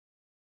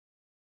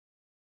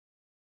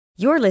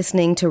You're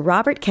listening to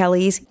Robert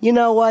Kelly's You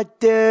Know What,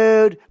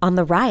 Dude? On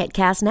the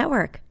Riotcast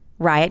Network,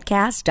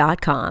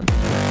 riotcast.com.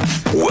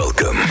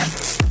 Welcome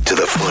to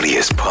the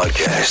funniest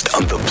podcast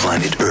on the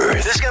planet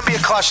Earth. This is going to be a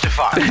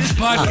clusterfuck. This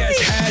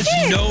podcast has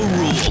no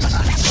rules.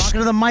 Talking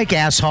to the mic,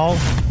 asshole.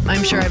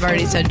 I'm sure I've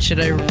already said, should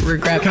I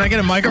regret? Can I get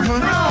a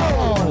microphone?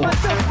 What the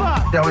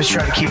fuck? I always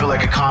try to keep it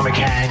like a comic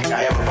hang.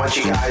 I have a bunch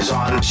of guys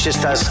on. It's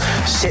just us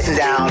sitting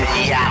down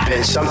and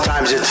yapping.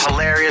 Sometimes it's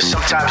hilarious.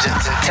 Sometimes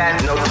it's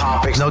intent. No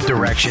topics. No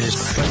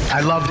directions.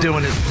 I love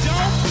doing it.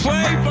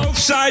 Play both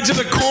sides of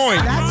the coin.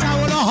 That's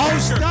how a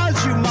host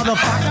does, you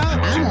motherfucker.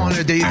 I'm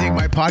honored that you think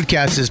my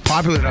podcast is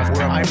popular enough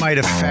where I might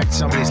affect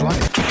somebody's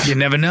life. You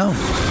never know.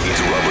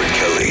 It's Robert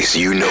Kelly's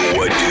You Know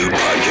What Dude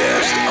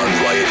podcast on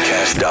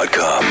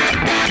riotcast.com.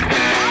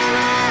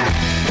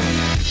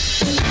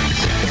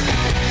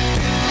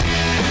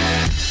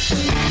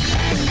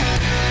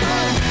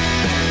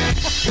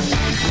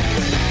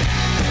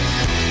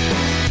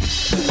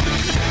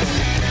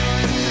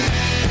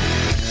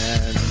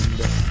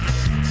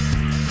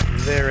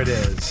 There it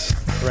is,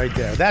 right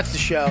there. That's the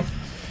show.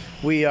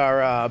 We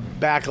are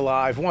back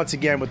alive once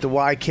again with the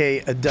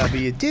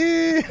YKW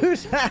dude.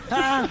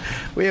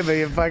 We have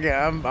a fucking.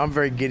 I'm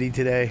very giddy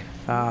today.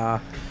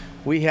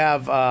 We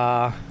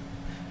have.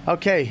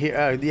 Okay,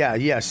 here.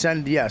 Yes.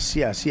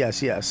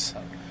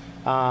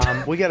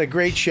 We got a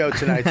great show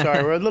tonight.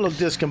 Sorry, we're a little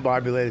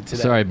discombobulated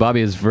today. Sorry,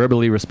 Bobby is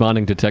verbally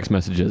responding to text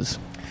messages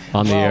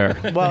on the air.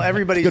 Well,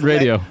 everybody's good late.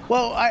 radio.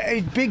 Well,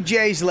 Big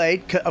J's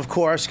late, of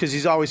course, because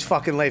he's always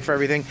fucking late for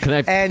everything.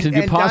 Could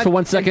you pause for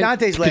 1 second?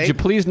 Dante's late. Could you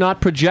please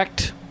not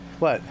project?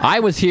 What? I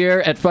was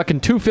here at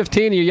fucking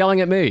 2:15 and you're yelling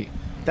at me.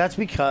 That's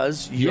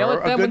because you're Yell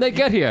at them when they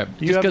get here.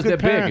 You Just have because good they're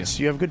parents.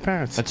 You have good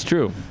parents. That's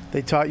true.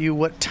 They taught you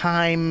what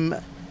time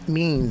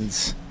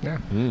means. Yeah.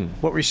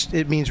 What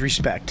it means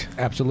respect.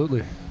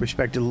 Absolutely.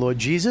 Respect to the Lord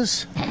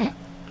Jesus.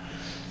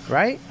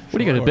 Right? What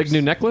do you got, a big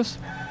new necklace?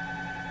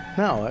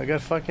 No, I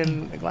got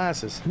fucking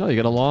glasses. No, you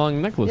got a long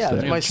necklace Yeah,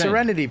 there. my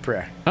serenity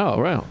prayer. Oh,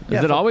 wow. Is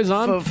Yeah, it always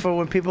on? For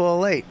when people are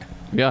late.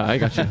 Yeah, I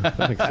got you. That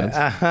makes sense.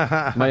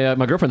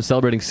 My girlfriend's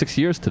celebrating 6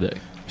 years today.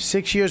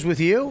 6 years with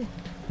you?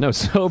 No,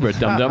 sober,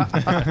 dum-dum.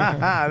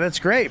 That's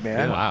great,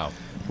 man. Yeah.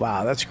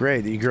 Wow, that's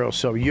great. The girl's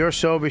sober. You're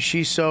sober.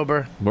 She's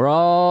sober. We're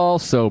all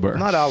sober.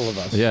 Not all of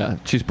us. Yeah,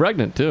 she's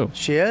pregnant, too.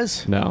 She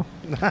is? No.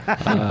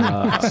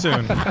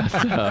 Soon.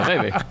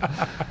 Maybe.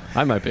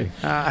 I might be.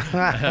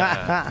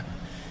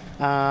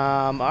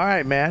 All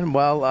right, man.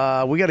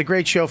 Well, we got a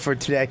great show for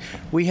today.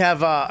 We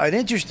have an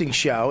interesting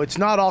show. It's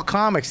not all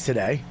comics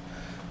today.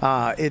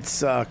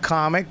 It's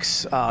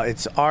comics.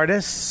 It's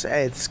artists.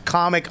 It's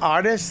comic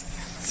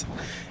artists.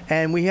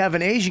 And we have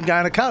an Asian guy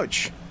on a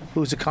couch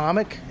who's a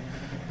comic.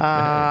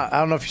 I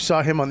don't know if you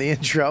saw him on the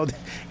intro.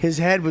 His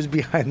head was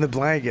behind the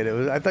blanket.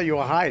 I thought you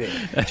were hiding.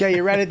 Jay,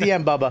 you're right at the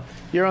end, Bubba.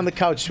 You're on the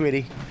couch,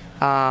 sweetie.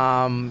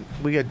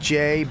 We got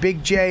Jay.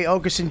 Big Jay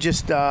Okerson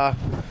just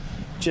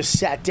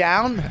sat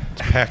down.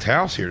 It's a packed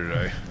house here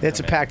today. It's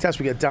a packed house.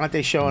 We got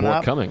Dante showing More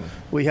up. coming.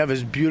 We have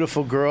his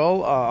beautiful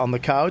girl on the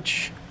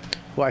couch,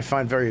 who I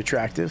find very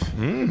attractive.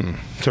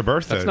 It's her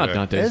birthday. That's not today.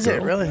 Dante's Is girl.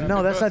 it really?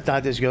 No, that's not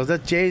Dante's girl.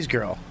 That's Jay's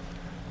girl.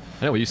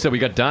 I know, well, you said we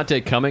got Dante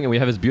coming and we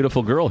have his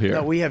beautiful girl here.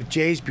 No, we have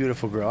Jay's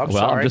beautiful girl. I'm well,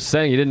 sorry. I'm just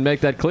saying you didn't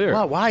make that clear.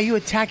 Well, why are you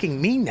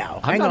attacking me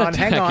now? I'm hang not on,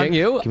 hang on. attacking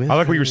you. Give me I the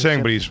like what you were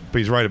saying, phone. but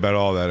he's right about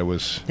all that. It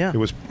was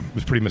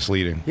pretty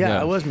misleading. Yeah,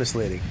 Yeah. it was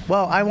misleading.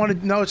 Well, I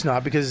wanted. No, it's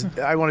not, because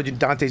I wanted to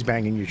Dante's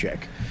banging your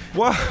chick.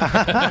 What?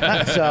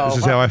 So This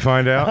is how I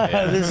find out.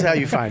 this is how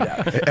you find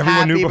out. Everyone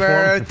Happy knew before.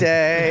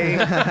 birthday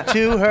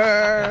to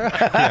her.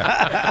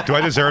 Yeah. Do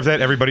I deserve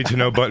that? Everybody to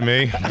know but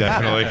me?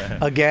 Definitely.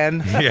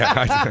 Again.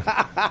 Yeah.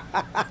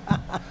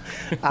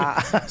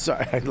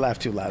 Sorry, I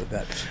laughed too loud at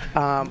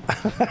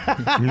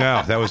that.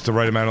 No, that was the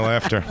right amount of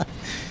laughter.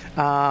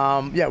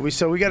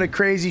 So we got a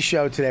crazy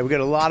show today. We got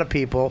a lot of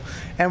people,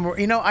 and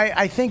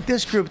I think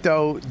this group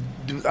though,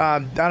 I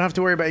don't have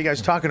to worry about you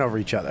guys talking over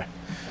each other,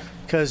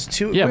 because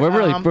Yeah,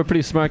 we're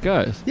pretty smart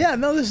guys. Yeah,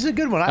 no, this is a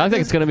good one. I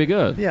think it's going to be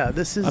good. Yeah,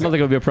 this is. I don't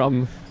think it'll be a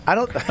problem I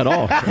don't. at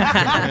all.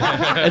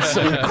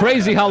 It's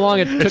crazy how long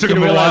it took you took to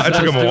him a while. realize It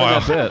that I took was him a doing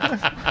while.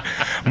 that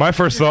bit. My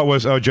first thought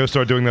was, oh, Joe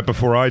started doing that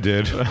before I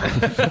did.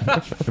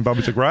 And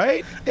Bobby's like,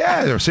 right?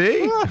 Yeah,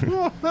 see?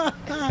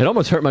 It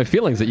almost hurt my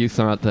feelings that you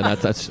thought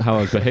that that's how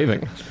I was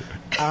behaving.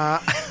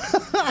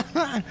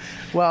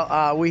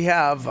 Well, we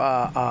have.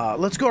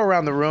 Let's go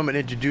around the room and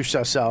introduce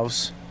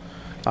ourselves.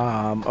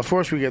 Of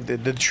course, we get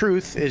the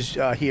truth is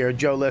here.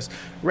 Joe List,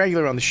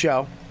 regular on the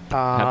show.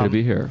 Happy to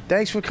be here.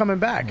 Thanks for coming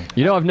back.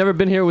 You know, I've never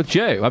been here with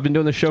Jay. I've been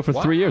doing this show for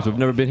 3 years. We've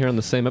never been here on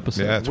the same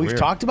episode. Yeah, it's We've weird.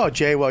 talked about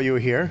Jay while you were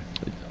here.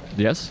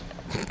 Yes?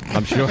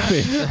 I'm sure.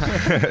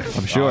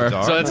 I'm sure. Odds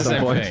are. So it's the At some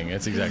same point. thing.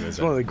 It's exactly the It's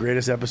same. one of the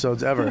greatest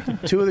episodes ever.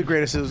 Two of the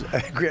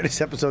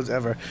greatest episodes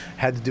ever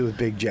had to do with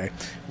Big J.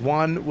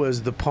 One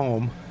was the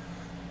poem,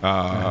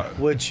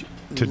 which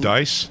To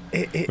Dice?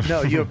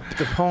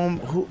 the poem.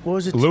 What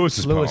was it?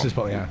 Lewis's poem. Lewis's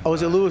poem, yeah. Oh,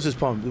 was it Lewis's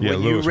poem? Yeah, when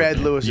Lewis you read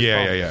wrote it. Lewis's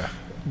poem. Yeah.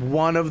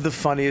 one of the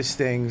funniest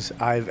things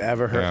I've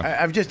ever heard. Yeah.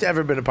 I've just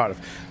ever been a part of.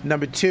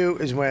 Number 2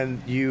 is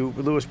when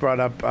Lewis brought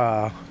up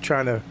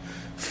trying to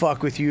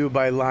fuck with you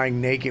by lying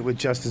naked with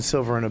Justin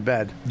Silver in a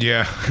bed.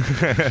 Yeah.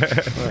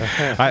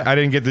 I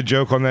didn't get the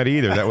joke on that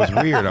either. That was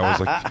weird. I was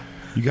like,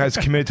 you guys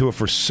committed to it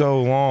for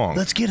so long.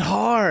 Let's get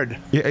hard.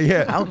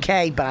 Yeah.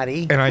 Okay,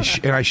 buddy. And I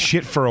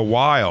shit for a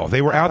while.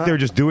 They were out there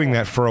just doing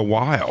that for a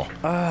while.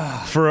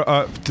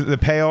 The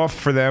payoff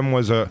for them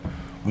was a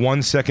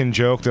 1-second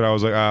joke that I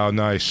was like, oh,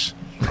 nice.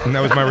 And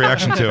that was my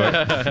reaction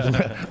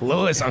to it.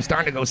 Lewis, I'm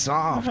starting to go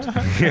soft.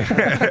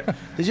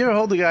 Did you ever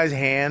hold the guy's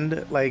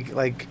hand,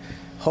 like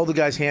hold the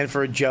guy's hand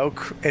for a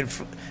joke, and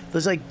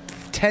there's like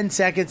 10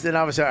 seconds, then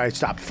all of a sudden, all right,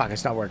 stop, fuck,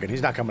 it's not working.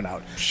 He's not coming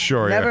out.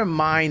 Sure, Never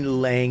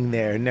mind laying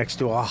there next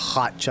to a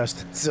hot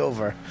Justin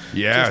Silver.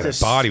 Yeah,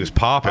 Just the body was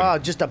popping. Oh,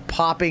 just a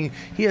popping.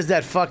 He has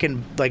that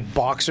fucking like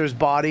boxer's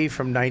body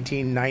from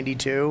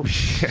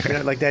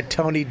 1992, like that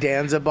Tony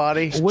Danza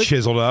body.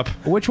 Chiseled up.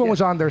 Which one was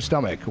on their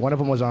stomach? One of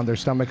them was on their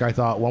stomach. I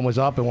thought one was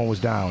up and one was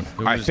down.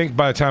 I think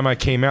by the time I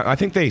came out, I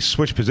think they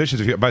switched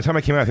positions. By the time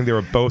I came out, I think they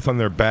were both on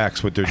their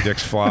backs with their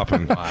dicks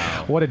flopping.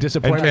 Wow. What a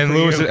disappointment. And for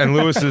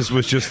you. Lewis's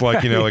was just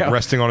like, like Yeah.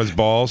 resting on his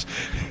balls,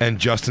 and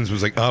Justin's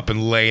was like up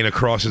and laying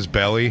across his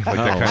belly, like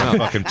that kind of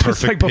fucking Just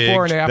perfect like pig,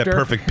 before and that after.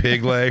 perfect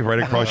pig lay right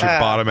across your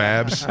bottom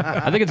abs.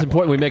 I think it's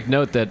important we make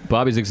note that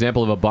Bobby's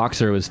example of a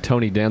boxer was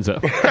Tony Danza.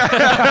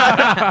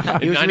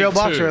 He was a real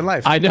boxer in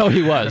life. I know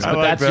he was, but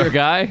like that's that. your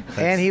guy?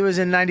 And he was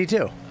in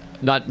 92.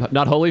 Not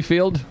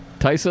Holyfield?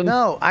 Tyson?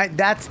 No,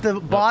 that's the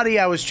body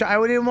I was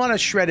trying. I didn't want a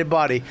shredded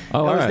body. Oh,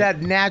 It all was right.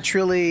 that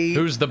naturally.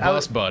 Who's the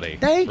boss buddy?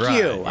 Thank Right.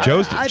 you.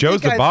 Joe's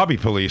the Bobby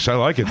police. I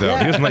like it though.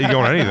 He doesn't let you go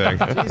on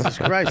anything. Jesus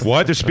Christ.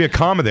 What? There should be a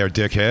comma there,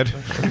 dickhead.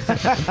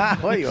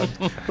 What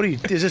are you?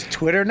 Is this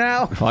Twitter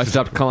now? Oh, I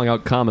stopped calling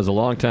out commas a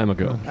long time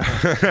ago.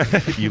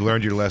 You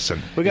learned your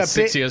lesson. We got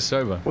 6 years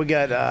sober. We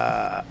got.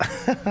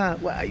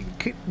 Well,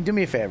 do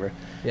me a favor.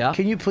 Yeah?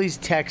 Can you please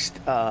text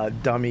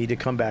Dummy to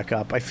come back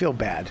up? I feel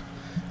bad.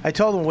 I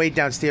told him wait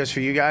downstairs for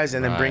you guys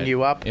and then bring Right.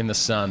 you up. In the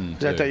sun,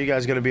 'Cause I too. thought you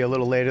guys were going to be a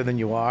little later than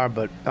you are,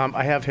 but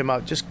I have him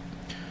out. Just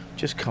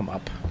come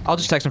up. I'll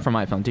just text him from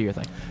my phone. Do your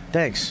thing.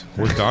 Thanks.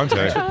 Where's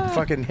Dante?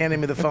 Fucking handing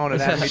me the phone and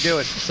having me do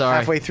it Sorry.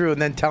 halfway through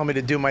and then telling me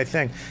to do my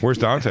thing. Where's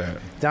Dante at?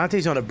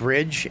 Dante's on a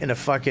bridge in a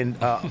fucking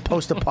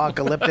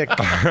post-apocalyptic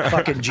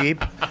fucking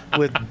Jeep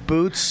with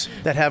boots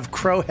that have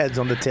crow heads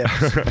on the tips.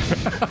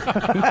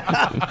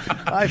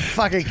 I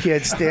fucking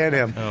can't stand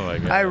him. Oh, my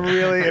God. I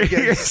really am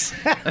getting... He's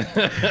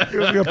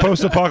like a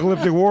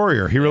post-apocalyptic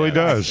warrior. He really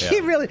does.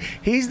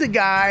 He's the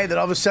guy that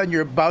all of a sudden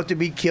you're about to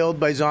be killed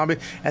by zombies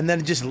and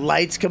then just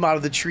lights come out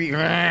of the tree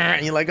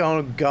and you're like,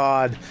 oh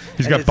God.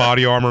 He's And got it's-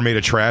 body armor made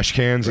of trash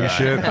cans and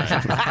shit.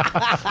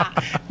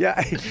 Yeah,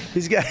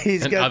 he's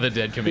And got other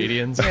dead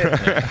comedians.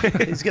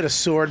 he's got a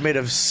sword made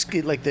of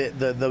like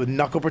the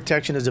knuckle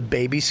protection is a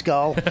baby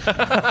skull.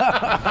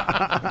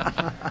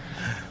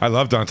 I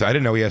love Dante. I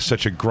didn't know he has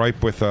such a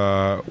gripe with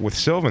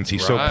Sylvans.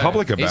 He's so Right.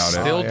 public about He's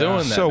it. still doing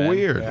that, So man.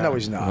 weird. No,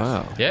 he's not.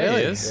 Wow. Yeah,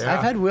 Really? he is.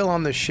 I've had Will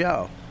on the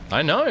show.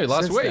 I know,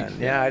 last since week. then.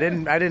 Yeah, I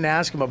didn't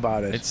ask him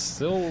about it. It's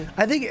still...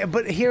 I think,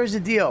 but here's the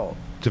deal.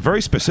 It's a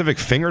very specific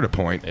finger to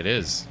point. It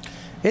is.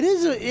 It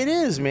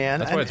is, man.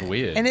 That's why it's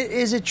weird. And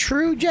is it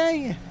true,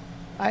 Jay?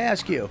 I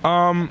ask you.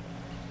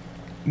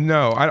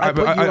 No, I put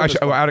you on the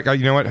spot.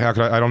 you know what? How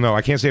could I don't know.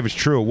 I can't say if it's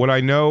true. What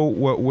I know,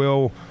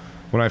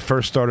 when I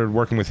first started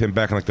working with him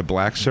back in like the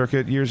black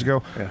circuit years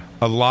ago,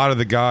 a lot of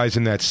the guys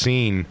in that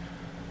scene,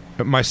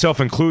 myself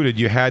included,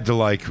 you had to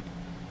like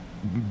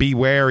be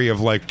wary of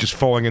like just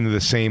falling into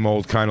the same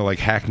old kind of like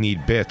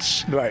hackneyed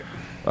bits. Right.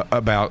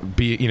 About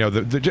being,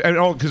 and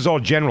all because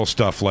all general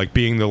stuff like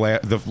being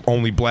the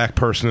only black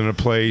person in a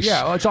place.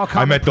 Yeah, well, it's all I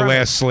common met the premise.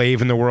 last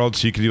slave in the world,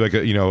 so you could do like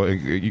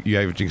you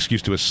have an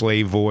excuse to a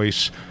slave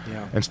voice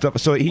and stuff.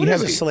 So he What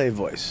has is a slave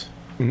voice?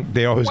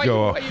 They always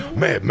go,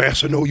 man,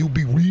 Massa, know you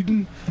be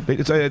reading.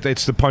 It's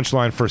the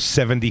punchline for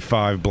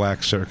 75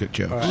 black circuit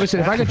jokes. Listen,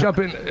 if I could jump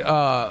in,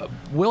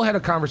 Will had a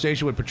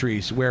conversation with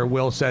Patrice where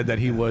Will said that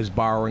he was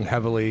borrowing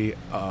heavily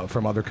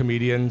from other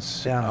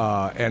comedians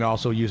and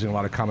also using a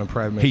lot of common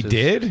premises. He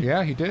did?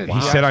 Yeah, he did. He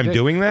said, "I'm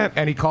doing that?"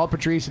 And he called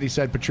Patrice and he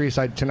said, Patrice,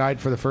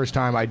 tonight for the first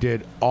time I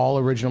did all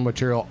original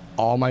material,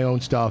 all my own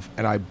stuff,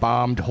 and I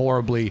bombed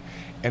horribly.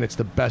 And it's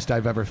the best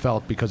I've ever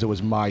felt because it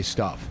was my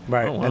stuff.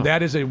 Right. Oh, wow. And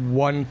that is a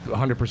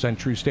 100%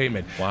 true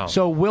statement. Wow.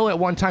 So Will at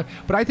one time,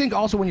 but I think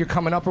also when you're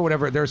coming up or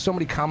whatever, there's so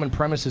many common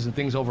premises and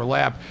things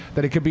overlap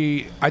that it could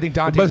be, I think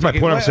Dante. But that's my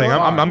point. I'm saying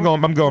I'm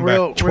going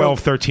Real- back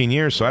 12, 13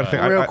 years. So I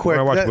think Real quick, when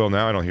I watch that- Will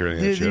now, I don't hear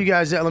anything. You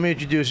guys, let me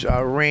introduce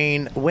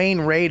Wayne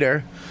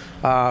Raider.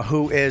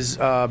 who has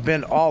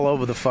been all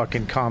over the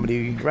fucking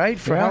comedy, right?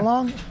 For how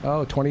long?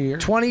 Oh, 20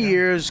 years. 20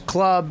 years,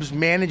 clubs,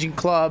 managing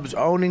clubs,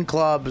 owning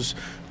clubs,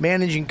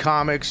 managing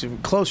comics,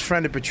 close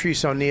friend of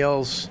Patrice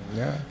O'Neal's.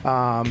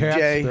 Yeah.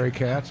 Jay. Barry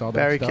Katz, all that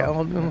Barry stuff.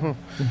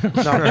 Katz.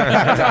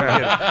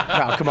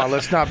 No, come on,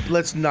 let's not.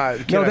 No,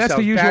 that's the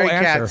ourselves. usual Barry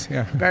answer. Katz,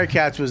 Yeah. Barry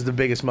Katz was the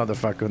biggest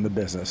motherfucker in the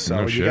business. So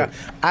No you shit. got,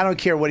 I don't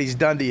care what he's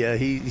done to you.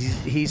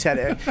 He's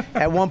had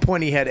at one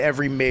point he had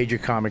every major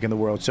comic in the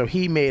world. So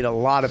he made a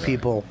lot of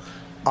people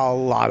a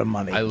lot of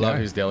money. I love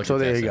his delicatessen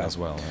So there you go. as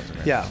well.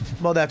 Yeah.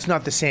 Well, that's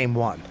not the same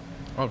one.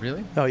 Oh,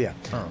 really? Oh yeah.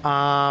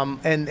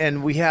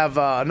 And we have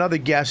another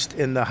guest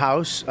in the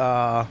house.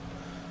 Why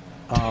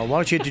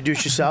don't you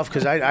introduce yourself?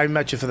 Because I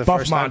met you for the Buff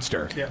first time.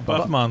 Monster. Yeah,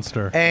 Buff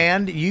Monster.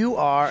 And you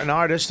are an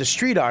artist, a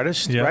street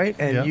artist, Yeah, right?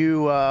 And yeah.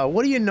 you,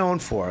 what are you known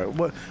for?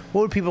 What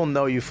would people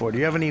know you for? Do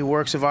you have any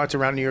works of art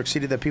around New York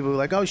City that people are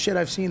like, oh shit,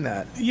 I've seen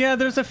that? Yeah,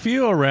 there's a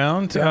few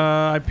around.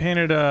 I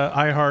painted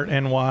I Heart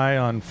NY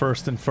on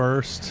First and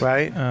First.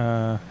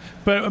 Right.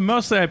 But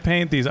mostly I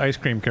paint these ice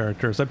cream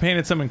characters. I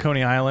painted some in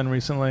Coney Island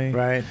recently.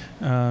 Right.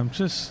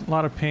 Just a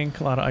lot of pink,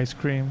 a lot of ice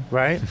cream.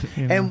 Right.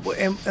 You know.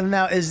 And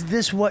now, is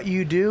this what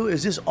you do?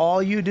 Is this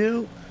all you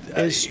do?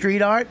 Is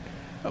street art?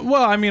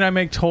 Well, I mean, I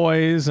make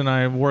toys and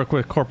I work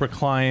with corporate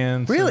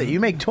clients. Really? and- You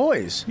make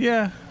toys?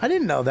 Yeah. I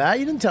didn't know that.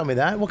 You didn't tell me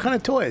that. What kind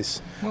of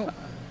toys?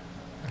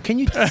 Can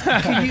you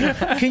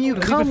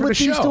come for with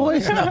the these show.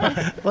 toys? No.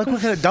 Like what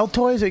kind of adult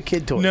toys or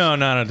kid toys? No,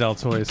 not adult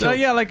toys.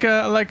 Yeah, like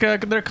they're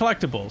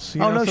collectibles.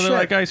 You Oh, know? no so shit. they're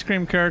like ice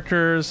cream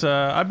characters.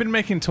 I've been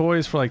making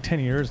toys for like 10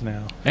 years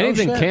now.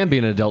 Anything shit. can be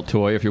an adult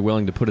toy if you're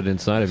willing to put it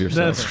inside of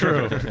yourself. That's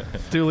true.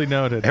 Duly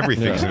noted.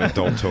 Everything's an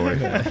adult toy.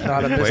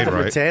 Not a Played Mr.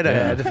 right. Potato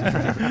Head.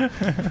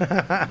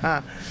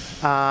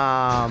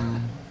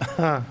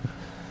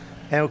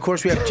 And of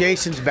course we have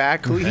Jason's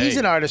back. Who he's Hey.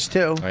 an artist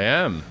too. I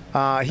am.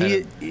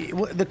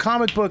 The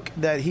comic book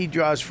that he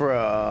draws for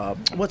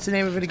what's the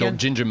name of it It's called again?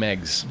 Ginger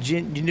Megs.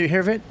 You hear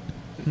of it?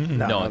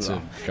 No, it's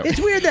a. It's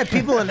weird that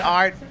people in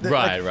art,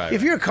 Right.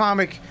 If you're a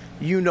comic,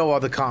 you know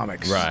other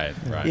comics. Right.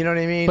 You know what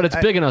I mean? But it's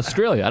big in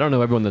Australia. I don't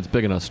know everyone that's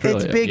big in Australia.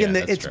 It's big in Yeah, the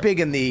that's it's true.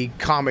 big in the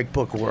comic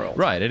book world.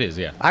 Right, it is,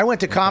 yeah. I went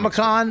to Comic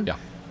Con, Yeah.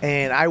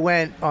 and I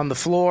went on the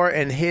floor,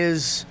 and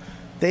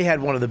they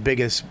had one of the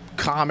biggest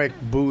comic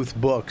booth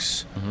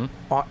books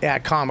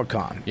at Comic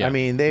Con. Yeah. I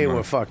mean, they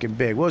were fucking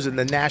big. What was it?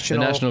 The The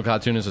National. National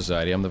Cartoonist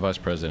Society. I'm the vice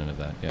president of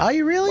that. Yeah. Are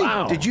you really?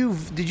 Wow. Did you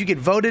get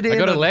voted in? I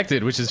got or-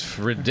 elected, which is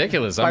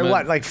ridiculous. by I'm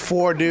what? Like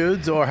 4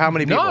 dudes or how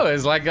many people? No,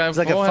 it's like It's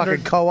like a 400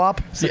 fucking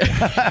co-op.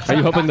 Are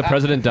you hoping the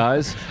president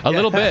dies? A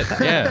little bit,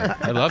 yeah.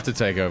 I'd love to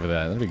take over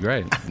that. That'd be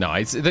great. No,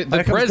 it's the Here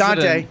comes president.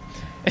 Dante.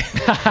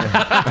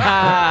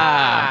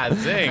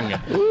 Zing.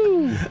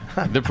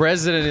 The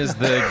president is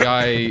the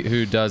guy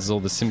who does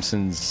all the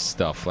Simpsons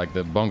stuff, like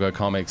the Bongo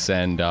comics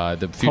and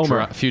the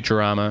Homer.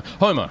 Futurama.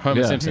 Homer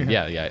Yeah. Simpson.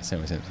 Yeah, Homer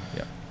Simpson.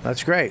 Yeah.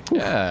 That's great.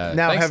 Yeah.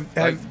 Now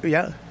thanks.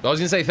 yeah. I was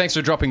gonna say thanks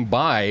for dropping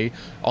by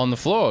on the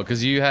floor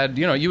because you had,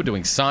 you were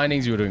doing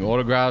signings, you were doing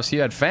autographs, you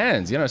had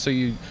fans, so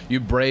you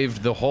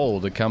braved the hall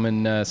to come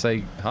and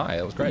say hi.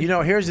 That was great.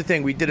 Here's the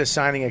thing. We did a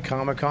signing at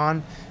Comic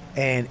Con,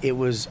 and I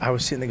was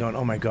sitting there going,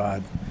 oh my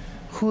God,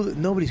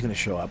 nobody's going to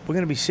show up. We're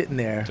going to be sitting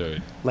there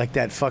Dude. like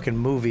that fucking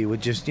movie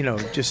with just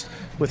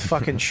with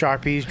fucking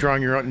Sharpies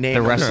drawing your own name. The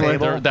on wrestler?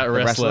 table. That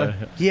wrestler.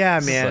 Yeah,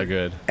 man. So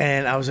good.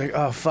 And I was like,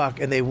 oh, fuck.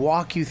 And they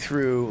walk you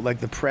through, like,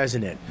 the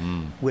president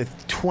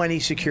with 20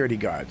 security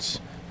guards.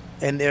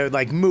 And they're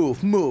like,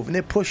 move. And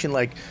they're pushing,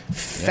 like,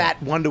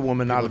 fat Wonder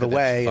Woman out of the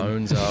way.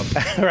 Phones up.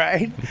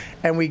 Right?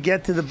 And we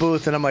get to the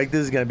booth, and I'm like,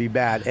 this is going to be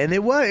bad. And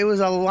it was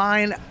a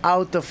line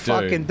out the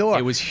fucking door.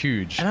 It was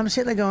huge. And I'm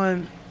sitting there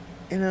going,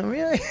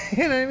 really?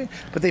 You know what I mean?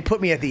 But they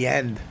put me at the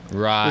end.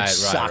 Right. Which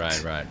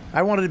sucked.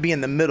 I wanted to be in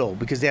the middle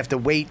because they have to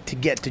wait to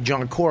get to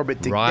John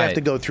Corbett. They have Right.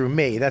 to go through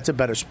me. That's a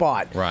better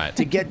spot. Right.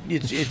 To get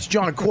it's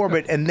John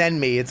Corbett and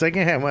then me. It's like,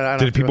 well, I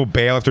don't Did people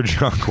bail after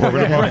John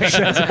Corbett?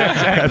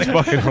 That's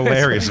fucking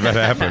hilarious if that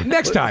happened.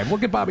 Next time. We'll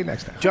get Bobby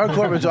next time. John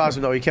Corbett's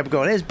awesome though. He kept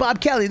going, "It's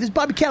Bob Kelly. This is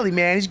Bobby Kelly,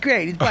 man. He's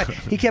great."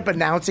 He kept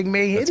announcing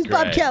me. It's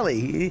Bob great.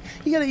 Kelly.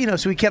 You gotta,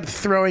 so he kept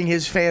throwing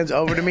his fans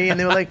over to me, and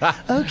they were like,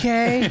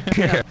 "Okay."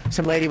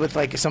 Some lady with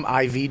like some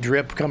IV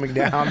drip coming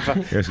down.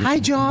 Hi,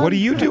 John. What do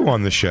you do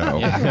on the show?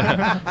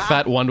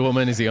 Fat Wonder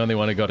Woman is the only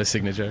one who got a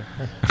signature.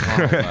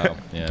 Oh, wow.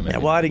 Yeah, man. Yeah,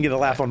 well, I didn't get a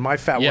laugh on my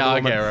fat Yeah,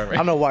 Wonder okay, Woman. right. I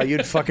don't know why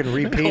you'd fucking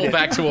repeat Call it.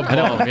 back to a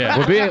bomb. Yeah.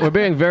 We're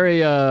being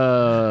very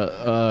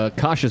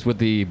cautious with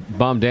the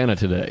bombdana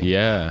today.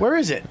 Yeah. Where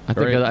is it? I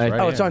think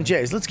Oh, it's on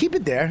Jay's. Let's keep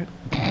it there.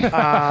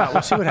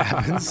 We'll see what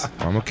happens.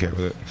 I'm okay with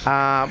it.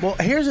 Well,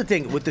 here's the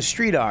thing with the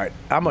street art.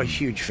 I'm a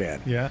huge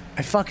fan. Yeah.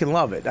 I fucking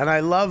love it, and I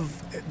love.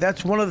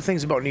 That's one of the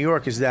things about New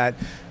York is that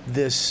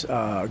this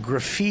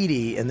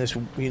graffiti and this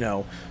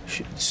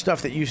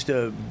stuff that used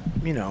to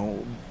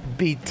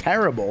be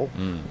terrible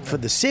for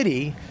the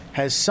city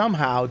has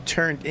somehow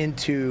turned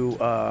into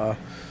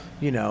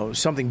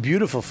something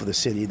beautiful for the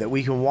city that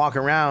we can walk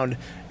around,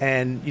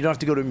 and you don't have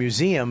to go to a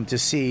museum to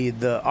see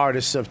the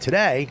artists of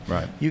today.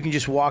 Right. You can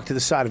just walk to the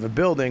side of a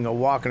building or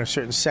walk in a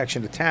certain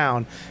section of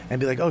town and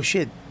be like, oh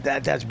shit,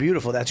 that's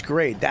beautiful, that's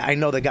great. I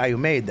know the guy who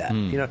made that.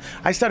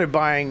 I started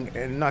buying,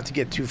 and not to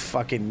get too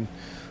fucking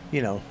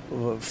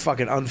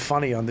fucking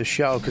unfunny on the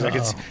show,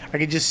 because I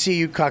could just see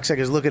you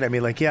cocksuckers looking at me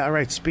like, yeah, all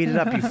right, speed it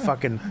up, you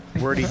fucking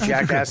wordy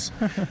jackass.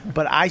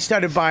 But I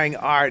started buying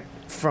art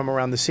from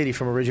around the city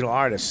from original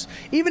artists.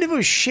 Even if it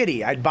was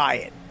shitty, I'd buy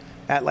it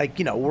at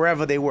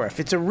wherever they were.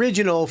 If it's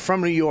original from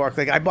New York,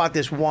 like I bought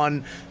this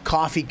one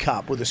coffee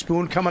cup with a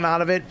spoon coming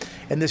out of it,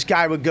 and this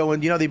guy would go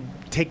in, they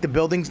take the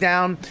buildings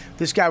down,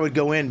 this guy would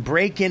go in,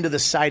 break into the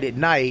site at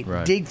night,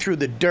 dig through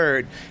the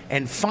dirt,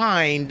 and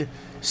find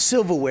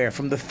silverware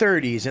from the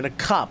 30s and a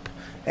cup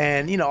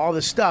and all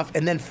this stuff,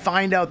 and then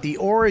find out the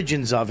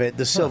origins of it,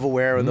 the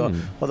silverware or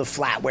the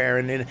flatware,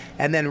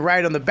 and then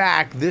right on the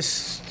back, this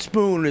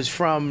spoon is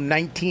from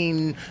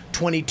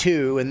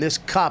 1922 and this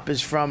cup is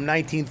from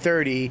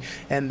 1930,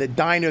 and the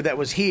diner that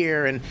was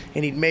here, and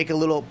he'd make a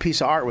little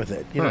piece of art with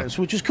it,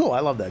 which is cool. I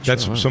love that.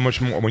 That's so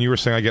much more. When you were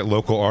saying I get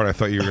local art, I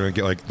thought you were going to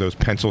get like those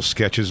pencil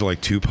sketches of like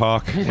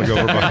Tupac, like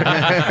over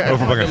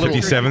by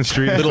 57th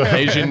Street, little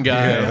Asian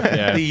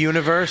guy, the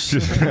universe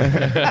with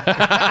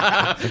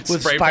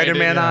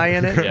Spider-Man eye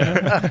in it.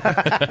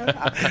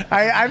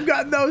 I've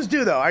got those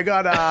too, though. I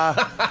got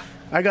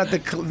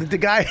the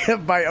guy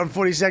on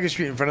 42nd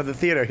Street in front of the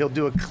theater. He'll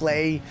do a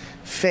clay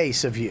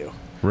face of you.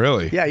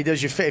 Really? Yeah, he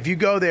does your face. If you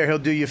go there, he'll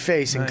do your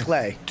face in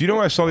clay. Do you know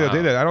what I saw the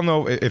other day? I don't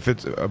know if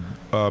it's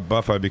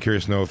Buff. I'd be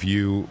curious to know if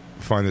you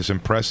find this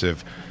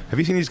impressive. Have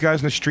you seen these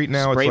guys in the street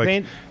now? Spray it's like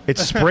paint?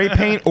 It's spray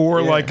paint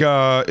or like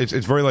it's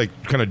very like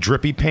kind of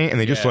drippy paint, and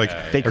they just they are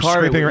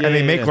carve scraping, it, and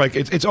they make like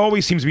it's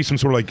always seems to be some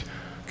sort of like.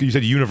 You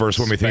said universe,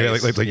 what made me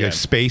think like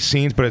space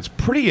scenes, but it's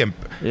pretty.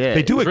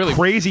 They do it really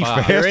crazy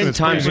fast. They're in it's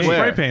Times pretty-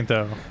 Square. Spray paint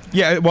though.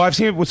 Yeah, well, I've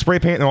seen it with spray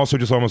paint, and also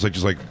just almost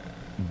like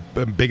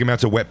big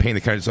amounts of wet paint.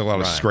 They kind of just a lot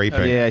of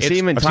scraping. Yeah, I see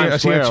them in Times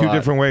I've seen Square it a two lot.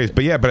 different ways,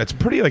 but it's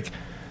pretty like.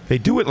 They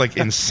do it like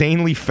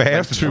insanely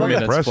fast. It's 2 really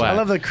minutes impressive. flat. I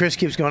love that Chris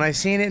keeps going. I've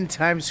seen it in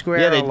Times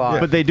Square a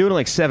lot. But they do it in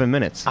like 7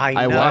 minutes. I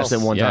know. watched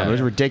it one time. Yeah. It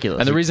was ridiculous.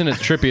 And the reason it's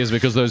trippy is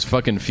because those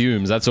fucking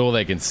fumes. That's all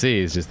they can see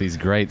is just these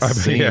great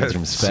scenes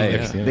from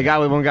space.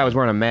 one guy was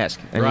wearing a mask,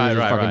 and he was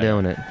just fucking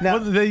doing it. Well,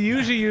 they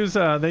usually use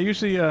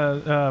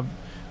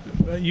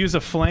use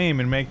a flame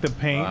and make the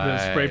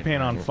spray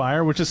paint on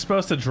fire, which is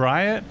supposed to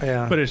dry it.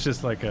 Yeah. But it's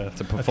just like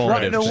it's a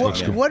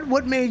performative.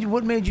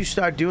 What made you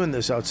start doing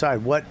this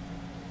outside?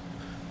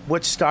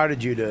 What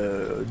started you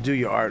to do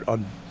your art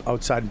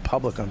outside in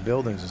public on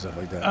buildings and stuff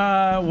like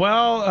that?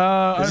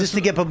 Is this to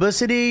get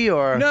publicity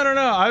or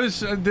No.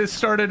 This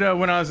started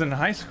when I was in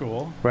high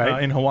school,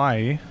 Right. in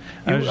Hawaii.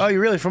 you're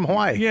really from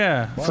Hawaii?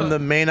 Yeah. From the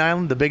main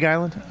island, the big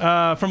island?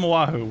 From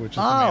Oahu, which is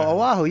the main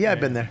Oahu. Yeah,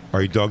 I've been there.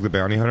 Are you Dog the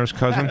Bounty Hunter's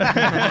cousin?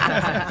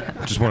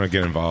 Just want to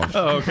get involved.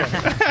 Oh, okay.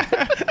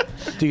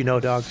 Do you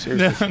know Dog?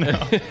 Seriously? No.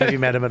 Have you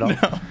met him at all?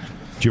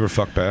 Did you ever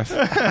fuck Beth?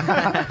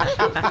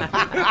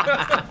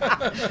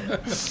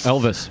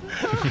 Elvis.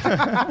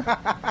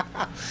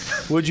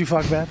 Would you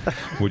fuck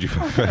Beth? Would you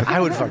fuck Beth? I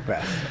would fuck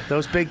Beth.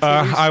 Those big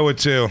titties? I would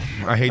too.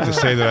 I hate to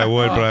say that I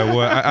would, but I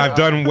would. I've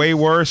done way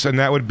worse, and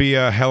that would be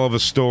a hell of a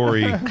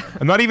story.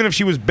 And not even if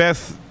she was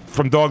Beth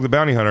from Dog the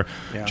Bounty Hunter,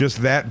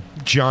 just that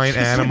giant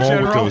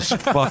animal with those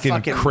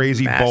fucking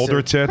crazy massive.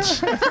 boulder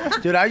tits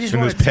Dude, I just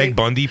and want those to Peg take...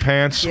 Bundy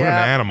pants. What an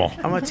animal.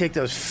 I'm going to take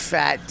those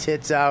fat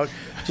tits out.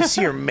 Just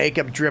see her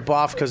makeup drip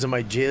off because of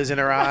my jizz in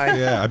her eye.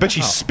 Yeah, I bet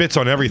she spits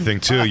on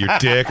everything too. Your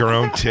dick, her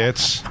own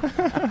tits.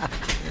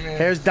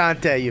 Here's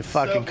Dante, you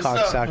fucking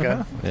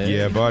cocksucker.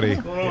 Yeah, buddy.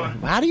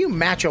 How do you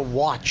match a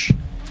watch?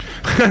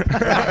 The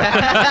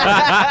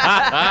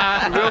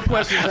real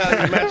question is how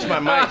do you match my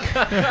mic?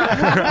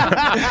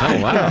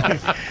 Oh, wow.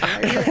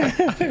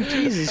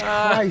 Jesus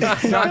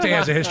Christ. Dante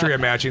has a history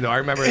of matching, though. I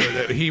remember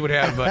that he would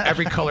have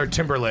every color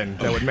Timberland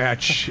that would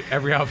match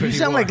every outfit You he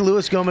sound wore. like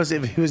Luis Gomez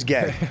if he was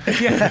gay.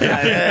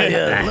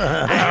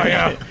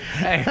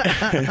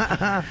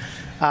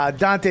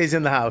 Dante's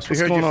in the house. We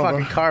What's heard your going on,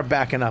 fucking bro? car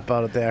backing up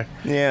out there.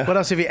 Yeah. What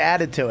else have you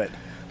added to it?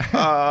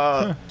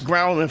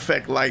 Ground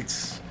effect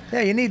lights.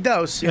 Yeah, you need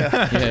those. Yeah,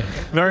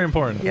 Very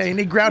important. you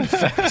need ground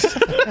effects.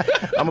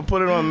 I'm gonna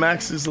put it on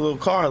Max's little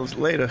car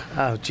later.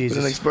 Oh, For Jesus.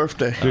 the next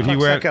birthday. Dude, he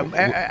went.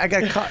 I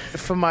got a car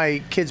for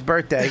my kid's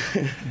birthday.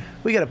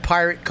 We got a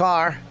pirate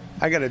car.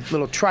 I got a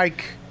little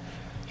trike.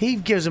 He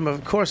gives him,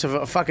 of course,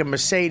 a fucking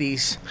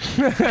Mercedes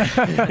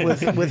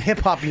with hip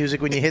hop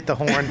music when you hit the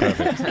horn.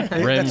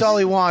 That's all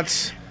he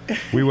wants.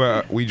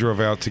 We drove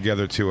out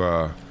together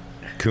to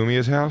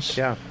Kumia's house.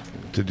 Yeah.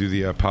 To do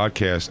the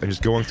podcast, and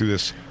just going through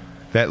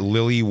that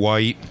lily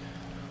white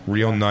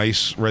real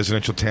nice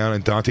residential town,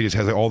 and Dante just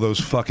has like all those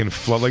fucking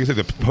like it's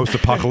like the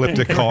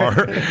post-apocalyptic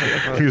car.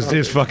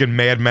 his fucking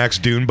Mad Max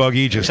dune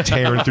buggy just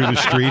tearing through the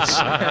streets,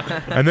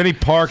 and then he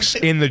parks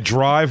in the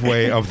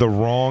driveway of the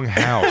wrong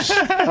house.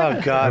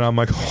 Oh God! And I'm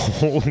like,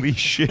 holy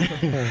shit!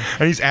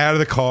 And he's out of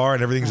the car,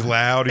 and everything's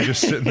loud. He's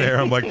just sitting there.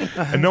 I'm like,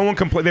 and no one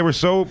complained. They were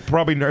so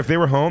probably if they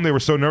were home, they were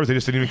so nervous they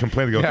just didn't even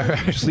complain. They go,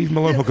 just leave him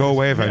alone. He'll go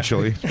away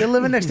eventually. They're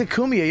living next to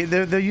Kumia.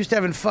 They're used to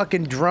having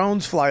fucking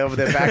drones fly over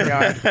their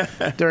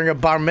backyard during a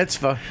bar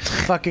mitzvah.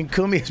 Fucking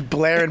Kumia's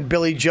blaring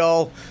Billy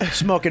Joel,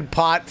 smoking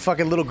pot.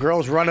 Fucking little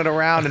girls running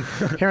around and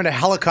hearing a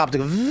helicopter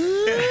go.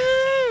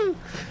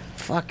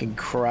 Fucking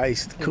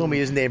Christ.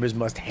 Kumia's neighbors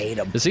must hate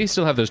him. Does he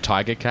still have those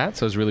tiger cats?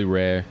 Those really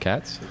rare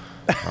cats?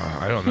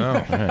 I don't know.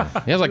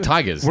 He has like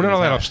tigers. We're not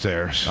allowed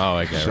upstairs. Oh,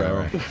 okay. So.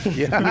 Right.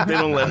 Yeah. They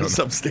don't let us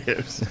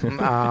upstairs.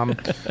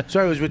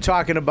 Sorry, we're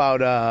talking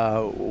about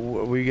I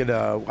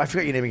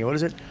forgot your name again. What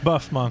is it?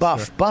 Buff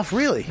Monster. Buff,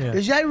 really? Yeah.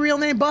 Is that your real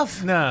name,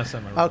 Buff? No, it's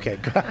not my real Okay.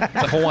 It's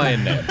a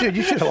Hawaiian name. Dude,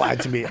 you should have lied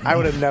to me. I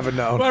would have never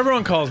known. Well,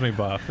 everyone calls me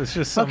Buff. It's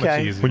just so much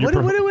Okay. easier.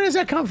 Where does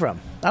that come from?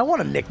 I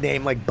want a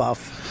nickname like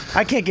Buff.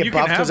 I can't get You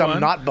can Buff have because I'm one.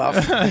 not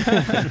Buff.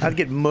 I'd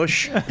get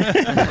Mush.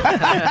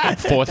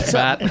 Fourth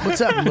fat. What's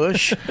up,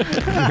 Mush?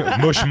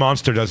 Mush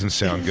Monster doesn't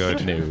sound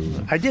good.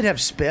 No. I did have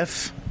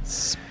Spiff.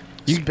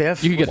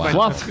 Spiff. You can get Wow.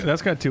 Fluff.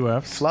 That's got 2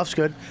 F's. Fluff's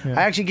good. Yeah.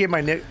 I actually gave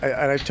my nick, and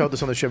I've told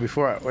this on the show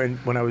before.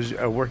 When I was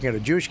working at a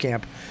Jewish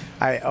camp,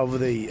 over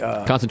the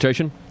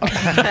Concentration? over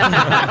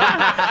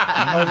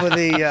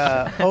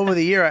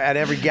the year at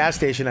every gas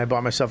station, I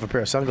bought myself a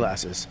pair of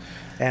sunglasses,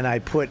 and I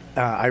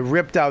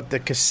ripped out the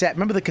cassette.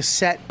 Remember the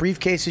cassette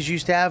briefcases you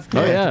used to have?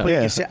 Oh, yeah. To put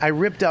Yeah. cassette- I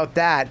ripped out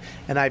that,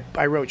 and I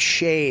wrote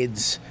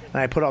Shades. And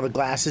I put all the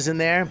glasses in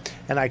there,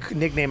 and I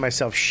nicknamed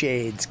myself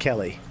Shades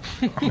Kelly.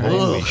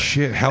 Holy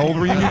shit! How old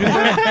were you?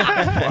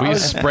 Were you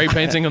spray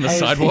painting on the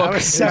sidewalk? I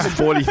was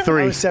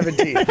 43. I was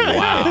 17.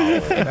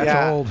 Wow.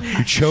 That's old.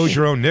 You chose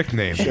your own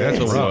nickname. That's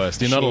the rough. worst.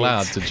 You're not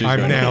allowed to choose I'm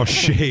your own now name.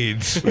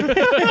 Shades.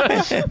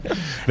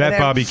 That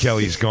Bobby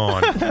Kelly's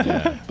gone.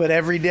 But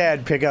every day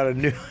I'd pick out a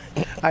new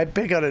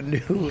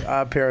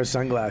pair of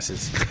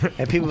sunglasses,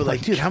 and people were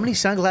like, "Dude, how many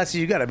sunglasses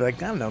you got?" I'd be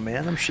like, "I don't know,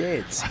 man. I'm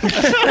Shades." Did you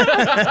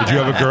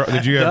have a girl?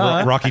 Did you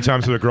have rocky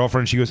times with a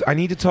girlfriend? She goes, "I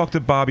need to talk to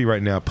Bobby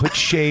right now. Put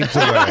Shades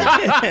away.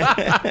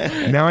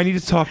 Now I need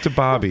to talk to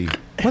Bobby.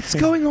 What's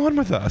going on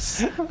with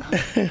us?"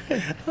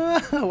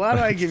 Why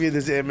do I give you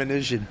this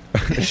ammunition?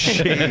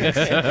 Shades.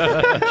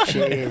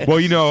 Shades. Well,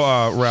 you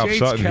know Ralph Shades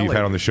Sutton, who Kelly. you've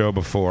had on the show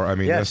before. I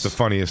mean, Yes. that's the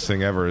funniest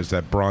thing ever. Is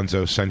that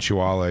Bronzo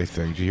Sensuale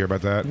thing? Did you hear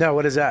about that? No,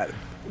 what is that?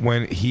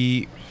 When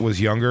he was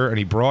younger and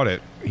he brought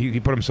it, he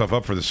put himself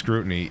up for the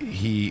scrutiny.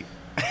 He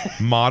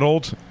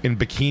modeled in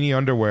bikini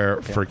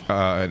underwear for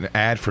an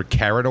ad for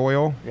carrot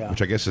oil,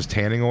 which I guess is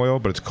tanning oil,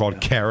 but it's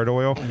called carrot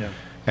oil. Yeah.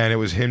 And it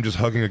was him just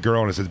hugging a girl,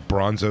 and it says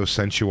Bronzo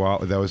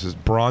Sensuale. That was his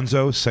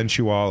Bronzo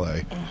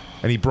Sensuale.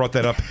 And he brought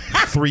that up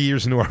 3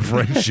 years into our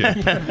friendship.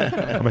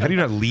 I'm like, how do you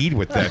not lead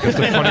with that? That's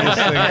the funniest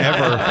thing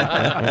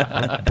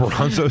ever.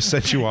 Bronzo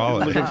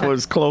Sensuale. Looking for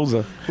his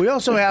closer. We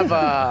also have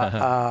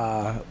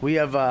a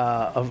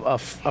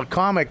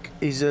comic.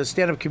 He's a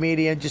stand-up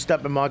comedian just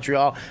up in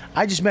Montreal.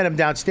 I just met him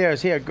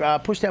downstairs. Here,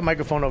 push that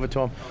microphone over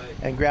to him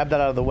and grab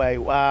that out of the way.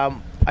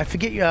 I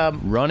forget you.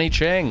 Ronnie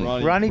Chang.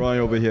 Ronnie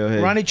over here. Hey.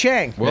 Ronnie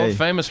Chang. World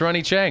famous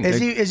Ronnie Chang.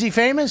 Is he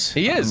famous?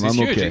 He is. I'm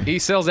He's huge. okay. He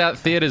sells out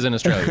theaters in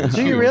Australia. He's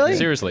Do you huge. really?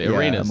 Seriously, Yeah,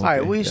 arenas. I'm All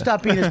right, will you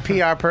stop being his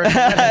PR person?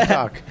 Let him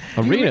talk.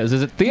 Arenas?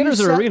 Is it theaters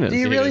Do you or sell- arenas? Do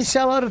you really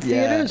sell out of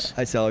theaters?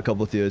 I sell a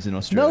couple of theaters in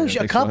Australia. No, a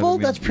Thanks for couple? having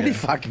me. That's pretty Yeah.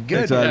 fucking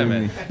good. Thanks for having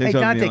man. me. Hey, Thanks for having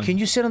me Dante, on. can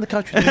you sit on the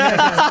couch with me?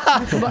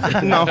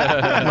 No,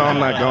 I'm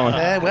not going.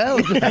 Well,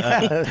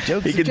 jokes He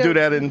are can do jokes.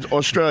 that in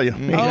Australia.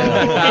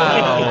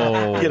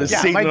 Oh. Get a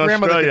Yeah, seat my in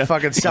grandmother Australia. could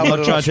fucking sell I'm it not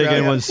in trying to take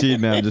Australia. anyone's seat,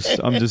 man.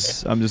 I'm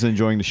just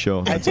enjoying the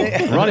show.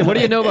 Ronnie, what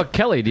do you know about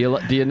Kelly? Do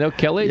you know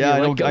Kelly? Yeah,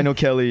 Do you like I know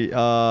Kelly.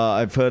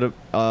 I've heard of.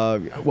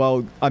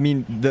 Well, I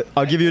mean,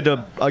 I'll give you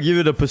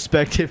the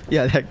perspective.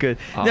 Yeah, that good.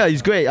 Yeah,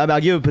 he's great. I mean, I'll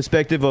give you a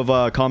perspective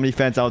of comedy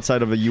fans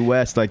outside of the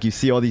U.S. Like you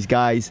see all these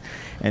guys,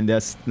 and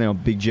that's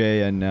Big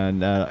J and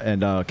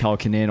Cal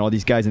Kinane, all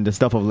these guys, and the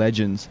stuff of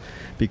legends,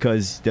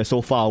 because they're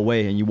so far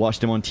away, and you watch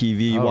them on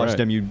TV, you watch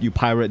them, you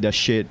pirate their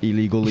shit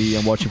illegally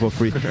and watch it for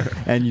free,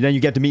 and then you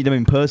get to meet them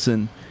in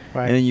person.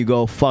 Right. And then you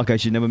go, fuck, I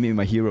should never meet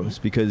my heroes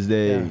because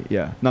they,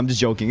 No, I'm just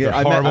joking. They're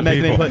I horrible met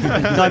them in people.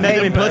 person. No, I met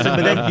them in person,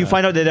 but then you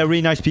find out that they're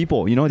really nice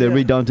people. You know, they're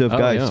really down to earth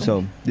guys. yeah.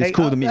 So it's Hey,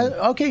 cool to meet them.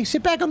 Okay,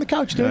 sit back on the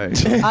couch, dude. All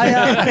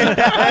right.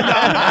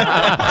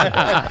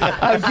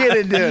 I'm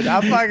kidding, dude.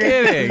 I'm fucking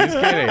Kidding. He's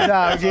kidding. No,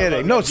 I'm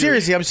kidding. No,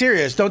 seriously, I'm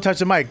serious. Don't touch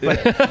the mic. But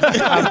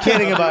I'm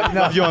kidding about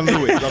no. You on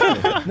Louis.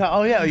 No,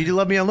 oh yeah, you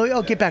love me on Louis.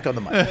 Oh, get back on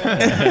the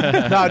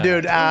mic. No,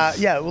 dude.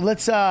 Yeah, well,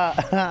 let's.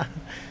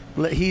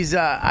 He's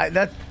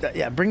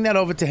bring that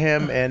over to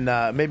him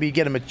and maybe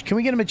get him. Can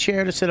we get him a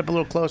chair to sit up a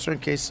little closer in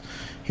case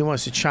he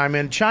wants to chime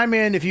in? Chime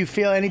in if you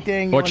feel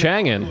anything. Or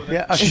Chang in.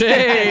 Yeah.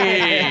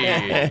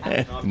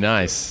 Hey.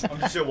 Nice. I'm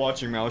just here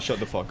watching, man. I'll shut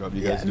the fuck up.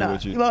 You guys do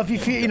what you. Well, if you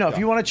feel, if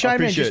you want to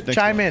chime in, just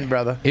chime in,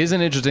 brother. Here's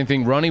an interesting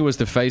thing. Ronnie was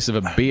the face of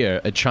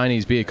a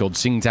Chinese beer called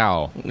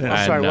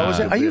Tsingtao. Sorry, what was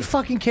it? Are you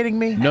fucking kidding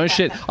me? No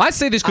shit. I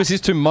say this because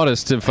he's too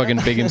modest to fucking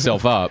big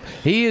himself up.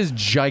 He is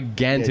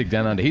gigantic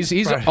down under. He's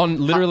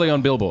literally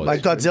on billboards.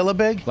 Like Godzilla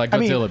big? Like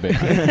Godzilla big.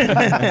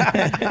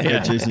 Yeah,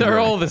 they're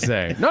all the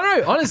same. No,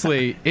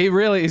 honestly, he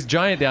really is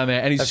giant down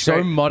there, and he's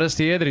so modest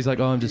here that he's like,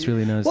 I'm just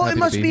really nice. Well, it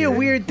must be a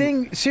weird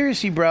thing,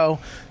 seriously, bro,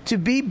 to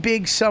be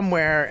big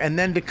somewhere and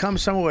then to come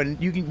somewhere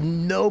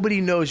and nobody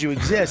knows you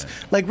exist.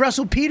 Like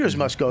Russell Peters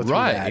must go through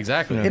that. Right,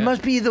 exactly. It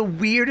must be the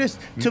weirdest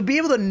to be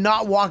able to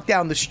not walk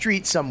down the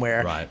street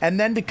somewhere and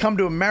then to come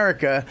to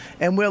America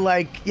and we're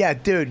like, yeah,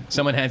 dude.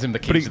 Someone hands him the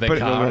keys to their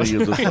car.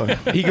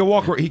 He can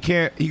walk. He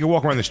can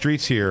walk around the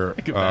streets here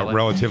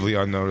relatively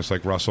unnoticed,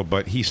 like Russell,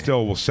 but he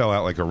still will sell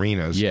out like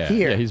arenas. Yeah,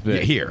 Here. yeah, he's big.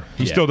 Yeah, here.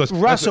 He still does.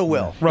 Russell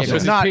will. Russell.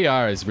 His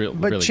PR is real.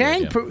 But really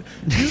Chang, good,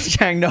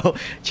 Chang,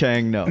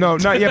 no. No,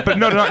 not yet. But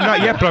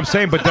not yet. But I'm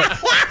saying, but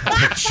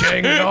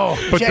Chang, no.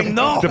 But Chang,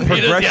 no. the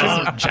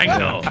progression. Chang,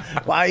 no.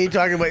 Why are you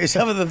talking about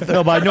yourself?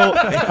 No, but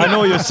I know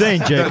what you're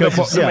saying, Jacob.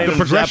 The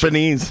progression.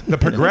 Japanese. The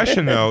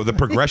progression, though. The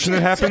progression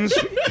that happens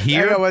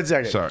here. Hang on 1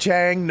 second. Sorry.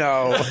 Chang,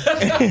 no.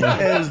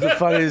 Is the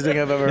funniest thing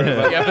I've ever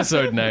heard. The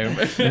episode name.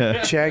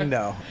 Chang,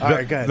 no. All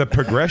right, go ahead. The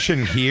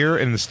progression here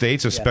in the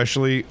States,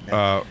 especially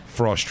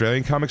for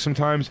Australian comics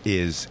sometimes,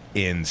 is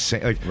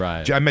insane.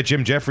 Like, I met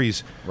Jim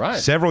Jeffries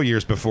several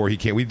years before he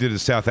came. We did a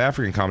South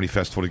African comedy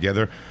festival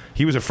together.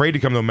 He was afraid to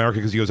come to America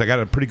because he goes, I got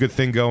a pretty good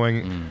thing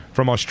going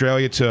from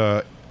Australia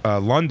to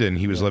London.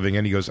 He was living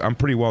in. He goes, I'm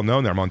pretty well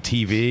known there. I'm on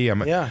TV.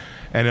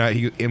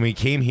 And when he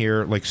came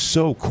here, like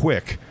so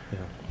quick.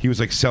 He was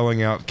like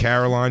selling out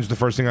Caroline's the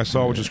first thing I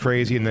saw, which was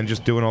crazy, and then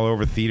just doing all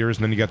over theaters,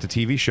 and then you got the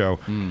TV show.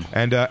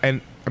 And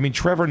I mean,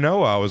 Trevor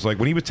Noah was like,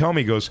 when he would tell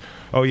me, he goes,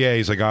 oh yeah,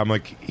 he's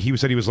like, he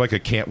said he was like a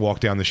can't walk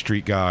down the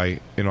street guy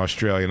in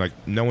Australia, and like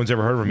no one's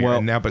ever heard of him yet.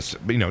 And now, but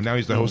now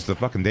he's the host of the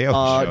fucking Daily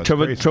Show.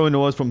 Trevor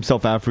Noah's from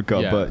South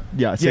Africa, but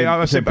I'm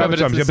talking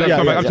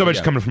about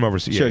just coming from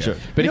overseas. Sure.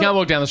 But he can't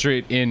walk down the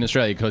street in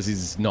Australia because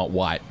he's not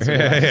white. So So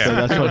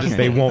that's what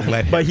they won't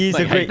let him. But he's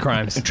like a great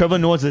crimes. Trevor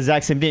Noah's the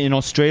exact same thing in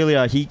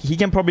Australia. He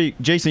can probably,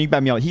 Jason, you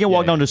back me out. He can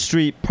walk down the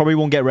street, probably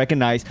won't get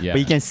recognized, but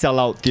he can sell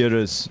out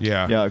theaters.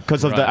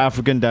 Because of the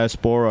African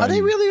diaspora. Are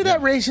they really that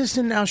racist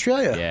in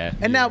Australia? Yeah.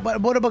 And now, but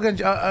what about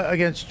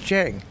against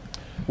Chang?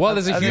 Well,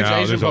 there's a huge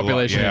Asian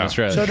population in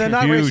Australia. So they're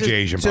not huge racist.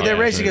 Asian So they're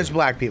population. racist against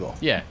black people.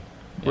 Yeah.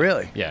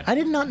 Really? Yeah. I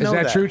did not know Is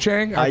that true,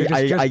 Chang? Are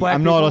they just black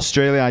I'm not people?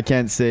 Australian. I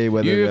can't say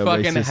whether You they're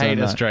fucking racist hate or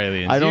not.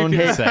 Australians. I don't You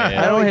can hate. say it.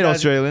 I don't hate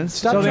Australians.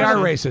 So they are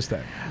racist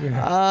then.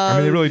 I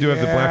mean, they really do have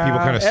the black people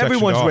kind of sectioned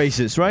Everyone's off.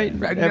 racist, right?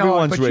 No,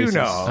 Everyone's but you racist.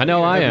 know. I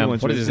know I am.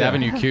 Everyone's What is this, racist.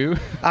 Avenue Q?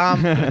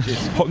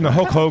 No,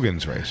 Hulk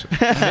Hogan's racist.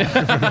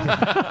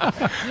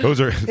 Those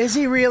are. Is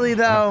he really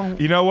though?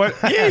 You know what?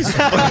 Yes.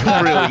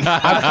 Really?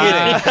 I'm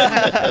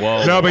kidding.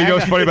 Whoa. No, but you know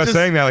what's funny about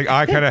saying that? Like,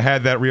 I kind of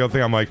had that real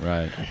thing. I'm like,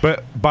 Right.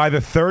 But by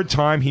the third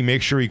time, he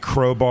makes sure he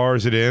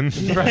crowbars it in.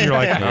 You're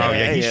like, oh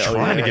yeah, he's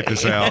trying to get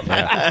this out.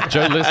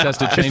 Joe List has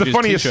to change his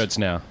T-shirts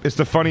now. It's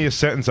the funniest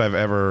sentence I've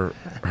ever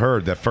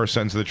heard. That first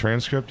sentence of the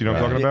transcript. You know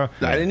what I'm talking about?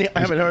 I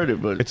haven't heard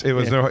it, but It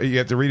was no. You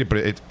have to read it, but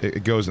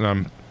it goes,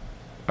 and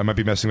I might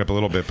be messing up a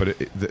little bit, but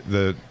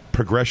the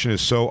progression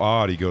is so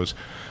odd. He goes,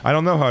 I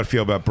don't know how I'd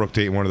feel about Brooke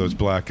dating one of those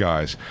black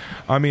guys.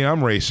 I mean,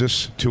 I'm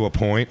racist to a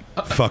point.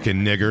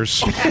 Fucking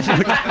niggers. Like,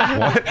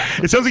 what?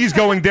 It sounds like he's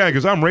going down. He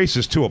goes, I'm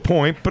racist to a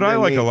point, but I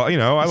like a lot. You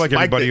know, I like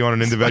everybody on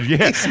an individual.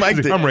 Yeah,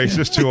 I'm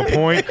racist to a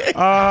point. Took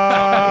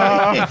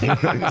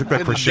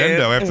that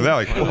crescendo after that.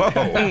 Like,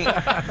 whoa.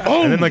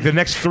 And then like the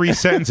next three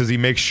sentences, he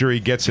makes sure he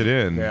gets it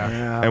in.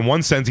 Yeah. And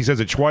one sentence he says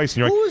it twice,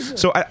 and you're like,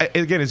 so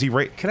again, is he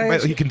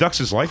racist? He conducts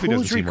his life. He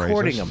doesn't seem racist. Who's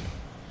recording him?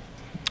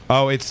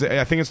 Oh, I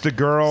think it's the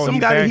girl. Some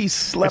guy he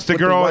slept It's the with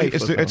the girl. wife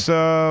It's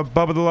or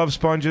Bubba the Love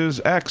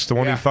Sponge's ex, the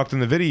one he fucked in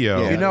the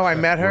video. You know, I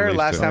met her Released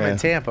last it. time in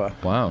Tampa.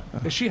 Wow.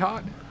 Is she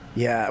hot?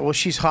 Yeah, well,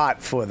 she's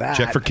hot for that.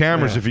 Check for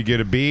cameras if you get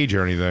a beach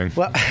or anything.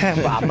 Well,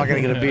 I'm not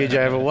going to get a beach.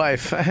 I have a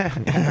wife.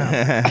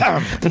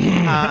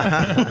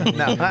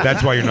 No.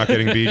 That's why you're not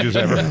getting beaches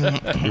ever.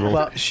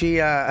 Well, she, we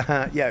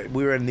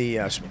were in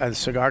the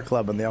cigar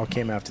club, and they all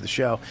came after the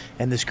show,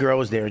 and this girl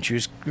was there, and she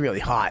was really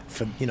hot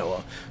for,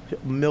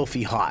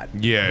 milfy hot.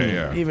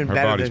 Yeah. Even Her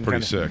better body's than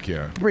pretty kinda- sick.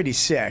 Yeah. Pretty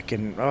sick,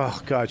 and oh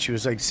god, she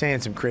was like saying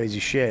some crazy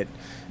shit,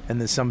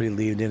 and then somebody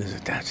leaned in and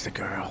said, "That's the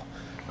girl."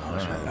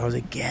 I was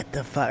like, "Get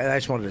the fuck!" And I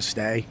just wanted to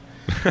stay.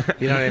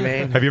 You know what I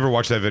mean? Have you ever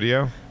watched that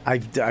video?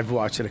 I've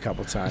watched it a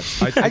couple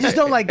times. I just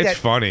don't like that. It's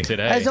funny.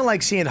 I just don't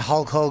like seeing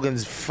Hulk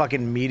Hogan's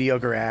fucking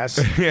mediocre ass.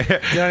 You know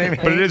what I mean?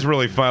 But it is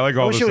really fun. I like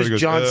all I wish this. it was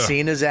Goes, John "Ugh."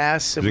 Cena's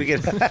ass. If we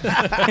could.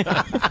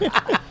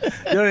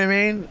 You know what I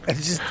mean?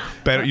 It's just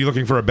Better. You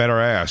looking for a better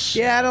ass?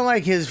 yeah. I don't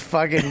like his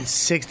fucking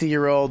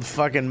 60-year-old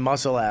fucking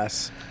muscle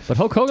ass. But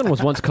Hulk Hogan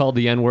was once called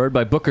the N-word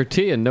by Booker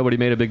T, and nobody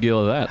made a big deal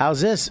of that.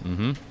 How's this?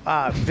 Vince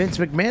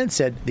McMahon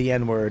said the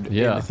N-word in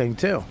Yeah. the thing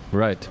too.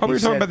 Right. Oh, we were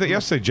He talking said- about that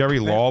yesterday. Jerry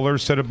Lawler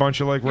said a bunch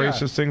of like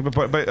racist things,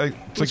 but like, it's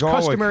It's like all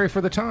like. customary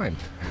for the time.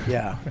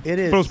 Yeah, it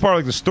is. But it was part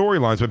of like the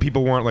storylines, but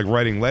people weren't like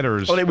writing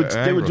letters. Oh, they were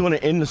angry. doing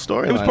it in the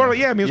story. It was part of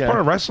I mean, it was part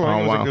of wrestling. Oh, it,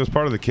 was wow. like, it was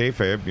part of the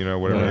kayfabe,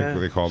 whatever Yeah.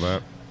 they call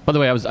that. By the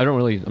way, I'm not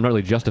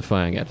really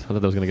justifying it. I thought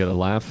that was going to get a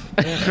laugh.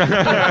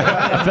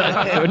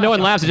 No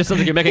one laughs. It just sounds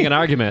like you're making an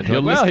argument.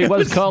 Your Well, he list-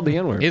 was called the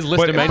N-word. His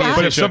Listomania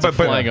t-shirts are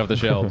flying off the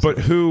shelves. But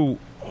who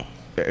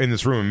in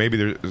this room? Maybe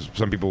there's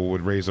some people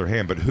would raise their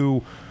hand, but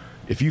who?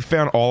 If you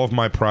found all of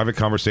my private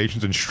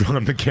conversations and strung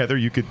them together,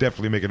 you could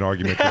definitely make an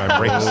argument that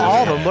I'm racist.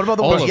 All of them. What about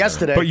the ones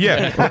yesterday? But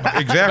yeah,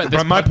 exactly. This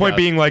But my point podcast.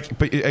 being, like,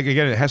 but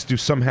again, it has to do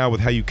somehow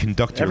with how you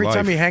conduct your Every life.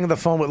 time you hang the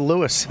phone with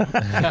Lewis. But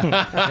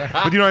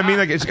you know what I mean?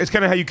 Like, it's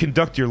kind of how you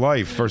conduct your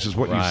life versus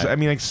what you Right. say. I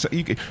mean, like,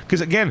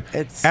 because again,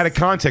 out of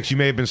context, you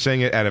may have been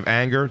saying it out of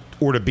anger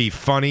or to be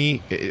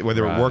funny,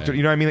 whether it worked. Or,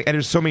 you know what I mean? Like, and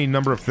there's so many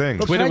number of things.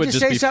 Well, Twitter can I would just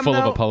just say be something, full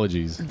of though?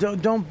 apologies.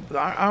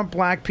 Aren't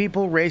black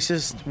people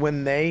racist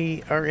when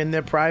they are in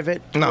their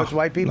private No, towards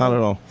white people? not at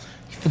all.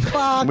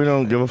 Fuck. We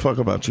don't give a fuck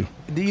about you.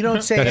 You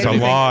don't say That's a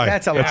anything. lie.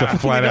 That's a lie. That's a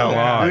flat out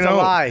lie. That's a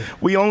lie.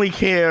 We only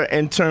care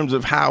in terms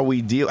of how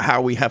we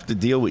have to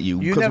deal with you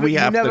You because never, we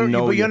have to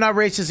know. but you're you. not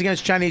racist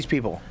against Chinese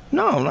people.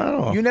 No, not at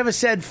all. You never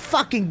said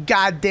fucking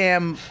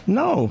goddamn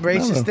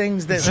racist never.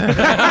 things that.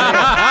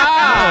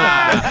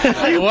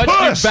 I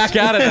watched you back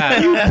out of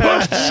that. You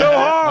pushed so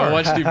hard. I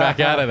watched you back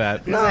out of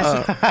that.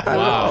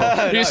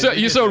 Wow.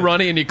 You saw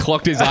Ronnie and he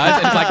clocked his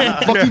eyes and he's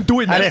like, fucking do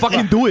it, man.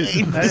 Fucking do it.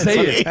 Say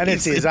it. I didn't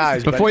see his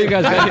eyes. Before you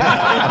guys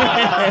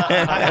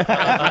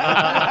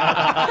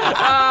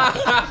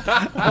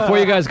Before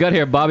you guys got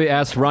here, Bobby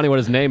asked Ronnie what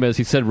his name is.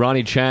 He said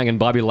Ronnie Chang, and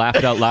Bobby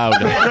laughed out loud.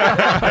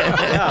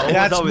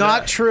 That's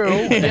not true.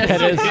 It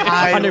is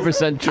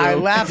 100% true. I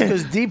laughed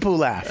because Deepu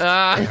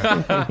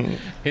laughed.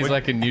 He's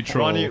like a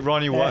neutral.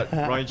 Ronnie what?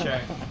 Ronnie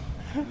Chang.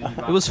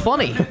 It was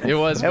funny. It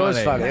was It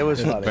was funny. It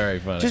was funny. Very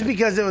funny. Just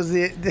because it was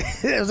it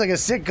was like a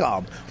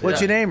sitcom.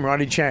 What's your name,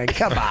 Ronnie Chang?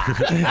 Come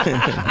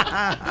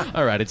on.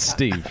 All right, it's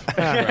Steve. Steve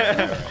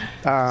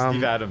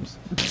Adams.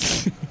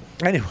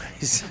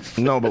 Anyways,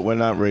 No, but we're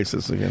not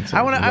racist against.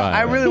 I want to.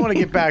 I Right. really want to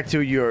get back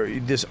to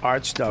this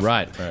art stuff,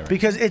 Right.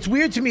 Because it's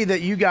weird to me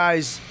that you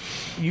guys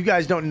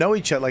don't know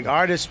each other. Like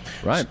artists,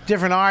 Right.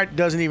 different art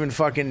doesn't even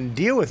fucking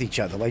deal with each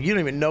other. Like you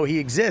don't even know he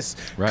exists.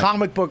 Right.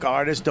 Comic book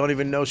artists don't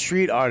even know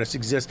street artists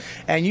exist.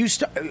 And you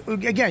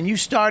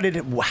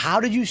started.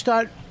 How did you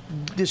start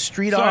this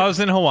street So art? I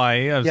was in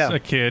Hawaii. I was Yeah. a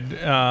kid,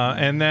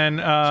 and then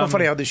so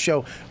funny how this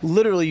show,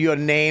 literally your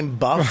name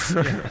Buff.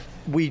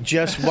 We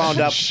just wound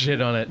up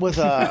Shit on it. with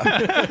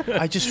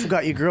I just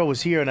forgot your girl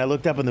was here, and I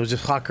looked up and there was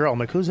this hot girl. I'm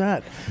like, who's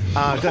that? Go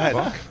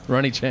ahead.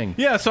 Ronnie Chang.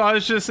 Yeah, so I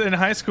was just in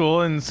high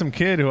school, and some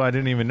kid who I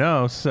didn't even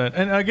know said,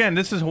 and again,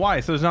 this is Hawaii,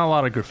 so there's not a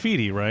lot of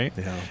graffiti, right?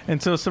 Yeah.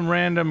 And so some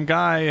random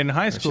guy in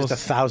high It's school.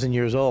 just 1,000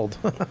 years old.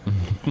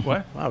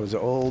 What? I was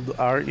old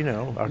art,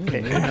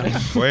 arcade. Wait,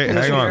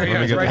 hang on.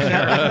 Let me get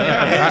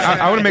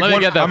I want to make Let me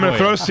one. get that I'm going to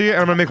for throw you. this to you, and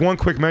I'm going to make one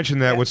quick mention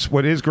that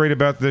what is great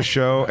about this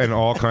show and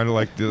all kind of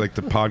like the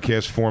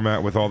podcast format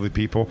with all the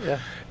people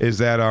is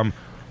that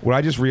what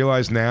I just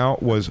realized now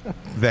was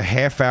the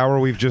half hour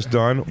we've just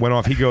done went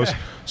off. He goes,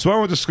 so I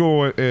went to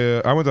school.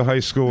 I went to high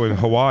school in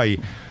Hawaii.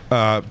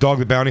 Dog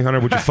the Bounty Hunter,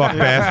 would you fuck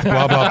Beth?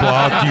 Blah blah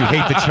blah. Do you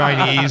hate the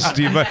Chinese?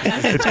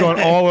 It's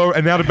going all over.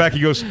 And now the back he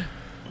goes.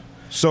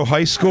 So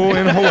high school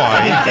in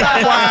Hawaii.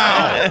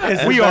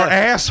 Wow, we are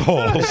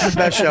assholes. It's the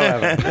best show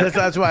ever.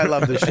 That's why I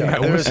love this show.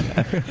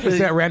 Is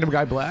that random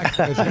guy black?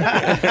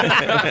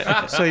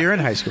 So you're in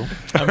high school.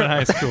 I'm in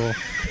high school.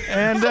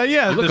 And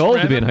You look this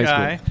old to be in random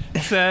high guy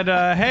said,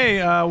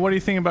 "Hey, what do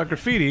you think about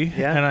graffiti?"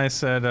 Yeah. And I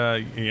said,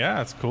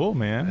 "Yeah, it's cool,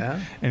 man." Yeah.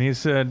 And he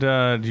said,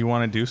 "Do you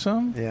want to do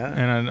some?" Yeah.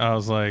 And I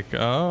was like,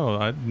 "Oh,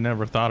 I'd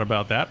never thought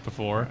about that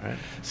before."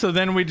 So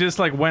then we just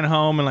went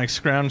home and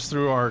scrounged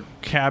through our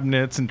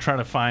cabinets and tried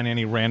to find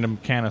any random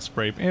can of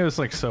spray. It was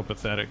so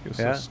pathetic. It was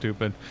Yeah. so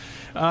stupid.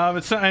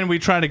 And we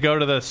tried to go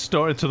to the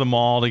store, to the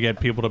mall, to get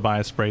people to buy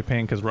a spray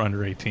paint because we're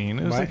under 18.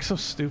 It was Right. so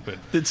stupid.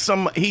 Did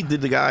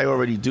the guy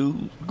already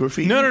do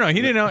graffiti? No. He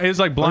didn't know. It was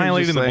like blind Oh,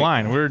 he leading just the like-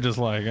 blind. We were just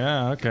like,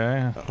 yeah,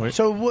 okay. Wait.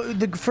 So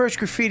the first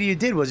graffiti you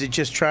did, was it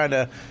just trying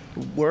to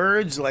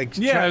words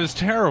Yeah, it was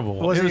terrible.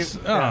 Wasn't It was,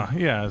 it- yeah.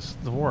 yeah, it's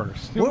the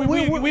worst. What-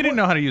 we what- didn't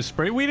know how to use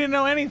spray. We didn't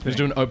know anything. He was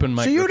doing open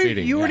mic So you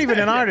graffiti. weren't even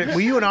an artist.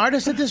 Were you an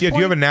artist at this Yeah, point? do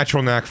you have a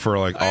natural knack for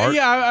art?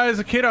 Yeah, as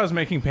a kid, I was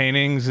making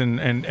paintings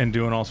and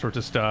doing all sorts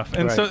of stuff,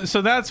 and Right.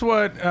 so that's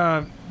what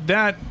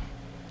that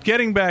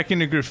getting back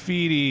into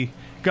graffiti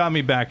got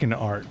me back into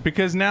art,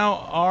 because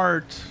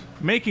now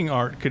making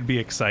art could be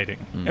exciting.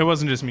 It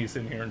wasn't just me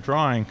sitting here and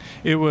drawing.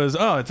 It was,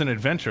 it's an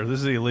adventure. This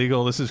is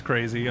illegal. This is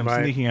crazy. I'm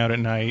Right. sneaking out at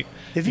night.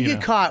 If you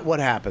get caught, what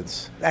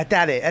happens at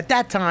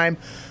that time?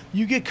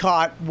 You get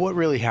caught. What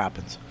really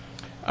happens?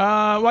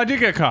 Well, I did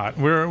get caught.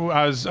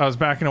 I was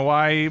back in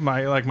Hawaii,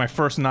 my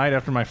first night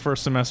after my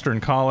first semester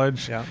in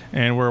college,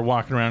 and we're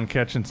walking around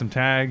catching some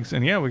tags,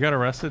 and we got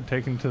arrested,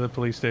 taken to the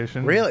police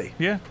station. Really?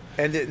 Yeah.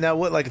 And now,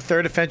 what? Like a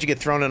third offense, you get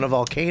thrown in a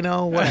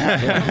volcano? What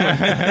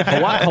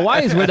happened?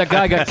 Hawaii is where that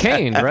guy got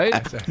caned,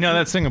 right? No,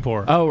 that's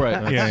Singapore. Oh,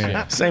 right.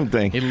 Yeah. Same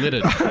thing. He lit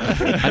it.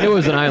 I knew it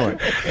was an island.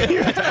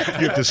 You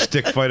have to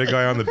stick fight a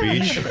guy on the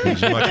beach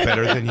who's much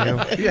better than you.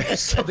 Yeah,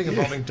 something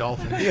involving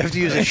dolphins. You have to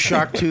use a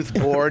shark tooth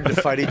board to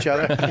fight each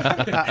other.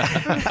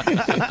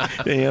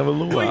 They have a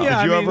little. Well,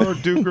 yeah, Did you I mean- ever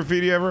do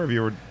graffiti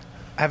ever?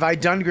 Have I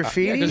done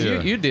graffiti? Yeah,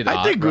 'cause you did I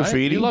art, did right?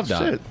 graffiti. You loved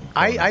art. Shit.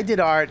 I did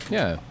art.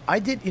 Yeah. I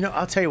did.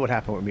 I'll tell you what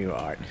happened with me with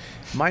art.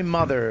 My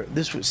mother,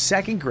 this was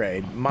second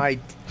grade. My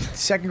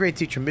second grade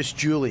teacher, Miss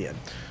Julian,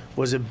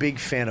 was a big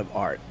fan of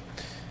art.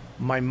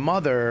 My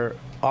mother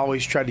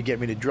always tried to get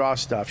me to draw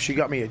stuff. She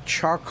got me a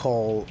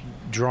charcoal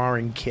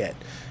drawing kit.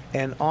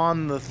 And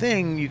on the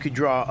thing, you could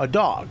draw a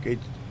dog. It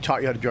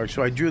taught you how to draw.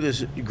 So I drew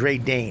this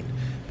Great Dane.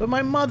 But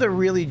my mother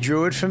really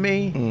drew it for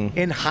me.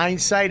 In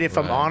hindsight, if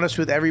I'm honest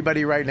with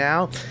everybody right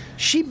now,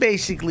 she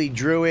basically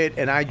drew it,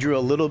 and I drew a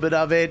little bit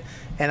of it,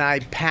 and I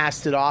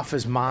passed it off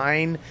as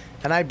mine,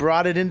 and I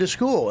brought it into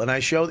school, and I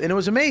showed, and it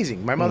was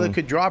amazing. My mother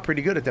could draw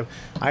pretty good at them.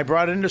 I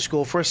brought it into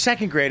school for a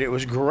second grade. It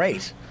was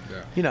great.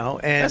 You know,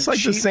 and That's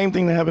like the same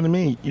thing that happened to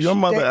me. Your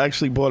mother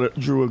actually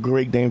drew a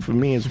Great Dane for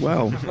me as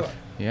well.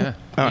 Yeah.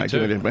 All right,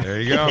 do it. There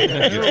you go.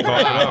 You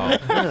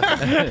caught it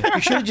up.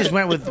 You should have just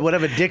went with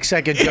whatever dick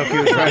second joke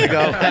you were trying to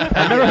go.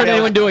 I've never heard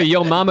anyone do a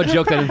yo mama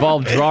joke that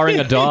involved drawing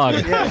a dog.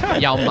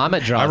 Yo mama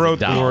draws I wrote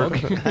a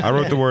dog. I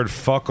wrote the word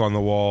 "fuck" on the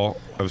wall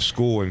of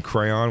school in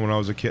crayon when I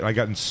was a kid. I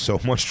got in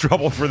so much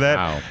trouble for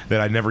that that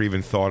I never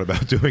even thought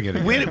about doing it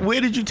again.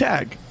 Where did you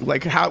tag?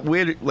 Like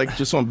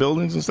just on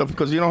buildings and stuff?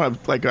 Because you don't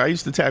have I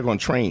used to tag on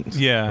trains.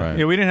 Yeah,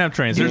 we didn't have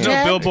trains. There's no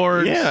Yeah.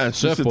 billboards. Yeah, it's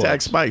just to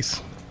tag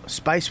Spice.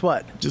 Spice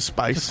what? Just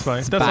Spice.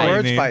 Spice. That's all you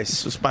Word need.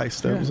 Spice. Just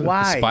Spice. That was it.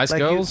 Why? Spice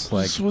Girls?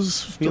 This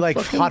was You the like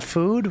fucking- hot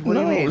food? What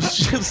no, do you mean? it's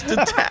just the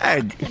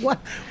tag. What?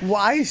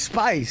 Why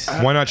Spice?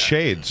 Why not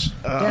shades?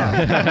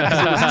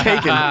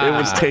 It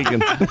was taken.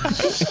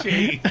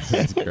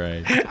 That's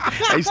great.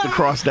 I used to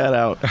cross that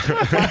out.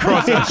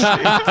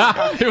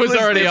 It was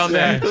already on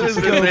there.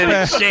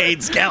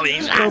 Shades, Kelly.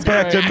 Go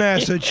back to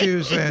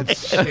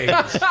Massachusetts.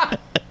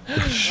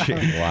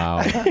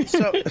 Wow.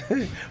 So,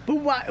 but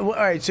why? All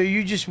right. So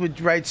you just would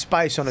write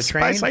Spice on a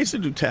train, Spice. I used to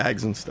do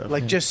tags and stuff.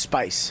 like just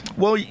Spice.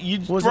 Well, you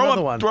was throw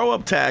another up, one? throw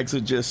up tags are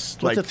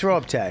just What's like a throw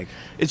up tag?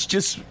 it's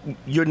just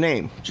your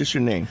name, just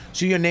your name.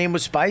 So your name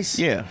was Spice?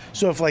 Yeah.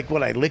 So if I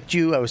licked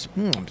you, I was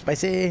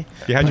spicy.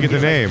 Yeah, how'd you get the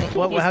name?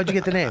 How'd you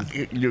get the name?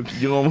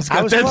 You almost got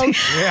I was that.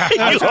 close. Yeah,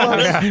 I was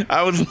close.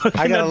 I was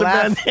looking I got at a the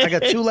laugh. band. I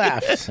got 2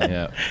 laughs.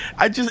 Yeah.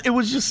 It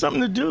was just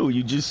something to do.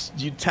 You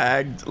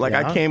tagged I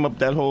Yeah. came up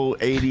that whole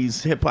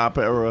 '80s hip hop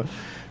era.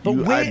 But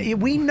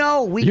we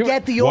know we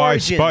get the Why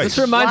origins. Spice? This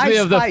reminds Why me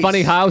of the Spice?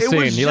 funny house It scene.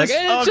 was You're like,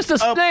 it's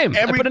just a name.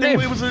 I put a name.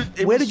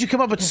 Where did you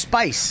come up with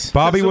Spice?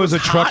 Bobby Because it was a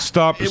was truck hot.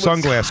 stop It was-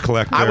 sunglass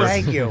collector.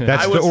 Thank you.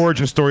 That's I the was-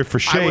 origin story for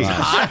I was shades.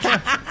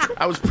 hot.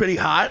 I was pretty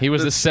hot. He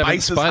was the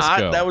seventh Spice is Spice hot.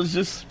 Girl. That was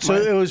just So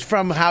it was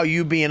from how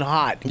you being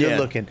hot, good Yeah.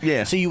 looking.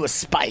 Yeah. So you were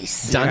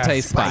Spice.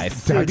 Dante Spice.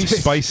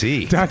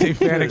 Spicy. Dante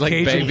fan of Like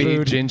Cajun baby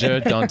food. ginger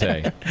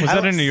Dante. Was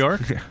that in New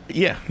York?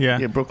 yeah,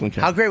 Brooklyn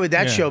Cat. How great would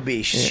that Yeah. show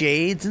be?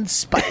 Shades and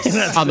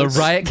Spice. On the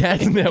Riot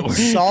Cats Network.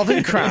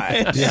 Solving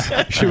crimes.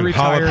 Should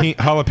retire.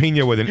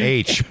 Jalapeno with an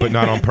H, but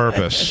not on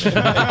purpose.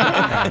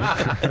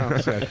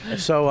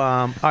 So,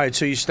 all right,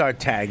 so you start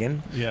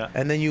tagging. Yeah.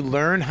 And then you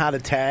learn how to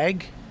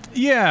tag.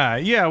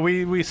 Yeah.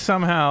 We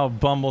somehow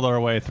bumbled our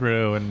way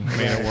through and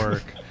made it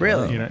work.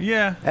 Really? You know?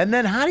 Yeah. And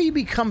then how do you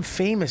become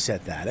famous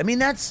at that? I mean,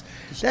 that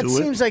do it.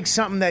 seems like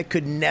something that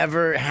could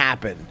never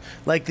happen.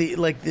 Like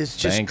this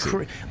just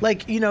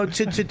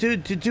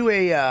Banksy. to do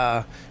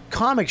a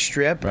comic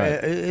strip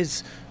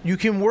is you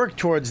can work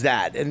towards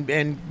that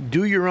and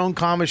do your own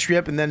comic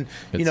strip and then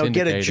It's get a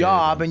syndicated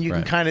job and you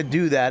can right. kind of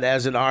do that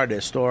as an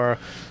artist or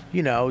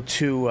but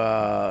to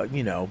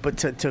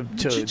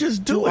You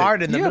just do it.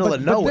 art in the middle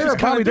of nowhere.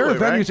 There are it, venues.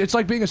 right? It's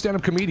like being a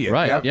stand-up comedian.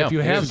 Right, Yep. yeah. If you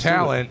have Just do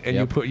talent it. and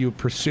Yep. you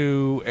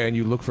pursue and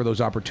you look for those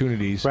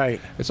opportunities,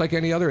 Right. It's like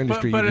any other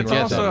industry. But you it's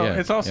can also yeah.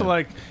 it's also Yeah.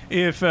 like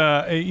if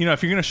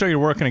if you're going to show your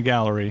work in a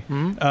gallery,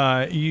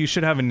 you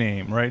should have a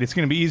name, right? It's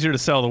going to be easier to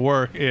sell the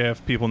work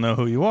if people know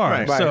who you are.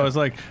 Right. So Right. it's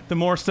like the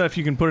more stuff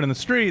you can put in the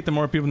street, the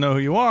more people know who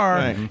you are.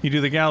 Right. You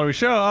do the gallery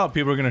show,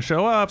 people are going to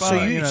show up. So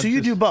you just-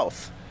 do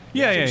both.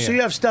 Yeah. So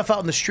you have stuff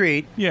out in the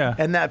street. Yeah.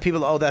 And that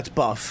people, that's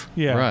Buff.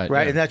 Yeah. Right.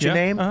 Right? Yeah. And that's your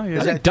Yeah. name? Yeah.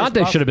 Is I that think just Dante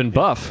Buff? should have been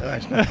buff.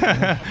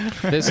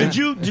 This-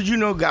 Did you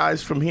know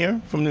guys from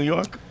here, from New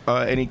York?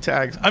 Any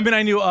tags? I mean,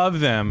 I knew of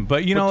them,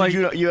 but Did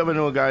you ever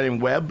know a guy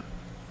named Webb?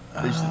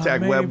 They used to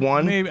tag Webb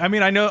One. Maybe. I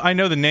mean, I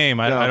know the name.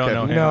 I don't okay.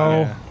 know him.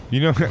 No. Yeah. You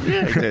know,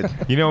 Yeah, he did.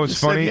 you know what's He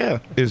said funny yeah.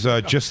 is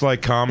just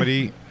like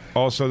comedy.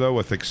 Also, though,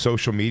 with like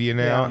social media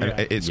now, Yeah.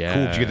 and it's Yeah.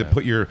 cool if you get to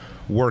put your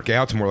work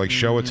out to more, like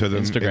show it to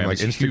them, Instagram and,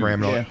 like is Instagram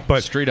and all. huge. that.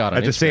 But Street art on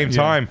at the same Instagram.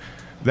 time,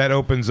 that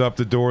opens up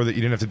the door that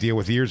you didn't have to deal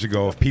with years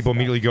ago of people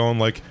immediately going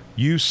like,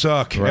 "You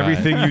suck. Right.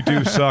 Everything you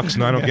do sucks,"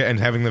 and I don't get and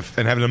having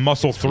to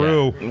muscle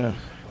through. Yeah.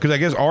 Because I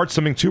guess art's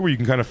something too where you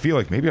can kind of feel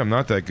like maybe I'm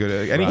not that good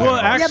at anything. Well,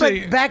 actually,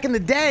 but back in the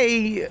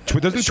day,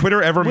 doesn't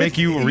Twitter ever make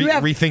you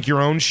have- rethink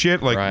your own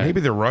shit? Like Right. maybe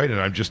they're right, and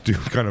I just do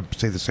kind of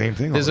say the same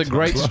thing. There's all a the time.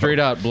 great street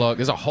art blog.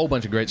 There's a whole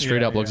bunch of great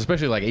street art blogs,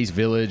 especially like East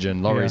Village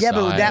and Lower East yeah, Side.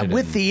 but that and-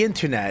 with the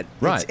internet,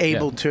 Right, it's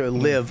able to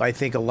live, I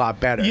think, a lot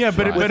better. Yeah,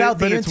 but without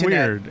the it's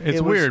internet, weird. It's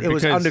it was, weird. It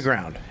was because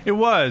underground. It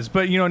was,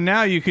 but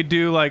now you could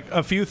do like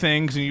a few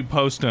things and you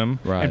post them,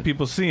 Right. and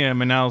people see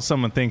them, and now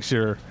someone thinks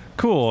you're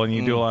cool and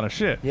you do a lot of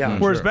shit. Yeah.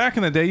 Whereas Sure. back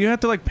in the day, you had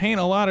to like paint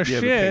a lot of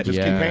shit. just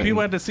keep painting. People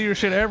had to see your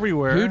shit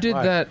everywhere. Who did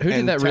that? Who did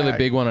And that really tag.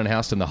 big one on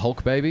Houston? The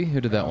Hulk Baby. Who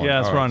did that one?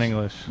 Yeah, it's Ron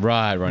English.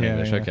 Right, Ron Yeah,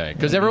 English. yeah. Okay,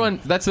 because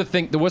everyone. That's the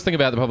thing. The worst thing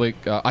about the public,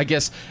 I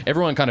guess,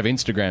 everyone kind of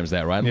Instagrams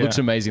that, right? It Yeah. looks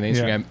amazing on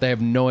Instagram. Yeah. They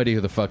have no idea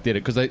who the fuck did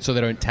it because so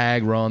they don't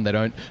tag Ron. They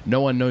don't.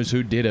 No one knows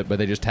who did it, but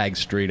they just tag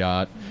street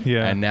art.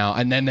 Yeah.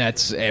 And then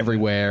that's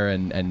everywhere,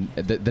 and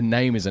the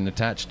name isn't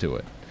attached to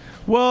it.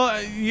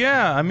 Well,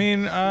 yeah. I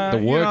mean,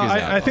 The work is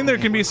out. I think there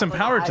can be some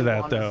power to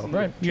that, though.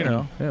 Right. You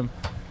know. Yeah.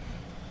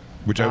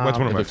 That's one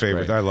of It my looks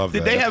favorites. great. I love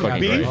Did that. they That's have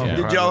fucking beef? great.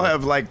 Did y'all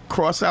have like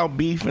cross out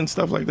beef and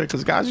stuff like that?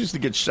 Because guys used to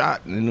get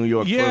shot in New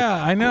York. Yeah,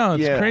 I know.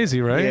 It's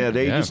crazy, right? Yeah,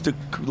 they Yeah. used to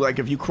like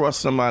if you cross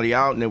somebody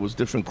out and there was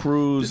different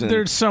crews. And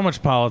There's so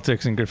much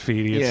politics and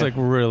graffiti. It's Yeah. like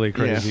really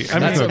crazy. I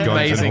mean, That's no guns in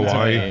amazing to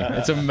Hawaii. me.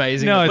 It's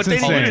amazing. No, but it's they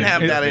insane. didn't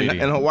have that Graffiti.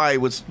 in Hawaii.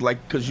 It was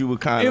like because you were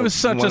kind of. it was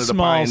such one a of the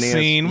small pioneers.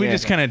 scene. We Yeah.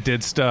 just kind of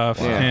did stuff,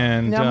 Yeah.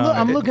 and Now,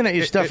 I'm looking at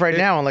your stuff right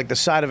now on like the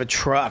side of a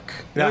truck.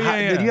 Now, yeah,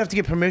 yeah. Did you have to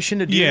get permission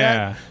to do Yeah.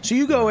 that? So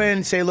you go in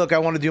and say, "Look, I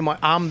want to do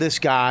I'm this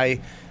guy.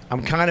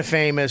 I'm kind of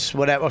famous,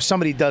 whatever." Or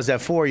somebody does that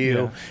for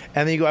you,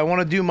 and then you go, "I want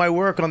to do my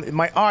work on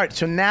my art."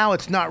 So now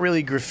it's not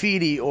really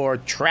graffiti or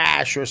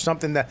trash or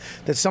something that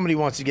somebody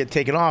wants to get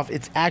taken off.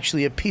 It's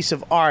actually a piece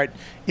of art.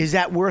 Is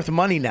that worth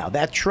money now?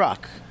 That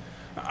truck?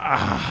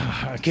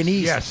 Can he?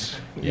 Yes.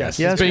 Yes,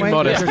 Yes, it's being Wayne?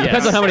 modest. Yeah.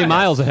 Depends on how many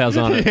miles it has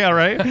on it. yeah,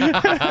 right.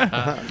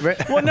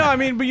 Well, no, I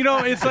mean, but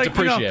it's like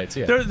appreciates,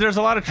 yeah. there's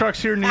a lot of trucks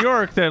here in New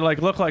York that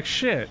like look like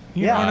shit.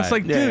 You know? And it's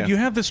like, Yeah, dude, yeah. you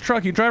have this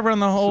truck, you drive around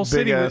the whole It's a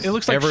big city, ass- it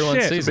looks like Everyone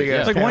shit. sees it, Big yeah.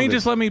 ass Like, why don't you canvas.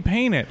 just let me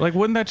paint it? Like,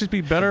 wouldn't that just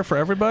be better for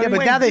everybody? Yeah,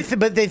 but now they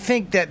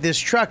think that this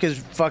truck is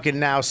fucking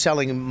now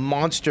selling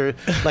monster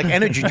like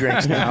energy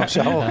drinks now.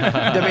 So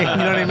I mean, you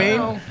know what I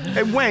mean?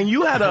 Hey Wayne,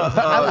 you had a.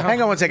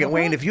 Hang on one second,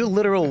 Wayne. If you're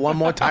literal one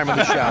more time on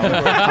the show,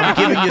 I'm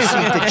giving you a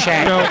seat to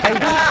check.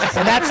 Okay?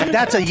 And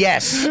that's a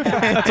yes.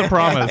 That's a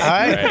promise. All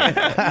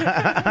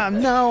right?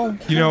 No.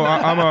 You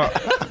know,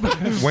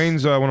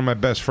 Wayne's one of my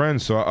best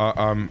friends, so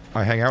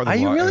I hang out with him Are a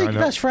you lot. really and I know-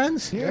 best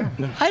friends? Yeah.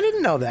 I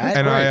didn't know that.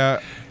 And I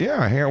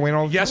hang out with Wayne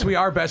all the time. Yes, we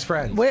are best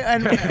friends. Wait,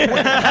 and,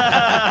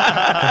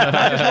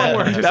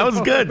 That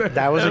was good.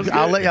 that was.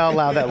 I'll let y'all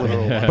allow that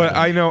little. But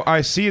I know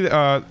I see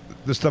the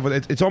stuff.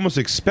 It's almost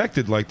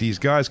expected. Like these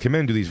guys come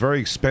in, do these very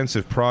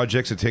expensive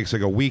projects. It takes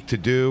like a week to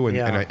do, and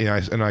Yeah.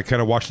 and I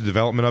kind of watch the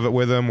development of it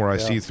with them, where I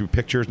see through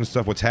pictures and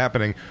stuff what's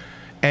happening.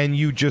 And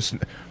you just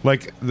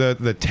like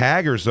the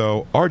taggers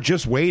though are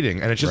just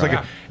waiting, and it's just Right.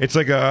 like it's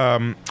like what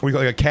do you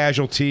call it, like a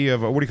casualty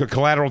of what do you call it,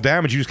 collateral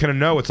damage. You just kind of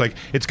know it's like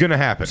it's going to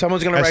happen.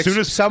 Someone's gonna write.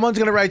 Someone's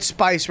gonna write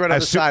spice right on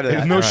the side of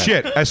that. No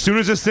shit. As soon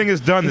as this thing is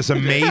done, this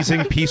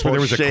amazing piece where there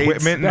was Shades.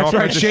 equipment and That's all right.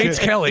 kinds of Shades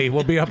shit. Kelly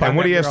will be up on And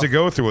what that he has girl. to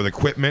go through with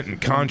equipment and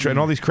contract and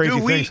all these crazy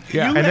Dude, things.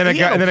 you And had- then he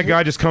had a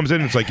guy just comes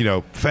in and it's like,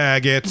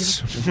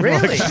 faggots.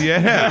 Really? Yeah.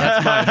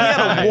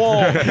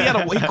 He had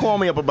a wall. He called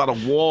me up about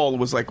a wall. It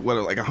was like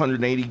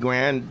 180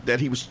 grand that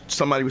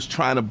somebody was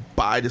trying to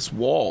buy this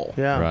wall.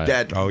 Yeah. Right.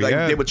 That Oh, like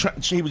yeah. they were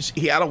trying.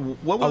 He had a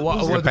what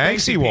was a it?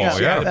 Banksy wall, piece.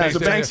 yeah. It was a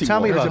Banksy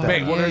Tell me wall. about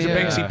that. There's a Yeah.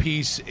 Banksy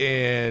piece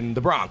in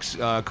the Bronx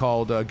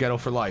called Ghetto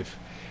for Life.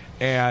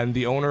 And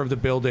the owner of the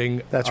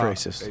building. That's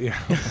racist. Yeah.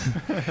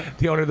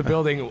 The owner of the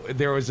building.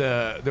 There was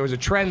a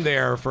trend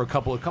there for a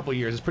couple of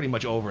years. It's pretty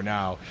much over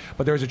now.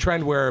 But there was a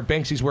trend where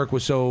Banksy's work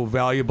was so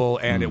valuable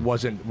and it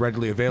wasn't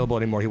readily available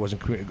anymore. He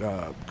wasn't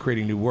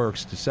creating new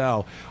works to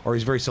sell, or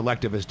he's very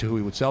selective as to who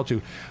he would sell to.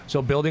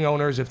 So building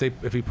owners, if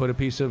he put a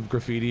piece of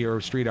graffiti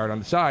or street art on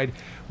the side,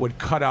 would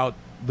cut out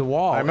the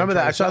wall. I remember and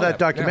try that. I to saw sell that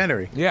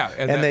documentary. Yeah,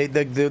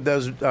 and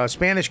those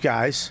Spanish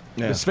guys.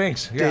 the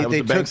Sphinx. They, Yeah,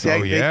 they took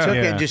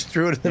it and just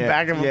threw it in the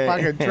back of a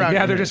fucking truck.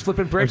 Yeah, they're just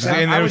flipping bricks.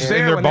 And I it was was there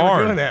in their when they were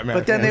barn. doing that, man.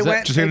 But then they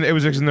went. It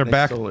was in their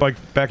backyard.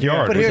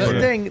 But here's It was the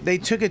like- thing: they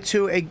took it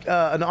to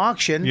an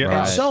auction Yeah. and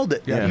Right. sold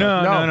it. No,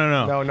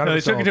 none of they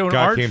it took it to sold. an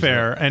Guy art came to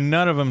fair, and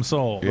none of them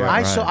sold. Yeah.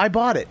 I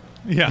bought it.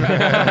 Yeah.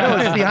 No,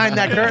 it's behind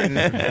that curtain,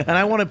 and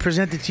I want to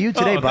present it to you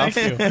today, Buff.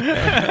 Thank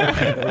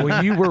you.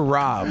 Well, you were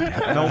robbed.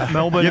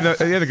 Melbourne.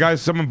 Yeah, the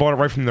guys. Someone bought it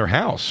right from their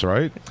house,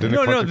 right? Didn't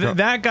No, they no, park the car-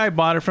 that guy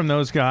bought it from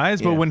those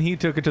guys, but Yeah. when he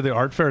took it to the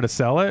art fair to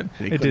sell it,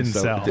 it couldn't didn't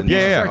sell it. sell. Didn't Yeah,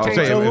 yeah. Oh, I'll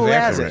say So it who was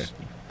has afterwards.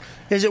 it?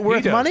 Is it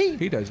worth money?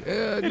 He does.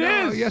 It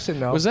No, is. yes and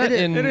no. Was that It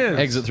in is.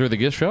 Exit Through the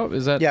Gift Shop?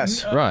 Is that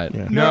Yes. right?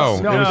 No,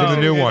 it was in the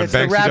new one. It's the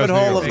Banksy rabbit does New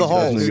hole York. of the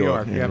holes. New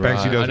York. Yeah, Right.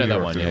 Banksy does I know New that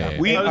York. one. too.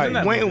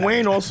 Yeah.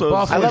 Wayne also.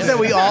 I love that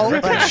we all.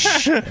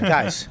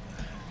 Guys,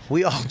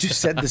 We all just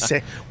said the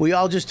same. We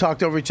all just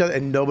talked over each other,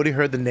 and nobody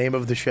heard the name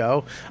of the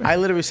show. I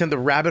literally sent the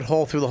rabbit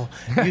hole through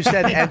the. You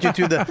said enter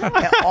through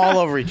the all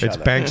over each It's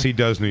other. Banksy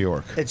Does New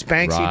York. It's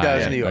Banksy Right.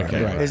 Does New York.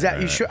 Okay. Is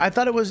that you sure? I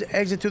thought it was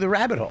exit through the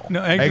rabbit hole.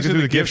 No, Exit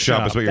through the gift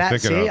shop is what you're That-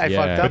 thinking see, of. I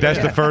fucked up But that's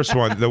there. the first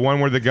one. The one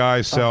where the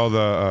guys sell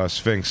the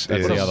Sphinx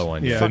That's is the other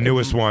one, yeah. the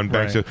newest one,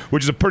 Banksy, Right.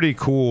 which is a pretty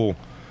cool.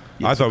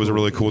 I thought it was a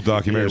really cool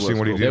documentary. Seeing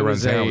what he did There around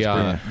was town was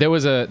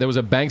pretty. there was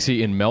a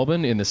Banksy in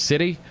Melbourne in the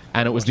city,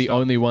 and it was the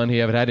only one he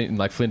ever had in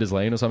like Flinders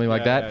Lane or something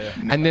like that.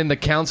 And then the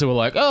council were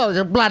like, "Oh,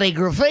 there's bloody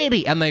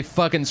graffiti," and they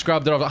fucking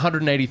scrubbed it off.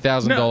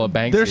 $180,000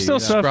 Banksy. There's still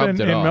stuff scrubbed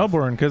in it off.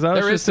 Melbourne because I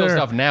was There is just still there.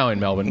 stuff now in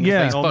Melbourne. 'Cause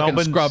Yeah. he's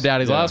fucking scrubbed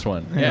out his last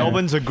one. Yeah.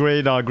 Melbourne's a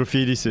great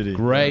graffiti city.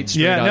 Great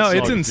street Yeah, art no, style it's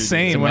graffiti.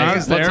 insane. When I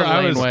was Lots there, of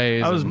I was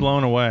laneways and-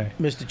 blown away.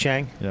 Mr.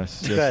 Chang.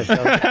 Yes. Go ahead,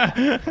 tell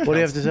us. What do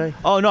you have to say?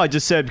 Oh no, I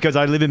just said because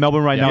I live in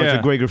Melbourne right now. It's Yeah.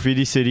 a great graffiti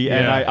city,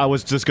 and Yeah. I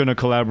was just gonna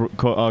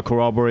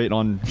corroborate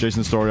on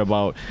Jason's story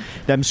about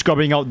them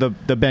scrubbing out the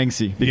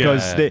Banksy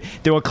because Yeah.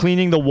 they were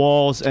cleaning the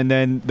walls, and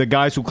then the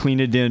guys who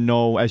cleaned it didn't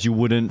know, as you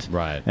wouldn't,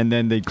 right? And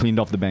then they cleaned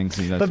off the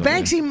Banksy. That's But what it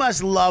Banksy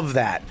must love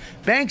that.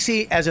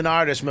 Banksy, as an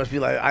artist, must be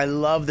like, I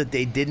love that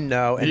they didn't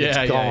know and Yeah, it's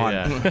yeah, gone.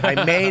 yeah.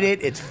 I made it.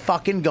 It's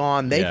fucking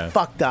gone. They Yeah.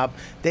 fucked up.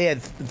 They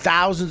had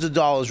thousands of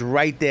dollars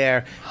right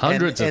there.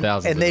 Hundreds of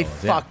thousands and of they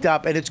dollars, yeah. fucked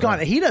up, and it's gone.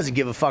 He doesn't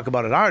give a fuck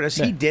about an artist.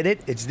 He did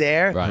it. It's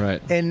there.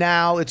 Right. And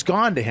now it's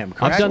gone to him.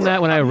 Correct? I've done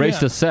that when I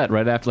erased a set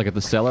right after, like at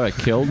the cellar, I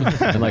killed,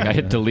 and like I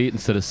hit delete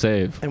instead of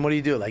save. And what do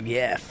you do? Like,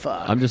 yeah,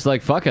 fuck. I'm just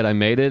like, fuck it, I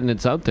made it and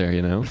it's out there,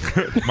 you know.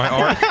 My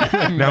art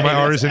now. My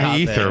art is in the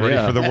ether, ready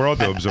Yeah. for the world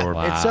to absorb.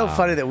 It's so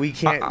funny that we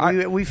can't.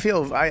 We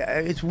feel.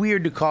 It's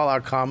weird to call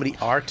our comedy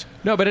art.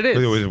 No, but it is.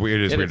 It is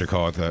weird to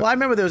call it that. Well, I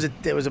remember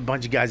there was a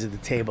bunch of guys at the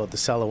table at the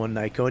cellar one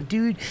night going,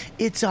 "Dude,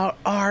 it's our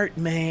art,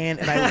 man."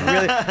 And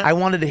I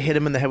wanted to hit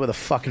him in the head with a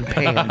fucking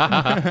pan.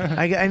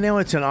 I know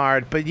it's an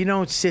art, but you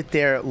don't sit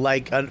there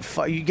like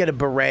you get a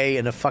beret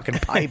and a fucking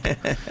pipe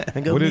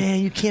and go, What did- "Man,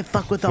 you can't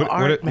fuck with the What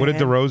art, what did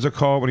man." DeRosa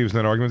call when he was in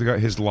that argument with the guy?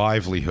 His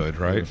livelihood,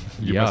 right?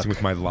 You're Yuck. messing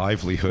with my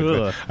livelihood.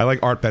 Ugh. I like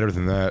art better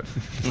than that.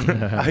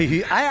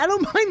 I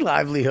don't mind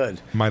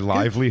livelihood. My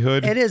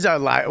livelihood. It is our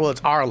well,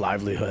 it's our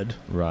livelihood.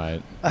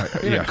 Right.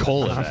 Yeah,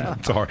 call it that.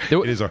 It's hard. It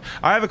is hard.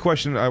 I have a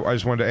question. I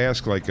just wanted to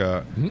ask, like,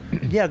 Yeah,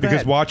 go because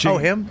ahead. watching, Oh,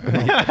 him?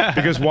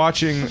 because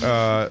watching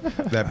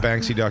that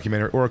Banksy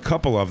documentary or a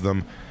couple of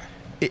them,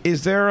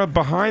 is there a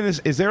behind this?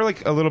 Is there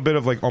like a little bit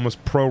of like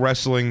almost pro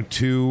wrestling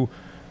to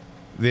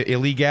the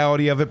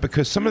illegality of it?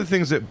 Because some of the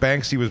things that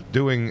Banksy was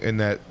doing in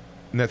that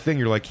thing,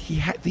 you're like,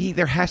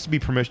 there has to be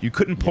permission. You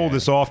couldn't pull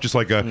this off just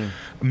like a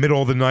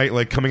middle of the night,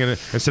 like coming in and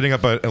setting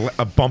up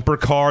a bumper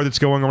car that's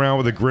going around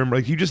with a grim.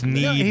 Like you just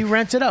need. Yeah, he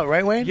rents it out,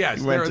 right, Wayne?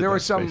 Yes, there were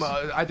some.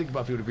 I think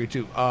Buffy would agree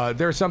too.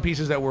 There are some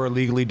pieces that were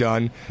illegally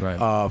done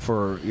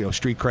for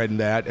street cred and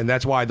that, and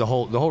that's why the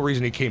whole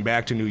reason he came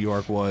back to New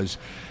York was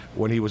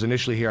when he was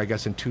initially here. I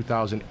guess in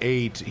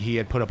 2008, he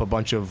had put up a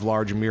bunch of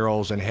large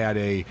murals and had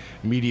a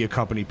media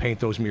company paint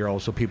those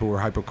murals, so people were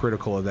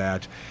hypercritical of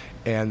that.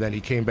 And then he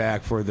came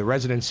back for the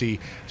residency,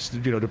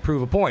 to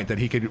prove a point that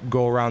he could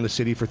go around the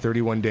city for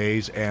 31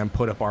 days and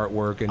put up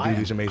artwork and do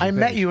these amazing I things.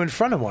 met you in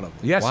front of one of them.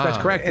 Yes, that's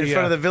correct. In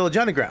front of the Village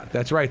Underground.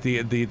 That's right.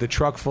 The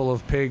truck full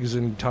of pigs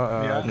and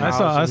I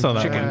saw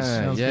that.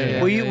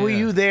 chickens. Were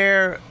you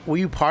there? Were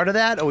you part of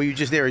that, or were you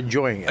just there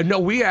enjoying it?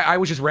 No, I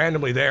was just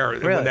randomly there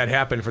Really? when that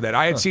happened. For that,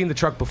 I had seen the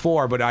truck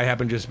before, but I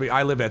happened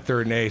I live at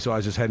 3rd and A, so I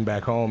was just heading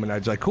back home, and I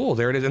was like, "Cool,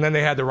 there it is." And then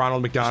they had the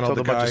Ronald Just McDonald, told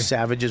the a bunch guy. of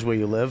savages where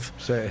you live.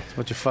 Say, a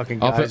bunch of fucking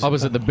guys.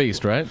 Opposite the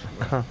Beast, right?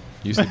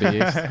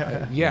 UCB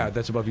East. Yeah,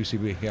 that's above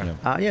UCB.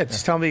 Yeah.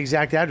 Just tell me the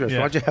exact address. Yeah.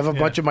 Why don't you have a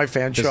bunch of my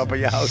fans show up at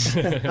your house?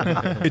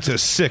 It's a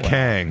sick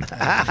hang.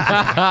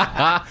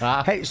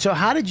 Hey, so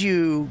how did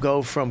you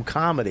go from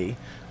comedy,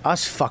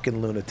 us fucking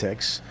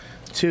lunatics,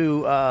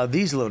 to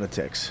these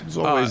lunatics? It's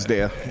always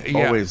there.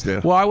 Yeah. Always there.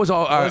 Well, I was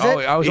Was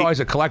it? always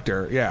a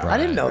collector. Yeah, I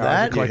didn't know I was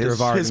that. a collector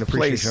of art his and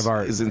appreciation place of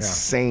art. is Yeah.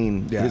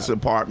 insane. Yeah. His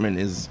apartment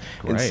is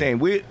Great. insane.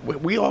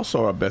 We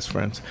also are best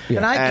friends.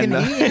 Can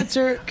he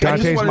answer?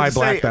 Dante's wanted my to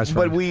black say, best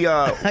But friend. we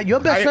You're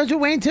best friends with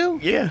Wayne too?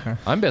 Yeah.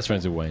 I'm best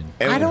friends with Wayne.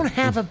 I don't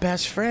have a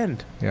best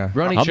friend. Yeah.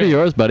 Ronnie I'll Chang. be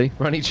yours, buddy.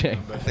 Ronnie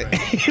Chang.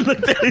 He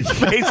looked at his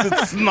face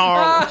and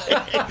snarled.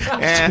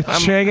 And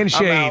Chang and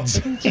Shades.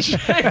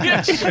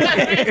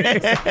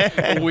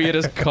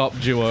 Weirdest cop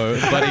duo.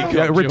 Buddy cop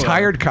Yeah, duo.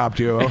 retired cop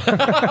duo.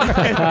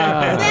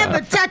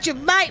 Never touch a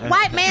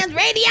white man's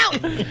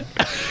radio.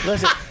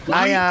 Listen,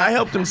 I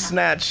helped him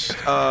snatch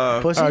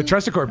Pussy?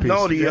 Tresticore piece.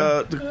 No,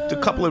 the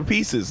couple of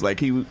pieces.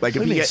 Like if do you he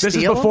mean, had, This is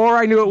Steal? before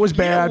I knew it was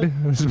bad.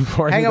 This is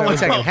before I Hang knew on that one was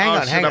second. bad. Hang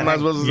on. shit, Hang I'm not on.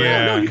 supposed to say.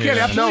 Yeah, No, you can't.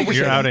 yeah. Absolutely.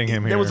 You're outing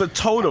him There was here. a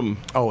totem.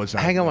 Oh, it's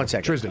not. Hang on one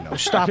second. Tristan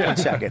knows. Stop 1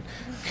 second.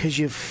 Because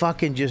you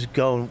fucking just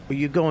going.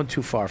 You're going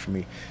too far for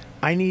me.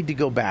 I need to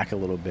go back a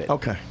little bit.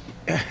 Okay.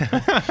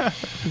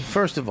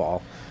 First of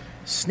all,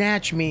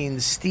 snatch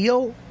means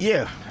steal.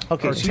 Yeah.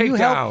 Okay, Or so take you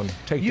down. help-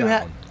 Take you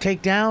down.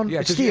 take down.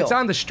 Yeah, it's 'cause steal. it's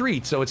on the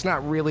street, so it's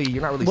not really.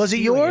 You're not really. Was it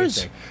stealing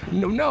yours?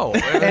 anything. No.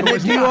 And it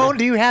was do you not. own?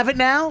 Do you have it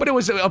now? But it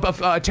was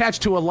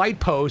attached to a light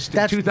post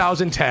in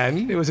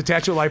 2010. It was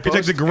attached to a light It's post.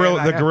 like the gorilla,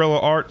 and I the had- gorilla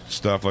art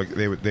stuff. Like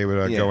they would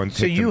go and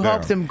So take you them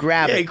helped down. him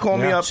grab it. Yeah, he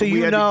called me up. So We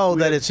you had to- know we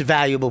that had- it's a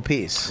valuable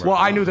piece. Well,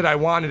 I knew that I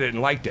wanted it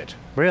and liked it.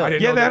 Really? I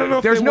didn't Yeah, know I that don't know.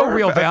 If there's they no were,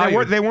 real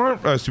value. They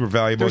weren't super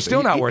valuable. They're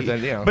still not worth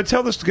it, you know. But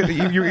tell this. You're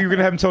going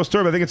to have him tell a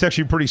story. But I think it's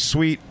actually pretty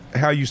sweet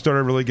how you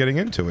started really getting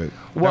into it.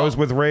 That Well- was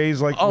with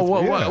Ray's. Like, Oh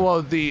with- well, yeah.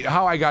 well, the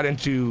how I got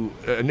into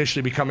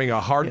initially becoming a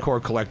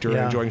hardcore collector and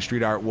Yeah. enjoying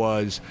street art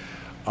was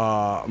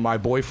my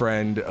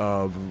boyfriend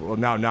of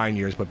now 9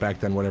 years, but back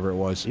then whatever it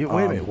was. Wait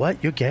a minute. What?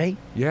 You're gay?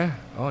 Yeah.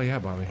 Oh yeah,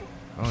 Bobby.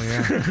 Oh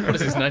yeah. What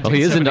is this, Well,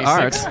 he is into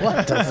art. 1976?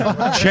 What the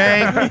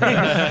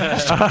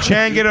fuck?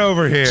 Chang, get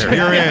over here.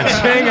 You're in.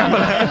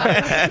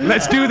 Chang,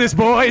 let's do this,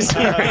 boys.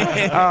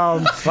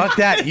 Fuck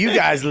that. You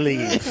guys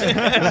leave.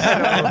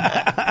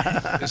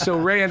 So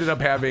Ray ended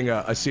up having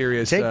a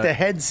serious Take the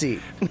head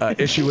seat.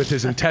 issue with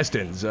his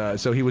intestines.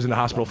 So he was in the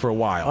hospital for a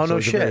while. Oh, So no it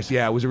was a shit.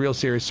 yeah, it was a real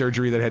serious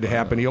surgery that had to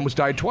happen. He almost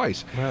died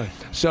twice. Really?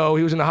 So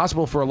he was in the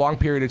hospital for a long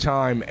period of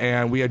time,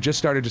 and we had just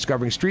started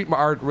discovering street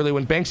art. Really,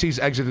 when Banksy's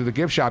Exit to the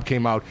Gift Shop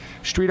came out,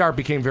 street art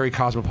became very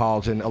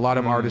cosmopolitan. A lot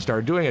of artists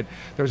started doing it.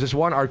 There was this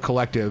one art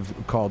collective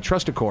called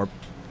Trustacorp,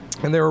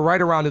 and they were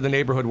right around in the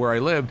neighborhood where I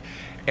lived.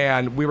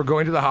 And we were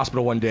going to the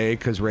hospital one day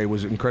because Ray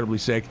was incredibly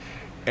sick.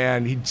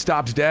 And he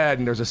stops dead,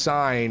 and there's a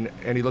sign,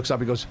 and he looks up,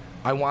 he goes,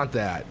 I want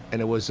that.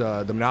 And it was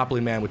the Monopoly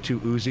Man with two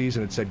Uzis,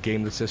 and it said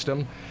Game the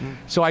System.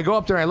 So I go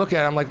up there, and I look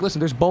at it, I'm like, listen,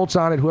 there's bolts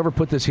on it. Whoever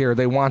put this here,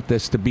 they want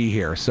this to be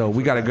here. So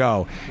we got to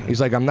go. He's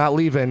like, I'm not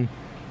leaving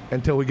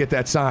until we get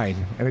that sign.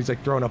 And he's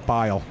like throwing up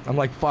bile. I'm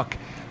like, fuck.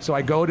 So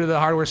I go to the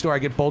hardware store, I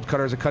get bolt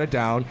cutters, I cut it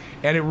down,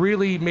 and it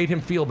really made him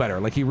feel better.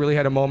 Like he really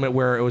had a moment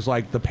where it was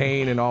like the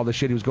pain and all the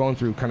shit he was going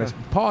through kind of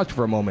paused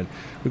for a moment.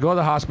 We go to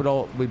the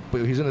hospital,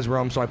 he's in his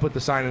room, so I put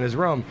the sign in his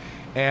room,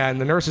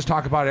 and the nurses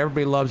talk about it,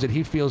 everybody loves it,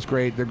 he feels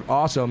great, they're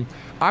awesome.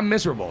 I'm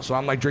miserable, so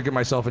I'm like drinking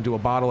myself into a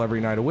bottle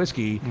every night of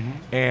whiskey,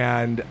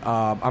 and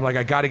I'm like,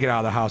 I gotta get out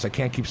of the house, I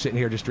can't keep sitting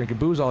here just drinking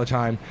booze all the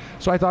time.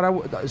 So I thought, I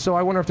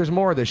wonder if there's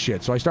more of this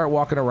shit. So I start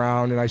walking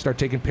around, and I start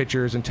taking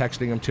pictures and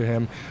texting them to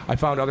him. I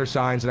found other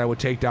signs that I would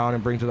take down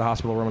and bring to the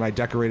hospital room, and I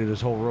decorated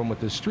his whole room with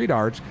this street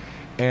art.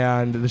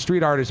 And the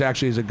street artist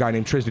actually is a guy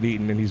named Tristan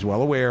Eaton, and he's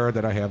well aware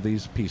that I have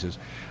these pieces.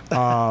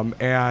 And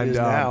He is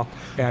now.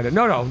 and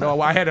no,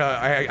 I had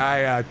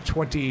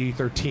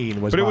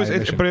 2013 was. But it my was.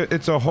 mission.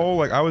 It's a whole.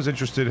 Like I was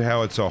interested in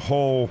how it's a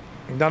whole.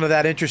 None of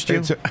that interests you?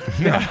 Not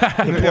that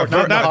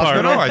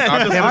part. No,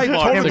 I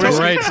told him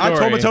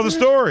to tell the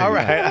story. All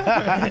right.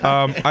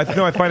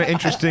 I find it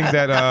interesting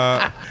that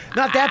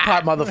Not that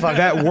part, motherfucker.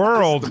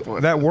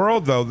 that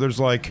world though. There's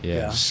like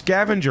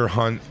scavenger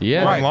hunt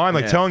online,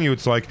 like telling you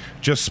it's like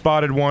just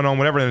spotted one on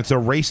whatever, and it's a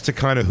race to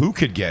kind of who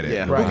could get it.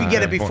 Yeah. Who could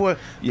get it before?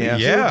 Yeah.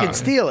 Who can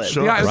steal it?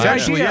 Yeah, the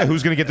Essentially, idea- yeah.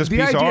 Who's going to get this the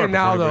piece of idea art?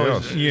 now, before though,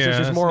 anybody is, else?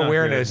 since there's more not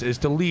awareness, good. is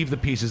to leave the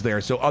pieces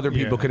there so other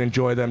people can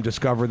enjoy them,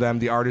 discover them.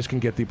 The artists can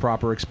get the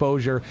proper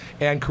exposure,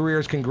 and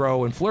careers can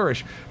grow and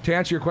flourish. To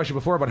answer your question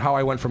before about how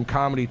I went from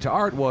comedy to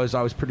art was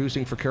I was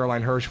producing for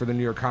Caroline Hirsch for the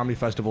New York Comedy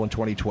Festival in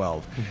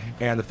 2012,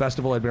 and the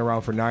festival had been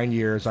around for 9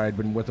 years. I had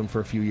been with them for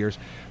a few years.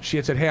 She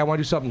had said, "Hey, I want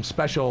to do something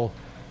special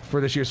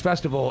for this year's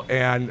festival,"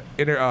 and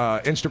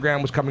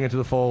Instagram was coming into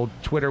the fold.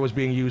 Twitter was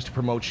being used to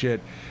promote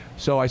shit.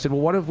 So I said, well,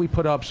 what if we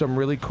put up some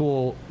really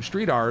cool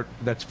street art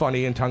that's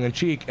funny and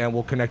tongue-in-cheek, and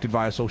we'll connect it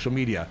via social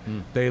media?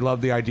 They love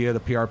the idea. The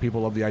PR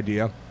people love the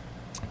idea.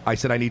 I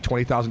said, I need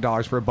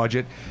 $20,000 for a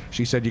budget.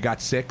 She said, you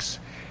got 6.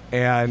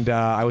 And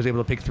I was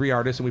able to pick 3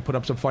 artists, and we put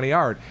up some funny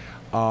art.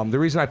 The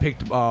reason I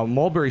picked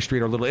Mulberry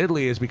Street or Little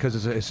Italy is because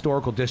it's a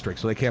historical district,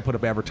 so they can't put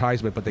up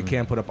advertisement, but they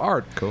can put up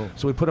art. Cool.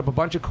 So we put up a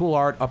bunch of cool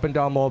art up and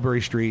down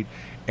Mulberry Street,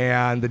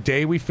 and the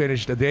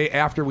day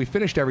after we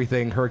finished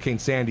everything, Hurricane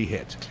Sandy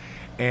hit.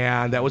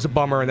 And that was a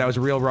bummer, and that was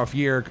a real rough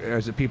year,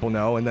 as people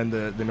know. And then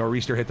the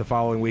nor'easter hit the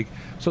following week.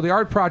 So the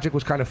art project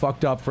was kind of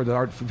fucked up for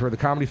the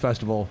comedy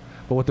festival.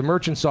 But what the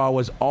merchant saw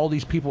was all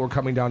these people were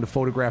coming down to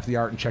photograph the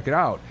art and check it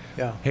out.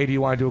 Yeah. Hey, do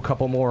you want to do a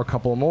couple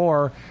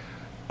more?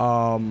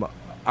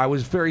 I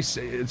was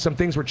some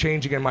things were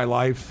changing in my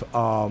life.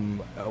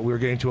 We were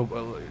getting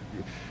to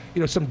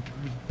some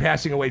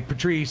passing away.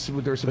 Patrice,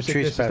 there was some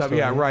sickness and stuff.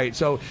 Yeah, right.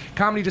 So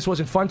comedy just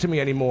wasn't fun to me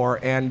anymore.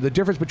 And the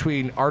difference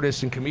between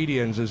artists and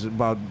comedians is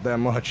about that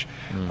much.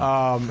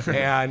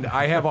 And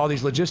I have all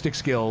these logistic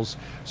skills,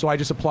 so I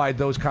just applied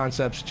those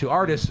concepts to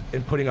artists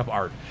in putting up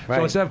art. Right.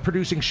 So instead of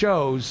producing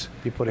shows,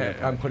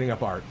 I'm putting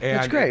up art. And,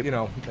 That's great.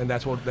 And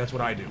that's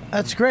what I do.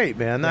 That's great,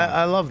 man.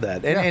 I love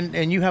that.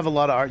 And you have a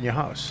lot of art in your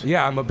house.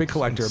 Yeah, I'm a big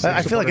collector.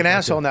 I feel like an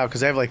asshole now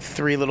because I have like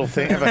 3 little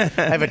things. I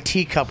have a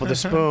teacup with a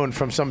spoon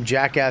from some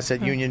jackass podcast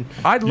at Union.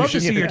 I'd love to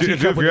You see your should-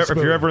 teacup with a if you're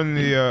spoon. ever in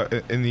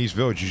the East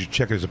Village, you should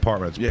check out his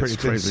apartment.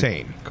 It's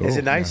insane. Is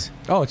it nice?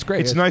 Oh, it's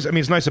great. It's nice. I mean,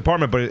 it's a nice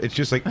apartment, but it's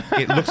just like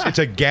it looks. It's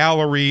a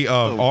gallery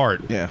of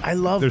art. Yeah, I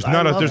love. There's I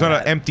not love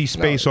an empty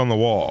space on the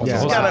wall.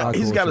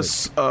 He's got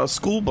a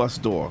school bus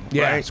door.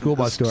 Yeah, right? school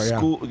bus door. Yeah.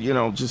 School, you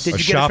know, just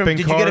Did you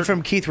get it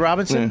from Keith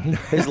Robinson?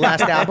 His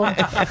last album.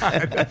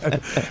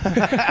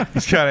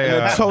 He's got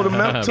a totem.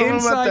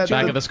 Inside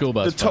Back of the school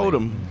bus. The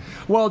totem.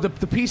 Well, the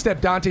piece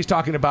that Dante's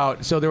talking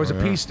about, so there was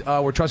a piece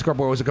where Trust Corp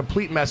was a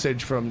complete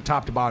message from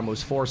top to bottom. It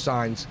was 4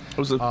 signs. It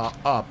was a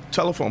up.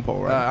 Telephone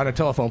pole, right? On a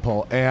telephone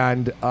pole.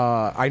 And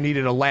I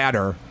needed a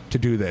ladder to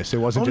do this. It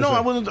wasn't just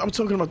I wasn't. I'm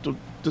talking about the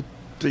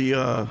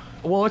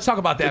well, let's talk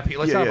about that.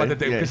 Let's talk about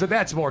that yeah. because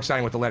that's more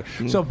exciting with the ladder.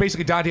 So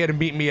basically, Dante had to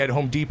meet me at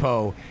Home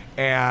Depot,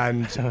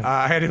 and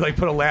I had to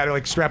put a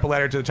ladder, strap a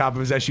ladder to the top of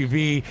his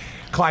SUV,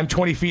 climb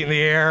 20 feet in the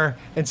air,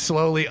 and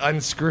slowly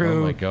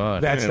unscrew Oh, my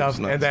God. that Yeah, it stuff. was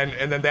nuts.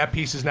 And then that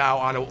piece is now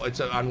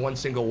on one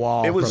single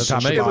wall. It was, from the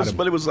top to the bottom.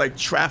 but it was like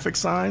traffic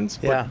signs,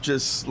 but Yeah.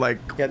 just like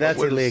that's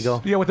what is-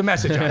 illegal. Yeah, with the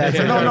message on it. That's,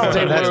 Yeah. no,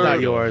 Say that's word.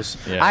 not yours.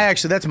 Yeah.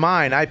 That's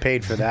mine. I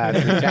paid for that.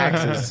 The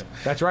taxes.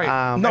 That's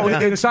right. No,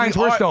 and the signs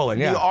were stolen.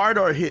 Yeah. The art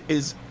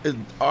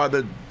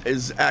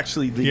is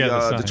actually the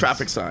signs.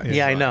 traffic signs.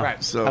 Yeah, I know.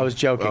 Right. So I was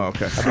joking. Oh,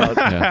 okay.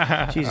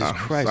 About, Jesus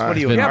Christ! sorry. What are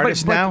you, an Yeah,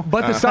 artist now?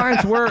 but the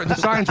signs were No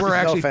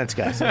actually offense,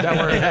 guys.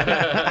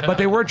 but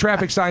they were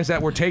traffic signs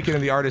that were taken,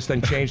 and the artist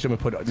then changed them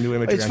and put new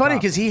imagery. It's on funny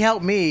top. because he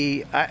helped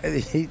me.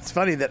 It's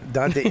funny that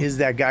Dante is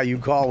that guy you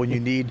call when you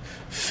need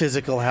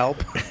physical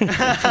help.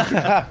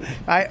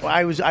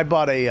 I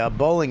bought a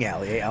bowling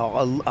alley,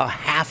 a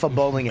half a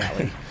bowling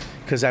alley,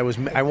 because I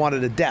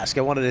wanted a desk.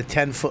 I wanted a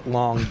 10-foot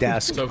long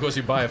desk. So of course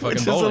you buy a fucking Which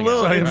is a bowling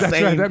little alley. insane.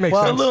 That's right, that makes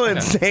It's a sense. little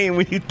insane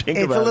when you think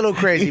It's about a little it.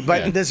 crazy,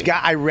 but Yeah. this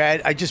guy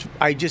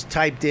I just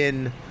typed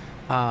in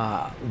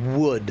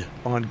wood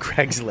on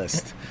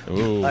Craigslist.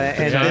 Ooh.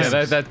 And Yeah,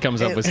 this- that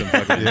comes up with some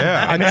fucking.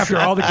 Yeah. And after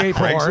all the gay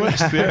porn,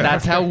 Craigslist. Yeah.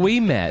 That's how we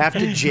met.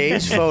 After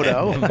Jay's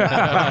photo,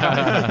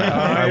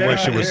 I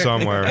wish it was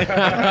somewhere.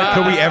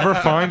 Could we ever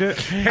find it?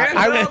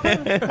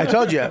 I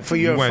told you for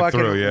your You went fucking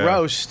through, yeah.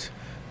 roast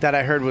that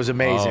I heard was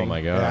amazing. Oh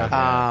my God.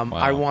 Wow.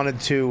 I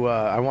wanted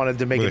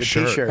to make With it a a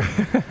shirt. T-shirt.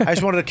 I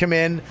just wanted to come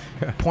in,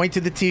 point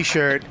to the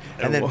T-shirt,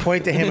 and then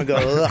point to him and go,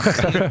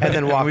 ugh, and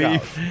then walk out.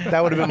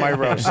 That would have been my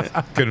roast.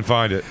 Couldn't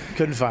find it.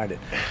 Couldn't find it.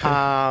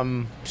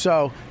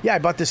 So yeah, I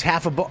bought this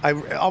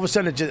all of a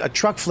sudden a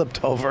truck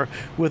flipped over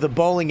with a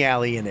bowling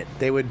alley in it.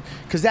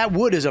 Because that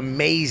wood is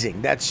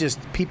amazing. That's just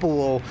people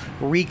will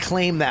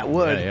reclaim that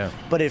wood. Yeah, yeah.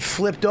 But it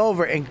flipped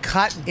over and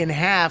cut in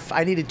half.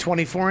 I needed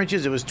 24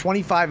 inches. It was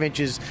 25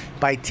 inches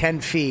by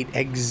 10 feet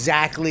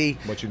exactly.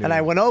 What you And need.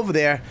 I went over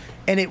there.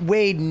 And it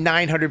weighed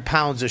 900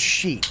 pounds a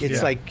sheet.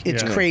 It's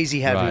it's crazy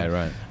heavy.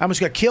 Right. I almost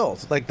got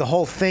killed. Like the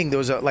whole thing, there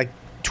was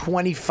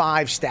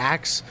 25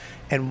 stacks,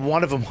 and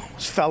one of them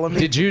almost fell on me.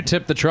 Did you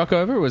tip the truck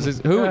over? Was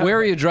this, where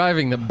are you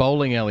driving? The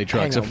bowling alley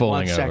trucks Hang are on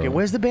falling one second. over.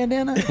 Where's the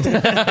bandana? Dante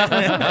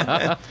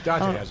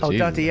has it. Oh,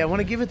 Dante, yeah, I want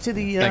to give it to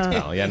the. Thanks,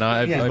 pal. Yeah, no,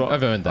 I've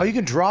earned that. Oh, you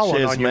can draw one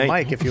Cheers, on your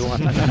mate. mic if you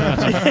want.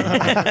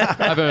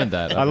 I've earned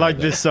that. I like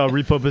this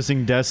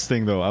repurposing desk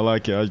thing though. I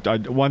like it.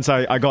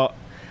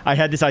 I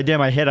had this idea in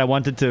my head. I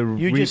wanted to.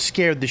 You just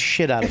scared the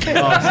shit out of me.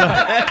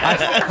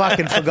 I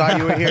fucking forgot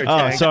you were here, Oh,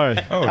 Chang. sorry.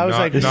 Oh, I was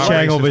like, This is not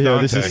Chang racist over here.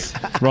 Dante. This is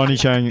Ronnie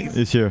Chang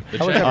is here.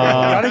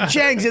 Ronnie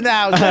Chang's in the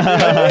house.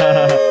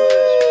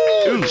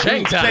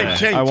 Chang time.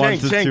 I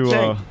wanted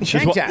to.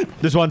 Chang time.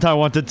 This one time I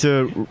wanted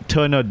to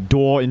turn a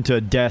door into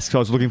a desk. So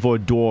I was looking for a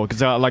door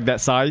because I like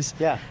that size.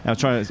 Yeah. And I was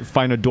trying to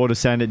find a door to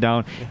sand it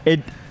down.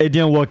 It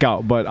didn't work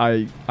out, but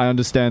I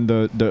understand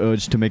the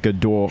urge to make a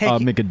door, Hey,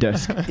 make a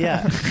desk.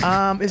 Yeah.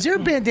 Is there a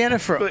bandana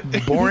for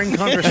boring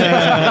conversation?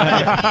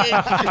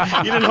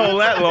 You didn't hold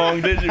that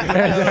long, did you?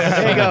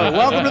 There you go.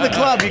 Welcome to the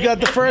club. You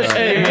got the first.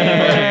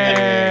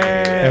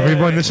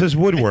 Everyone, this is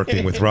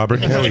Woodworking with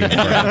Robert Kelly. and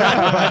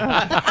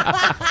friends.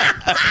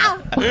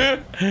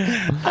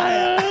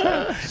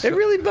 It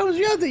really bums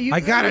me out that you. I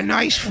got a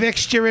nice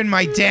fixture in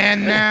my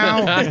den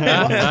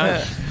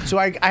now. So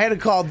I had to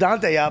call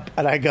Dante up,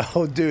 and I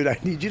go, dude, I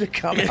need you to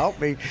come help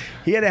me.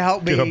 He had to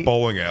help me. Get a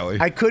bowling alley.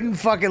 I couldn't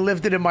fucking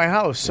lift it in my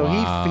house. So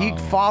he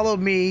followed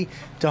me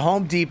to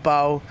Home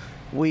Depot.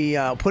 We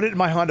put it in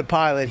my Honda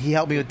Pilot. He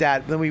helped me with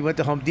that. Then we went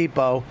to Home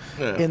Depot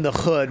in the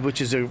hood, which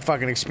is a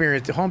fucking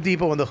experience. Home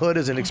Depot in the hood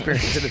is an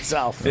experience in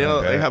itself. They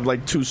have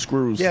like 2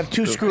 screws. They have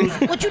 2 screws.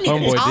 What you need?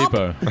 Homeboy a top?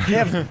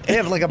 Depot. They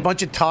have like a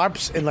bunch of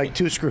tarps and like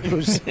 2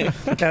 screws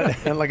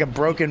and like a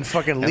broken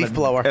fucking leaf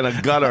blower and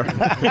a gutter.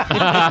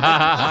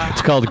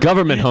 It's called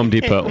Government Home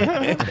Depot. All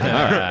right.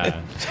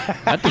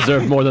 That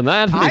deserved more than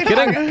that. Are you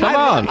kidding? Come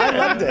on. I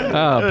loved it.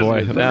 Oh,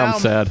 boy. Now I'm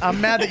sad. I'm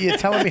mad that you're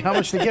telling me how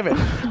much to give it.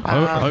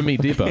 Homie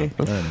Depot.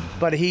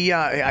 But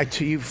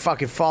you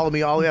fucking followed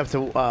me all the way up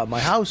to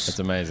my house. That's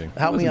amazing.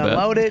 Help me Wasn't bad.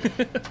 unload it,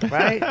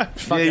 right?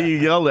 Yeah, you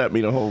yelled at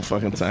me the whole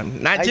fucking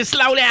time. Now just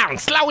slow down,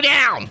 slow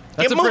down.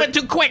 That's You're a moving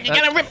pre- too quick. You're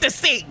gonna rip the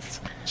seats.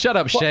 Shut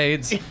up,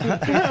 Shades.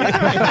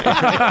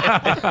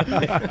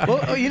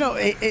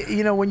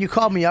 Well, when you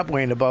called me up,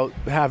 Wayne, about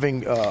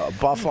having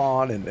Buff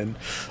on, and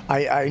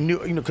I knew,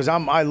 because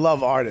I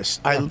love artists.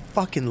 I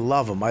fucking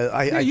love them.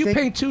 You think,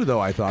 paint too, though.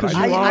 I thought.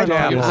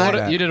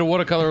 You did a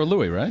watercolor of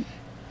Louis, right?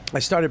 I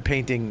started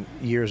painting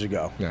years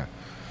ago. Yeah.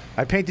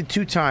 I painted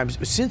 2 times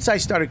since I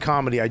started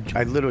comedy.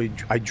 I literally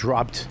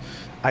dropped.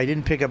 I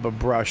didn't pick up a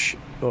brush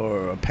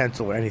or a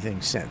pencil or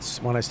anything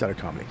since when I started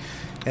comedy.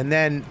 And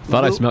then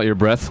Thought I smelt your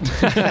breath.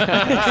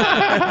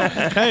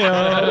 Hey,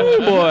 oh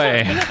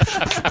boy.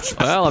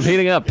 Well, I'm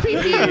heating up.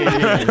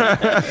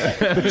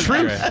 The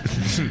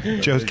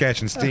truth. Joe's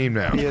catching steam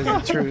now. He is the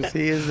truth.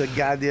 He is the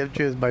goddamn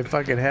truth. My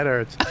fucking head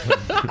hurts.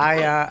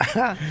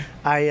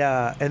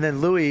 And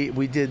then Louis,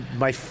 we did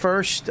my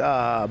first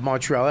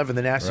Montreal ever,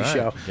 the Nasty Right.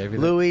 Show. Gave you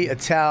Louis,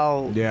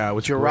 Attell, Yeah, it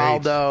was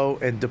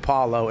Geraldo, and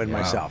DePaulo, and Yeah.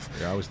 myself.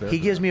 Yeah, I was there He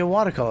for gives me a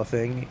watercolor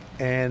thing,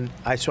 and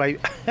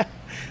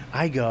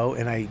I go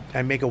and I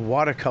make a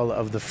watercolor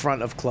of the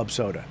front of Club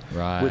Soda,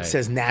 Right. which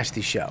says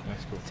Nasty Show.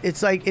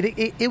 It's like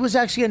it was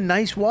actually a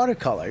nice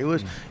watercolor. It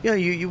was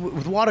you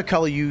with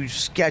watercolor you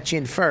sketch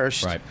in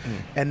first, Right.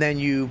 and then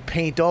you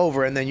paint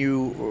over, and then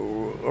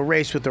you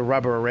erase with the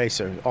rubber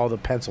eraser all the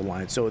pencil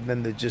lines. So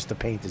then just the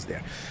paint is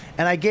there.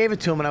 And I gave it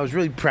to him, and I was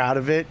really proud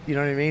of it. You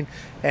know what I mean?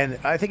 And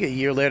I think a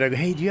year later, I go,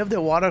 "Hey, do you have the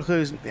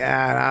watercolors?"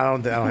 I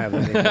don't have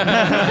that anymore.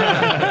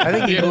 I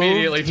think he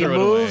immediately threw it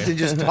moved away. and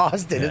just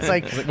tossed it. It's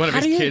like one of how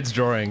his do you- kids'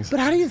 drawings. But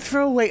how do you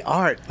throw away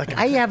art? Like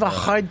I have a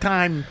hard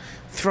time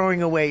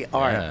throwing away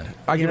art.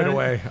 I give You it know?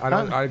 away. I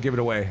don't. Huh? I give it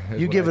away. is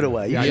You what give I it do.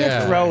 away. You Yeah,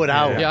 can't throw it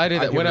out. Yeah, I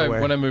did that give when it I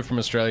away. when I moved from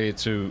Australia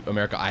to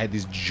America. I had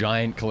this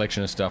giant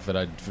collection of stuff that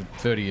I'd for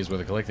 30 years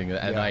worth of collecting,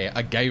 and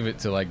I gave it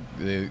to like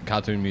the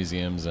cartoon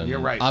museums and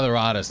You're right. other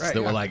artists Right, that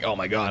yeah. were like, "Oh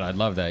my god, I'd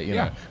love that," you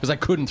Yeah. know, because I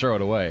couldn't throw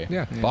it away.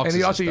 Yeah, Boxes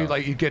and you also of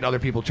stuff. you get other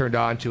people turned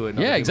on to it. And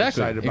Yeah, other people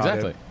exactly, excited about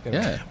exactly. it, you know.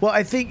 Yeah. Well,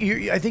 I think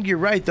you're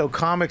right though.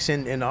 Comics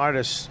and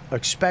artists,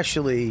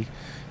 especially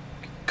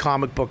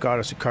comic book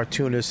artists and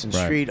cartoonists and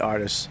Right. street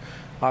artists,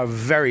 are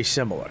very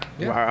similar.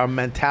 Yeah. Our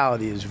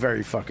mentality is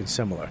very fucking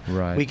similar.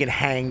 Right. We can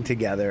hang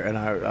together, and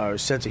our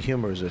sense of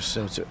humor is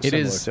similar It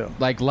is too.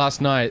 like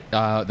last night.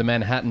 The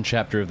Manhattan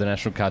chapter of the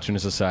National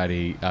Cartoonist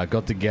Society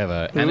got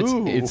together, and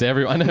Ooh. it's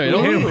everyone. I know it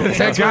all Ooh. it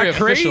sounds That very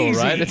got official, crazy.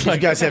 right? It's You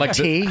like guys have like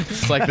tea?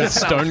 It's like the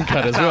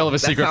Stonecutters. We all have a That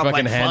secret sounds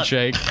fucking like fun.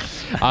 handshake.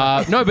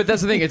 No, but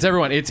that's the thing. It's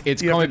everyone. It's You have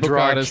comic to book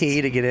draw artists. a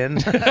key to get in.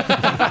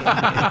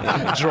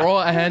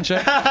 Draw a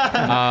handshake.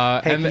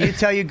 Hey, can you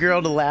tell your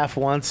girl to laugh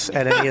once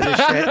at any of this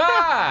shit?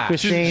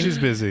 Christine, She's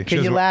busy.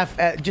 Can you laugh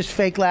at just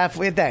fake laugh?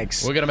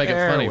 Thanks. We're gonna make it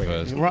There funny we-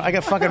 first. I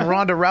got fucking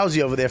Ronda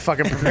Rousey over there,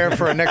 fucking prepared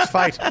for her next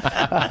fight.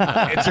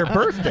 It's her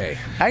birthday.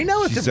 I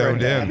know it's She's her zoned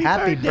birthday. in.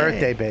 Happy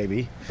birthday,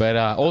 baby. But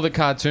all the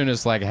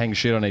cartoonists like hang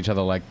shit on each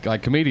other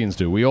like comedians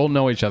do. We all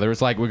know each other.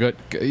 It's like we got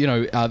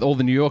all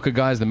the New Yorker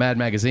guys, the Mad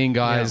Magazine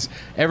guys.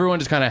 Everyone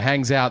just kind of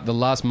hangs out the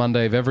last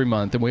Monday of every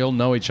month, and we all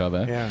know each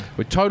other. Yeah.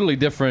 We're totally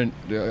different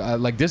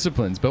like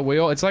disciplines, but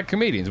it's like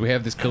comedians. We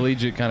have this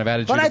collegiate kind of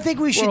attitude. But I of, think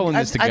we should. We're all in I,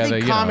 this together, I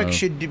think you comics know.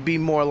 should be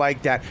more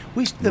like that.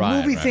 The Right,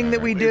 movie right, thing right,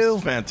 that we right. do,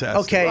 It's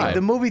fantastic. Okay, Right.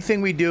 the movie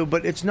thing we do,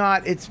 but it's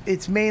not.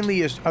 It's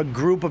mainly a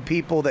group of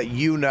people that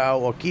you know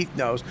or Keith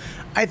knows.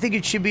 I think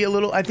it should be a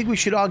little. I think we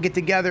should all get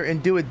together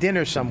and do a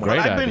dinner somewhere.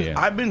 Great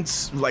I've been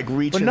like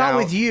reaching but not out.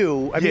 with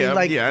you. I Yeah, mean,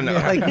 like yeah, I know.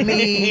 like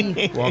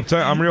me. Well,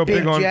 I'm real Big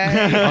big on. J.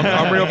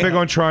 I'm real big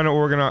on trying to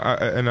organize,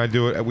 and I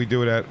do it. We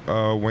do it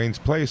at Wayne's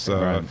place,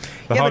 the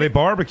Yeah, holiday but-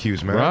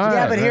 barbecues, man. Right.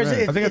 Yeah, but here's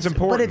I think it's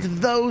important. But it's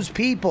those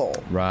people.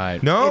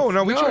 Right. No, we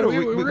No, try to.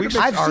 we- we're gonna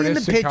I've seen the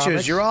artists and pictures.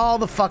 comics. You're all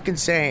the fucking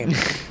same.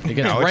 It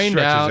gets No, it rained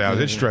stretches out. out.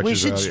 It stretches We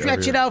should out stretch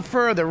every it year. out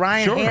further.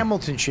 Ryan Sure.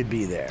 Hamilton should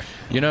be there.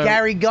 You know,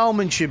 Gary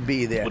Goldman should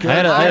be there.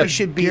 I had-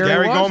 should be Gary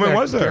there. Goldman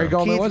was there. Gary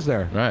Goldman Keith- was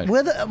there. right.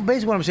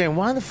 Basically, what I'm saying,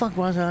 why the fuck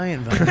wasn't I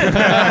invited?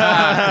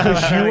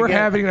 Because you were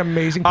having an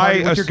amazing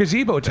party with your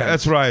gazebo tent.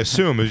 That's what I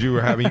assume. Is you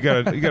were having. You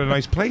got a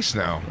nice place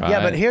now.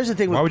 Yeah, but here's the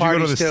thing with Why would you go to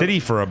parties, the too. city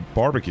for a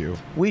barbecue?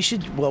 We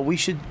should. Well,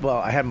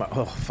 I had my.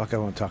 Oh fuck! I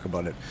don't want to talk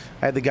about it.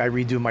 I had the guy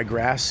redo my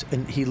grass,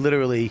 and he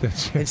literally,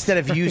 instead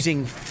of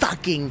using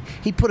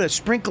he put a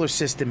sprinkler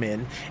system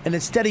in, and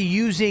instead of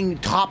using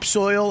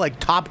topsoil like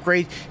top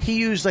grade, he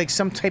used like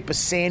some type of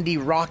sandy,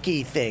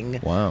 rocky thing.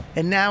 Wow.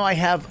 And now I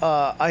have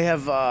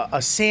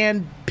a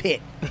sand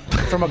pit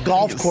from a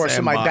golf course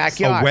in my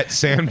backyard. A wet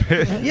sand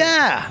pit.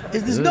 Yeah,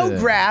 there's no Ugh.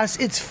 grass.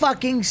 It's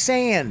fucking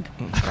sand.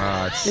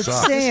 It's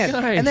sucks. sand.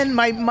 This guy- And then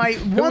my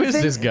Who one is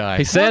thing. this guy?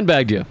 He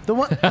sandbagged you. The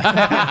one. All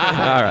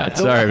right.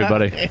 Sorry,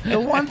 everybody. The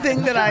one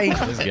thing that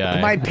This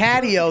guy. my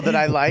patio that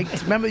I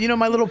liked. Remember,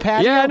 my little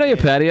patio. Yeah, I know your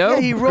patio. Yeah,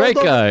 he rolled Great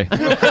over-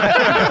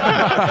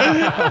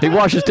 guy. He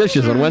washes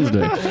dishes on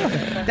Wednesday.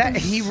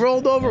 He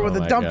rolled over with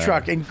a my dump God.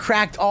 truck and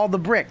cracked all the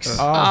bricks.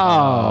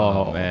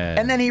 Oh, man.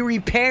 And then he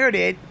repaired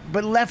it,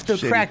 but left the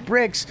cracked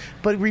bricks,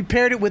 but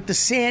repaired it with the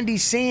sandy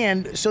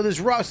sand. So there's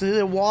rocks. So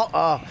the wall.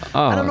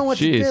 I don't know what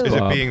to do. Is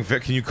it being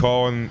fixed? Can you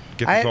call and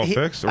get this all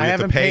fixed? Or I you have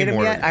to haven't pay paid him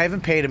more? yet. I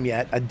haven't paid him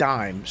yet a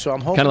dime. So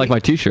I'm hoping. Kind of like my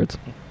T-shirts.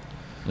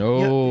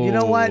 Oh. You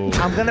know what?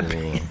 I'm gonna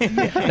pay.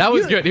 That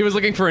was good. He was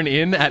looking for an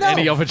in at No.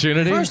 any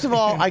opportunity. First of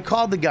all, I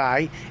called the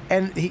guy,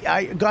 and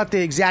I got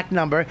the exact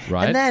number.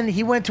 Right. And then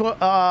he went to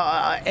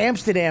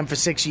Amsterdam for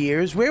 6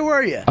 years. Where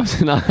were you? I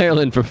was in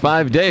Ireland for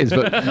 5 days,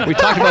 but we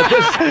talked about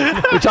this.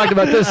 We talked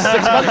about this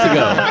 6 months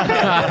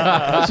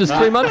ago. This was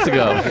 3 months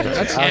ago.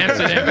 That's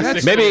Amsterdam for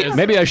 6 years.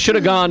 Maybe I should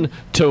have gone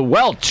to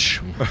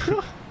Welch.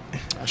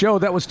 Joe,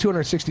 that was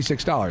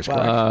 $266. Correct?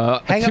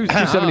 Hang on.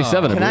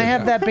 277. Can I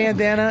have that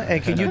bandana,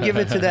 and can you give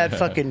it to that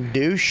fucking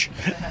douche?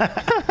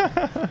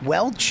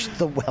 Welch?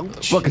 The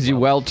Welch? Well, because you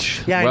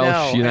Welch. Yeah, I Welch,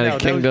 know, I United know.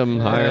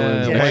 Kingdom,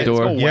 Ireland, Yeah. next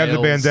door. You have the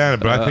bandana,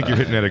 but I think you're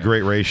hitting at a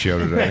great ratio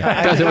today.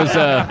 Because it was,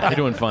 You're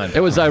doing fine. it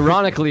was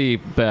ironically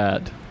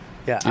bad.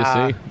 Yeah,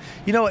 You see?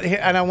 You know what? Here,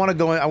 and I want to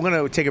go in. I'm going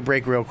to take a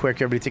break real quick.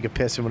 Everybody take a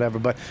piss and whatever.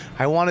 But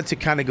I wanted to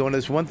kind of go into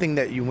this one thing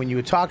that when you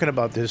were talking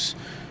about this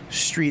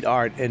street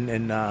art,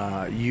 and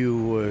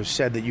you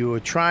said that you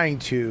were trying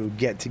to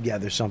get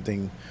together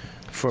something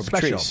for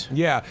Special. Patrice.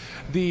 Yeah.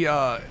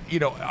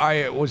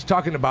 I was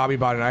talking to Bobby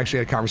about it, and I actually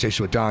had a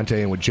conversation with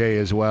Dante and with Jay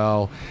as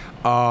well.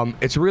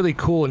 It's really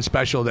cool and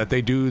special that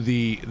they do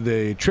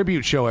the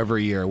tribute show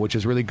every year, which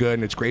is really good,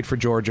 and it's great for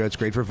Georgia. It's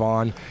great for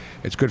Vaughn.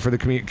 It's good for the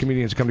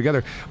comedians to come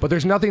together. But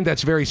there's nothing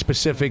that's very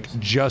specific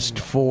just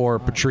for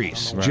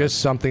Patrice. Right. Just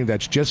something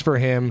that's just for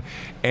him,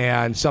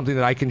 and something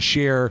that I can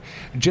share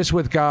just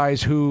with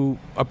guys who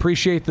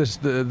appreciate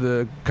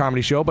the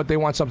comedy show, but they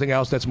want something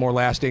else that's more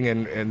lasting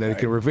and they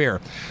can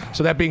revere.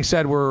 So that being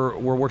said, we're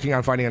working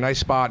on finding a nice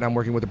spot, and I'm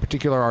working with a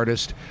particular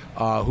artist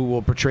who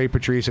will portray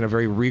Patrice in a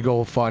very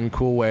regal, fun,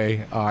 cool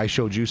way. I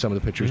showed you some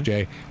of the pictures,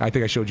 Jay. I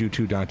think I showed you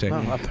too, Dante.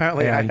 Well,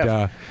 apparently,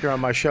 you're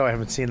on my show. I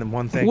haven't seen them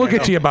one thing. We'll I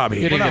get know. to you,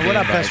 Bobby. We're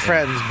not best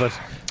friends, but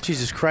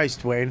Jesus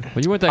Christ, Wayne.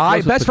 Well, you weren't that close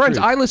with Best friends.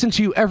 Patrice. I listen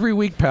to you every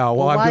week, pal,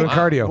 while I'm doing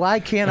cardio. Why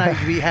can't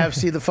I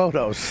see the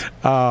photos?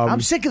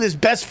 I'm sick of this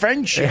best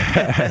friend shit.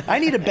 I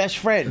need a best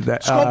friend.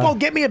 Scopo,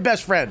 get me a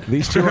best friend.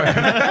 These two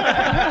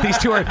are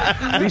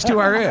these two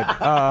are it.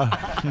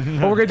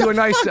 But we're gonna do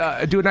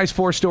a nice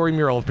 4-story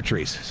mural of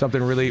Patrice.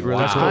 Something really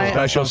cool,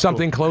 special.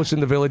 Something close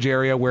in the Village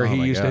area where he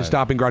used his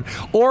stomping ground.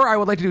 Or I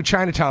would like to do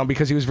Chinatown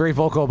because he was very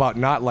vocal about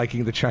not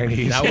liking the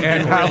Chinese That would be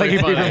and not really liking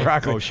funny. beef and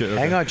broccoli. Oh shit.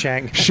 Hang on,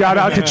 Chang. Shout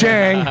out to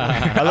Chang.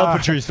 I love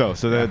Patrice though,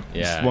 so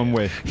that's one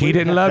way. He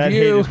didn't love that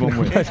you. Hate is one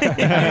way.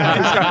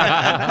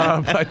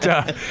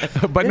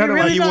 But none of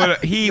really he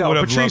would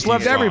have Patrice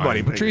loved you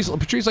everybody. fine.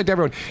 Patrice liked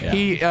everyone.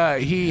 Yeah.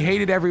 He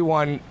hated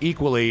everyone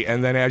equally,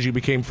 and then as you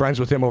became friends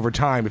with him over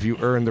time, if you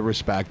earned the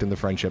respect and the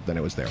friendship, then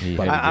it was there.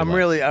 But- I'm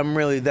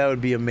really. That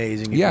would be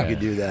amazing if you could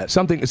do that.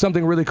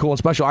 Something really cool and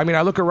special. I mean,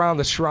 I look around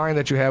the shrine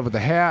that you have with the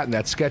hat and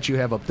that sketch you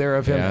have up there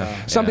of him.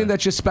 Yeah. Something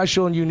that's just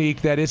special and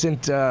unique. That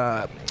isn't.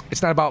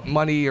 It's not about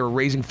money or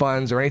raising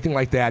funds or anything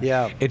like that.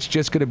 Yeah. It's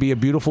just going to be a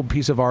beautiful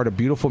piece of art, a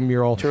beautiful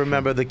mural. To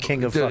remember the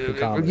king of fucking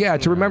comedy. Yeah,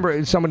 to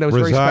remember someone that was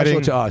very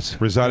special to us.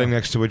 Residing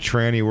next to a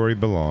tranny where he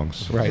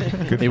belongs. Right.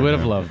 Good He for would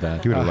have him. loved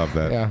that. He would have loved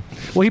that. Yeah.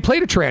 Well, he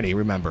played a tranny,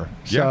 remember?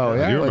 So,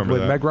 I do remember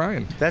with that. Meg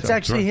Ryan. That's So-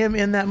 actually him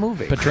in that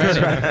movie.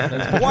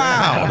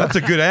 Wow, that's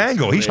a good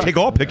angle. He should take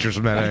all pictures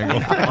from that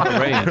angle.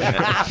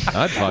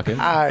 I'd fucking.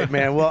 All right,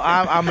 man. Well,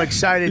 I'm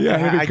excited. Yeah,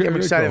 it'd be I'm very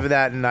excited cool. for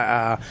that,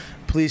 and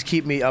please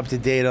keep me up to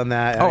date on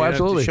that. Oh, You don't have to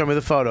absolutely. show me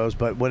the photos,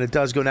 but when it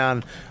does go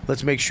down,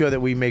 let's make sure that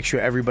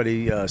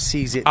everybody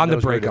sees it. On and the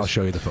knows where break, it I'll is.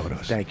 show you the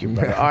photos. Thank you,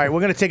 brother. All right, we're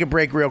going to take a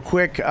break real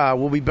quick.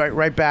 We'll be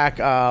right back.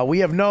 We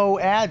have no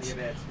ads.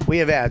 We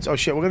have ads. Oh,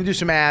 shit. We're going to do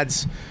some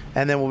ads,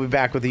 and then we'll be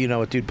back with the You Know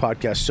What Dude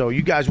podcast. So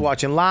you guys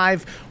watching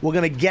live, we're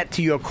going to get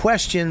to your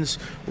questions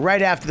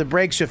right after the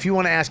break. So if you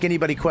want to ask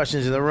anybody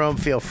questions in the room,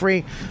 feel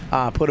free.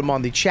 Put them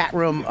on the chat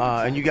room.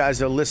 And you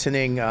guys are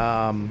listening,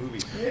 on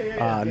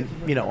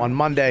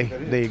Monday.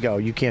 There you go.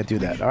 You can't do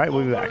that. All right,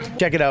 we'll be back.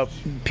 Check it out,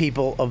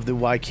 people of the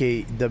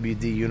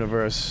YKWD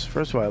universe.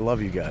 First of all, I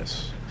love you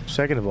guys.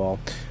 Second of all,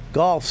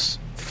 golf's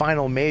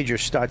final major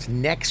starts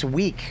next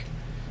week.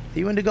 Are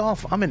you into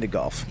golf? I'm into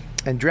golf.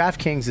 And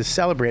DraftKings is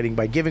celebrating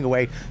by giving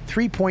away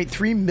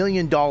 $3.3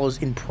 million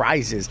in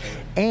prizes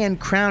and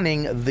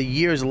crowning the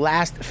year's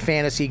last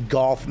fantasy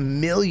golf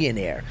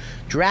millionaire.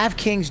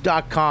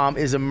 DraftKings.com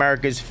is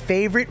America's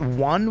favorite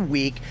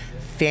one-week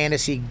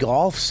fantasy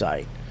golf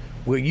site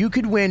where you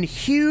could win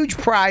huge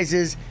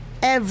prizes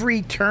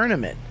every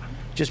tournament.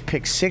 Just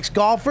pick 6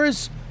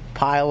 golfers,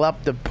 pile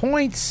up the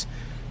points,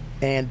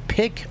 and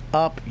pick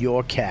up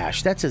your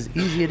cash. That's as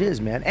easy it is,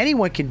 man.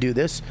 Anyone can do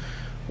this.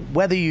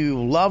 Whether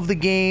you love the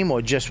game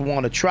or just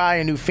want to try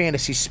a new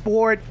fantasy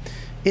sport,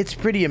 it's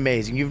pretty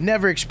amazing. You've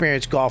never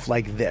experienced golf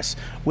like this.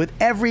 With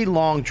every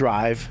long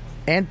drive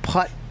and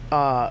putt,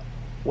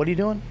 what are you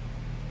doing?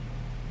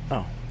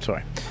 Oh,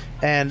 sorry.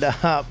 And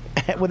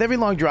with every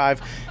long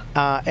drive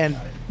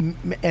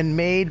and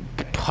made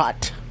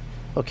putt,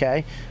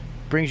 okay,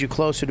 brings you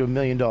closer to $1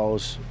 million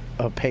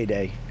of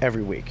payday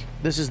every week.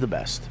 This is the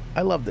best.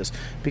 I love this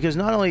because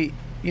not only,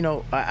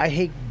 I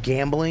hate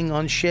gambling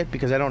on shit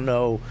because I don't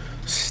know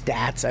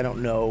stats. I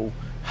don't know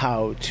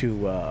how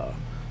to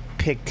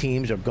pick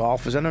teams or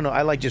golfers. I don't know.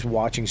 I like just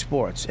watching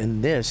sports,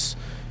 and this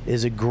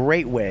is a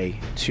great way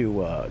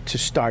to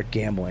start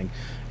gambling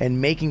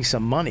and making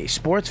some money.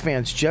 Sports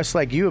fans just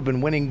like you have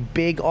been winning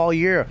big all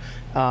year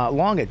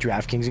long at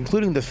DraftKings,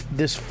 including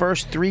this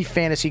first 3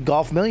 fantasy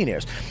golf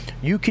millionaires.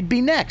 You could be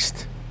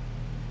next.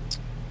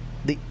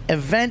 The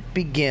event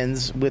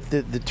begins with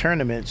the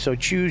tournament, so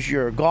choose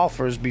your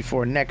golfers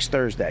before next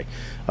Thursday.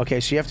 Okay,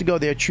 so you have to go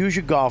there, choose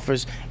your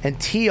golfers, and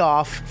tee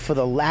off for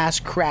the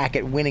last crack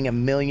at winning $1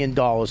 million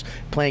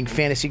playing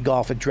fantasy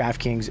golf at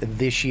DraftKings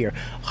this year.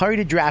 Hurry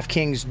to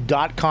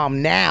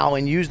DraftKings.com now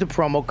and use the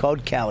promo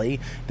code Kelly.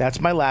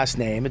 That's my last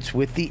name. It's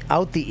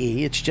without the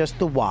E. It's just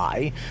the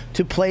Y.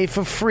 To play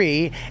for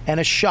free and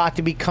a shot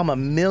to become a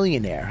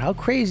millionaire. How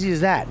crazy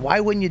is that? Why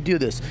wouldn't you do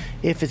this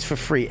if it's for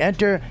free?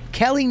 Enter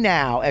Kelly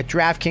now at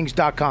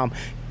DraftKings.com.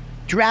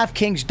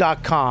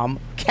 DraftKings.com.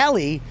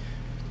 Kelly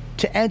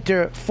to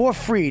enter for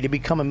free to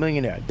become a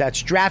millionaire.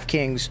 That's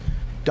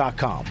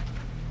DraftKings.com.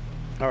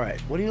 All right.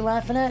 What are you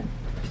laughing at?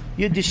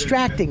 You're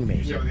distracting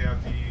me.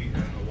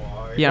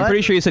 Yeah, I'm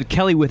pretty sure you said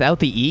Kelly without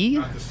the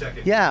E.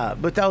 Yeah,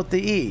 without the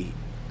E.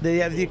 They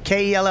have the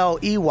Kelley,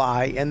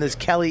 and there's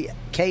Kelly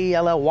Kelly.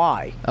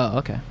 Oh,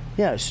 okay.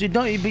 Yeah, so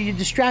but you're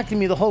distracting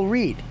me the whole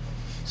read.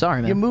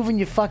 Sorry, man. You're moving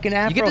your fucking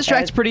afro. You get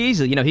distracted pretty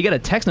easily. You know, he got a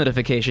text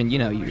notification. You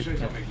know, you.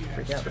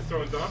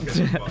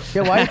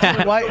 Yeah, why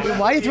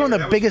are you throwing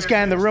the biggest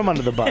guy in the room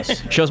under the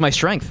bus? Shows my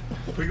strength.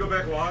 Can we go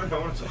back live? I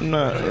want to.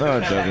 No,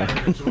 it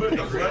doesn't.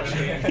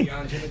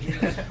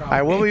 All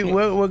right,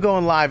 we're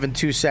going live in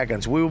 2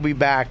 seconds. We will be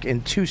back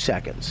in 2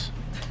 seconds.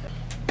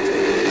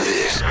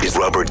 This is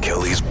Robert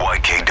Kelly's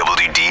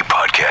YKWD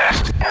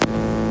podcast.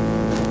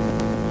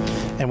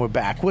 And we're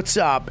back. What's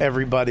up,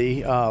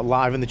 everybody?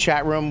 Live in the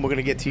chat room. We're going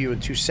to get to you in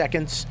 2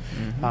 seconds.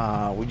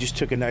 We just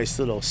took a nice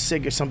little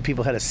cigarette. Some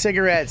people had a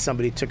cigarette.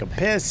 Somebody took a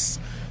piss.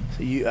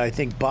 I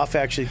think Buff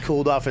actually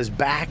cooled off his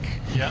back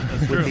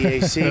with the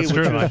AC, That's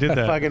which true. was I did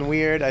that. fucking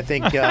weird. I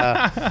think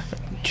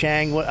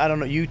Chang, I don't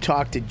know, you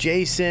talked to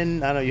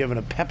Jason. I don't know, you're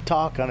having a pep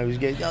talk. I don't know, he's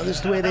getting, this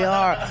is the way they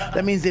are.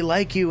 That means they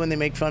like you when they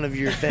make fun of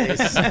your face.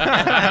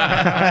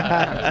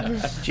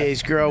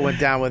 Jay's girl went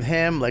down with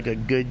him like a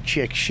good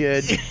chick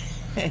should.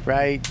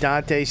 Right?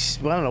 Dante,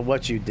 well, I don't know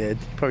what you did.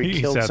 Probably He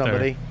killed sat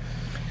somebody.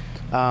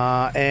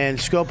 And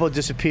Scopo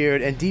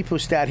disappeared, and Deepu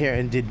sat here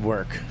and did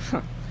work.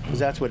 Because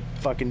that's what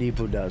fucking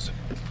Deepu does.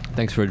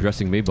 Thanks for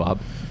addressing me,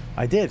 Bob.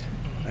 I did.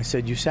 I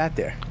said you sat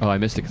there. Oh, I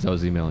missed it because I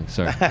was emailing.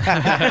 Sorry.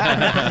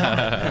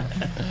 I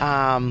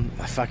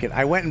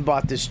went and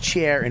bought this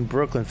chair in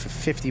Brooklyn for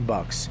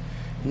 $50.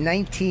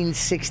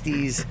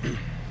 1960s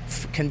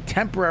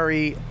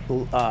contemporary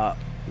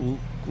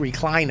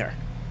recliner.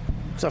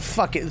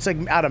 It's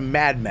like out of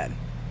Mad Men.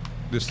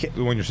 The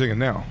one you're singing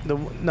now.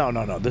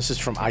 No. This is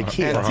from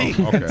IKEA. Antique.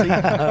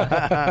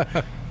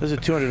 Okay. This is a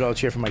 $200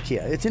 chair from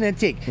IKEA. It's an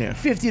antique. Yeah.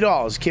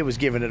 $50. Kid was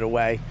giving it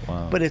away.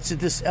 Wow. But it's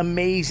this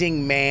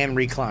amazing man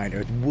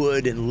recliner. It's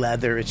wood and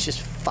leather. It's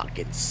just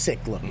fucking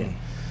sick looking.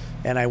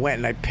 And I went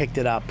and I picked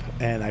it up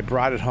and I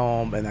brought it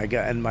home and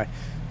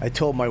I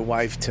told my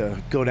wife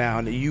to go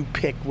down. You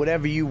pick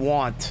whatever you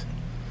want.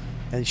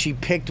 And she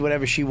picked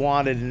whatever she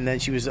wanted, and then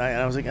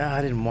I was like,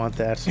 I didn't want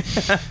that.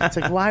 It's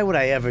like, why would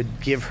I ever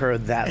give her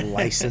that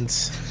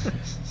license?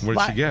 What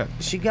did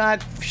she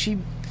get?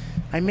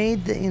 I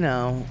made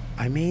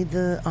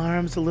the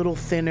arms a little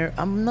thinner.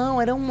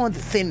 No, I don't want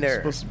thinner. It's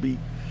supposed to be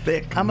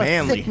thick, I'm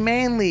manly. a thick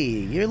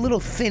manly. You're a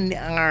little thin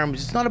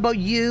arms. It's not about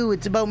you.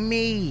 It's about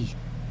me.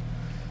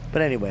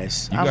 But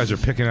anyways. You guys are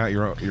picking out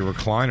your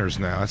recliners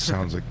now. That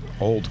sounds like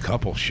old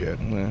couple shit.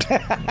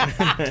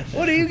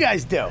 What do you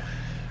guys do?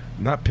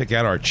 Not pick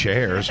out our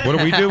chairs. What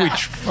do? We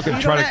fucking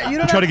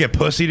try to get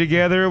pussy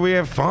together. We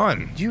have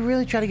fun. Do you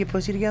really try to get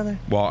pussy together?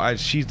 Well,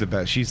 she's the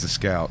best. She's the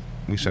scout.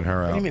 We sent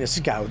her out. What do you mean a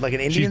scout? Like an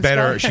Indian She's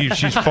better. scout?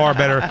 She's far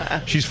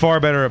better. She's far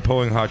better at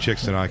pulling hot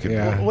chicks than I could.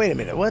 Well, wait a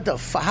minute. What the?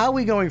 How are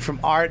we going from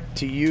art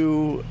to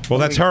you? Well,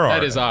 that's her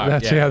art. That is art.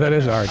 That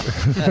is art.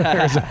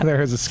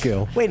 There's a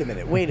skill. Wait a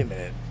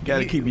minute. Got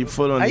to keep your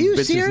foot on Are these you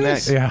bitches'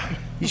 serious? neck.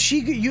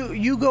 Yeah.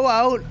 You go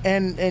out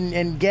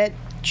and get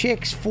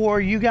chicks for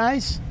you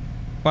guys?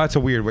 Well, that's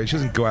a weird way. She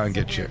doesn't go out and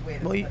get chicks.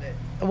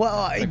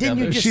 Well, didn't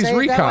you just She's say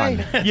recon. it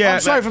that way? Yeah, I'm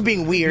sorry for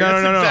being weird. No.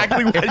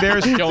 Exactly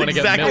what,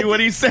 exactly what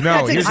he said.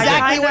 No, That's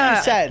exactly what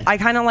you said. I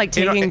kind of like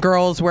taking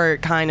girls where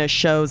it kind of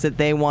shows that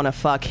they want to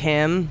fuck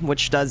him,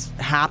 which does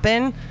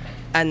happen.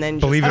 And then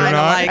just Believe it or kinda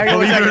not. like,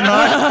 Believe it or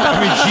not.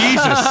 I mean,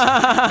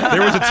 Jesus.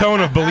 There was a tone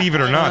of believe it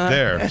or not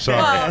there.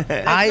 Sorry. Well,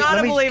 it's not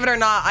a believe it or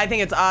not. I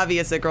think it's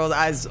obvious that girls,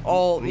 as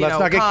all Let's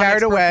not get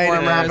carried away to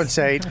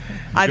compensate.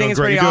 I think it's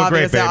pretty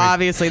obvious that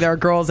obviously there are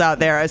girls out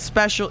there,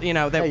 especially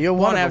that you're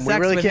want one to have of them. sex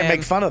We really with can't him.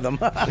 make fun of them.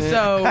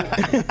 So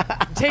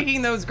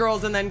taking those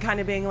girls and then kind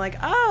of being like,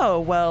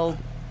 oh well,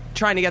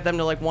 trying to get them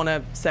to like want to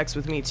have sex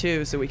with me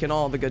too, so we can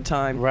all have a good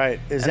time.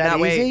 Right? Is And that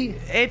way, easy?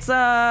 It's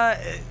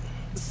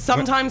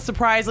sometimes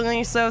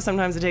surprisingly so.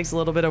 Sometimes it takes a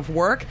little bit of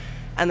work.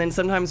 And then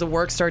sometimes the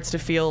work starts to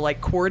feel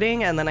like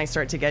courting, and then I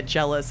start to get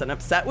jealous and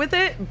upset with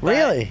it. But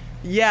Really?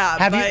 Yeah.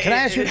 Can but I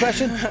ask you a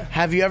question?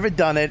 Have you ever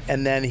done it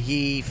and then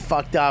he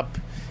fucked up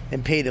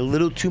and paid a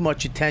little too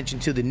much attention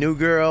to the new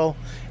girl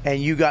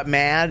and you got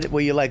mad?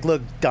 Where you're like,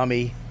 look,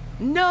 dummy.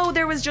 No,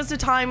 there was just a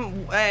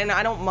time, and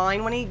I don't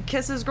mind when he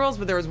kisses girls,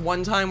 but there was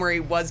one time where he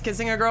was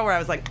kissing a girl where I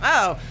was like,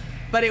 oh,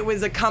 but it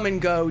was a come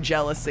and go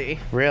jealousy.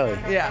 Really?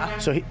 Yeah.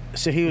 So he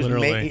was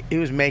Literally. he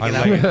was making I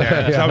out. lay it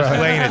down. I was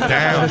laying it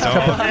down.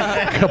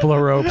 A couple of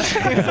ropes.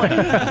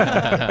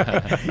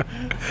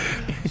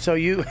 So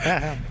you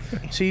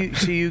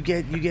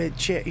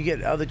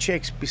get other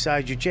chicks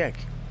besides your chick.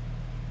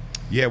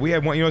 Yeah, we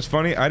had one. You know what's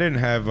funny? I didn't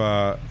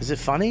have. Is it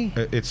funny?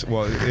 It is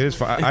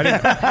fun. I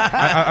didn't.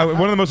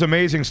 One of the most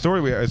amazing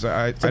stories is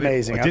it's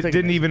amazing. I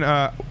didn't even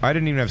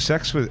have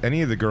sex with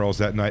any of the girls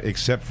that night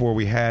except for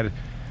we had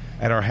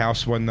at our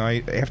house one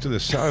night after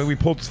we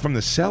pulled from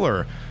the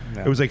cellar.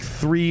 No. It was like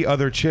 3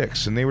 other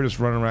chicks and they were just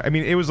running around. I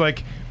mean, it was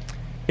like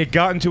it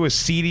got into a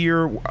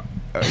seedier thing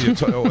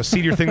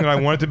than I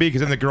wanted it to be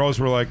because then the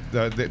girls were like,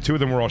 the 2 of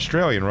them were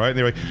Australian, right? And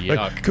they were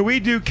like, "Can we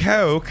do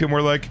coke?" And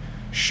we're like,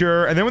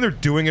 "Sure." And then when they're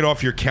doing it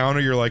off your counter,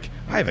 you're like,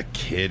 "I have a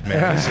kid,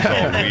 man. This is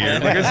all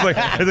weird." It's like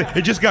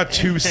it just got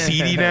too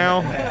seedy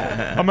now.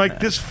 I'm like,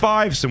 this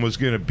fivesome was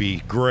gonna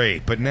be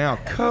great, but now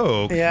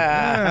coke.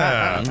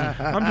 Yeah.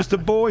 I'm just a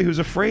boy who's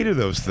afraid of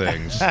those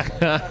things.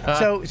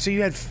 So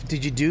you had?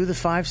 Did you do the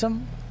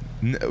fivesome?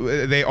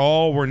 They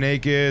all were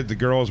naked. The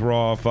girls were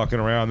all fucking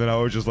around. Then I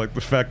was just like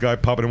the fat guy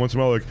popping in once in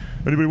a while, like,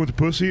 "Anybody want the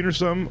pussy or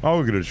something?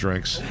 I'll get us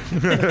drinks."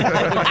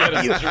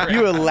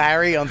 you were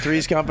Larry on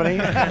Three's Company.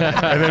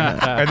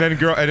 and then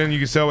you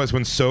can tell as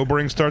when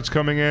sobering starts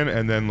coming in,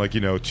 and then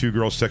 2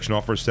 girls section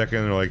off for a second,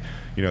 and they're like,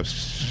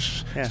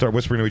 start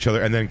whispering to each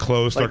other, and then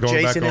clothes start like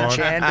going Jason back on.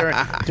 and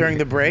Chan during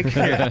the break.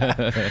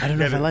 I don't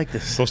know if I like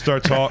this. They'll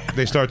start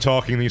They start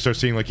talking, and you start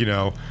seeing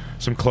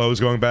some clothes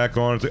going back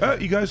on. It's like, "Oh,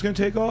 you guys gonna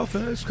take off?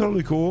 It's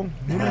totally cool."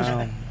 Who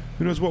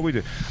knows what we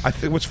do?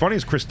 What's funny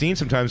is Christine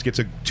sometimes gets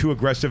too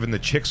aggressive, and the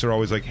chicks are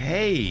always like,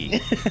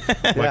 "Hey,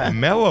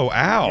 mellow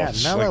out."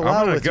 Yeah, mellow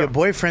out with your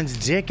boyfriend's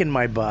dick in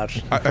my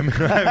butt. I mean,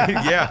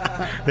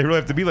 yeah, they really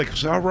have to be like,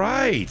 "All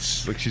right."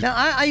 Like she's now,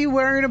 are you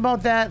worried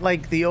about that?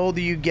 Like the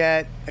older you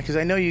get, because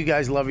I know you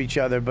guys love each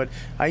other, but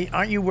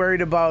aren't you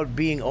worried about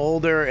being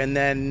older and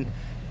then?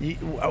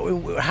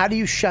 How do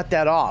you shut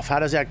that off? How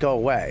does that go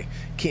away?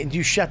 Do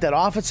you shut that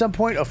off at some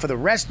point, or for the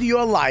rest of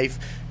your life,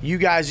 you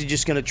guys are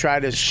just going to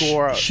try to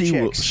score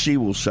chicks? She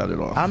will shut it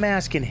off. I'm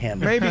asking him.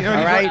 Maybe. All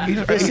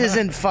right? This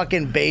isn't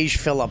fucking Beige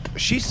Phillip.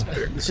 This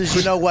is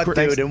you know what,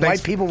 dude, and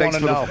white people want to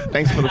know.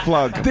 Thanks for the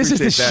plug. This is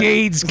the Appreciate that.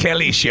 Shades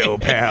Kelly show,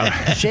 pal.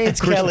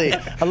 Shades Kelly,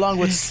 along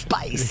with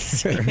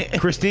Spice.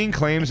 Christine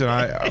claims, and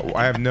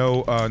I have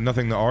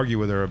nothing to argue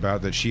with her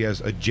about, that she has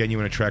a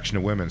genuine attraction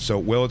to women. So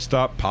will it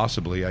stop?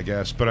 Possibly, I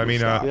guess. But I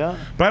mean, but I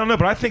don't know.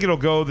 But I think it'll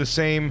go the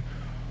same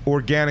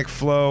organic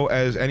flow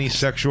as any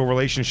sexual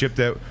relationship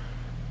that.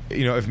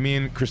 If me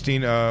and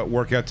Christine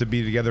work out to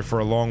be together for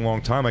a long,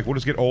 long time, like we'll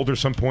just get older at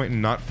some point and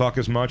not fuck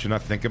as much and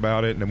not think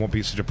about it, and it won't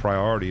be such a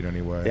priority in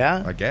any way.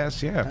 Yeah? I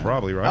guess. Yeah,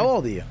 probably, right? How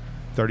old are you?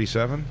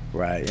 37.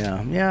 Right,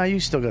 yeah. Yeah, you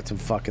still got some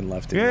fucking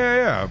left in you.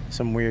 Yeah.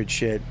 Some weird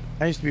shit.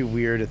 I used to be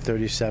weird at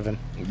 37.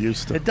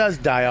 Used to. It does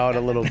die out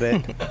a little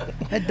bit.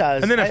 It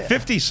does. And then at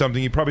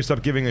 50-something, you probably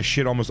stop giving a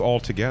shit almost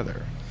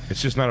altogether.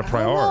 It's just not a No,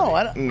 priority.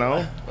 I don't.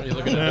 No. What are you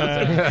looking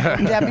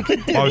at? Yeah,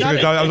 because, dude, I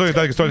was looking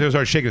at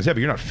start shaking his head, but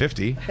you're not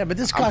 50. yeah, but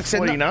this I'm cock said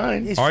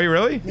 49. Are you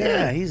really?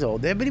 Yeah, he's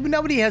old. But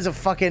nobody has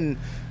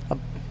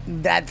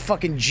that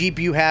fucking Jeep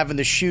you have and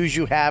the shoes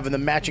you have and the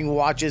matching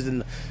watches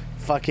and the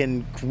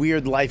fucking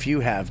weird life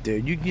you have,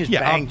 dude. You can just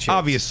bang chicks.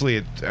 Obviously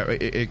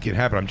it can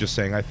happen. I'm just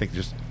saying. I think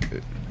just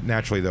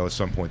naturally though, at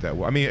some point that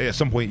will. I mean, at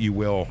some point you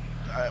will.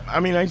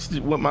 I mean,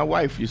 my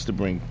wife used to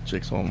bring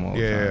chicks home all the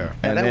time. Yeah.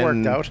 And that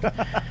then- worked out.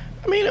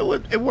 I mean,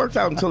 it worked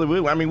out until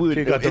we got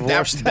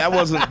divorced. That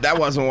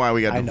wasn't why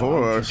we got I know.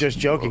 I'm divorced. just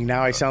joking.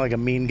 Now I sound like a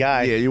mean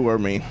guy. Yeah, you were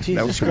mean.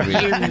 That was Jesus pretty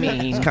Christ.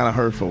 mean. It's kind of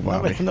hurtful,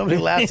 Bobby. Nobody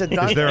laughs at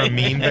that. Is there a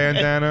mean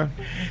bandana?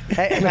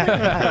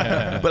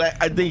 But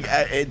I think,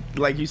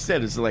 like you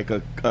said, it's like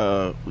it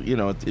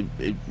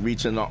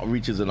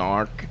reaches an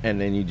arc,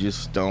 and then you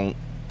just don't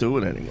do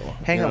it anymore.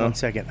 Hang on 1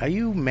 second. Are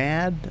you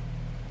mad?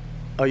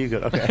 Oh, you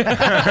good? Okay.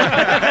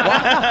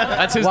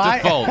 That's his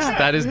default.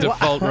 That is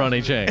default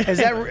Ronnie Chang. Is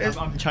that?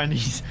 I'm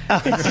Chinese. I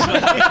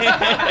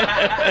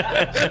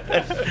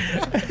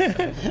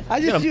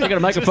just You got a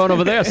microphone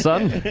over there,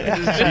 son.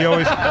 He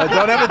always.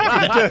 don't ever.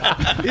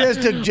 You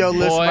just took Joe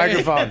List's Boy.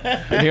 microphone.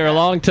 Been here a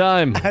long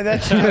time.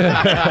 That's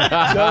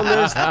Joe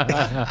List.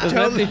 There's an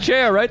empty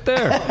chair right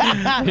there.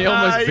 He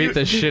almost beat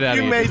the shit out of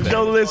you. you. made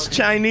Joe List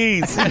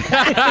Chinese.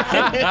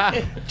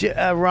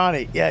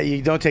 Ronnie, yeah,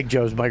 you don't take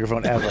Joe's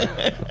microphone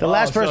ever. The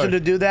last person to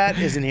do that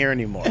isn't here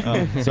anymore.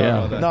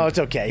 Yeah. No, it's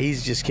okay.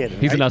 He's just kidding.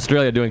 He's in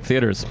Australia doing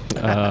theaters.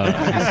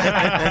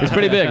 He's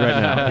pretty big right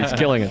now. He's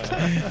killing it.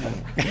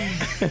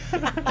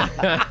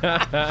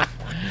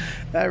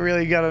 That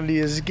really got under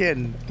your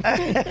skin.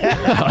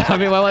 I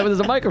mean, well, there's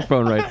a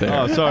microphone right there.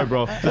 Oh, sorry,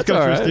 bro. That's Just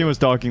because all right. Christine was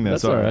talking there.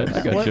 That's sorry. all right.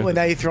 I got What, you. well,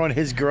 now you're throwing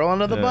his girl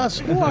under the Yeah. bus?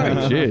 Who are you?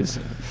 Jeez.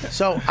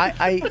 So,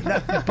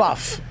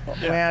 Buff,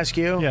 may I ask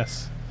you?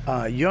 Yes.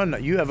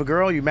 You have a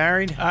girl? You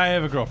married? I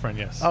have a girlfriend,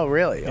 yes. Oh,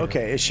 really?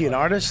 Okay. Is she an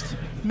artist?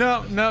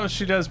 No,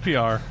 she does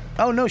PR.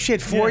 Oh, no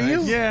shit. For Yeah,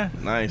 you? Yeah.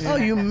 Nice. Oh,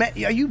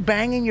 are you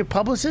banging your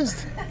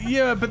publicist?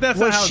 Yeah, but that's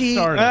Was not how she-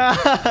 it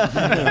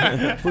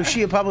started. Was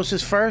she a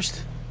publicist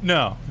first?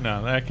 No,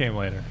 that came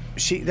later.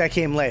 That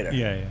came later.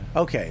 Yeah.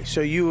 Okay, so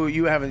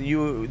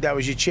that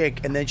was your chick,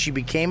 and then she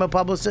became a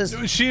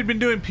publicist. She had been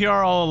doing PR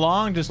all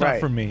along, just not Right.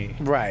 for me.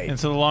 Right. And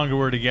so the longer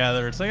we're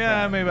together, it's like,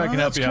 maybe I can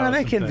help That's you out. kind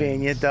with of some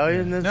convenient, things. though.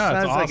 And it No,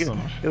 it's sounds like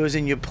awesome. it was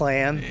in your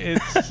plan.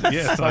 It's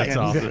that's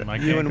awesome. I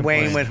You can't and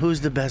Wayne complain. went,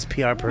 who's the best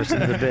PR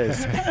person in the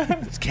biz?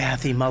 It's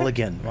Kathy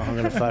Mulligan. Well, I'm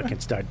going to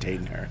fucking start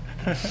dating her.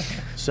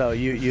 So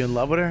you in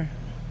love with her?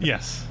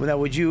 Yes. Well, now,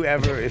 would you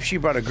ever, if she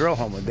brought a girl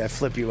home, would that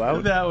flip you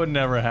out? That would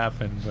never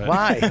happen. But.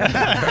 Why?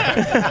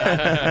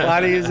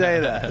 Why do you say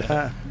that?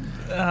 Huh?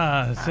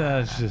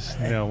 That's just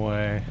no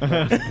way.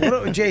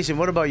 Jason,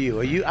 what about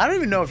you? I don't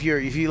even know if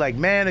you like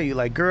men or you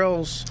like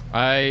girls.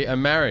 I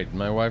am married.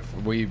 My wife,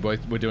 we're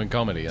doing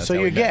comedy. That's So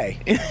how you're we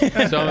met.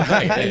 gay. So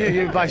I'm gay.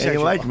 You're bisexual.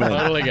 You like men.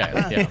 Totally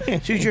gay. Yeah.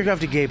 So you jerk off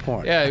to gay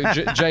porn. Yeah,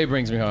 Jay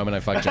brings me home and I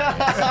fuck Jay.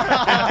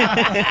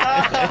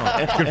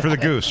 Good for the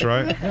goose,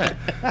 right?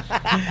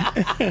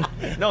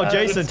 No,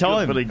 Jason, tell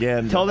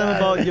him. Tell them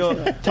about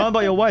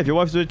your wife. Your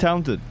wife's very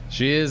talented.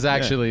 She is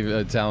actually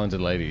a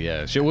talented lady.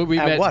 Yeah, we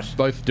At met what?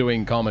 both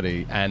doing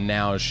comedy, and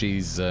now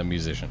she's a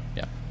musician.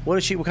 Yeah. What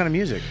is she? What kind of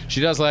music?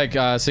 She does like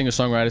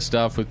singer-songwriter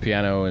stuff with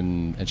piano,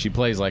 and she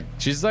plays like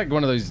she's like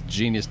one of those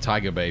genius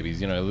tiger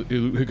babies, you know,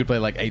 who could play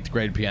like 8th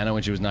grade piano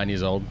when she was 9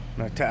 years old.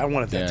 I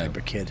wanted that type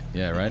of kid.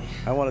 Yeah, right.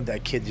 I wanted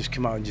that kid just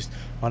come out and just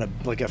on a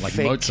Like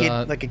fake Mozart. kid,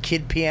 like a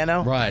kid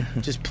piano. Right.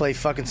 Just play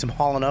fucking some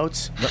Hall &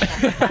 Oates. You know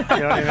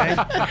what I mean?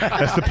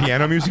 That's the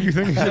piano music you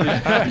think? You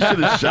should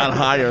have shot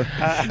higher.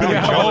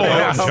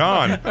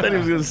 John. I thought he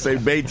was going to say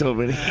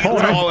Beethoven. Hall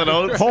 &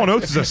 Oates. Hall Hall &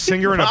 Oates is a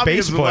singer and a Probably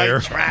bass is like player.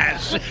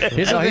 trash.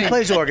 No, he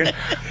plays organ.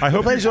 I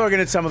hope he plays organ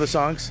in some of the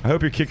songs. I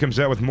hope your kid comes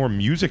out with more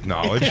music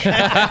knowledge.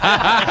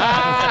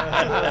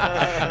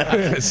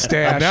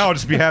 Stash. Now I'll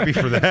just be happy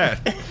for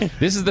that.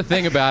 This is the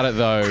thing about it,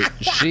 though.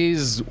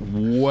 She's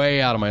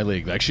way out of my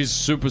league. Like, she's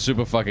super,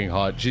 super fucking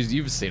hot.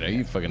 You've seen her.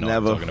 You fucking know what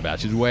I'm talking about.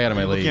 She's way out of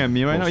my league. Looking at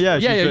me right now? Yeah,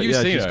 you've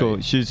seen she's her.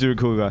 cool. She's a really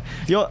cool guy.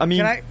 Yo, I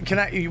mean, Can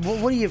I?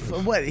 What do you?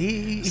 What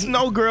he?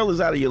 No girl is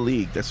out of your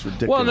league. That's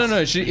ridiculous. Well, no.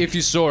 If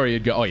you saw her,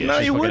 you'd go, oh, yeah, No,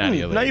 she's you fucking out of wouldn't.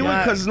 your league. No, you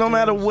wouldn't, because no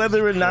matter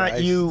whether or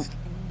not you.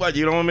 What,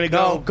 you don't want me to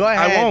go? No, go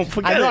ahead. I won't.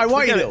 Forget I know, it. I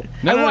want you Forget to.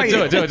 it. No, I want do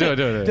you it, do it, do it,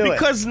 do it. Do it.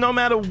 Because no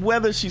matter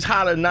whether she's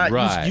hot or not,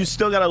 Right. you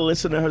still gotta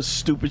listen to her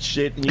stupid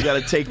shit, and you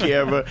gotta take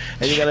care of her,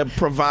 and you gotta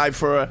provide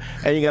for her,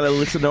 and you gotta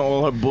listen to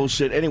all her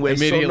bullshit. Anyway,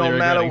 so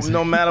Immediately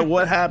no matter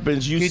what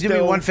happens, you Can you still do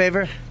me one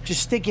favor?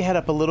 Just stick your head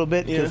up a little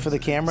bit for the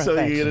camera. So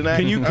Thanks. you get an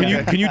Can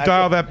you Okay.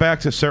 dial that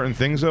back to certain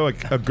things though?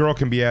 Like a girl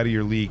can be out of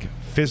your league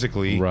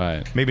physically,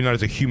 right? Maybe not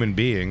as a human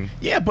being.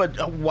 Yeah,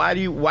 but why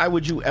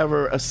would you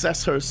ever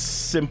assess her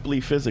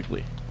simply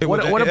physically? What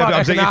about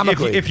I'm saying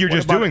economically? if you're What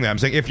just about- doing that, I'm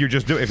saying if you're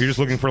just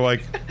looking for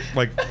like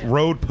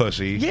road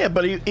pussy. Yeah,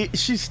 but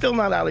she's still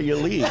not out of your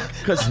league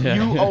because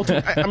you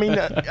ultimately. I mean,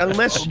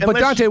 unless. But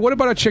Dante, what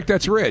about a chick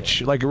that's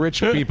rich? Like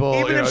rich people.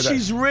 Even you know,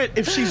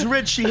 if she's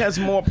rich, she has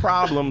more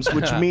problems,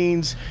 which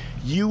means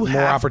you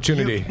have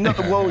opportunity.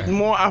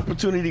 More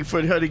opportunity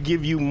for her to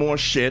give you more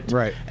shit.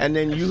 Right, and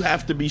then you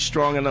have to be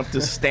strong enough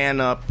to stand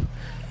up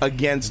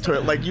against her.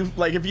 Like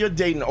if you're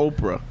dating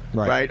Oprah,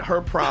 right?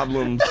 Her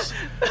problems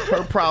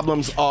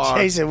are.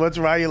 Jason, what's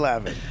wrong? You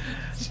laughing?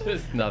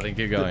 Just nothing.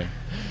 Keep going.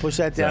 Push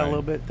that down Sorry. a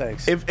little bit.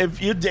 Thanks.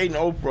 If you're dating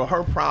Oprah,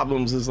 her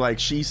problems is like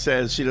she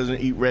says she doesn't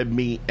eat red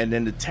meat, and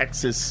then the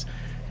Texas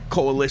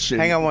coalition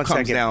Hang on one comes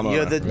second. down on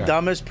You're her. the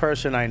dumbest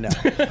person I know.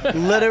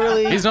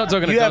 Literally, He's not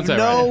talking to you have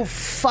Dante no right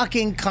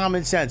fucking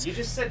common sense. You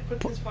just said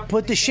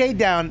Put the shade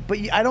down, but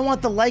I don't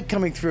want the light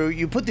coming through.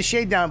 You put the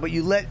shade down, but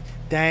you let.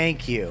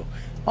 Thank you.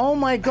 Oh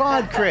my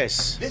God,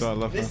 Chris.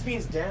 This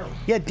means down.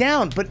 Yeah,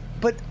 down, but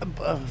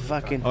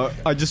fucking.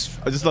 I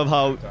just love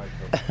how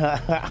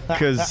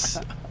because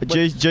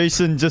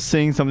Jason just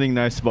saying something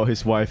nice about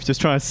his wife, just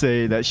trying to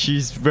say that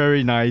she's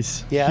very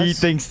nice. Yes. He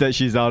thinks that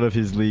she's out of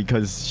his league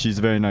because she's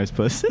a very nice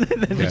person.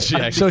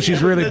 So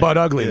she's really butt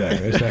ugly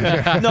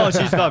then. No,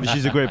 she's not.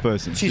 She's a great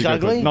person. She's a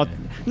great ugly?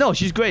 person. No,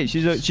 she's great.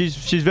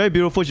 She's very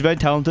beautiful. She's very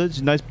talented.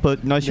 She's a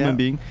nice human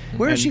being.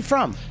 Where is And- she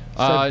from?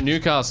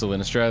 Newcastle in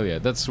Australia.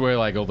 That's where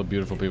like all the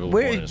beautiful people. Are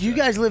born Where in you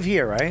guys live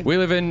here, right? We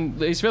live in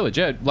the East Village,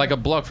 yeah, like a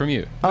block from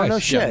you. Oh, no Yeah,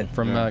 shit.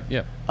 from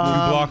yeah. 2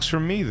 blocks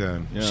from me,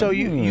 then. So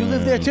you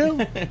live there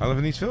too? I live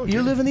in East Village.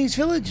 You live in East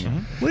Village?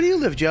 Where do you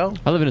live, Joe?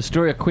 I live in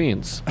Astoria,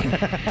 Queens.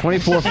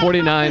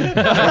 2449.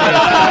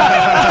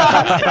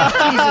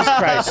 Jesus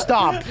Christ!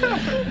 Stop.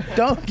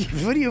 Don't.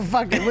 What are you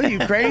fucking? What are you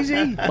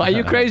crazy? Why, are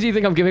you crazy? You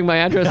think I'm giving my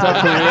address up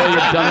for real? You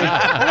dummy.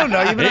 I don't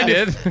know. You've been He on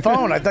your did.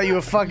 phone. I thought you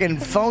were fucking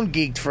phone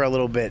geeked for a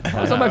little bit.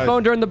 I was on my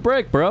phone during the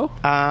break, bro.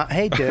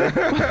 Hey, dude.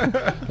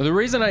 Well, the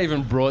reason I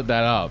even brought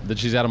that up, that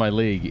she's out of my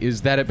league,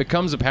 is that it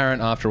becomes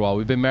apparent after a while.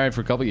 We've been married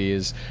for a couple of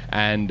years,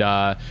 and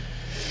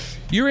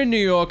you're in New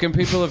York, and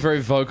people are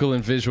very vocal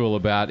and visual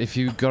about if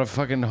you've got a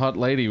fucking hot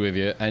lady with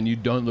you and you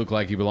don't look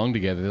like you belong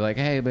together. They're like,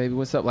 hey, baby,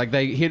 what's up? Like,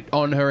 they hit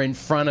on her in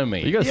front of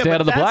me. You gotta stay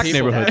out of the black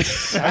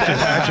neighborhoods.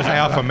 That's just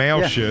alpha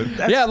male shit.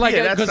 Yeah, like,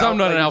 that's because I'm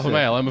not an alpha outrageous.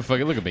 male. I'm a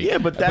fucking, look at me. Yeah,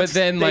 but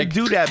then, they like,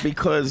 do that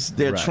because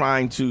they're Right.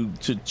 trying to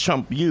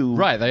chump you.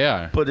 Right, they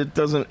are. But it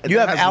doesn't. You it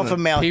have hasn't- alpha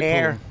male people-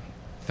 hair.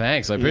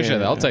 Thanks, I appreciate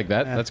that. I'll take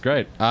that. That's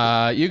great.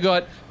 You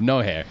got no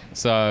hair,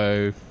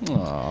 so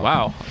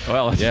wow.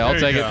 Well, yeah, I'll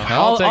take it.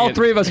 All, take all it.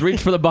 three of us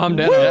reached for the bomb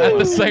down at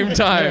the same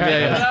time.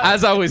 Yeah.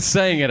 As I was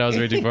saying it, I was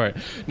reaching for it.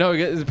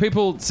 No,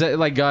 people say,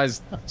 like,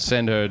 guys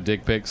send her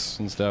dick pics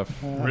and stuff.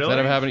 Really? That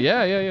ever happened?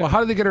 Yeah. Well, how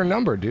did they get her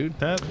number, dude?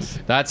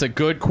 That's a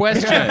good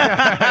question.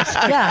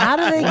 Yeah, how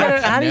do they get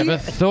it? How do you? Never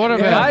thought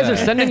about Guys that.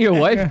 are sending your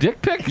wife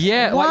dick pics?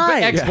 Yeah, Why?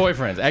 like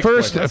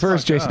ex-boyfriends.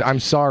 First, Jason, I'm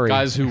sorry.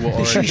 Guys who were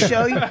Did she already.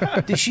 show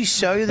you? Did she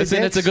show you the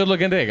Listen, it's a dicks?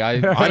 good-looking dick.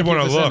 I'd want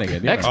want to look. It. Oh,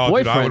 dude, I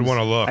Ex-boyfriends. would want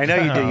to look. I know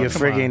you do. You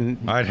Come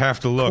friggin' on. I'd have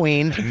to look.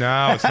 queen.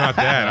 No, it's not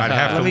that. I'd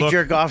have Let to me look.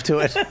 jerk off to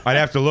it. I'd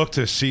have to look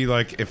to see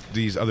like if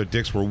these other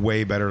dicks were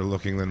way better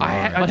looking than mine.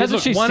 I did hasn't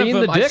look, she one seen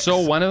of them, the I dicks?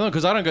 saw one of them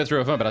because I don't go through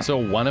her phone, but I saw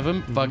one of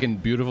them. Fucking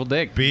beautiful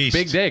dick, Beast.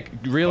 big dick,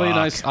 really Fuck.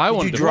 nice. I Did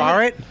wanted you to draw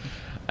it?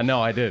 No,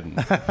 I didn't.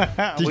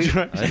 I We-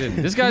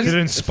 didn't. This guy's Did it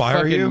inspire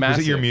fucking you? massive.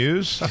 Was it your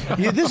muse?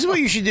 Yeah, this is what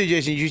you should do,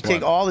 Jason. You just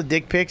take all the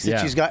dick pics that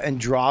Yeah. she's got and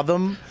draw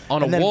them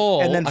on a and then,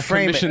 wall. and then I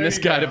frame commissioned it. this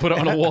guy to put it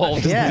on a wall,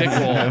 just Yeah. a dick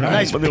wall. A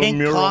nice With a little pink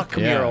mural. cock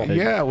Yeah. mural.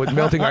 Yeah, with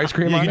melting ice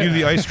cream You on can it. do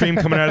the ice cream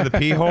coming out of the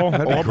pee hole.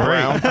 That'd be All great.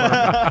 brown. You're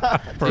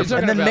talking And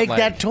then about, make like-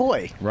 that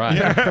toy. Right.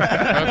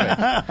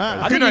 Perfect.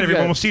 Good night,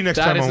 everyone. We'll see you next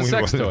That time is on a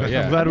sex toy.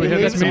 Yeah. Glad we We had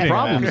had this some meeting.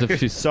 problems if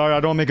she's. Sorry, I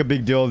don't make a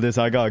big deal of this.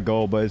 I gotta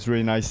go, but it's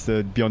really nice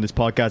to be on this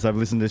podcast. I've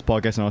listened to this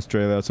podcast in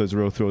Australia, so it's a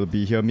real thrill to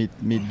be here.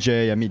 Meet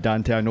Jay, I meet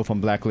Dante. I know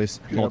from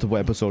Blacklist, multiple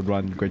episode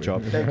run. Great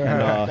job. Thank you.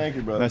 And, Thank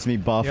you, brother. Nice to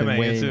meet Buff Yeah, and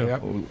man,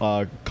 you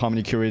Wayne,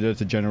 comedy curator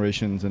to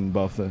Generations, and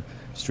Buff, the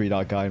street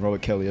art guy, and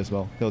Robert Kelly as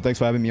well. So thanks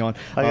for having me on.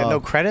 I got no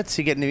credits.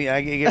 You get new.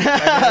 I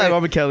get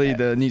Robert Kelly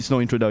needs no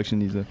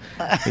introduction. He's a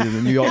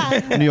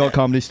New York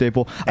comedy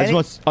staple. I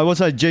want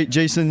to say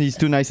Jason. He's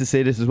too nice to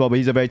say this as well, but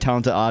he's a very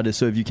talented artist.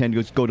 So if you can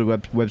go to the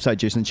website,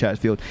 Jason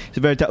Chatfield. He's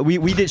a very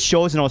we did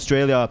shows in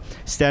Australia,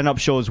 stand-up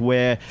shows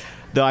where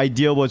the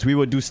idea was we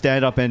would do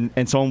stand-up and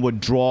someone would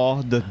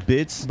draw the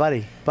bits.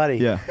 buddy.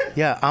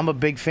 Yeah, I'm a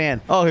big fan.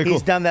 Oh, okay, cool.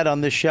 He's done that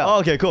on this show. Oh,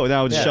 okay, cool.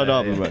 Now just shut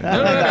up. No,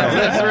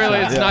 that's really,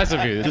 it's nice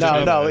of you. No,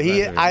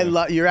 I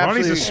love. You're Ronnie's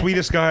absolutely. the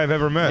sweetest guy I've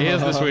ever met. He is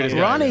the sweetest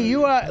guy. Ronnie,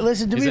 you are.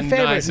 Listen, do He's me a the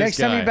favor. nicest Next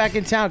time guy. you're back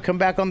in town, come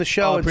back on the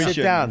show and sit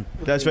appreciate down.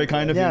 it. That's very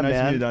kind of Yeah, you. Nice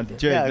man. to meet you, Dante.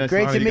 Jay, Yeah, nice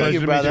great to meet Ronnie,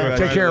 you, pleasure to meet brother.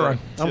 you. Take care, Ron.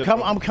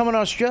 I'm coming to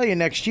Australia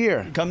next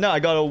year. Come now. I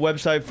got a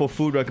website for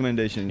food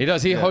recommendations. He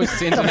does. He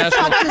hosts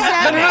international.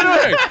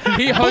 No.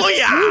 He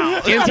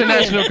hosts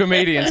international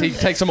comedians. He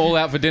takes them all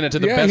out for dinner to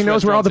the Yeah, best. he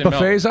knows where all the restaurants in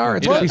buffets Melbourne. are.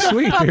 It's He pretty does.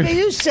 sweet, What the fuck dude. are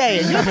you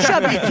saying? You're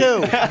chubby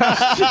too.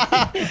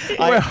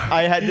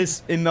 I had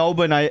this in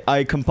Melbourne.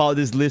 I compiled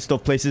this list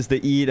of places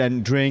to eat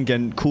and drink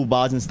and cool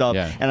bars and stuff.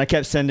 Yeah. And I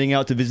kept sending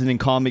out to visiting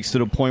comics to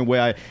the point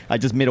where I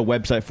just made a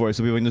website for it.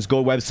 So people can just go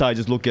to the website,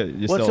 just look at it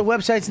yourself.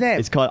 What's the website's name?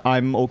 It's called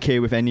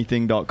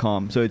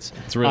I'mOkayWithAnything.com. So it's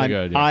really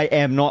good, yeah. I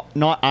am not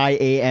I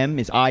am.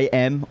 It's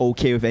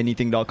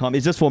I'mOkayWithAnything.com.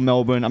 It's just for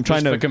Melbourne. I'm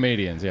trying Just to for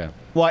comedians, yeah.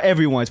 well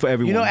everyone. It's for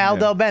everyone. You know Al yeah.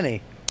 Del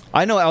Benny?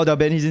 I know Al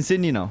Dalben. He's in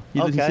Sydney now. He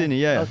lives in Okay. Sydney.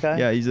 Yeah. Okay.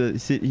 Yeah.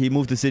 He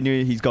moved to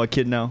Sydney. He's got a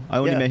kid now. I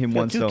only Yeah, met him got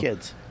once. two so.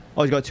 kids.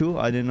 Oh, he's got two?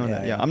 I didn't know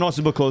that. Yeah. I'm not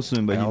super close to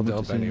him, but he moved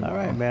to Sydney. All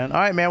right, man.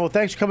 Well,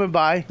 thanks for coming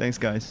by. Thanks,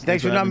 guys.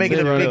 Thanks for not having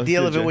making me. a big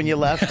deal of it when you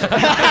left.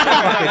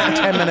 Fucking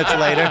 10 minutes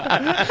later.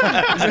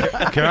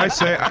 Can I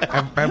say,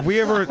 have we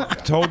ever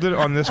told it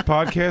on this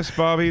podcast,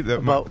 Bobby,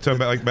 that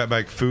talking about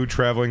like food,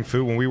 traveling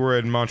food? When we were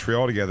in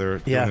Montreal together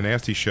doing Yeah. the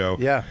Nasty Show,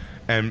 Yeah.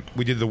 and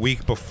we did the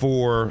week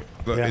before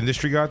the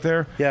industry got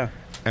there, Yeah.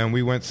 and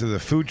we went to the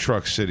food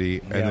truck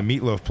city and the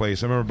meatloaf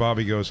place. I remember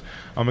Bobby goes,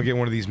 "I'm gonna get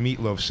one of these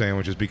meatloaf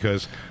sandwiches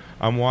because."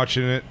 I'm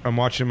watching it. I'm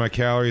watching my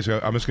calories.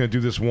 I'm just going to do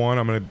this one.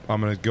 I'm going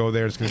to go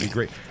there. It's going to be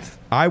great.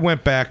 I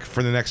went back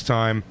for the next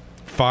time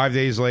 5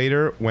 days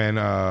later when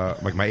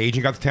like my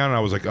agent got to town and I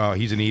was like, oh,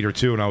 he's an eater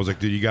too. And I was like,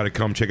 dude, you got to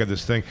come check out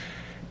this thing.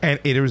 And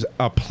it was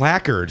a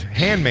placard,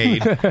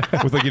 handmade,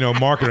 with like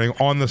marketing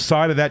on the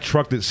side of that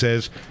truck that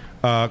says.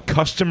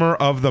 Customer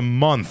of the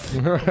month.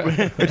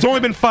 It's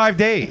only been 5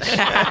 days.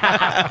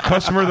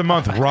 Customer of the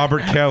month,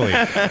 Robert Kelly.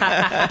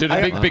 Did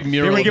a big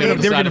mural They on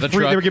the side of the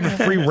truck. They were giving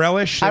free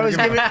relish.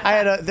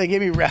 They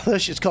gave me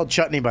relish. It's called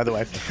chutney, by the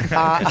way.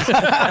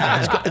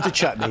 It's a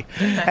chutney,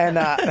 and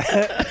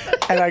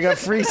I got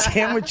free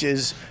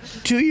sandwiches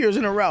 2 years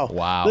in a row.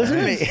 Wow. Listen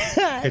to me.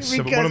 It's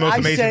one Because of the most I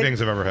amazing sent-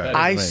 things I've ever had.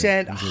 I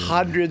sent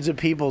hundreds of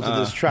people to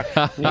this truck.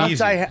 Once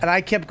Easy.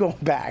 I kept going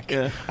back.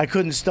 I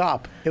couldn't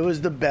stop. It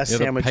was the best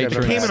sandwich I've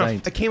ever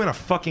had. It came in a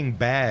fucking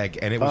bag,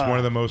 and it was one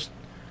of the most.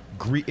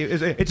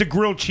 It's a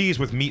grilled cheese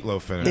with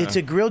meatloaf in it. It's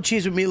a grilled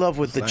cheese with meatloaf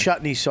with the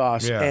chutney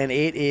sauce, Yeah. and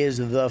it is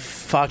the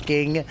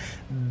fucking.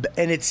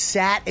 And it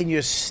sat in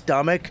your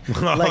stomach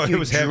like It you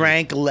was heavy.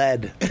 drank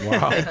lead.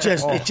 Wow. It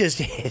just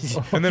hit.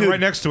 And then Dude, right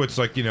next to it's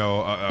like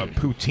a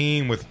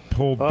poutine with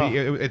pulled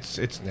beef.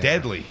 It's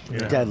deadly.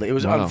 Deadly. It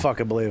was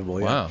unfucking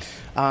believable. Yeah.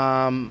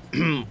 Wow.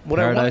 What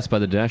Paradise by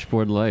the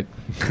dashboard light.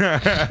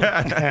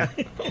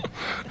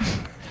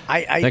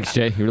 Thanks,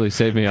 Jay. You really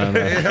saved me on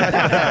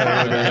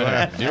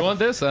that. Do you want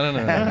this? I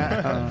don't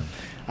know.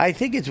 I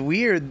think it's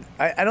weird.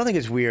 I don't think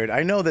it's weird.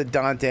 I know that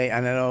Dante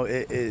and I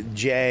know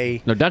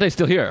Jay. No, Dante's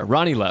still here.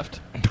 Ronnie left.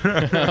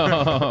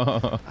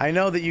 I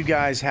know that you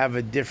guys have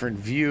a different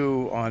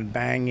view on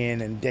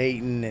banging and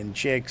dating and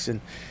chicks,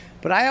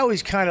 but I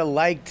always kind of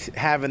liked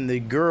having the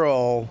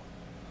girl.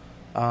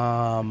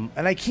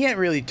 And I can't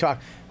really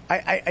talk.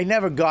 I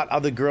never got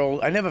other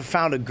girls. I never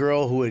found a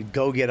girl who would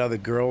go get other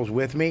girls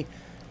with me.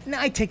 No,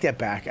 I take that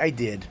back. I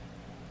did.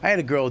 I had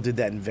a girl who did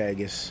that in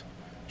Vegas.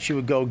 She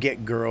would go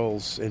get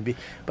girls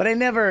but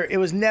I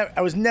was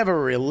never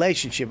a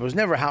relationship. It was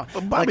never how.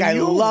 Bobby, I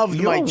loved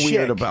you're my weird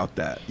chick. about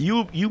that.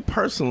 You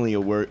personally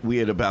are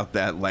weird about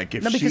that. Like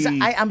if because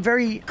I'm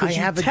very. I you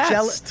have a test.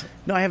 jealous.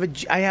 No, I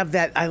have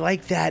that. I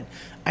like that.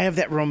 I have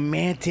that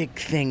romantic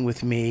thing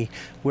with me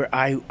where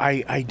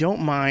I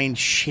don't mind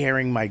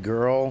sharing my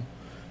girl,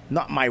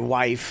 not my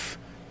wife,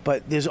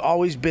 but there's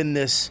always been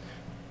this.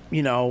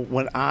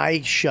 When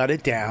I shut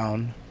it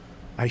down,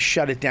 I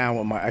shut it down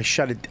with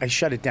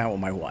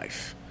my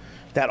wife.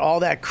 That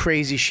all that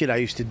crazy shit I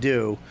used to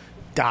do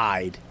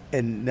died,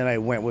 and then I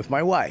went with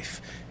my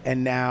wife.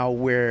 And now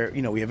we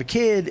have a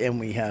kid and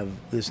we have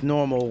this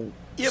normal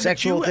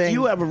sexual thing.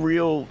 You have a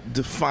real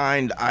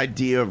defined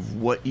idea of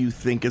what you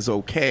think is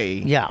okay.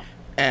 Yeah.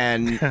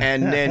 And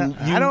then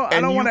you, I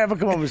don't want to ever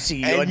come over and see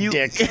you,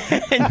 dick.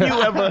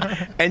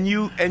 and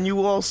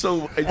you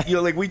also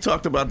like we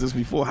talked about this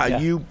before, how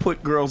you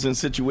put girls in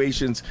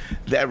situations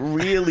that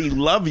really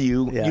love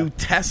you. You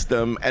test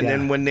them, and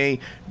then when they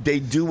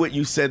do what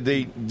you said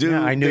they do,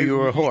 I knew you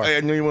were a whore. I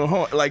knew you were a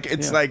whore. Like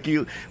it's like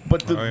you,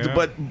 but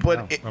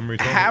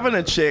having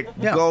a chick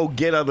go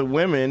get other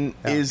women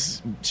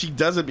is she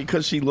does it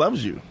because she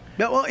loves you.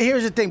 No, well,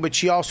 here's the thing, but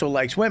she also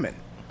likes women,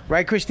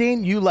 right,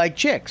 Christine? You like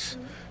chicks.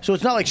 So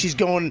it's not like she's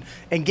going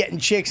and getting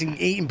chicks and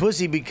eating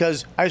pussy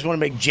because I just want to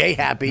make Jay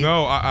happy.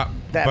 No,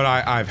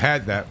 I've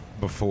had that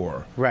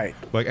before. Right.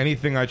 Like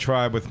anything I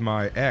tried with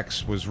my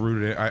ex was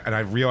rooted in, and I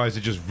realized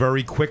it just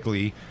very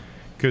quickly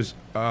because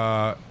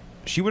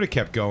she would have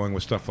kept going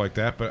with stuff like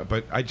that,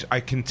 but I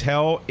can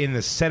tell in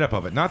the setup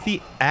of it, not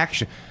the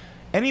action.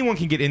 Anyone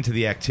can get into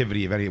the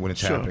activity of when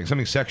it's happening.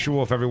 Something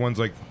sexual, if everyone's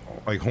like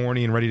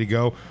horny and ready to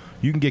go,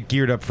 you can get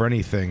geared up for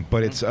anything.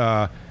 But it's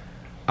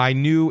I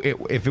knew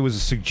if it was a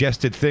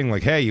suggested thing,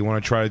 like, hey, you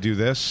want to try to do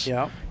this?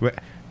 Yeah.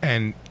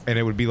 And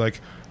it would be like,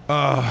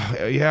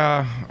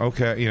 yeah,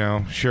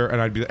 okay, sure.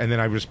 And then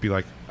I would just be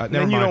like,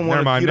 never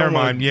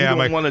mind. Yeah, you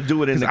don't want to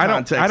do it in the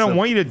context. I don't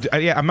want you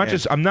to.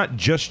 I'm not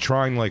just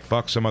trying to like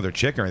fuck some other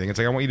chick or anything. It's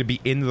like I want you to be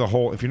into the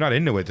whole. If you're not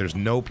into it, there's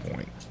no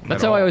point.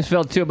 That's how I always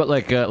felt too. But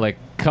like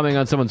coming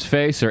on someone's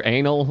face or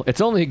anal, it's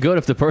only good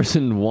if the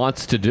person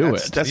wants to do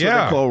it. That's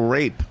what they call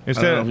rape.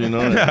 Instead, I don't know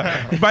if you know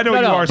that. But I know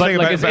what you are saying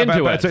like about it's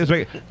into it. it. It's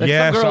like, Like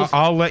yes, some girls-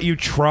 I'll let you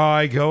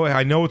try. Go.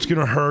 I know it's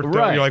gonna hurt. Though.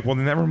 Right. You're like, well,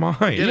 never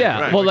mind.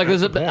 Yeah. Well, like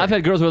I've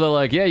had girls where they're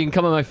like, yeah, you can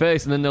come on my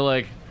face, and then they're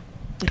like.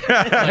 It's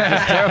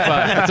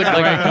terrifying. It's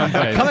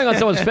like coming on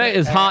someone's face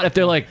is hot if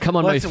they're like, "Come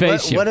on my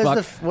face." What you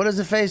does fuck. what does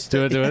the face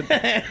do? Do it.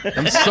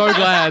 I'm so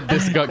glad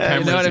this got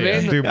cameras. You know what I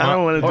mean? Dude, I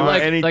don't want to do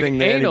like anything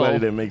to anal.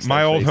 anybody that makes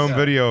my that old face. home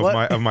video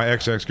What? of my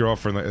ex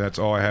girlfriend. That's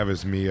all I have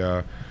is me.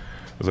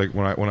 It's like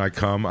when I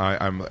come,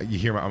 you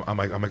hear I'm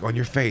like on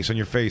your face, and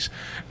you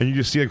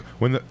just see like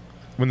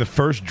when the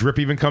first drip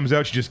even comes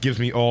out, she just gives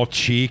me all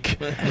cheek,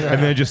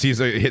 and then just sees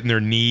like, hitting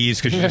their knees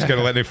because she's just kind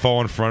of letting it fall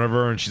in front of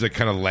her, and she's like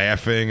kind of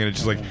laughing, and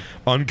it's just like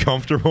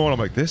uncomfortable, and I'm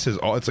like, this is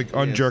all. It's like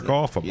unjerk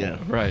offable. Yeah.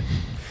 Right.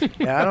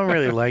 Yeah, I don't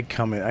really like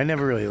coming. I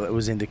never really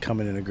was into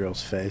coming in a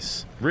girl's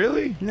face.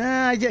 Really?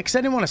 Nah, yeah, because I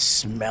didn't want to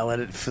smell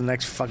it for the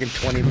next fucking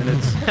 20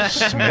 minutes.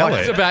 Smell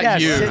It's it. about Yeah,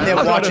 you. sitting there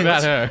It's not watching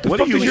about this- her. What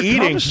fuck are you does your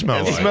eating? cum smell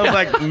It like? smells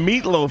like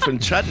meatloaf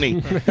and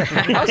chutney.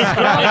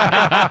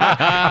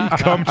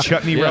 Cum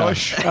chutney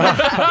relish.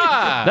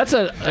 That's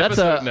a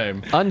Episode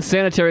name.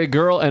 unsanitary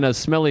girl and a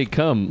smelly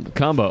cum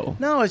combo.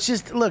 No, it's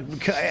just look.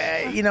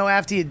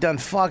 After you're done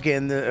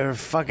fucking, her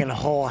fucking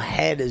whole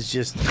head is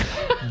just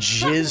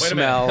jizz Wait a minute.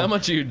 smell. How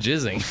much are you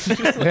jizzing?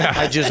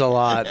 I jizz a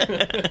lot.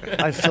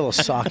 I fill a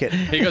socket.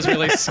 He goes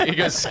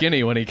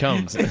skinny when he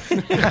comes. I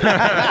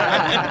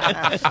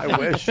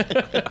wish.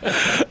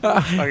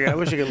 Okay, I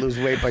wish I could lose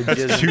weight by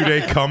That's jizzing.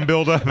 2-day cum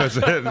buildup. That's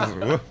it.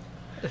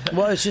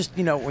 Well, it's just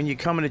when you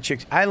come into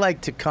chicks. I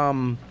like to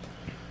come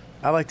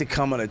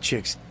on a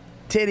chick's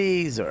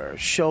titties or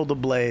shoulder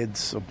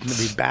blades or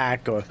maybe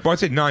back or. Well, I'd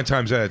say 9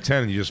 times out of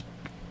 10, you just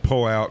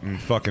pull out and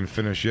fucking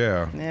finish.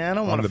 Yeah, I don't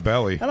on want the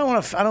belly. I don't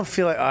want to. I don't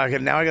feel like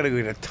now I got to go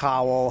get a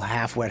towel,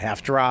 half wet,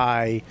 half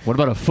dry. What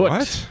about a foot?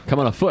 What? Come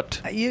on, a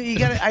foot. You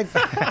got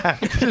to.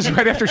 This is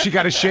right after she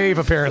got a shave,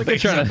 apparently.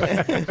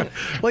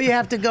 Well, you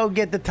have to go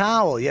get the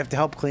towel. You have to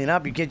help clean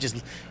up. You can't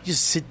just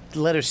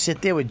let her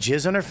sit there with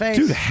jizz on her face.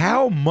 Dude,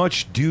 how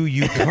much do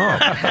you come?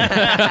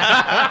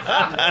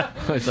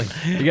 It's like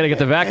you got to get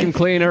the vacuum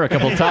cleaner, a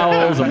couple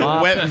towels, a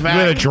mop. Wet vac.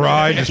 Let it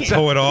dry, just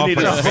pull it off. You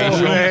need like a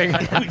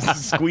a facial.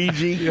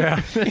 squeegee.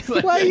 Yeah.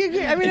 Well,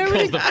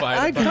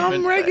 I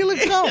come regular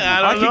come.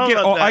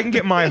 I can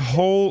get my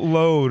whole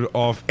load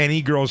off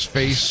any girl's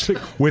face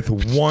with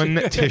one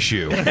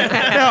tissue.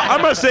 Now,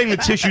 I'm not saying the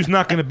tissue's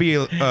not going to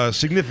be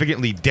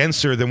significantly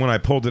denser than when I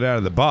pulled it out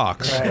of the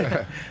box,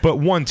 but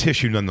one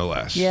tissue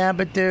nonetheless. Yeah,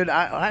 but dude,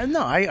 I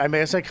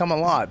guess I come a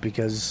lot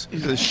because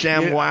he's a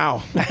sham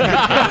wow.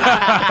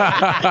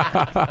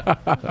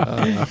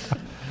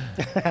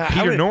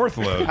 Peter North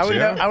loads.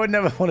 I would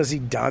never want to see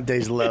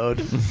Dante's load.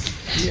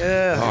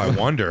 Yeah. Oh, I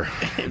wonder.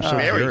 I'm so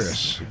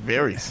curious.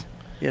 Varies.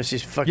 Yeah,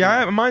 she's fucking.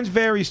 Yeah, mine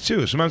varies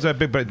too. Sometimes I'm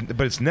big,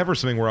 but it's never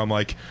something where I'm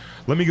like,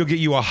 let me go get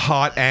you a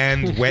hot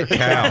and wet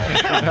cow.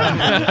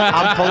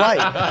 I'm polite.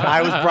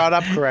 I was brought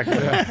up correctly.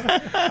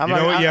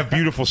 You have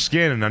beautiful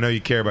skin, and I know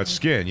you care about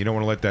skin. You don't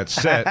want to let that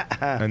set,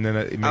 and then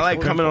it makes I like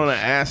it coming on an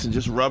ass and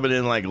just rub it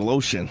in like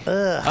lotion.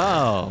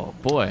 Oh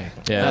boy,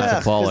 yeah,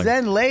 that's appalling. Because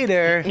then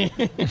later,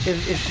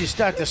 if you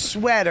start to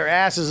sweat, her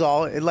ass is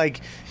all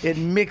it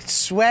mixed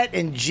sweat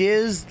and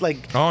jizz.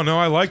 Like, oh no,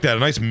 I like that. A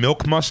nice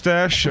milk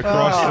mustache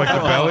across like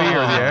the belly or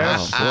the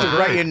ass. To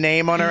write your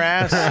name on her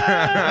ass.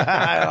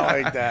 I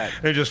don't like that.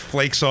 It just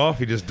flakes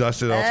off. You just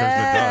dust it, all turns to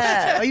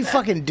dust. Are you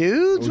fucking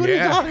dudes? What are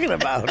Yeah. you talking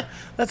about?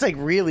 That's like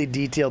really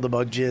detailed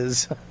about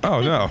jizz.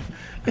 Oh no.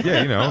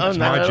 Yeah, it's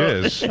my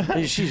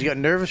jizz. She's got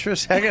nervous for a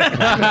second.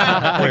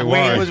 Wait,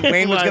 why?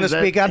 Wayne was going to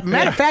speak up.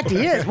 Matter of fact,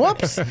 he is.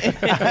 Whoops.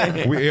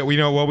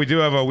 we do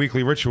have a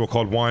weekly ritual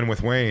called Wine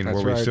with Wayne,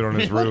 where we sit on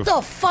his What roof.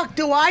 the fuck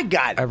do I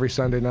got? Every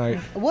Sunday night.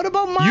 What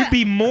about my? You'd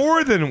be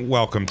more than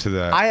welcome to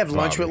that. I have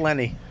lunch Bobby. with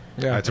Lenny.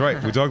 Yeah, that's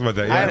right. We talked about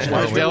that. I Yeah, have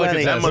lunch with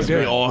Lenny. That must be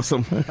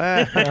awesome.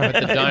 At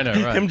the diner,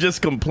 right? Him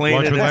just Lunch complaining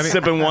with and Lenny?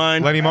 sipping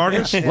wine. Lenny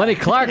Marcus? Lenny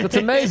Clark, that's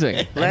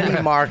amazing. Lenny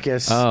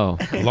Marcus. Oh,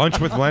 Lunch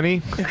with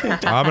Lenny?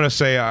 I'm going to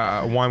say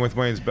Wine with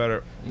Wayne's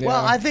better.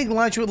 Well, I think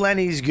lunch with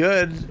Lenny's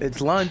good.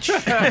 It's lunch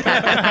because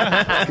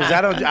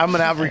I'm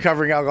an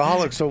recovering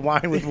alcoholic. So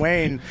wine with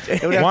Wayne.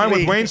 It would have Wine to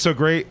with be- Wayne's so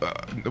great.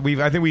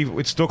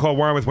 It's still called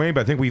Wine with Wayne,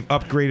 but I think we've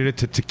upgraded it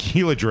to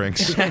tequila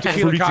drinks. Fruity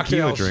tequila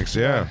cocktails. drinks,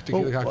 yeah.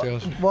 Tequila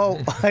cocktails.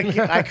 Well,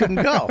 I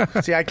couldn't go.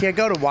 See, I can't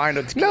go to wine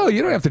or tequila. No,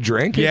 you don't have to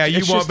drink. Yeah, It's you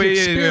just won't be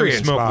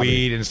experience, smoke Bobby.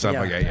 weed and stuff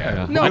like that.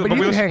 Yeah. No, but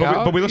you can hang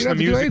out. But we You listen don't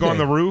to have to do music on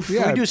the anything. roof.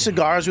 We do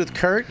cigars with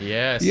Kurt.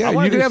 yes. Yeah, I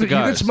wanna you do can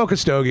cigars. smoke a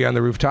stogie on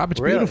the rooftop. It's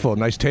Really? beautiful.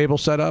 Nice table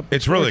set up.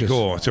 It's really Gorgeous.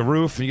 cool. It's a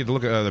roof, and you get to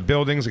look at the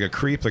buildings like a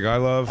creep, like I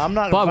love. I'm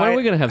not. Bob, when are we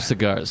invited- gonna have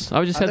cigars?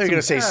 I just I had thought you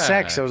were some. going to say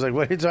sex. I was like,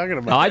 what are you talking Oh,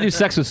 about? I do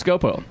sex with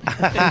Scopo.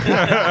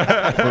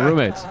 We're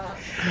roommates.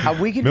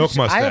 We can Milk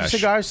do, I have mustache.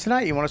 cigars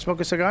tonight. You want to smoke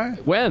a cigar?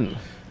 When?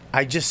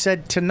 I just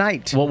said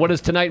tonight. Well, what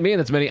does tonight mean?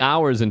 It's many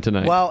hours in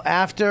tonight. Well,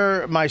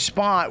 after my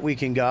spot, we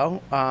can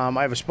go. I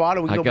have a spot,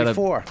 or we can go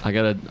before. I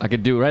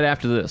could do it right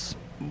after this.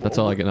 That's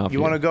all I can offer.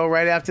 You want to go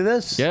right after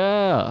this?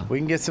 Yeah. We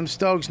can get some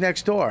Stokes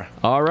next door.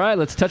 All right,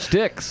 let's touch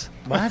dicks.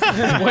 What?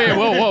 Wait,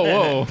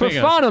 whoa. For Hang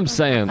on. fun, I'm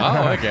saying.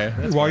 Oh, okay.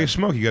 While you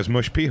smoke, you guys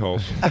mush pee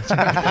holes.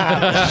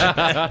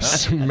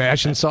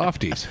 Smashing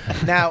softies.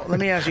 Now, let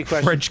me ask you a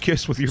question. French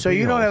kiss with your So pee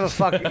you don't holes.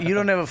 ever fuck? You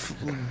don't ever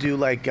do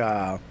like?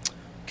 Can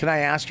I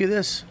ask you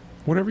this?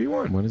 Whatever you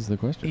want. What is the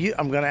question?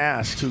 I'm gonna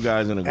ask. Two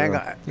guys and a Hang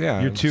girl. on.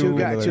 Yeah. You're Two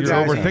guys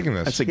overthinking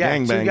this. That's a Yeah,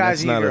 two gangbang. guys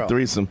That's and a not a girl.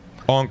 threesome.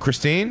 On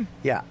Christine?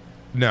 Yeah.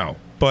 No.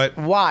 But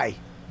Why?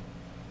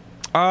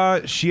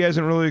 she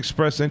hasn't really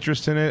expressed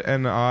interest in it,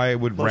 and I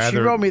would Well, rather.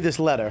 she wrote me this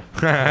letter.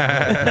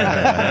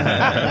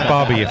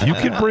 Bobby, if you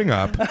could bring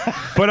up,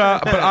 but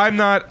I'm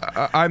not.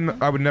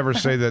 I would never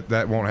say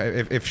that won't.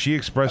 If she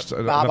expressed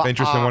enough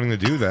interest in wanting to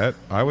do that,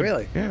 I would.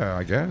 Really? Yeah,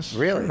 I guess.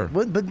 Really? Sure.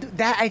 But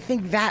that I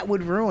think that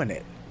would ruin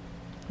it.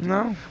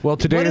 No. Well,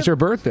 today What is if- her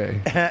birthday.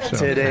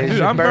 Today's Dude,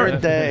 your I'm very-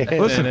 birthday.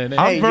 Listen, hey,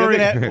 I'm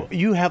very.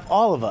 you have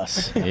all of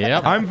us.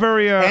 Yep. I'm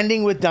very.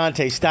 Ending with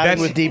Dante, starting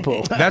That's- with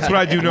Deepu. That's what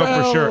I do know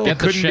for sure. Get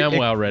the couldn't be-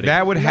 ShamWow ready.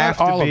 That would Not have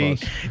to all of be.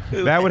 us.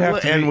 That would have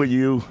to end be with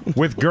you. with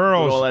With all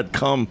girls. that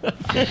cum.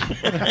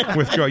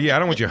 With girls. Yeah, I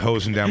don't want you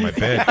hosing down my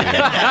bed. dude.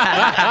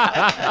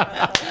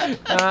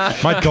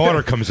 My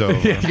daughter comes over.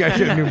 You gotta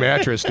get a new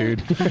mattress,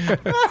 dude.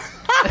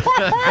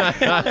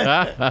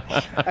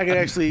 I can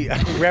actually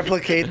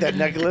replicate that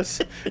necklace.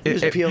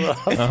 Just peel it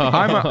off.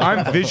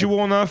 I'm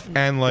visual enough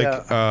and like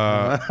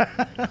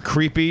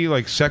creepy,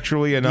 like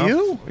sexually enough.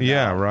 You?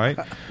 Yeah, right.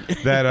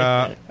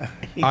 That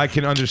I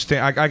can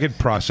understand. I could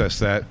process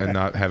that and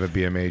not have it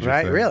be a major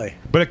Right, thing. really?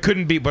 But it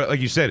couldn't be. But like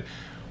you said,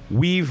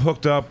 we've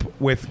hooked up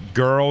with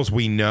girls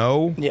we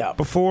know Yeah.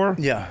 before.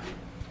 Yeah.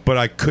 But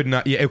I could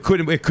not. Yeah, it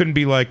couldn't. It couldn't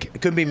be like.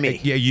 It couldn't be me.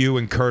 Yeah, you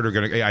and Kurt are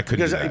gonna. Yeah, I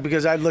couldn't.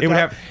 Because I'd look It would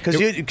up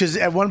have- because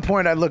at one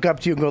point I'd look up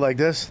to you and go like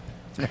this.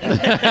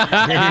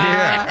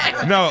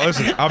 Yeah. No,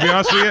 listen. I'll be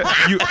honest with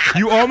you.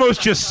 You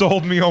almost just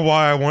sold me on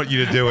why I want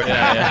you to do it.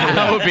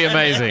 That would be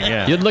amazing.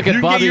 Yeah. You'd look at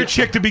you Bobby. get your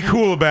chick to be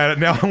cool about it.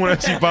 Now I want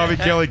to see Bobby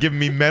Kelly giving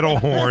me metal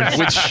horns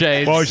With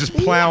shades. while he's just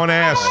plowing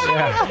ass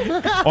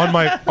on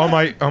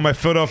my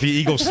Philadelphia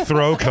Eagles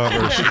throw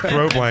covers,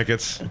 throw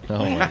blankets.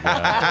 Oh my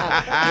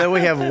god! And then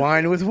we have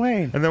wine with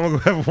Wayne. And then we'll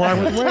have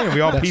wine with Wayne.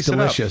 We all That's piece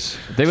delicious. it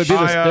up. They would be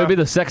they would be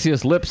the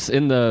sexiest lips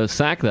in the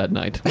sack that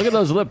night. Look at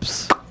those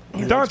lips.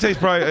 Dante's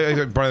probably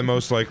the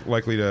most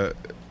likely to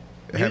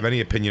have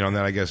any opinion on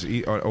that, I guess,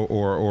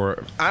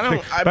 or I don't-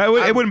 think- but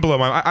it wouldn't blow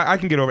my mind. I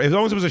can get over it as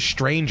long as it was a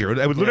stranger. It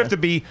would literally have to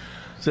be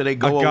So they a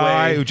go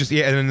guy away. who just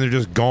and then they're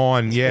just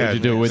gone. Yeah, Did you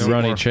do it with no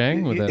Ronnie more.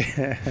 Chang? With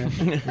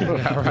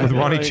that? With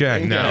Ronnie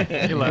Chang? No,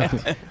 He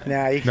left.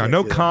 Nah, you no, can't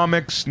no do that.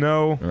 comics.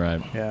 No,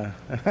 Right.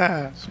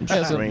 Yeah.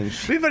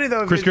 Strange. Be funny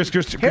though. Christine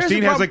Here's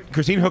the has problem-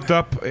 Christine hooked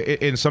up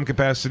in some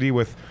capacity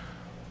with.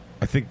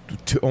 I think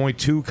only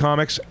 2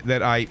 comics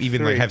that I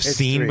even Three. have It's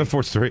seen 3.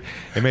 before. It's 3.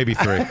 It may be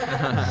 3,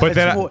 but It's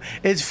that 4.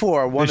 It's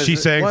 4. One is she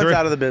saying one's 3?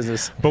 out of the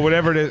business. But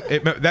whatever it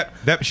is,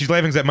 that she's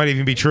laughing 'cause that might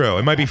even be true.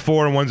 It might be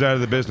 4 and one's out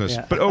of the business.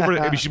 Yeah. But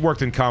I mean, she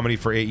worked in comedy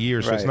for 8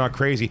 years, so it's Right. not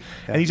crazy.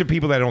 And these are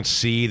people that I don't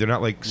see. They're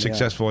not like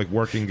successful, like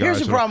working guys. Here's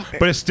the or whatever. problem-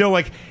 But it's still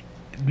like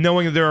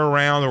knowing that they're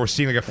around or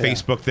seeing like a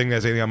Facebook thing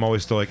that's anything. I'm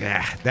always still like,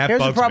 that Here's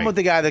bugs the problem me. with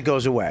the guy that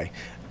goes away.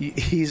 He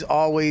could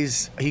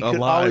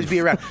Alive. always be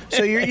around.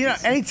 So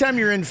anytime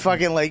you're in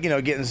fucking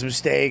getting some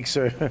steaks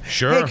or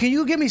Sure. hey, can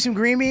you give me some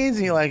green beans?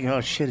 And you're like, oh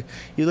shit.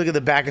 You look at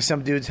the back of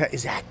some dude's head.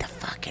 Is that the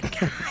fucking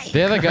guy?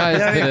 They're the guys You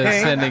know what that I are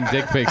mean? sending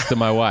dick pics to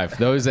my wife.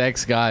 Those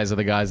ex-guys are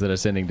the guys that are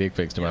sending dick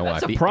pics to my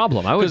wife. That's a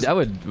problem. I would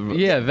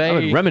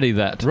remedy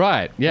that.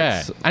 Right. Yeah.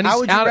 That's- And How it's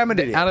would you out of-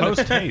 remedy it? out of the-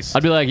 Post haste.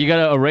 I'd be like, you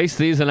got to erase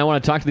these, and I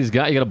want to talk to these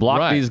guys. You got to block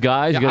Right. these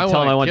guys. Yeah, You got I to tell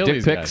them I wanna want kill dick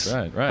these pics. guys.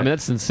 Right, right. I mean,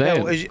 that's insane.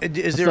 No, is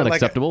That's there not like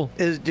acceptable.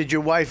 Did your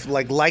wife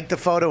like the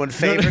photo and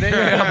favorite it?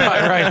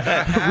 Right.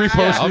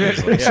 Repost it.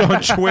 obviously, It's yeah.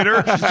 on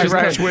Twitter. She's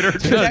Right. on Twitter.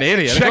 She's not an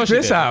idiot. Of Check course she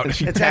this did. out.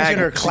 It's actually in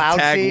her cloud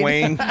tag feed.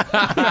 Wayne.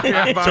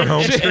 It's her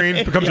home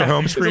screen. Becomes her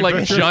home It's screen. like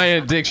picture.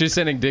 giant dick. She's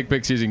sending dick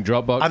pics using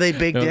Dropbox. Are they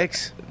big No,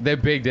 dicks? They're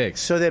big dicks.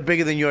 So they're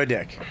bigger than your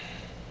dick.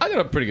 I got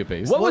a pretty good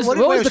piece. What was Wait,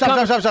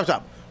 the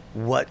stop.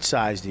 What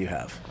size do you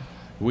have?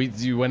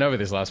 You went over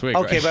this last week.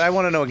 Okay, right? but I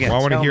want to know again. Well,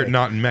 I want to Tell hear me. it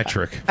not in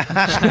metric. What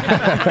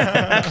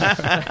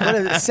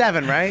is it?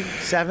 7, right?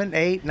 7,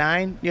 8,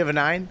 9. You have a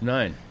 9.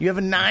 9. You have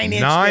a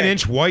 9-inch.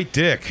 9-inch white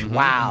dick.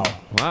 Wow.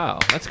 Wow,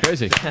 that's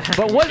crazy.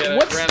 But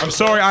what's I'm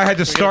sorry I had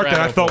to start round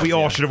that. I of thought we applause,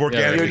 all yeah. should have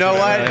organically. You know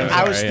what? Yeah,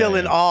 I was sorry, still yeah,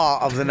 in yeah. awe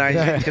of the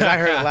 9-inch because I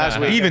heard it last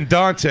week. Even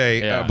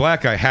Dante, Yeah.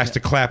 black guy, has to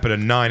clap at a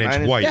 9-inch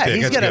 9-inch. white Yeah, dick.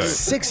 he's That's got a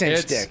good.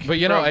 6-inch dick. But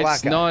you for know, a black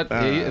it's guy. not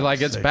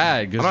like it's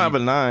bad. I don't have a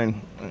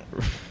 9.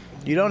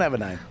 You don't have a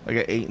 9. I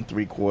got 8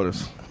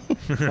 3/4.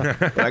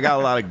 But I got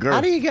a lot of girth.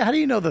 How do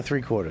you know the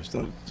 3/4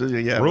 though? So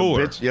you have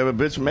Ruler. You have a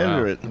bitch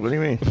measure it. What do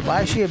you mean?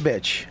 Why is she a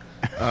bitch?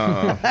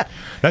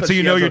 That's how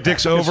you know your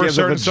dick's over a has a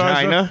certain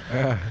size. vagina.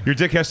 though? Your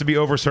dick has to be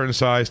over a certain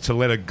size to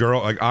let a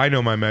girl. Like I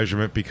know my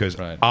measurement because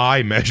Right.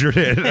 I measured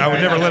it. I would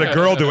never let a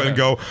girl do it and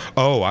go,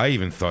 "Oh, I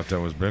even thought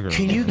that was bigger."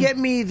 Can you get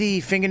me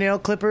the fingernail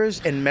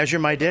clippers and measure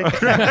my dick?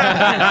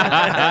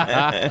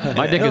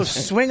 my dick No,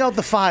 is swing out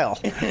the file.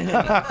 Can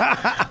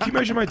you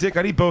measure my dick?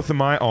 I need both of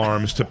my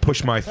arms to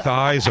push my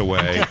thighs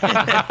away,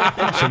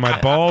 so my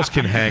balls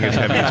can hang as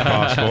heavy as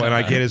possible, and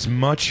I get as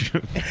much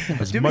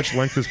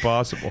length as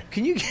possible.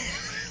 Can you?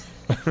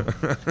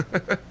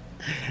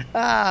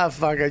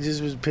 Fuck! I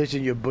just was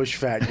pitching you bush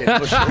fat.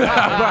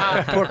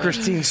 Poor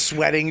Christine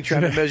sweating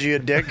trying to measure your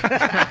dick.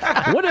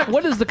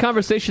 what is the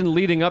conversation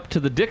leading up to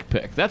the dick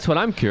pic? That's what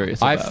I'm curious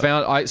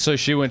about. So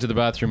she went to the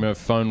bathroom, her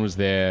phone was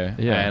there,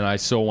 Yeah. and I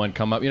saw one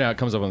come up. You know, it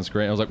comes up on the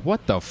screen. I was like,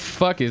 "What the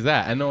fuck is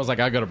that?" And I was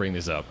like, "I got to bring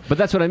this up." But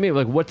that's what I mean.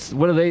 Like, what's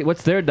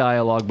their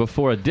dialogue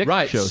before a dick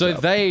Right. shows So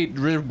up? they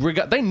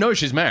know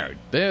she's married.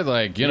 They're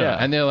like, you know, Yeah.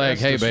 and they're like,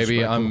 That's "Hey, baby,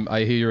 disrespectful.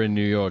 I hear you're in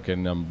New York,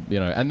 and you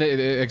know," and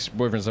the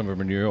ex-boyfriends, some of them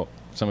are in New York,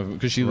 some of them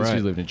because she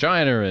Right. lived in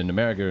China and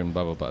America and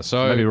blah blah blah.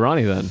 So Maybe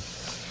Ronnie then.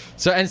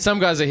 So and some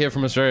guys are here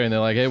from Australia and they're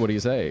like, "Hey, what do you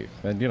say?"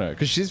 And you know,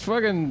 because she's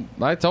fucking.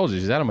 I told you,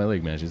 she's out of my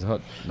league, man. She's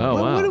hot.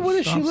 Oh wow. What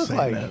does she look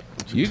like?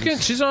 You can.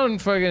 She's on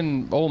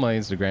fucking all my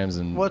Instagrams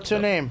and. What's her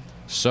name?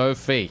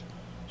 Sophie.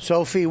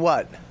 Sophie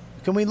what?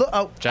 Can we look?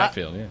 Oh,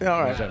 Chatfield, yeah.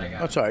 All right. Chatfield.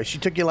 I'm sorry. She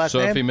took your last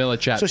name. Sophie Miller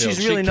Chatfield. So she's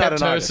really she not kept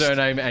an her artist.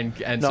 surname and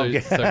No, so okay.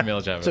 Sophie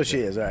Miller Chatfield. So she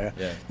is. All right.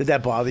 Yeah. Did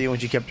that bother you when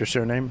she kept her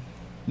surname?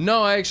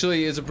 No,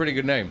 actually, it's a pretty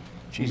good name.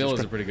 Jesus Miller's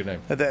Christ. a pretty good name.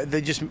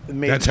 They just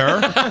made. That's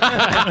her.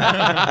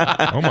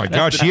 Oh my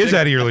God, she is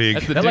out of your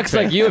league. That looks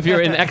like you if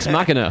you're in Ex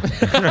Machina.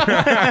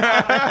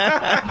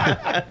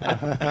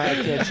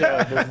 I can't show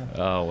it.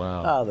 Oh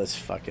wow. Oh, this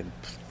fucking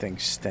thing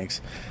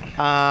stinks.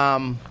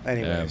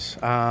 Anyways,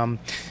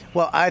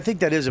 Well, I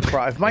think that is a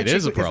problem. If my It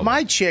is a if problem.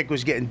 my chick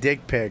was getting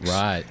dick pics,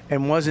 Right.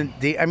 and wasn't,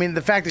 I mean,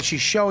 the fact that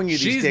she's showing you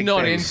these She's dick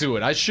not pics, into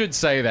it. I should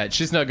say that.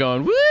 She's not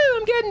going, woo,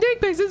 I'm getting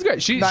dick pics. This is great.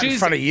 not she's in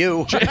front of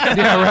you.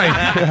 Yeah,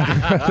 right.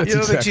 That's You don't think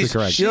exactly she's,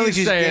 correct. you don't think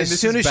She's saying, as "This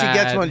soon is as she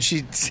gets bad." one,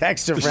 she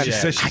texts her friend. She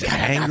says she's "I got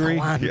angry.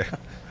 another one." Yeah.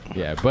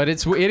 Yeah, but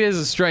it is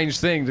a strange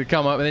thing to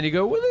come up and then you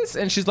go, well, this,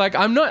 and she's like,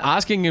 I'm not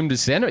asking him to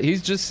send it.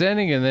 He's just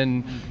sending, and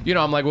then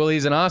I'm like, well,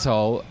 he's an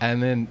asshole,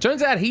 and then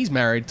turns out he's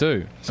married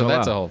too. So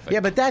that's a whole thing.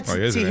 Yeah, but that's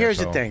see. Here's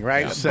the thing,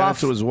 right? Sent it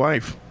to his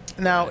wife.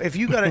 Now, if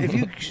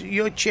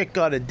your chick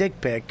got a dick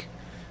pic,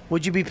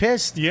 would you be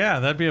pissed? Yeah,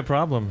 that'd be a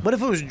problem. What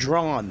if it was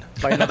drawn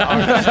by another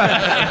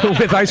artist?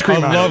 With ice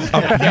cream on it.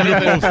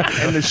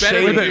 And the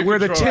shading, where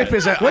the tip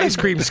is an ice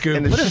cream scoop.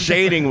 and the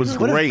shading was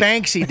What great. if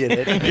Banksy did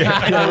it? It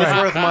was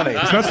worth money.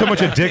 It's not so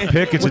much a dick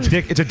pic; it's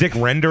a dick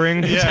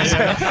rendering.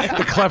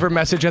 The clever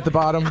message at the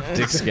bottom.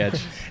 Dick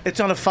sketch. It's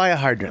on a fire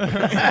hydrant.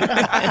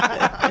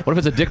 What if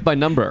it's a dick by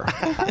number?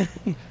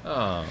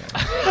 Oh.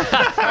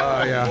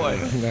 Yeah.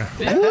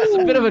 That's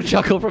a bit of a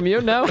chuckle from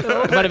you. No, it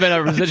might have been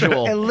a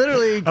residual. And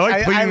literally, I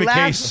like pleading the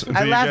laughed, case for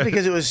I you laughed guys.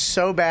 because it was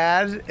so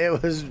bad.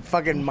 It was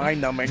fucking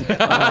mind-numbing.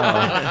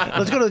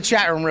 Let's go to the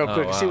chat room real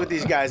quick and see what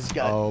these guys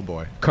got. Oh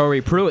boy.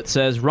 Corey Pruitt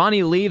says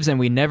Ronnie leaves and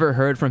we never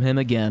heard from him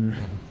again.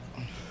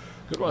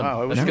 Good one.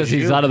 Wow, it was That's because you.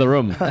 he's out of the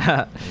room.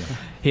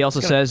 He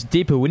also says,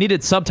 Deepu, we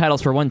needed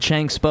subtitles for when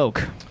Chang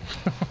spoke.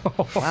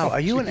 Wow,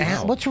 are you an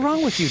ass? What's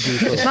wrong with you,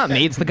 dude? It's not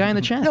me, it's the guy in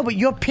the chat. No, but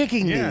you're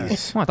picking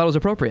these. Oh, I thought it was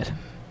appropriate.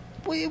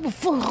 Wait,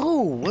 for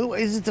who?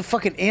 Is it the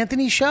fucking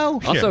Anthony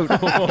show? Also,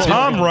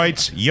 Tom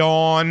writes,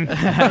 yawn.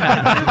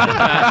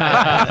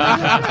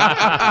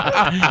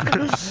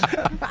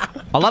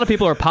 A lot of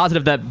people are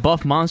positive that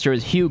Buff Monster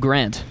is Hugh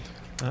Grant.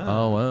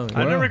 Oh, wow.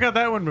 I never got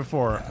that one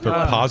before. They're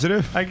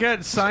positive. I get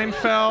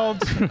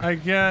Seinfeld. I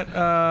get.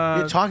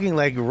 You're talking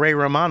like Ray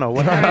Romano.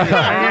 What are you?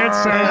 I get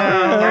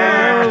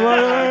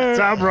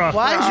Seinfeld.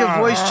 Why is your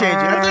voice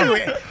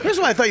changing? Here's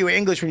why I thought you were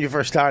English when you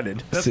first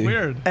started. That's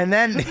weird. And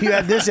then you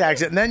have this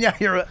accent. And then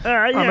you're.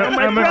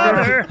 I'm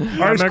a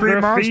ice cream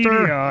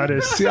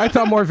monster. See, I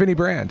thought more Vinnie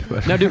Brand.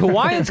 But. now, do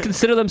Hawaiians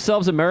consider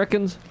themselves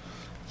Americans?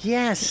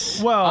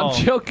 Yes. Well, I'm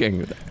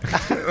joking.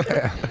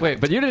 Wait,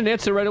 but you didn't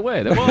answer right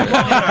away.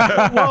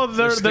 well,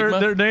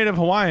 they're native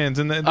Hawaiians,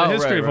 and the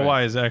history of right.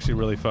 Hawaii is actually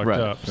really fucked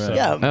up. So.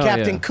 Yeah,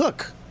 Captain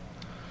Cook.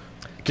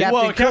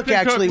 Captain Cook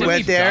actually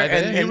went there,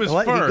 and he was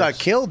he first. got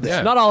killed there.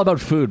 It's not all about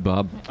food,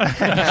 Bob.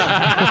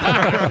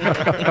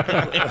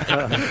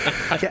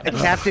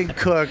 Captain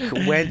Cook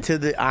went to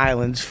the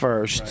islands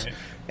first. Right.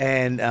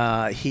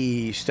 And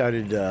he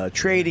started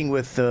trading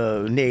with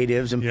the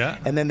natives, and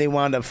then they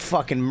wound up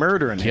fucking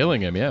murdering him.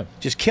 Killing him, yeah.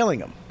 Just killing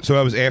him. So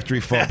that was after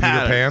he fought Peter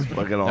Pan?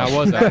 That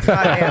was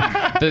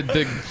that.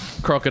 the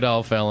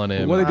crocodile fell on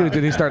him. What did he do?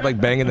 Did he start like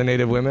banging the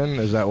native women?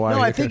 Is that why? No,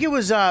 I think it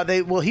was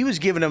he was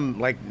giving them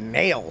like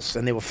nails,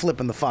 and they were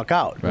flipping the fuck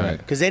out, Right.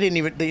 Because they didn't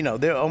even,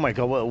 they're oh my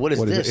god, what is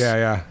What is this? it?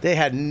 Yeah. They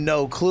had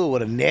no clue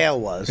what a nail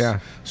was. Yeah.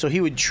 So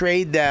he would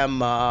trade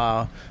them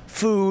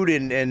food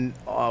and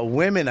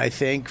women, I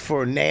think,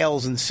 for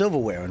nails and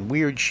silverware and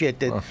weird shit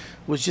that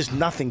was just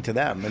nothing to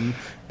them.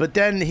 But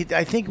then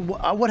I think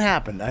what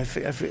happened? I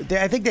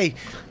think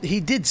he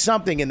did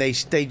something, and they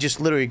just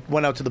literally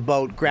went out to the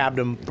boat, grabbed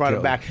him, brought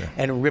him back,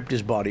 and ripped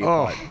his body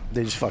apart.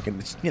 They just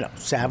fucking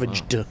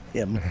savaged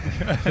him.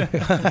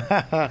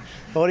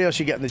 What else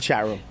you get in the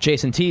chat room?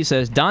 Jason T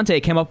says Dante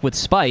came up with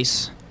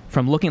spice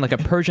from looking like a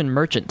Persian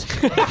merchant.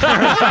 Pretty good.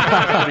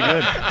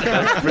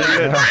 That's pretty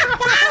good.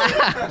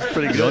 That's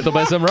pretty good. To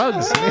buy some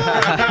rugs.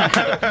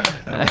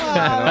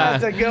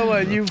 That's a good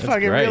one. You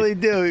fucking great. really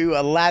do. You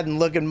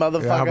Aladdin-looking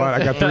motherfucker. Yeah, how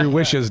about I got 3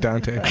 wishes,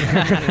 Dante.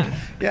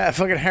 Yeah,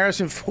 fucking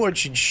Harrison Ford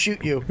should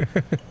shoot you.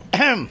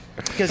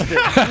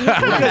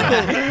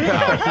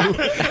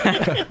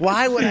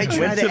 Why would I try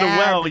Went to the add-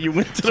 well. You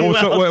went to the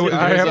well.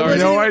 I have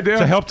no idea.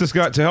 To help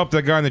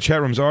that guy in the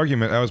chat room's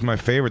argument, that was my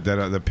favorite.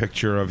 That the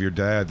picture of your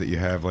dad that you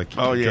have, like just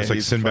like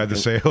he's Sinbad the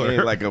fucking- Sailor,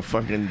 yeah, like a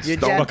fucking Your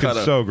stone dad- fucking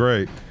cutter. so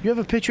great. You have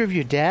a picture of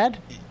your dad?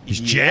 He's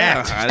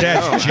Yeah, jacked. I His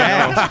dad's know.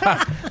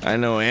 jacked. I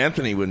know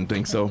Anthony wouldn't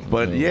think so,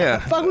 but yeah.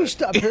 Fuck, we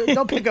stop.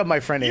 Don't pick up my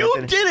friend You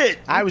Anthony. did it.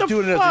 I was What the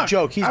doing it as fuck? a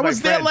joke. He's I my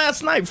was there friend.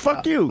 last night.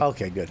 Fuck you.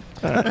 Okay, good.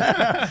 You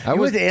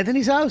went to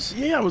Anthony's house?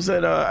 Yeah, I was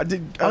at. I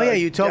did. Oh, yeah,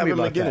 you told me Gavin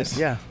about that. McGinnis.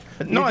 Yeah.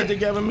 No, You I did- did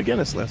Gavin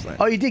McGinnis last night.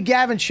 Oh, you did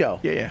Gavin's show?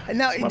 Yeah.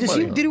 Now, It's my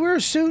did buddy. he wear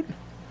a suit?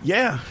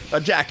 Yeah,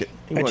 a jacket.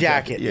 He A wore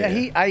jacket. Yeah,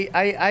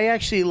 I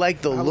actually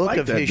like the look like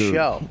of that his dude.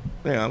 show.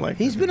 Yeah, I like.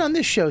 He's been on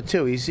this show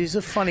too. He's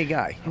a funny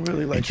guy. I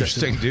really like.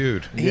 Interesting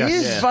dude. He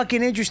is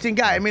fucking interesting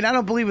guy. I mean, I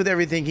don't believe with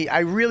everything I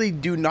really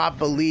do not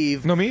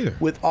believe. No, me either.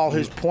 With all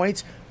his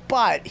points,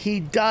 but he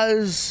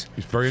does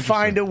He's very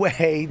find a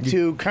way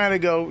to kind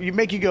of go. You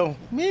go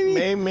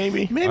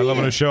maybe. I love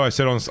on his show. I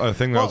said on a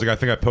thing that I was like, I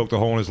think I poked a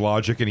hole in his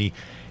logic, and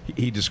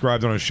he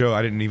described on his show.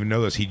 I didn't even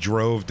know this. He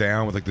drove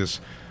down with like this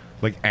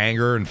like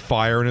anger and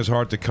fire in his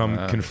heart to come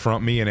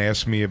confront me and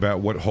ask me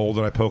about what hole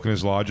did I poke in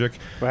his logic.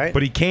 Right.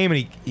 But he came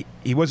and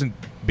he wasn't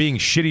being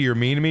shitty or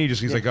mean to me.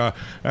 He's like, I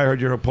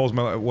heard your polls.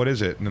 What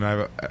is it? And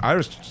then I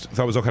just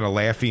thought it was all kind of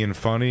laughy and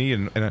funny.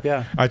 And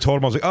I told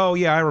him, I was like, oh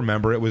yeah, I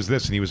remember it was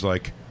this. And he was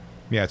like,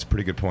 yeah, it's a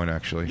pretty good point,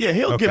 actually. Yeah,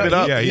 he'll give it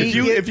up. Yeah,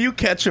 if you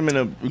catch him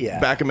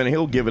back him in,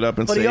 he'll give it up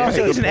and but say,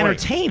 he's an point.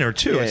 entertainer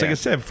too. It's like I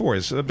said before,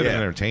 he's a bit of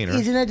an entertainer.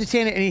 He's an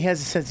entertainer, and he has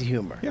a sense of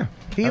humor. Yeah,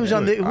 he was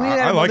on the.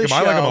 I like him.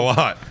 I like him a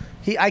lot.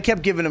 I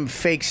kept giving him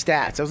fake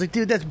stats. I was like,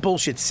 dude, that's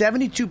bullshit.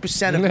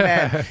 72% of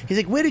men. He's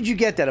like, where did you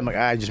get that? I'm like,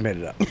 I just made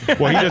it up.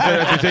 Well,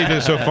 he did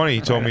it so funny.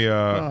 He told me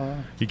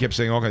he kept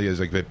saying all kinds of things,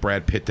 like that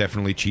Brad Pitt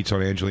definitely cheats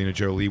on Angelina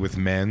Jolie with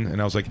men, and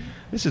I was like,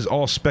 this is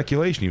all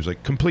speculation. He was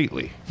like,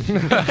 completely.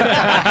 That's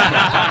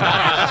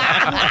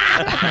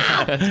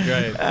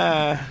great.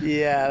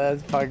 Yeah,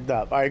 that's fucked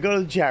up. All right, go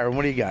to the chat room.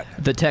 What do you got?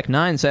 The Tech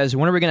 9 says,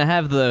 when are we going to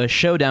have the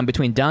showdown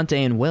between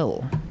Dante and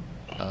Will?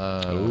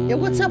 Yeah,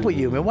 what's up with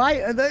you, man?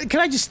 Why?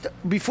 Can I just,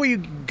 before you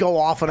go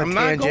off on a tangent?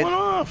 I'm not going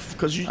off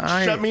because you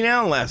shut me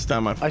down last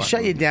time. I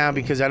shut you down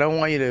because I don't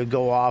want you to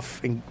go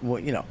off and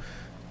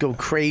go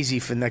crazy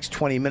for the next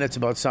 20 minutes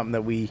about something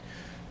that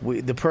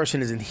the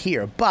person isn't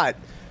here. But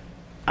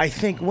I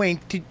think, Wayne,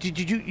 did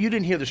you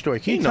didn't hear the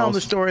story? Can you tell him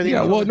the story?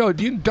 Yeah, well, no,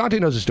 Dante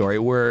knows the story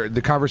where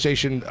the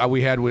conversation I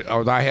had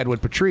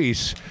with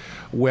Patrice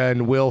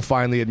when Will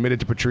finally admitted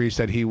to Patrice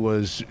that he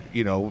was,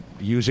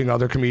 using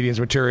other comedians'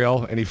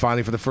 material, and he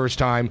finally, for the first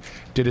time,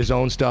 did his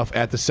own stuff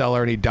at the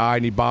Cellar, and he died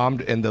and he bombed,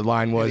 and the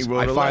line was,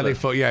 I finally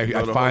felt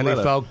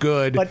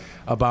good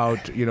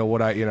about,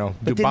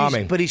 the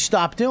bombing. But he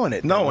stopped doing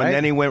it. No, right? and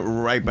then he went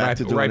right back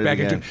to doing it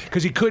again.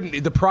 Because he couldn't,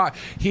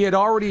 he had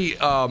already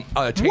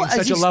attained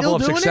such a level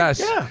of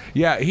success.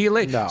 Yeah.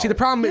 See, the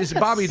problem is,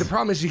 Bobby,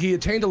 he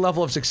attained a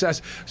level of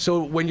success,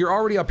 so when you're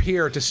already up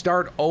here, to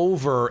start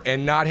over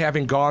and not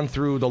having gone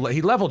through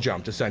he level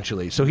jumped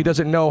essentially, so he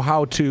doesn't know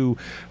how to,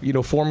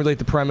 formulate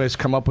the premise,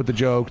 come up with the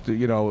joke, the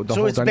whole dynamic.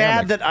 So it's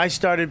bad that I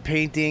started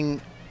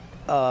painting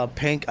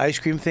pink ice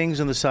cream things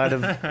on the side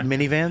of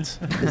minivans.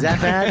 Is that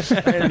bad?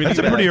 That's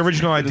a pretty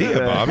original idea,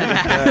 Bob.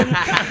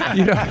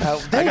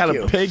 I got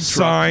a pig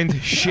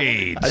signed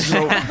shades.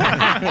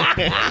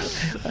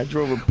 I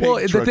drove a pig Well,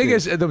 the truck thing in.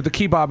 is, the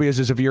key, Bobby,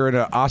 is if you're in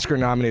an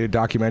Oscar-nominated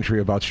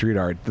documentary about street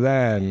art,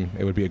 then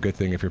it would be a good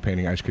thing if you're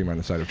painting ice cream on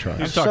the side of trucks.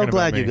 I'm so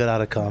glad you got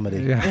out of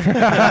comedy.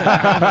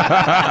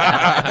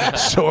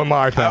 So am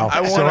I, pal.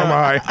 So am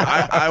I.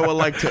 I would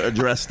like to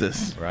address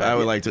this. Right. I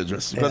would like to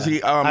address this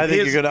because I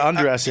think you're going to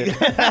undress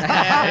it.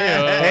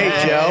 Hey,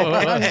 Joe.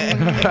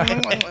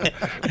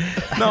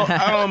 No,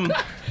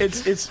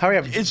 it's hurry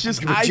up. It's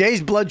just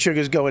Jay's blood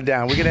sugar's going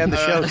down. We're gonna end the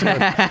show soon.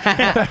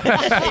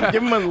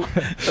 Give him a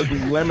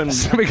lemon.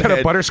 Somebody got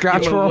a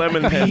butterscotch Give him a roll?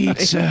 lemon head.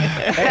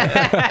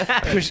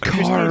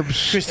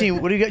 Christine,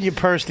 what do you got in your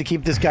purse to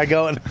keep this guy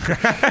going?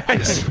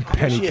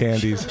 Penny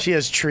candies. She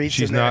has treats.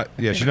 She's in there. not.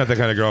 Yeah, she's not that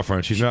kind of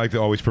girlfront. She's not like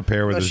to always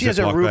prepare with a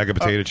Ziploc bag of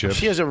potato chips.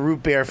 She has a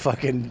root beer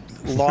fucking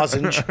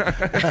lozenge.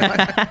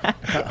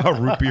 A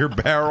root beer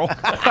barrel.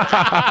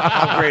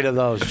 How great are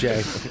those,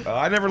 Jay?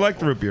 I never liked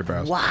the root beer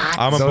barrels. What?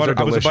 I was a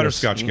delicious.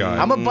 butterscotch guy.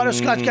 I'm a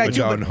butterscotch guy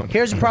too. No, But no.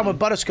 here's the problem with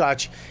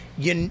butterscotch: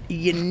 you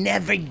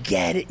never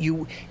get it.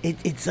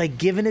 It's like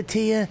giving it to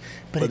you,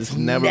 but it's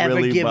never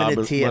really giving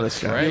it to you.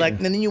 butterscotch. You're like,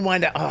 and then you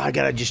wind up, I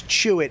gotta just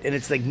chew it, and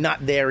it's like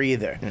not there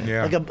either.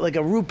 Yeah. Like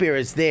a root beer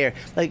is there.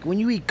 Like when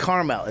you eat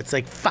caramel, it's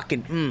like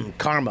fucking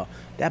caramel.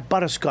 That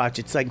butterscotch,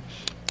 it's like.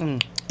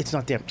 It's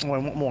not there. Oh, I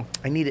want more.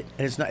 I need it,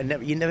 and it's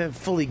not. You never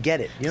fully get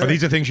it. You know Are these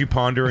the things you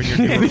ponder in your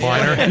new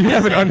recliner? You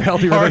have an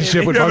unhealthy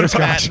relationship with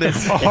butterscotch. A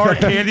hard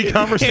candy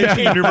conversation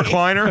in your new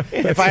recliner?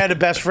 If I had a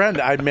best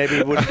friend, I'd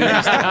maybe would do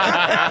this.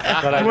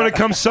 But You want to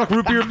come suck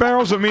root bear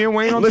barrels with me and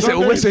Wayne on Sunday?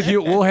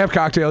 Listen. We'll have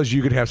cocktails.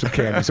 You can have some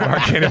candy. Some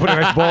hard candy. Put a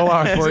nice bowl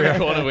out for you. I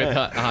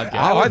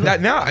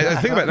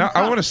think about it now.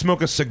 I want to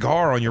smoke a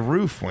cigar on your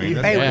roof, Wayne.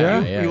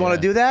 Hey, you want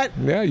to do that?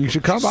 Yeah, you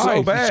should come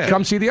So by. bad. You should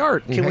come see the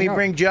art. Can we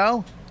bring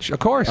Joe? Of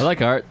course. I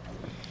like art.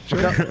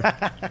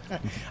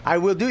 I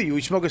will do. You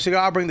smoke a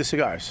cigar, I'll bring the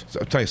cigars. So,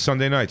 I'll tell you,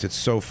 Sunday nights, it's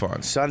so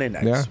fun. Sunday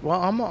nights. Yeah.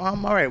 Well, I'm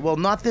all right. Well,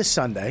 not this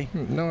Sunday.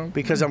 No.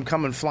 Because I'm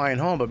coming flying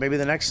home, but maybe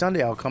the next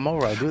Sunday I'll come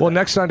over. I'll do Well, that.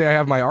 next Sunday I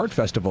have my art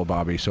festival,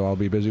 Bobby, so I'll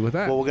be busy with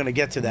that. Well, we're going to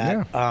get to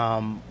that.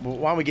 Why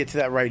don't we get to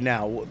that right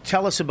now?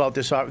 Tell us about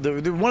this art.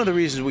 One of the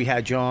reasons we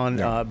had you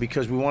on,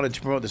 because we wanted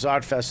to promote this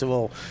art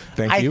festival.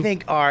 I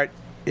think art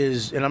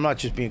is, and I'm not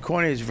just being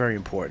corny, it's very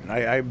important.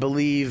 I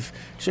believe,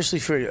 especially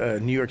for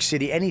New York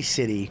City, any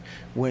city,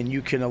 when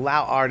you can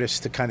allow artists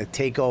to kind of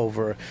take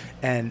over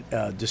and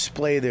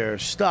display their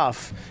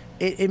stuff,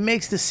 it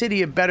makes the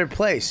city a better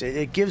place.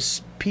 It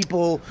gives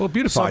people... Well, it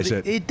beautifies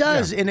something. it. It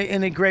does in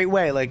a great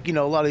way. Like, a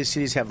lot of these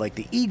cities have like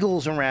the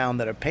eagles around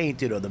that are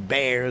painted or the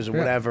bears or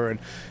whatever. And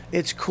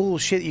it's cool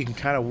shit. You can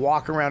kind of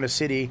walk around a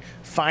city,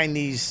 find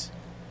these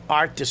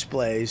art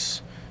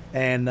displays,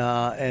 and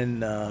Well, it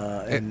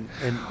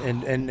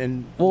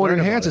learn about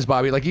enhances,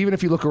 Bobby. Like even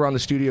if you look around the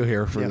studio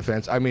here for the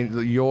fence, I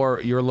mean,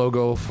 your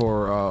logo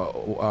for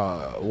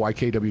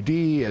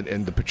YKWd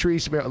and the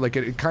Patrice, like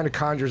it kind of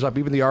conjures up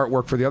even the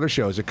artwork for the other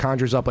shows. It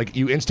conjures up like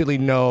you instantly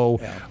know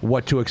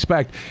what to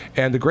expect.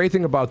 And the great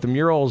thing about the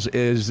murals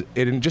is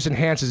it just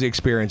enhances the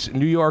experience. In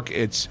New York,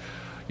 it's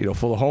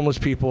full of homeless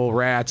people,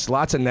 rats,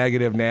 lots of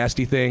negative,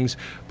 nasty things.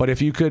 But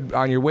if you could,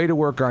 on your way to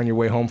work or on your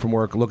way home from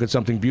work, look at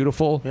something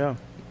beautiful. Yeah.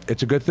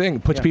 It's a good thing.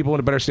 It puts people in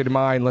a better state of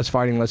mind, less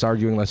fighting, less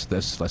arguing, less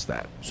this, less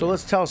that. So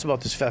let's tell us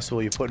about this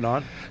festival you're putting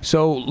on.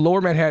 So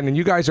Lower Manhattan, and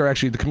you guys are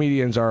actually, the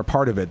comedians are a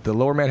part of it. The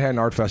Lower Manhattan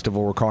Art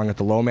Festival, we're calling it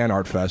the Low Man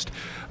Art Fest.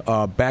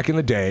 Back in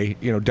the day,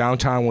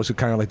 downtown was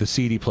kind of like the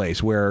seedy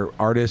place where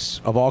artists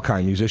of all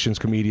kinds, musicians,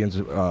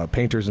 comedians,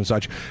 painters and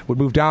such, would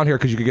move down here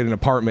because you could get an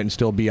apartment and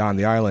still be on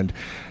the island.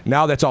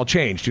 Now that's all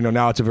changed.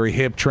 Now it's a very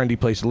hip, trendy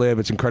place to live.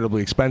 It's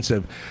incredibly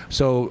expensive.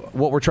 So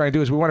what we're trying to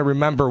do is we want to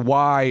remember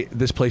why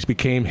this place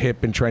became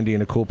hip and trendy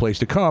and a cool place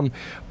to come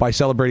by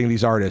celebrating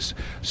these artists.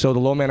 So the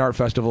Low Man Art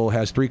Festival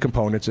has three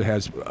components. It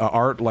has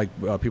art, like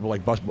people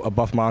like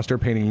Buff Monster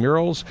painting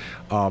murals,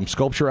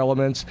 sculpture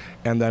elements,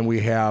 and then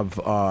we have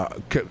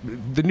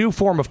the new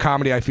form of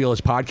comedy, I feel, is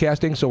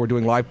podcasting. So we're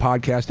doing live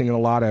podcasting in a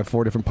lot. I have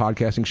 4 different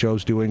podcasting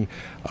shows doing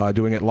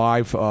it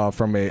live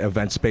from a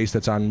event space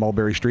that's on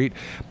Mulberry Street.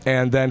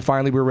 And then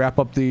finally we wrap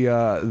up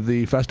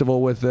the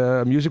festival with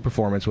a music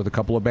performance with a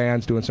couple of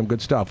bands doing some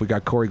good stuff. We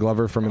got Corey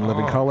Glover from In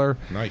Living Color.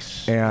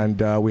 Nice.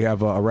 And we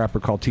have a rapper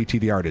called TT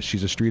the Artist.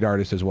 She's a street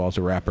artist as well as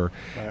a rapper.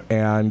 Right.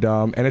 And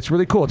it's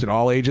really cool. It's an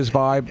all ages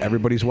vibe.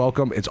 Everybody's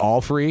welcome. It's all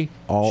free.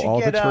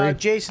 All get, that's free.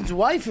 Jason's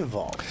wife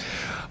involved.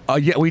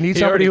 Yeah, we need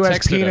somebody who has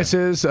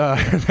penises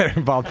that are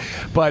involved.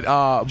 But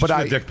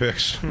dick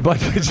pics. But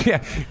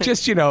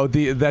just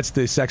that's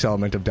the sex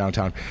element of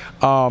downtown.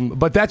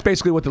 But that's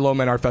basically what the Low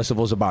Man Art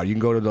Festival is about. You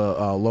can go to the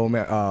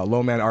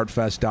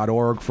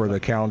lowmanartfest.org for the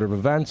calendar of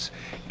events,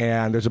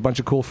 and there's a bunch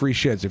of cool free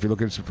shits if you're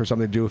looking for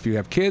something to do if you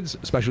have kids,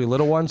 especially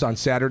little ones. On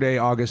Saturday,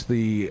 August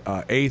the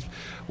 8th,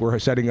 we're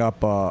setting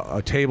up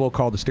a table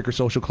called the Sticker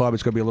Social Club.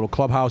 It's going to be a little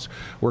clubhouse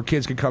where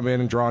kids can come in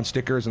and draw on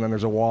stickers, and then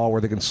there's a wall where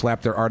they can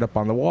slap their art up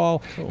on the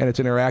wall. And it's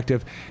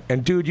interactive.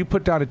 And dude, you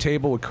put down a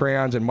table with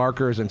crayons and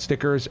markers and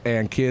stickers,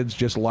 and kids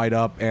just light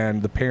up,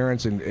 and the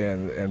parents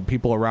and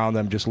people around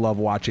them just love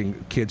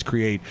watching kids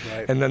create.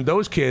 Right. And then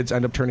those kids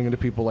end up turning into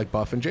people like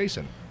Buff and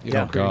Jason.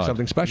 Creating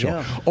something special.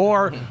 Yeah.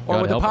 Or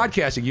with the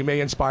podcasting, you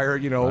may inspire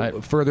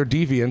further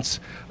deviants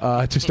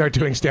to start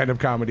doing stand-up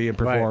comedy and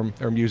perform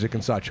or music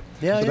and such.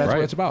 Yeah, so that's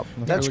what it's about.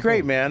 That's really great,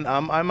 cool. man.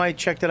 I might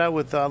check that out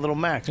with little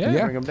Max. Yeah.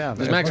 Bring him down.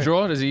 Does Max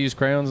draw? Does he use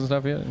crayons and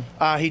stuff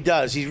yet? He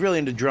does. He's really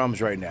into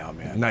drums right now,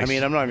 man. Nice. I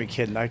mean, I'm not even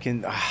kidding. I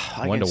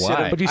wonder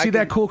why. But do you see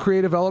that cool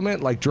creative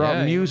element, like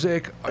drum,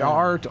 music,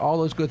 art, all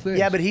those good things?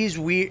 Yeah, but he's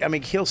weird. I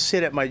mean, he'll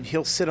sit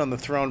on the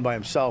throne by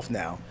himself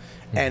now,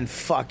 and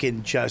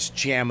fucking just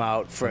jam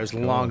out for as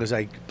long as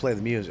I play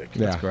the music.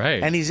 That's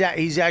great. And he's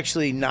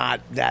actually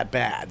not that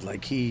bad.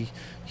 Like he's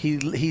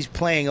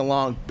playing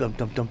along, dum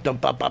dum dum dum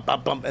bum bum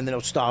bum bum, and then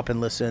he'll stop and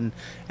listen,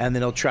 and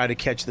then he'll try to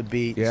catch the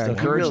beat. Yeah, Stuff.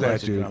 encourage really that,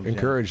 likes the dude. drums,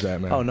 Encourage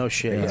that, man. Oh no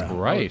shit. That's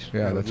great.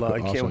 Yeah, that's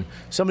awesome.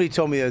 Somebody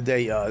told me the other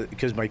day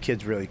because my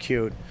kid's really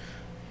cute.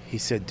 He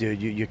said,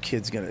 "Dude, your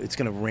kid's it's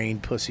gonna rain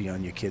pussy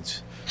on your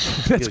kids."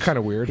 That's kind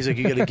of weird. He's like,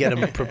 "You got to get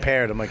him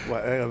prepared." I'm like,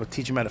 "What? I gotta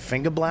teach him how to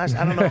finger blast?"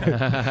 I don't know.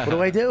 What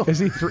do I do?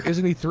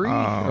 Isn't he 3?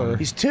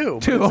 He's 2.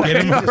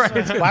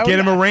 Get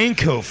him a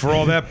raincoat for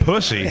all that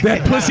pussy.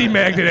 That pussy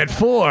magnet at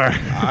 4.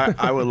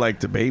 I would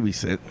like to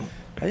babysit.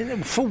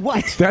 For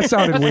what? That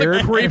sounded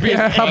weird. Creepy.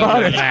 How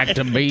about it? Back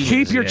to babies,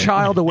 Keep your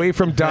child away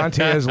from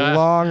Dante as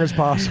long as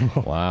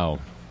possible. Wow.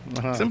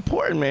 It's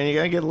important, man. You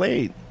gotta get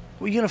laid.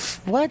 Well, you gonna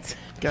what?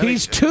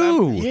 He's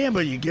 2. Yeah,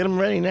 but you get him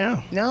ready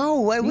now. No,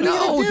 what are you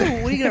gonna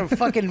do? What are you gonna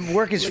fucking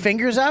work his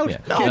fingers out? Yeah.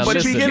 No, Yeah, but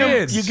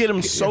listen. you get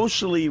him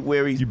socially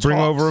where he You bring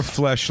talks. over a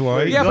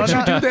fleshlight. Yeah, but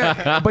you do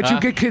that. But you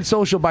get kids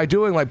social by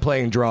doing like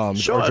playing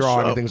drums or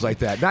drawing and things like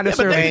that. Not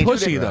necessarily then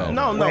pussy though.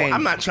 No,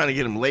 I'm not trying to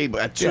get him laid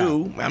at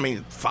 2. I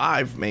mean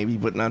 5 maybe,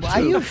 but not 2.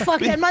 Are you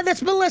fucking?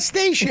 That's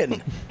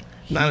molestation.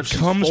 Not if He she's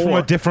comes 4. from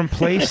a different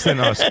place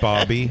than us,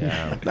 Bobby.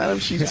 Not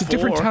if she's It's a 4.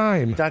 different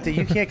time. Dante,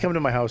 you can't come to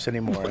my house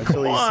anymore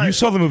until he's. on. You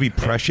saw the movie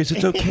Precious.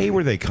 It's okay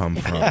where they come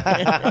from.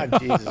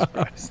 Jesus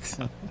Christ.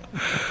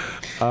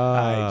 All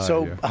right,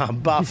 so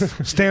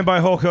Buff. Stand by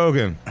Hulk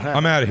Hogan.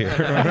 I'm out of here.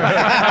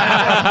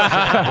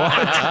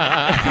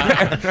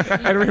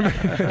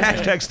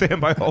 Hashtag stand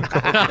by Hulk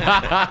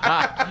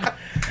Hogan.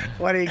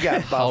 What do you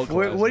got, Buff?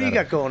 What do you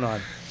got going on?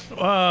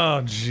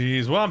 Oh,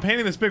 jeez. Well, I'm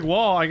painting this big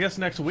wall, I guess,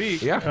 next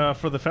week Yeah.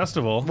 for the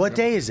festival. What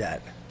day is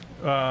that?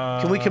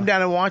 Can we come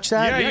down and watch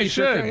that? Yeah, you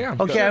should. Yeah.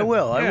 Okay, I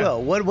will. I Yeah.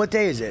 will. What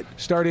day is it?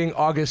 Starting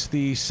August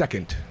the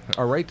 2nd.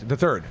 All right, the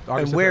 3rd.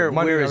 August And the where- 3rd.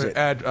 Monday where is it?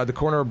 At the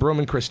corner of Broome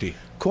and Christie.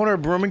 Corner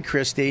of Broome and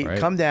Christie. Right.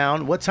 Come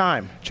down. What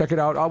time? Check it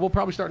out. We'll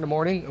probably start in the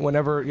morning.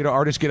 Whenever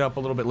artists get up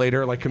a little bit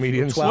later, like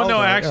comedians. 12? Well,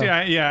 no,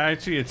 Yeah.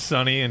 actually, it's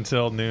sunny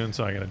until noon,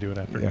 so I got to do it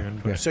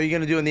afternoon. So you're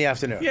going to do it in the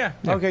afternoon? Yeah.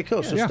 Okay,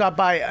 cool. So Yeah. stop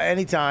by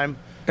anytime.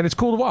 And it's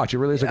cool to watch. It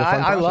really is like a fun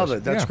I process. love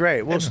it. That's Yeah.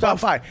 great. Well, And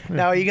stop Buff- by.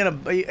 Now, are you gonna?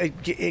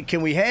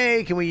 Can we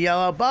yell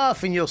out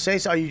Buff? And you'll say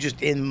so. Are you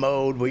just in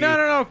mode where No,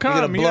 you're come,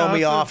 gonna blow me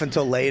it's off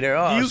until later?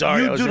 Oh, you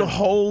sorry. I you was do the in-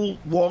 whole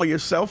wall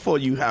yourself, or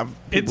you have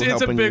people It's a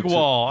helping big you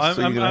wall.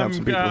 So you're gonna have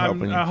some people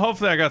helping you.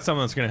 Hopefully, I got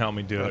someone that's going to help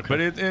me do it. But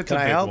it's Can a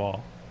I big help?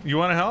 wall. You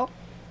want to help?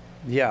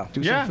 Yeah.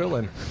 Do Yeah. some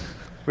fill-in.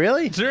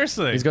 Really?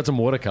 Seriously. He's got some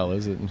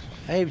watercolors.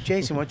 Hey,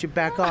 Jason, why don't you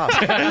back off?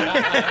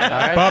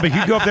 Bobby,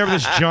 can you go up there with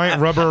this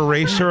giant rubber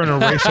eraser and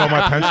erase all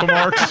my pencil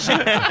marks?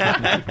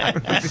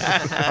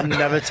 I'm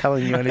never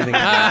telling you anything.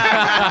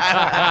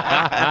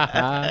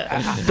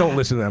 Don't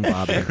listen to them,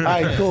 Bobby. All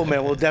right, cool,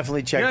 man. We'll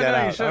definitely check that you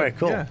out. should. All right,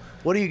 cool. Yeah.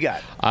 What do you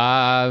got?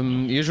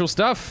 Usual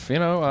stuff, just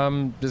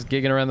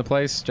gigging around the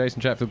place,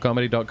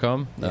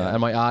 jasonchatfieldcomedy.com.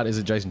 And my art is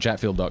at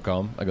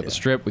jasonchatfield.com. I got the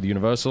strip with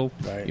Universal.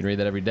 Right. You can read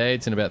that every day.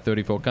 It's in about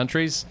 34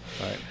 countries.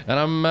 Right. And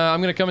I'm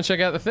going to come and check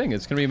out the thing.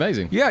 It's going to be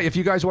amazing. Yeah, if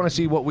you guys want to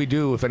see what we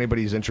do, if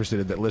anybody's interested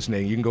in that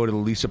listening, you can go to the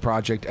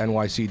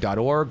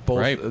lisaprojectnyc.org.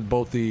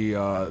 Both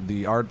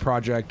the Art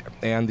Project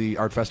and the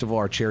Art Festival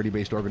are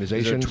charity-based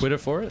organizations. Is there a Twitter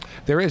for it?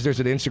 There is.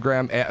 There's an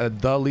Instagram,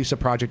 the Lisa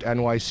Project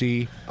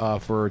NYC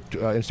for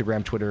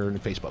Instagram, Twitter,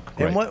 and Facebook.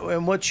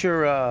 And what's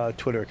your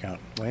Twitter account,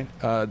 Wayne?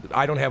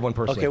 I don't have one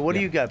personally. Okay, what do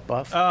Yeah. you got,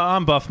 Buff?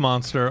 I'm Buff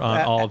Monster on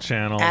At- all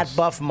channels. At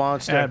Buff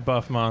Monster. At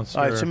Buff Monster.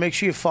 All right, so make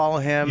sure you follow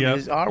him. Yep,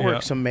 His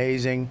artwork's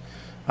amazing.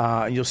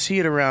 You'll see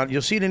it around.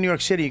 You'll see it in New York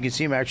City. You can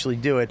see him actually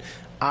do it.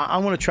 I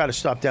want to try to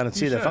stop down and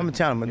see that. If I'm in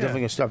town, I'm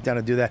definitely going to stop down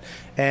and do that.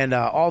 And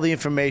all the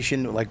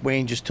information, like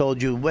Wayne just told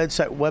you,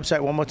 website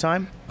one more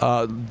time.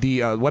 The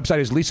website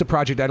is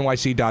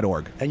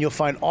lisaprojectnyc.org. And you'll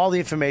find all the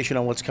information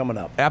on what's coming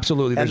up.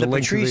 Absolutely. And There's the a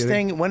link to Patrice the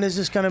thing, when is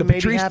this going to The maybe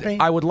Patrice, happen?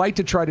 I would like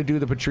to try to do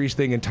the Patrice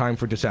thing in time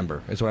for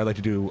December. Is what I'd like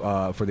to do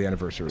for the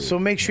anniversary. So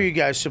make sure you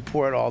guys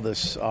support all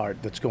this art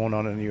that's going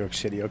on in New York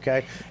City,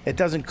 okay? It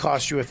doesn't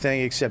cost you a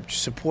thing except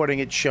supporting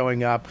it,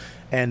 showing up,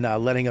 and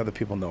letting other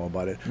people know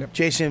about it.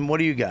 Jason, what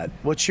do you got?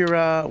 What's your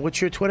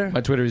Twitter?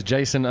 My Twitter is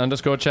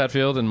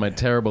Jason_Chatfield, and my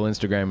terrible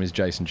Instagram is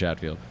Jason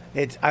Chatfield.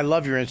 I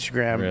love your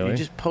Instagram. Really? You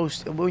just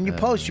post when you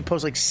post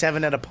like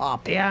 7 at a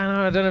pop. Yeah, I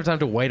know. I don't have time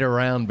to wait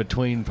around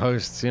between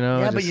posts,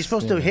 Yeah, but you're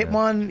supposed to hit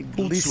one, at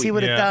least see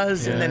what it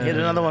does, and then hit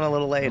another one a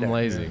little later. I'm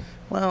lazy.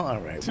 Well, all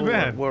right. Too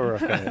bad. We're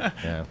working it.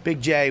 Yeah.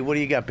 Big J, what do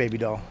you got, baby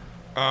doll?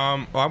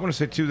 Well, I want to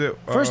say too that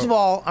First of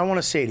all, I want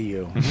to say to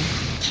you,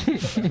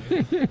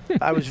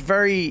 I was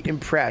very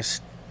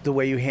impressed the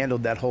way you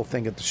handled that whole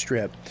thing at the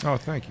strip. Oh,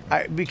 thank you.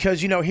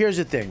 Because here's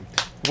the thing,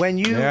 when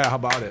you how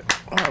about it?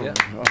 Oh,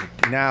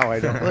 now I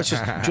don't. Let's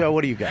just Joe.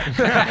 What do you got?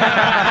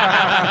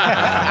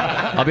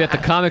 I'll be at the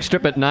comic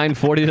strip at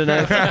 9:40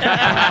 tonight.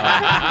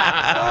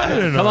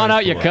 Come on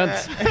out, you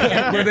cunts.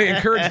 Where they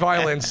encourage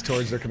violence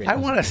towards their comedians. I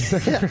want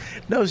to.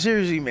 No,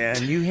 seriously,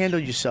 man. You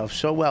handled yourself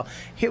so well.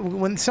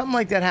 When something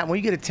like that happens, when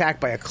you get attacked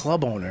by a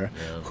club owner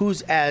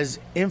who's as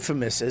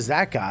infamous as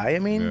that guy, I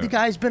mean, the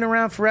guy's been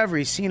around forever.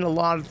 He's seen a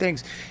lot of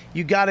things.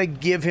 You got to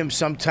give him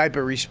some type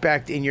of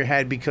respect in your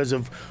head because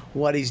of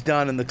what he's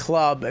done in the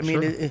club. I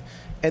mean,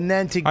 and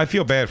then to I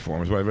feel bad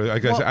for him. I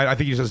think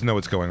he just doesn't know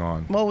what's going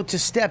on. well, to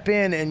step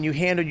in and you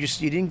handled you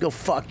didn't go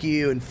fuck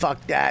you and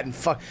fuck that and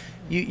fuck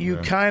you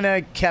kind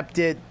of kept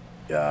it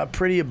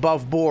pretty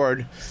above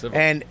board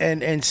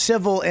and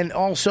civil, and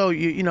also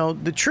you know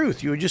the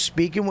truth. You were just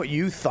speaking what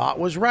you thought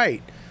was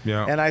right.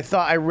 Yeah. And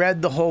I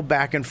read the whole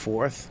back and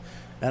forth,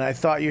 and I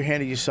thought you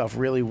handled yourself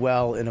really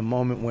well in a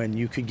moment when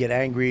you could get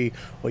angry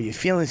or your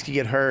feelings could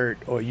get hurt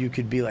or you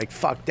could be like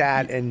fuck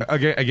that. And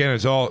Again,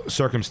 it's all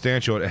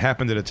circumstantial. It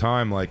happened at a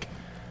time like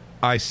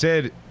I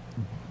said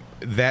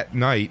that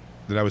night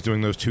that I was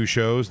doing those two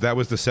shows. That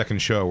was the second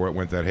show where it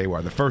went that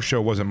haywire. The first show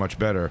wasn't much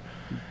better.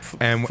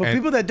 And for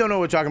people that don't know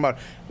what we're talking about,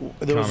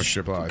 there was Comic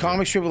Strip Live.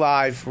 Comic Strip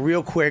Live,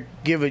 real quick,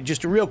 give it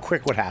just a real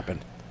quick what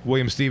happened.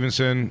 William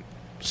Stevenson,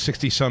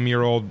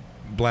 60-some-year-old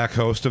black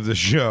host of the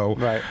show,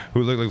 right?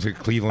 Who looks like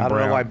Cleveland I don't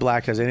Brown. know why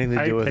black has anything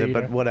to do with it,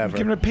 but whatever.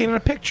 I'm painting a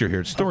picture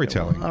here. It's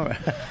storytelling. All right.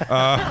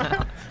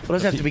 Well, it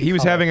doesn't have to be he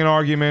was color. having an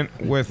argument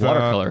with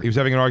Watercolor. he was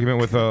having an argument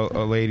with a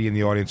lady in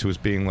the audience who was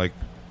being like,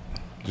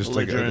 just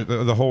like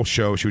the whole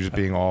show. She was just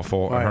being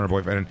awful. Right. Her and her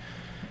boyfriend. And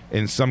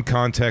in some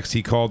context,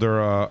 he called her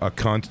a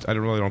cunt. I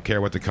don't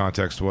care what the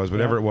context was.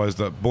 Whatever it was,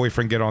 the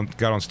boyfriend got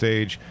on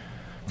stage,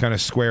 kind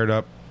of squared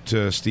up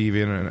to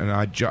Steven, and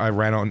I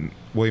ran on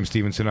William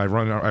Stevenson. I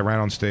ran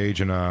on stage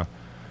and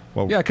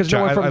well, Yeah, 'cause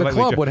no one from the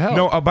club would help.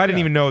 No, but I didn't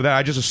even know that.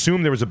 I just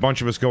assumed there was a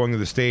bunch of us going to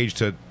the stage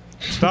to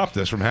stop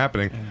this from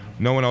happening.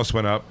 No one else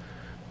went up.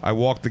 I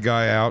walked the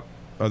guy out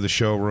of the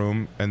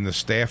showroom, and the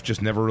staff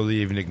just never really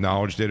even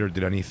acknowledged it or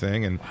did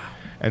anything.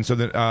 And so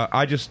then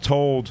I just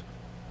told.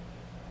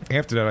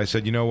 After that, I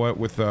said, you know what?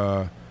 With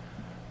it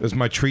was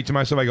my treat to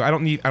myself. I go, I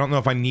don't know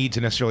if I need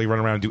to necessarily run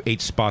around and do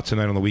 8 spots a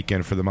night on the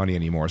weekend for the money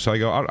anymore. So I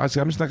go, I'm just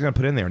not going to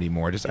put in there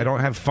anymore. I don't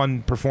have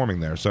fun performing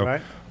there. So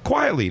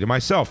quietly to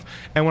myself.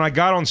 And when I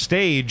got on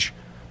stage,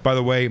 by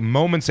the way,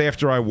 moments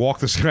after I walked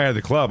this guy out of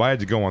the club, I had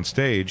to go on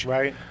stage.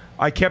 Right.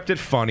 I kept it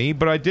funny,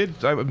 but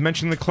I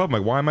mentioned the club.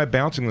 Like, why am I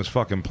bouncing this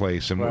fucking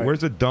place? And Right. where's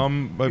the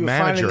dumb You were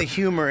manager? finding the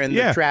humor and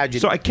yeah. the tragedy.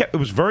 So I kept the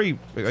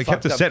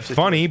up set situation.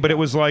 funny, but it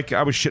was like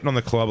I was shitting on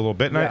the club a little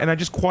bit, and, Yeah. I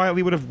just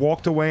quietly would have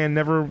walked away and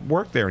never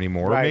worked there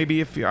anymore. Or Right. maybe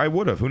if I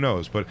would have, who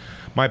knows? But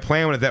my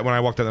plan when I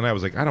walked out the night, I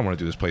was like, I don't want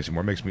to do this place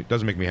anymore. It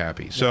doesn't make me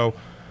happy. So.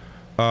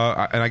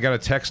 And I got a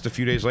text a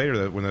few days later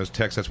that when those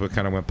texts, that's what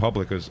kind of went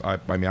public. Because I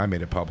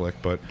made it public,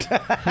 but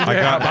I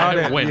got about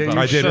it. I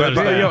did. should But,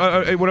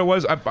 have. what it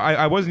was,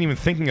 I wasn't even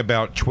thinking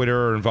about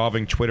Twitter or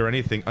involving Twitter or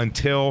anything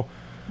until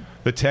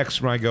the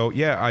text when I go,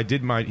 yeah, I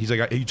did my. He's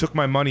like, you took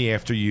my money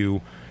after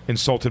you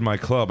insulted my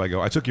club. I go,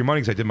 I took your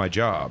money because I did my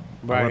job.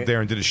 I went Right. up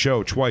there and did a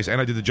show twice,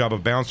 and I did the job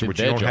of bouncer, Did which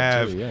you their don't job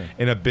have too, yeah.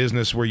 in a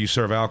business where you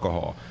serve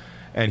alcohol.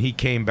 And he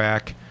came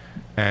back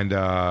and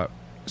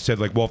said,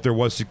 like, well, if there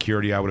was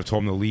security, I would have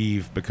told him to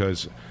leave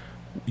because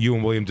you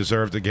and William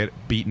deserved to get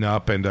beaten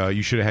up, and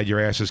you should have had your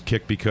asses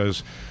kicked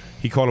because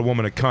he called a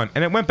woman a cunt.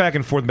 And it went back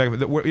and forth.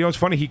 It's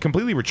funny. He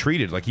completely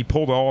retreated. Like, he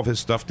pulled all of his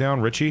stuff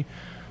down. Richie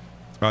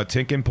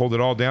Tinkin pulled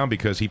it all down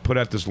because he put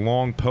out this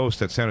long post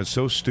that sounded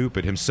so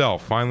stupid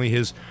himself. Finally,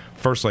 his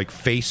first, like,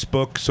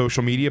 Facebook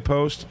social media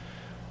post.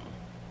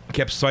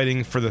 Kept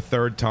citing for the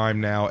third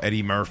time now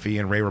Eddie Murphy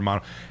and Ray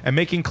Romano and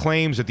making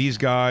claims that these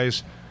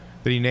guys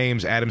that he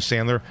names, Adam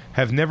Sandler,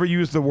 have never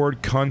used the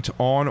word cunt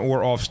on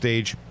or off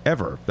stage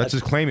ever. That's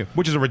his claim,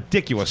 which is a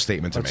ridiculous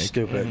statement to make.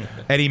 Stupid.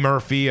 Eddie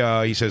Murphy,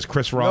 he says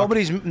Chris Rock.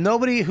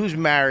 Nobody who's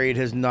married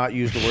has not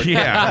used the word.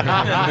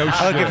 Yeah. No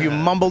shit. Like if you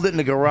mumbled it in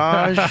the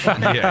garage.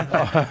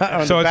 Yeah.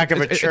 On So the back of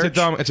a church.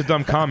 it's a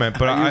dumb comment,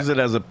 but I use it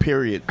as a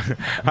period.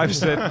 I've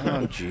said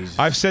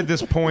I've said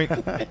this point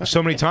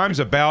so many times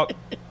about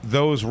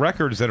those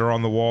records that are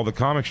on the wall of the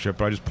comic strip,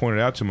 but I just pointed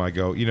out to him, I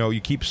go,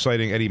 you keep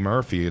citing Eddie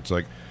Murphy. It's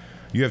like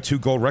you have 2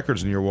 gold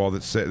records in your wall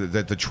that say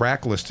that the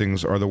track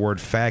listings are the word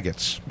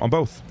faggots on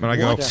both. And I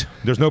go, What?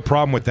 there's no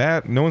problem with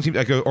that. No one seems.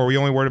 I go, are we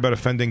only worried about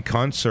offending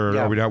cunts, or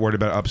Yeah. are we not worried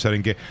about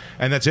upsetting gay?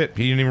 And that's it.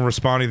 He didn't even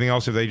respond to anything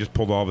else. If they just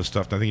pulled all of his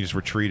stuff, I think he just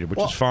retreated,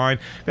 which is fine.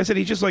 Like I said,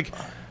 he just like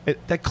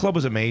that club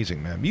was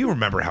amazing, man. You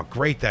remember how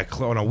great that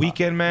club on a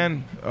weekend,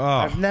 man? Oh,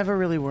 I've never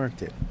really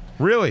worked it.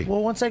 really?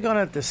 Well, once I got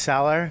at the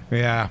cellar,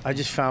 Yeah. I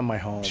just found my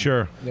home.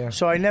 Sure. Yeah.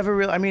 So I never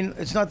really. I mean,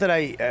 it's not that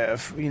I,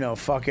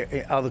 fuck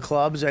other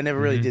clubs. I never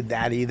really Mm-hmm. did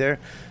that either.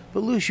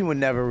 But Lucian would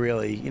never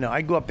really.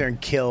 I'd go up there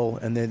and kill,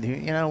 and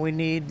then we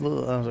need. I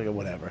was like,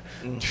 whatever.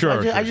 Sure.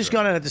 I just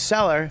got in at the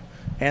cellar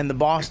and the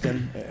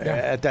Boston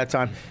at that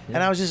time, and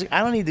I was just. I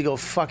don't need to go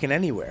fucking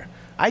anywhere.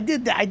 I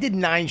did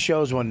 9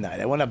 shows one night.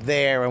 I went up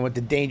there. I went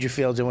to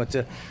Dangerfields. I went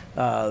to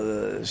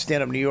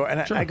Stand Up New York, and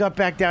I got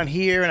back down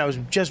here, and I was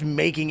just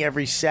making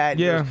every set.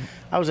 Yeah.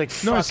 I was like,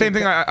 No, the same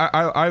thing.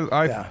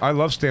 Yeah. I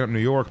love Stand Up New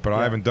York, but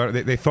I haven't done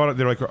it. They thought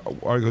they're like,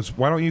 I goes,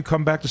 why don't you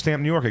come back to Stand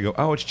Up New York? I go,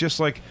 oh, it's just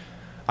like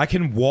I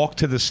can walk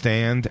to the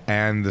stand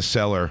and the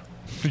cellar.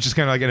 It's just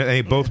kind of like, and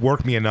they both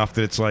work me enough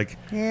that it's like,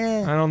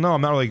 Yeah. I don't know.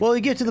 I'm not like. Well,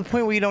 you get to the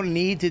point where you don't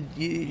need to.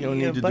 You don't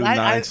need to but do I-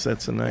 9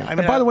 sets a night. I mean,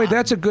 And by the way,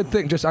 that's a good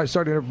thing. Just I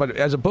started, but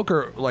as a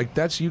booker, like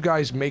that's you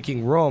guys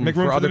making room, Make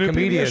room for for the other new people.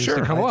 comedians Yeah, sure.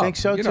 to come I up. think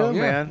so You too, know,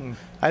 yeah. man.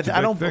 I a big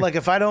don't thing. like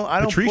if I don't.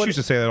 Patrice put, used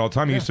to say that all the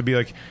time. He used to be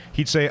like,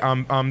 he'd say,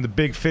 "I'm the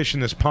big fish in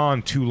this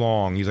pond too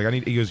long." He's like, I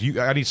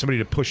need somebody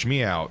to push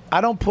me out. I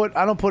don't put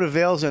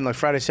avails in like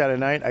Friday, Saturday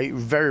night. I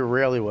very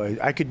rarely would.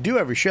 I could do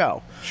every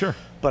show. Sure.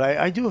 But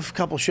I do a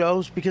couple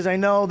shows because I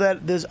know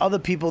that there's other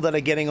people that are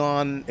getting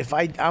on. If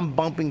I'm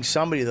bumping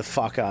somebody the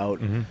fuck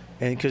out, Mm-hmm.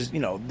 and because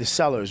the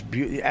seller's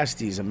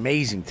Esty is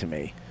amazing to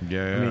me.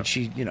 Yeah. I mean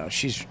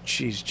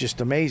she's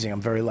just amazing.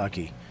 I'm very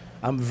lucky.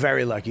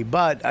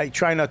 But I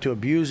try not to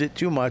abuse it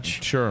too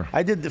much. Sure.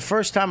 I did the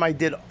first time I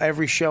did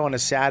every show on a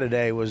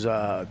Saturday was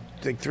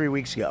like 3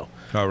 weeks ago.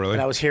 Oh, really?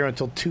 And I was here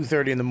until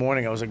 2:30 in the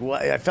morning. I was like,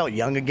 what? I felt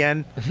young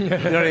again. You know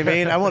what I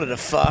mean? I wanted to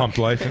fuck. Pumped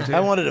life into you?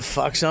 I wanted to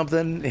fuck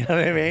something. You know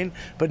what I mean?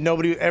 But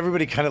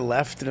everybody kind of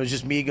left, and it was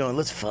just me going,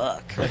 let's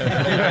fuck.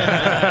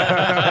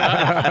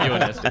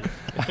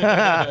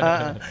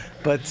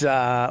 But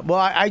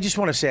I just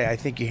want to say I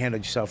think you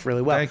handled yourself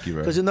really well. Thank you,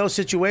 man. Because in those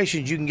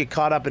situations, you can get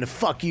caught up in a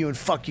fuck you and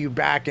fuck you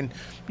back, and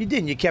you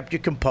didn't. You kept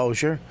your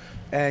composure,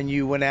 and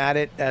you went at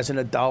it as an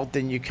adult,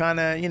 and you kind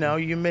of,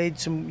 you made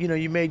some,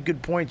 you made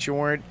good points. You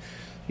weren't,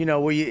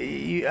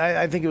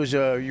 I think it was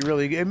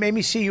it made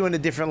me see you in a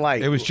different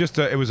light. It was just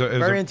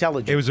very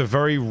intelligent. It was a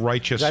very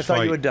righteous 'Cause I fight.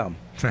 thought you were dumb.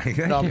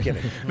 No, I'm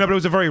kidding. No, but it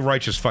was a very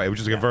righteous fight. It was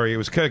just like it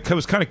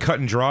was kind of cut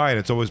and dry, and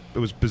it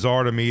was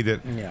bizarre to me that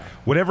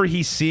whatever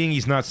he's seeing,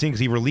 he's not seeing because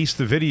he released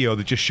the video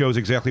that just shows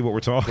exactly what we're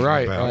talking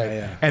about.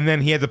 Right. And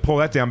then he had to pull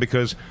that down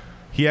because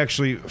he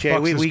actually Jay,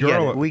 fucks we this get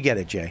girl. it. We get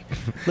it, Jay.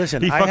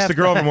 Listen, He I fucks have the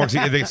girl more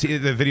because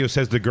the video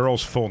says the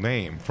girl's full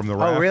name from the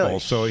raffle, really?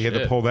 so he had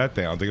to Shit. pull that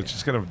down. I think it's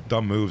just kind of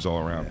dumb moves all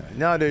around.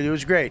 No, dude, it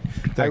was great.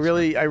 I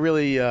really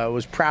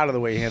was proud of the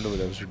way you handled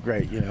it. It was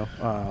great.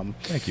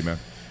 Thank you, man.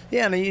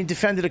 Yeah, and he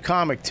defended a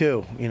comic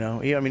too. You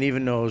know, I mean,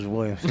 even though it was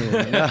William. We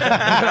Well,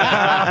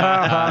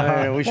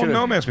 should've-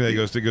 Noam asked me that. He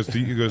goes,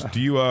 do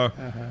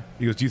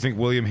you think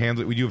William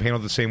handled it? Would you have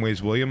handled it the same way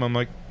as William? I'm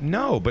like,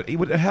 no, but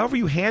however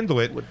you handle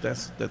it.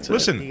 That's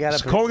Listen, You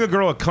gotta- calling a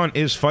girl a cunt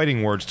is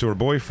fighting words to her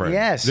boyfriend.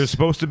 Yes. There's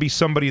supposed to be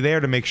somebody there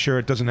to make sure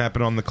it doesn't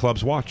happen on the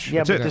club's watch. Yeah,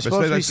 That's but it. there's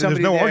supposed to be There's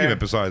somebody no there argument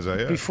besides that.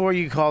 Yeah. Before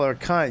you call her a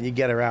cunt, you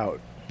get her out.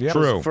 Yeah.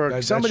 True. For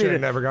That somebody shit to,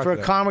 never got for a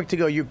to that. comic to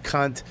go, you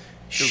cunt.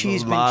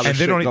 She's been. And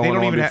they don't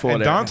even have,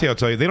 and that. Dante, I'll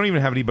tell you, they don't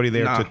even have anybody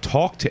there No. to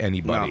talk to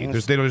anybody. No.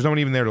 There's no one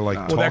even there to like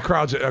Well,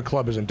 talk. that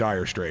club is in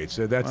dire straits.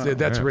 That's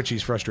yeah.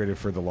 Richie's frustrated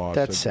for the loss.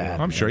 That's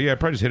sad. I'm sure. Yeah, I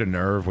probably just hit a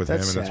nerve with him,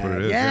 and That's that's what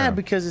sad. it is. Yeah,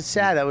 because it's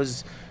sad.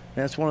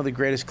 That's one of the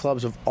greatest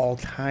clubs of all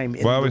time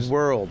in Well, the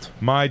world.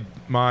 My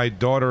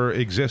daughter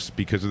exists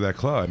because of that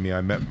club. I mean, I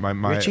met my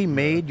Richie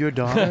made your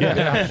daughter.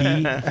 Yeah,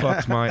 he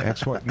fucked my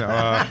ex-wife. No,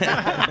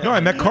 I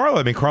met Carla.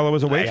 I mean, Carla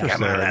was a waitress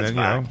come on, there, and that's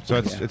then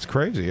fine. so it's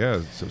crazy.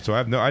 Yeah. So I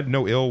have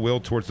no ill will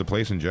towards the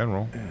place in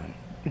general.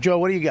 Joe,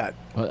 what do you got?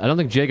 I don't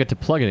think Jay got to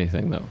plug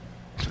anything though.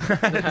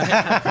 Get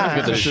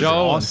the This is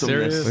show.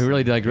 awesomeness. Serious. We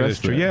really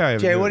digressed. True. there. Yeah.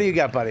 Jay, what do you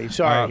got, buddy?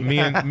 Sorry. Me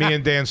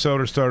and Dan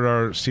Soder started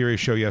our series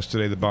show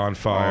yesterday, The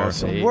Bonfire.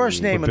 It's the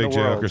worst name with in Big the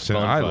Jay world. Oakerson.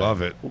 I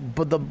love it.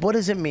 But what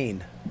does it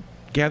mean?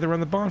 Gather around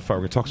the bonfire.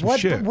 We're gonna talk some What?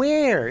 shit.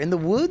 Where? In the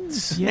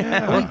woods?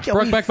 Yeah.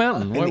 Brokeback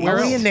Mountain. Are Where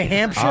we else? in New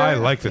Hampshire? I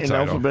like the In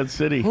title. Alphabet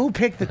City. Who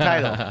picked the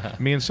title?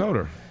 Me and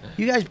Soder.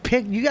 You guys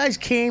picked. You guys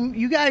came.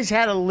 You guys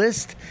had a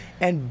list,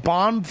 and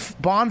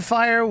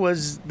Bonfire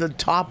was the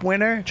top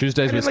winner.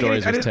 Tuesdays with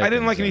Stories was I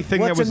didn't like anything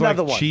What's that was like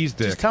another one? cheese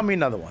dick. Just tell me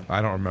another one.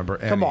 I don't remember.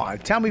 Come any. on,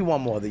 tell me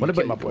one more that you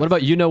came up with. What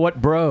about you know what,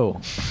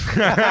 bro?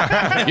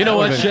 You know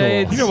what,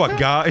 Shades? You know what,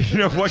 guy? You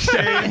know what,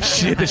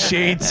 Shades? The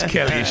Shades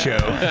Kelly Show.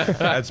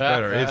 That's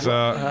better. It's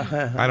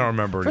I don't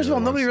remember. First of all,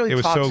 either nobody ones. really It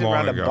was talks so long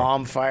around ago. a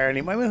bonfire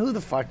anymore. I mean, who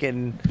the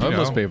fucking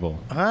Homeless know. people.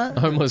 Huh?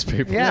 Homeless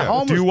people. Yeah,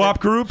 homeless Doo-wop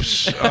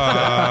groups.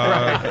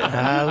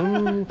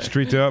 Ooh.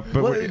 Street up.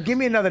 But What- give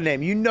me another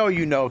name. You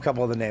know a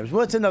couple of the names.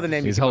 What's another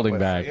name? He's you came up holding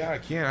with? back. yeah, I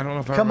can't. I don't know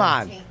if I Come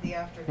remember.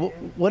 on.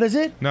 What is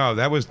it? No,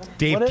 that was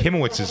Dave What is-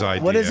 Kimowitz's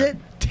idea. what is it?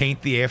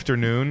 Taint the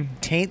afternoon.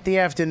 Taint the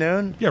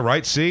afternoon. Yeah,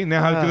 right. See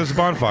now how good does a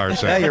bonfire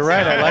sound? Yeah, you're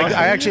right.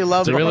 I actually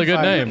love. It's a really good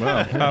Bonfire.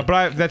 name. Wow.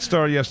 But that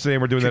started yesterday,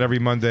 and we're doing that every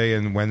Monday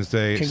and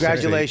Wednesday.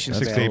 Congratulations,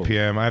 6 to man. 8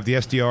 p.m. I have the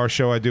SDR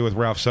show I do with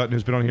Ralph Sutton,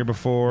 who's been on here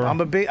before.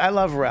 I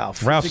love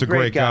Ralph. Ralph's He's a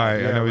great guy.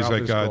 Yeah, I know he's Ralph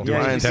like is cool. doing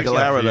Brian text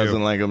Scalera for you.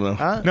 doesn't like him though.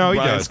 Huh? No, he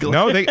Brian does. Scalera.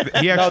 No, he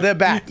actually. No, they're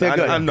back. They're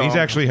good. I know. He's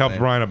actually helped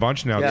Brian a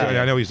bunch now.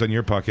 Yeah. I know he's done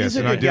your podcast. He's a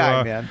and good I do,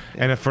 guy, man.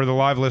 And for the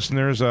live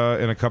listeners,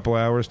 in a couple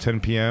hours, 10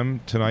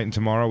 p.m. tonight and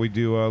tomorrow, we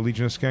do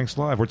Legion of Skanks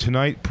live. Where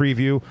tonight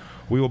preview,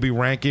 we will be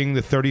ranking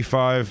the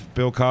 35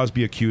 Bill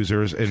Cosby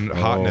accusers in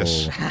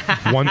hotness,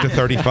 1 to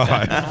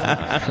 35.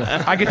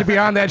 I get to be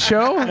on that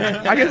show.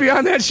 I get to be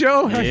on that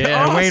show.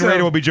 Yeah, and Wayne Awesome.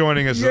 Rader will be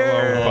joining us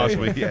Yay.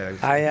 possibly. Yeah.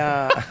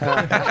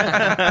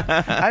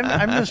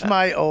 I miss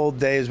my old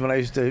days when we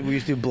used to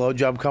do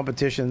blowjob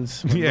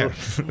competitions. Yeah.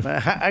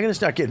 I gotta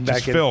start getting back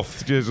Just in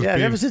filth. Just yeah,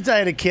 being- ever since I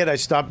had a kid, I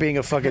stopped being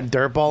a fucking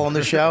dirtball on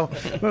the show.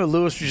 Remember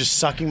Lewis was just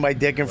sucking my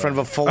dick in front of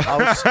a full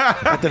house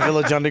at the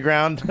Village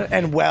Underground,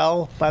 and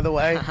by the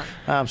way,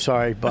 I'm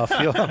sorry, Buff.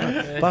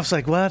 Buff's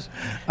like, what?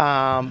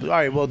 All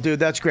right, well, dude,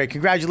 that's great.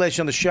 Congratulations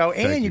on the show,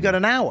 and you got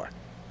an hour.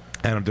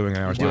 And I'm doing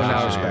an hour Doing an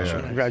hour special. special.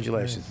 Yeah.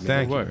 Congratulations.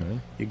 Thank Good work, you.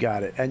 man. You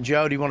got it. And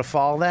Joe, do you want to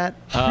follow that?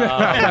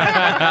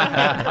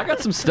 I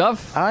got some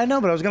stuff. I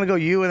know, but I was going to go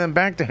you and then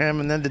back to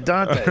him and then to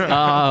Dante.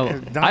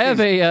 I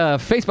have a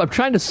Facebook. I'm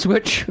trying to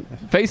switch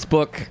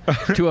Facebook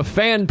to a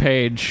fan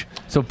page,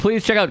 so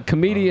please check out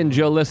comedian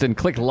Joe List and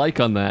click like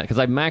on that because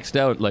I maxed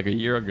out like a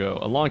year ago,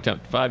 a long time,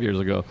 5 years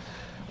ago,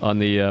 on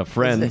the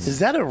Friends. Is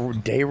that a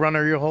day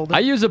runner you're holding? I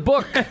use a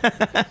book.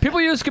 People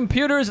use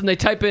computers and they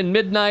type in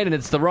midnight and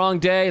it's the wrong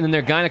day, and then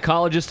their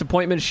gynecologist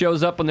appointment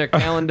shows up on their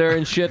calendar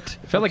and shit.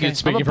 I feel like you're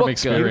speaking I'm a from book guy.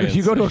 experience.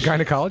 You go to a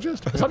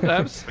gynecologist?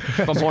 Sometimes,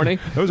 if I'm horny.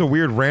 That was a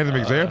weird random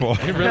example.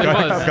 It really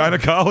was.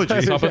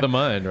 Gynecology. Top of the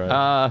mind,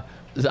 right?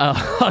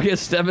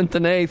 August 7th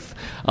and 8th,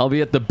 I'll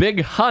be at the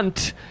Big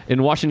Hunt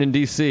in Washington,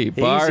 D.C.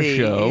 Bar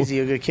show. Easy,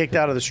 you'll get kicked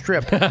out of the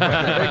strip.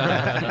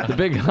 The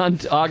Big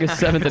Hunt, August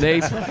 7th and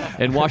 8th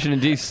in Washington,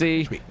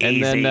 D.C.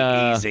 And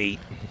then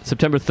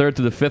September 3rd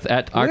to the 5th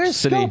at Arch Where's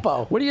City.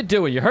 Scopo? What are you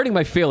doing? You're hurting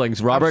my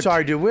feelings, Robert. I'm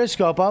sorry, dude. Where's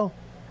Scopo?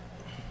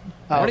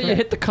 Why don't you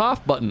hit the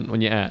cough button when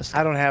you ask?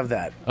 I don't have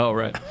that. Oh,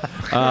 right.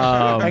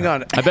 Hang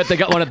on. I bet they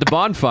got one at the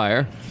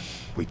bonfire.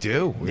 We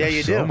do. We Yeah, have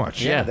you so do.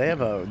 much. Yeah,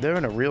 they're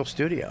in a real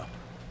studio.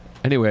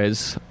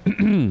 Anyways,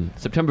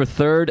 September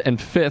 3rd and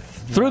 5th,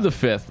 through the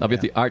 5th, I'll be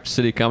at the Arch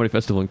City Comedy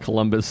Festival in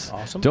Columbus.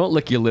 Awesome. Don't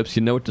lick your lips.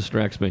 You know it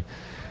distracts me.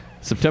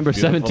 September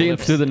Beautiful 17th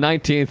lips. through the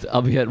 19th,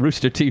 I'll be at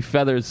Rooster Teeth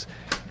Feathers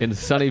in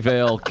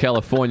Sunnyvale,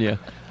 California.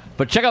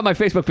 But check out my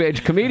Facebook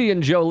page,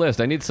 Comedian Joe List.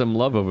 I need some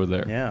love over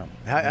there. Yeah.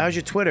 How's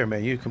your Twitter,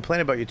 man? You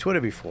complained about your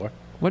Twitter before.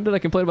 When did I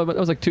complain about? That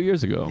was like 2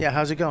 years ago. Yeah,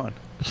 how's it going?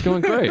 It's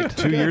going great.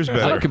 2 years I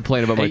better. don't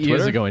complain about my 8 Twitter.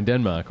 years ago in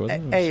Denmark,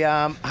 wasn't it?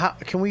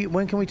 Hey,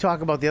 when can we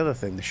talk about the other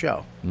thing, the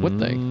show? What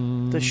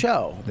thing? The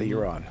show that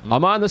you're on.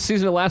 I'm on this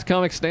season of Last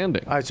Comic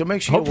Standing. All right, so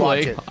make sure you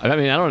watch Hopefully. it. I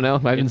mean, I don't know.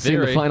 I haven't seen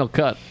the theory. final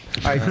cut.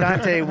 All right,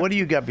 Dante, what do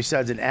you got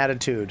besides an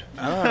attitude?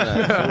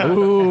 I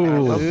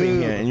love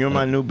being here, and you're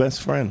my new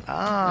best friend.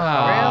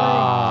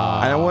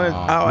 Ah, And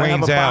I have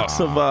Wayne's a out. box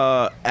of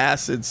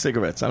acid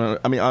cigarettes.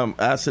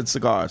 acid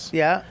cigars.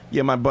 Yeah.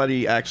 Yeah, my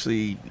buddy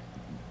actually,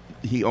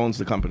 he owns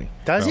the company.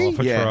 Does he? Off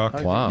a Yeah.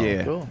 truck. Wow.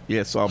 Yeah, Cool.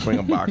 yeah. So I'll bring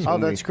a box. Oh,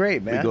 when that's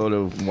great, man. We go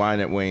to Wine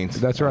at Wayne's.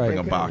 That's I'll right. Bring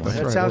a box.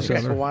 That sounds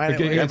like a wine.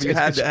 Okay, Have you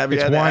Have you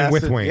It's had the wine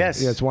with acid? Wayne.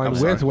 Yes. Yeah, it's wine I'm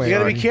with sorry. Wayne. You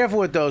got to be careful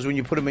with those when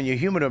you put them in your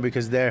humidor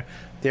because they're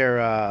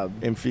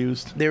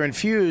Infused. they're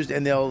infused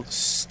and they'll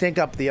stink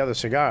up the other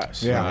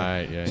cigars. Yeah.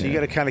 Right, yeah, So you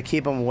got to kind of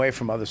keep them away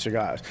from other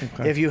cigars.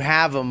 If you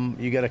have them,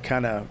 you got to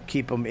kind of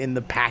keep them in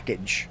the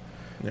package.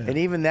 And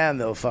even then,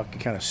 they'll fucking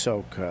kind of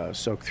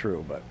soak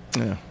through. But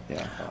Yeah.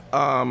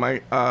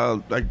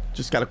 I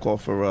just got a call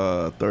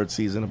for third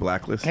season of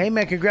Blacklist. hey,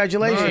 man,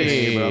 congratulations!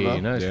 Hey, brother.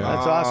 nice.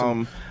 That's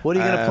awesome. What are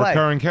you gonna play?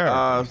 Recurring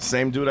character.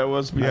 Same dude I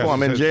was before. Yes,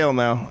 I'm in it's- jail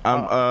now.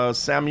 I'm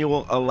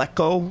Samuel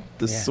Aleko,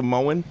 the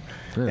Samoan.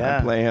 Yeah.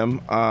 I play him.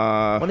 When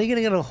are you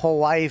gonna get a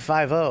Hawaii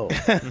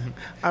 5-0?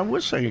 I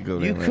wish I could go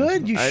there. You man.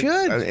 could. You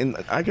should.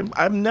 I can.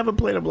 I've never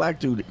played a black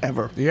dude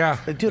ever. Yeah.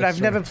 Dude, I've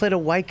never played a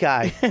white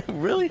guy.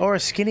 Really? Or a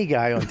skinny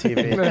guy on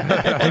TV.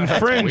 In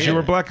Fringe, you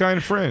were a black guy in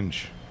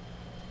Fringe.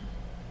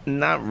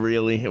 Not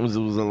really. It was a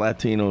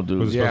Latino dude.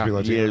 Was it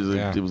supposed to be Latino?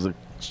 Yeah, it was a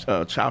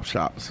chop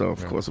shop, so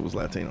of course it was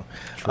Latino.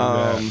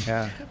 that.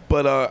 Yeah.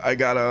 But I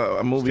got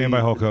a movie. Stand by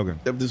Hulk Hogan.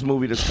 This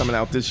movie that's coming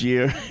out this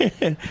year.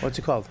 What's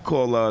it called?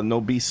 Called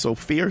No Beast So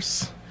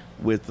Fierce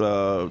with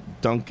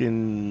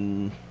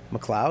Duncan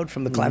McLeod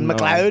from the Clan No,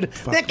 McLeod.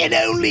 fuck. There can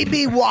only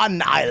be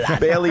one island.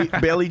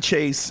 Bailey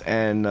Chase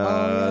and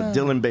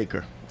Dylan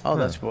Baker. Oh,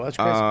 that's crazy.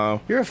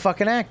 You're a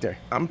fucking actor.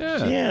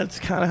 Yeah, it's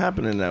kind of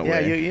happening that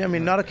Yeah, way. I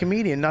mean, not a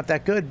comedian, not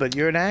that good, but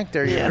you're an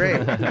actor. You're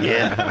great.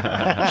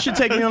 Yeah. You should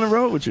take me on the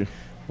road with you.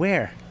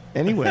 Where?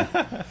 Anywhere.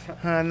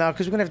 No,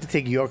 because we're gonna have to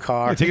take your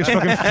car. Yeah, take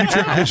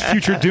his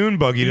future Dune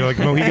buggy to like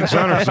Mohegan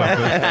Sun or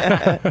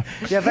something.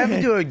 Yeah, if I have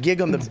to do a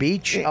gig on the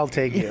beach, I'll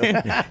take you.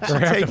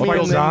 Take me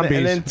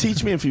and then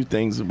teach me a few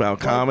things about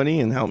comedy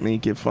and help me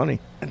get funny.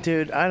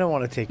 Dude, I don't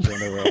want to take you on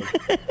the road.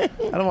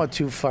 I don't want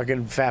two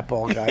fucking fat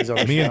bald guys on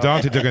the Me show. and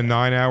Dante took a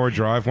 9-hour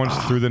drive once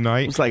through the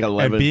night. It's like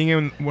 11. And being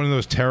in one of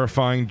those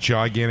terrifying,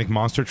 gigantic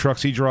monster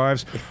trucks he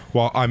drives,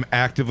 while I'm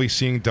actively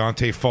seeing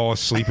Dante fall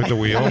asleep at the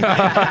wheel,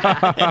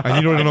 and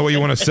you don't know what you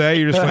want to say.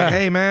 You're just like,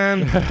 "Hey, man,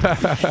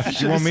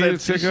 you want me to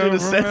take over?"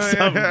 said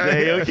something,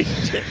 Dale.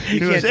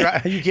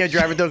 You can't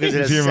drive it though because it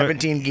has You see him,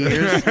 17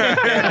 gears.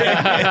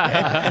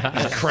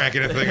 Just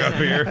cracking a thing up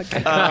here. There's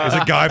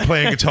a guy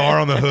playing guitar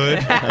on the hood.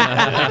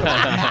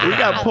 We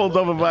got pulled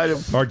over by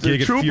Our the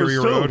gig at troopers, Fury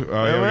too. Road. Oh,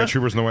 yeah, we Remember? got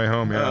troopers on the way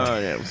home. Yeah. Oh,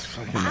 yeah, it was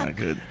fucking not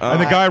good.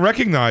 And the guy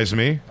recognized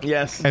me.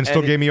 Yes. And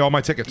still gave me all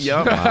my tickets.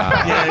 Yep.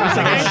 Yeah, he was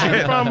like, "Hey,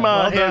 shit from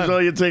here's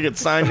all your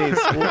tickets. Sign these."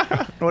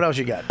 What else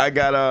you got? I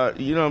got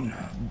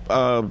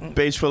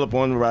Beige Phillip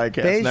on the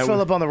Riotcast. Beige Network.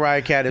 Phillip on the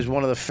Riot Cat is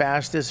one of the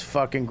fastest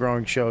fucking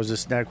growing shows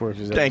this network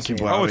has ever Thank you,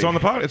 seen. Bobby. Oh, it's on the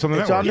pod. It's on the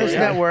It's network. on this Yeah.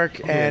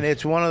 network, and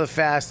it's one of the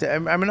fastest.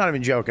 I'm not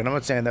even joking. I'm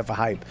not saying that for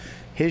hype.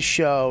 His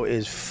show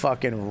is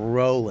fucking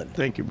rolling.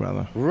 Thank you,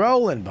 brother.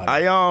 Rolling,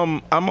 buddy.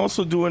 I'm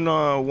also doing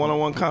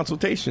one-on-one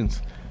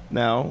consultations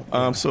now.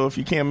 So if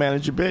you can't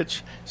manage your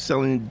bitch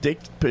selling dick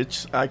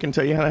pitch, I can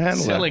tell you how to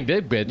handle Selling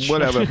dick bitch.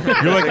 Whatever.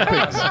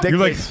 You're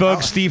like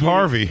Thug Steve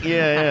Harvey.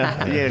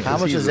 Yeah. How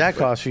much does that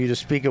cost for you to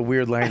speak a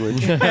weird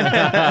language?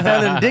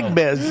 Selling dick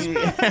biz.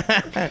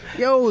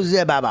 Yo,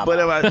 zebaba. But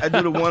I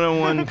do the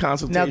one-on-one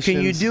consultations. Now,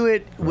 can you do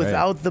it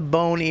without the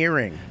bone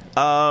earring?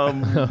 That's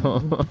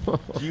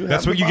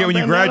what you get when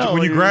you graduate.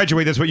 When you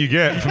graduate, that's what you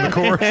get from the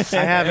course.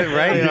 I have it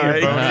right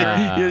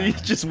here. You're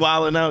just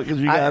wilding out because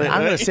you got it.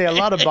 I'm going right? to say a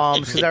lot of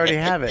bombs because I already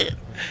have it.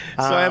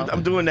 So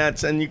I'm doing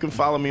that, and you can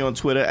follow me on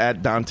Twitter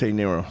at Dante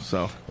Nero.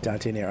 So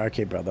Dante Nero,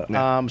 okay, brother.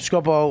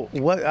 Scopo,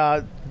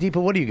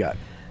 Deepa, what do you got?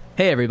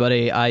 Hey,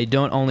 everybody. I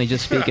don't only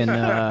just speak in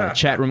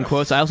chat room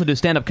quotes. I also do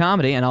stand-up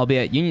comedy, and I'll be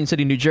at Union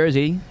City, New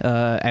Jersey,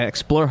 at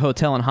Explore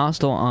Hotel and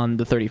Hostel on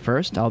the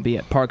 31st. I'll be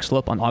at Park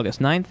Slope on August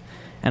 9th,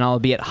 and I'll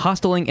be at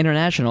Hosteling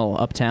International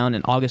Uptown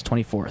on August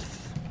 24th.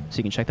 So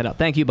you can check that out.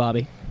 Thank you,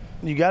 Bobby.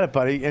 You got it,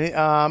 buddy.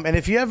 And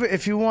if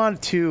you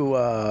want to,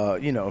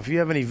 if you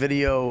have any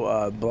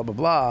video, blah blah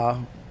blah,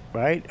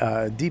 right?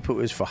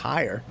 Deepu is for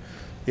hire.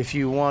 If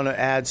you want to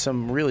add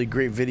some really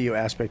great video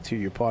aspect to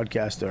your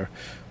podcast or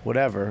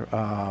whatever,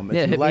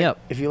 hit me up.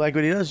 If you like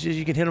what he does,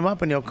 you can hit him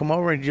up and he'll come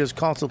over and he does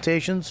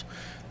consultations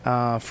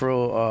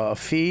for a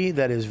fee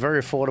that is very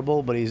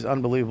affordable, but he's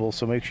unbelievable.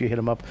 So make sure you hit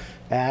him up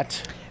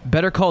at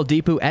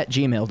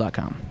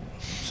bettercalldeepu@gmail.com.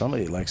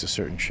 Somebody likes a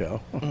certain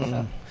show.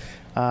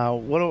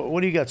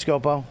 What do you got,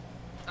 Scopo?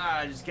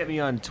 Just get me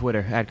on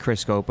Twitter at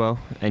Chris Scopo.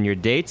 And your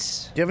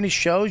dates? Do you have any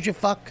shows you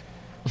fuck?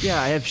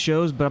 Yeah, I have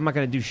shows, but I'm not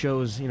going to do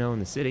shows, in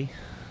the city.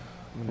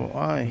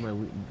 Why? My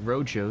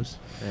road shows.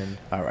 And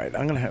all right,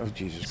 I'm gonna have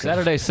Jesus Christ.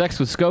 Saturday Sex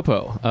with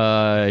Scopo.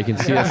 You can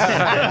see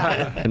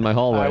us in my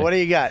hallway. All right, what do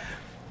you got?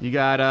 You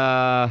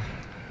got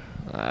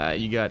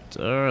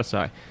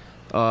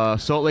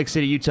Salt Lake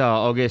City,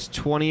 Utah, August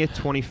 20th,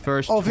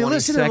 21st, Oh, if you're 22nd.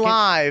 listening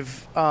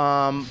live,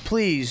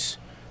 please,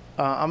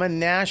 I'm in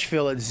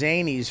Nashville at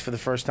Zanies for the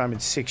first time in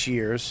 6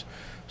 years.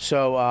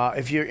 So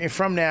if you're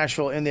from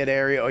Nashville, in that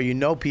area, or you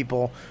know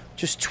people,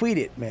 just tweet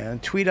it, man.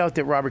 Tweet out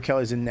that Robert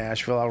Kelly's in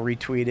Nashville. I'll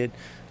retweet it.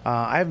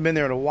 I haven't been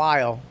there in a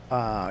while,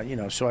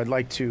 so I'd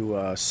like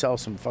to sell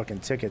some fucking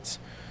tickets.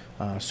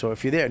 So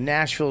if you're there,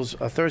 Nashville's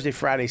Thursday,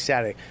 Friday,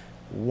 Saturday.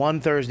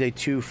 1 Thursday,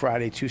 2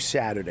 Friday, 2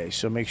 Saturday.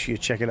 So make sure you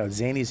check it out.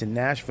 Zanies in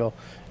Nashville.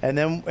 And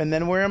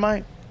then where am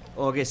I?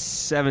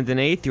 August 7th and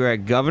 8th, you're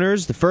at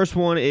Governor's. The first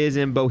one is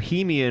in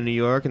Bohemia, New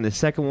York, and the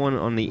second one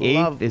on the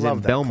 8th is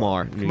in that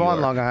Belmar, club. New Come York.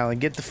 on, Long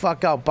Island. Get the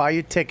fuck out. Buy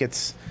your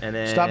tickets. And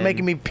then- Stop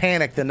making me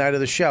panic the night of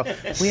the show.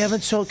 We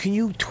haven't sold. Can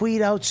you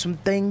tweet out some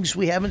things?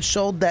 We haven't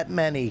sold that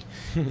many.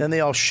 Then they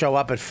all show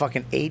up at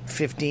fucking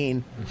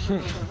 8:15.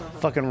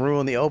 Fucking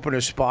ruin the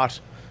opener spot.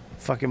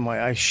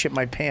 I shit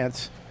my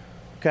pants.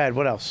 Go ahead,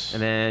 what else?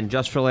 And then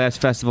Just for Last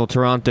Festival,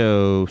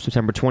 Toronto,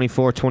 September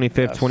 24th,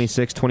 25th,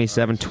 26th,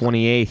 27th,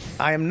 28th.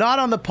 I am not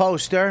on the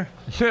poster.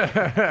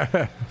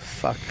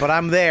 Fuck, but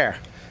I'm there.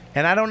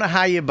 And I don't know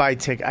how you buy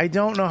tickets. I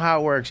don't know how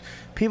it works.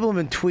 People have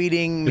been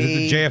tweeting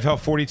me. Is it the JFL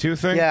 42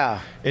 thing?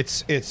 Yeah.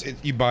 It's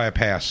you buy a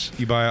pass.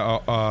 You buy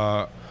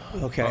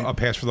a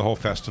pass for the whole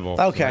festival.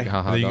 Okay.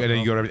 And then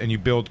you go and you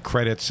build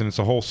credits, and it's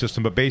a whole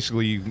system. But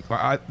basically,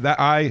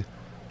 I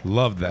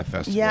love that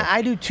festival. Yeah,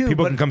 I do too.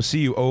 People but can come see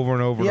you over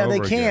and over yeah, and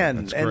over they can. again.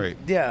 That's And- great.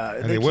 Yeah,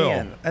 and they will.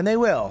 can. And they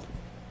will.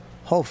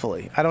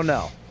 Hopefully. I don't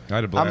know. I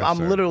had a blast I'm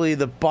there. literally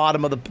the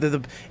bottom of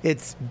the.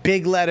 It's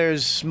big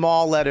letters,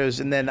 small letters,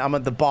 and then I'm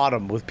at the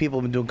bottom with people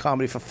who've been doing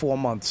comedy for 4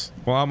 months.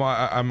 Well,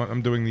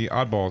 I'm doing the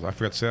Oddball. I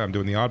forgot to say I'm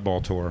doing the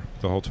Oddball tour.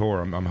 The whole tour.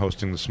 I'm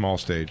hosting the small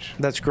stage.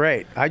 That's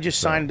great. I just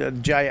signed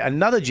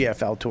another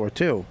JFL tour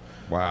too.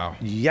 Wow.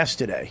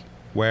 Yesterday.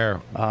 Where?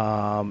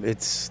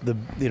 It's the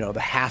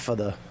half of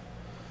the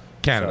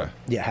Canada.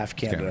 Yeah, half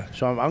Canada.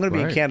 So I'm going to be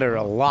in Right. Canada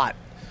a lot.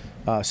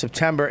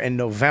 September and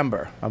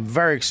November. I'm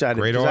very excited.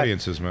 Great 'cause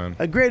audiences, man.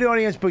 A great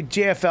audience, but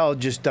JFL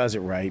just does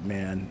it right,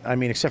 man. I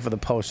mean, except for the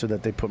poster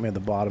that they put me at the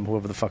bottom,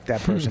 whoever the fuck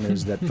that person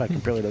is that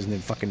fucking really doesn't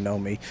even fucking know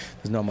me.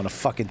 There's no I'm on a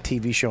fucking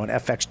TV show on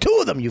FX. 2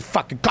 of them, you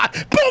fucking god.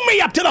 Boom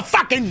me up to the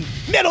fucking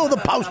middle of the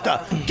poster.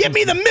 Give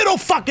me the middle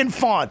fucking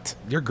font.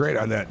 You're great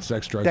on that,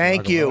 Sex, Drugs.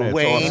 Thank you,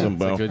 Wayne. Awesome,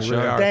 Bo.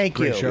 Thank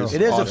you.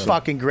 It is a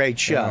fucking great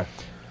show.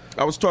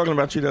 I was talking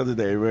about you the other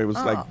day where it was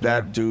like,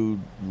 that dude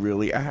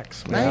really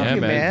acts. Thank you,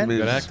 man. It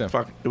Good was,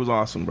 actor. it was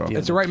awesome, bro.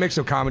 It's the right mix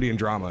of comedy and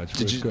drama.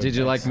 It's really good. Did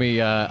you like me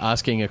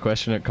asking a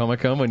question at Comic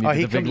Con when you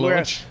did the big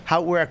launch?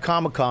 We're at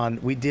Comic Con.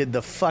 We did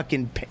the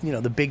fucking,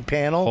 the big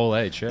panel. Hall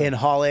H, yeah. In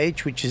Hall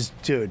H, which is,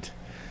 dude,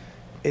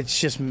 it's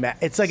just,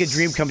 it's like a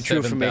dream come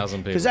true for me.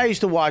 7,000 Because people. I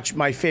used to watch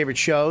my favorite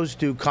shows,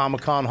 do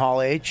Comic Con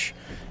Hall H,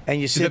 and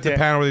you Is sit that the there.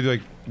 panel where they do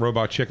like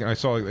Robot Chicken? I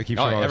saw they keep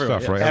showing all that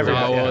everyone, stuff, yeah. right?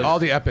 Everyone, yeah. All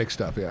the epic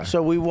stuff, yeah.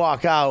 So we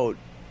walk out,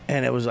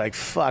 and it was like,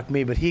 fuck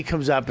me. But he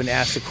comes up and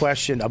asks a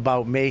question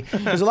about me.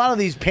 Because a lot of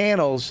these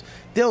panels,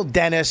 they'll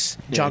Dennis,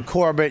 John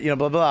Corbett,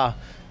 blah, blah.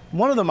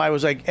 One of them, I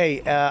was like,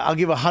 hey, I'll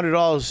give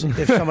 $100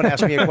 if someone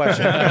asks me a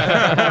question.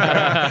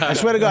 I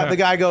swear to God, the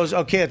guy goes,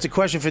 okay, it's a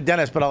question for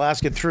Dennis, but I'll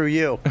ask it through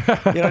you. You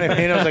know what I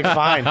mean? I was like,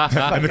 fine.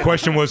 And the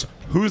question was,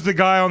 who's the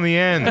guy on the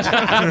end?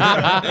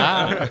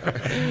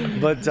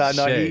 But no,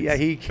 Shades.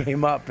 he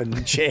came up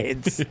in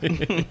shades.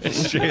 Shades.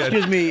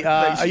 Excuse me,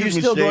 are you Excuse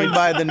me, still going Shades.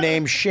 by the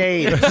name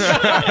Shades?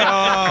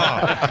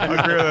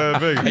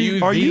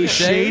 Are you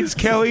Shades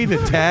Kelly, the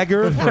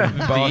tagger from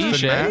Boston,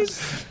 Shades?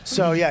 Mass?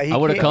 So yeah, he I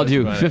would have came- called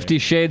you 50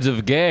 Shades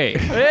of Gay.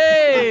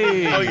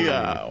 Hey! Oh,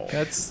 yeah.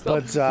 That's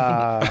But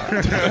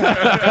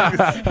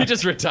he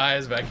just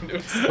retires back into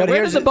his. But Where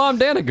here's did the bomb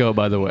Dana go,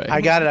 by the way?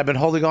 I got it. I've been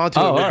holding on to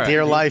Oh, it with all right.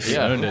 dear life.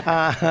 Yeah, I owned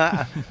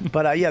it.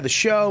 But yeah, the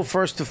show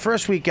the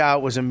first week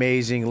out was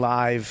amazing.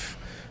 Live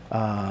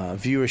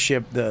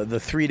viewership. The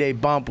 3-day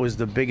bump was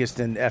the biggest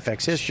in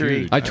FX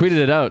history. I tweeted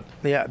it out.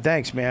 Yeah,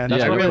 thanks, man.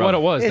 That's probably what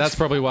it was. It's- That's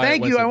probably why.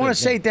 Thank it you. was I so want big,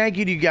 to say yeah. thank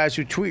you to you guys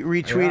who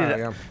retweeted Yeah, it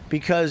yeah.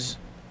 because.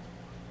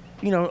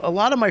 A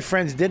lot of my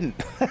friends didn't.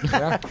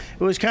 It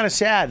was kind of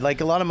sad.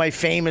 Like a lot of my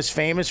famous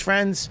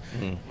friends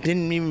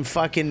didn't even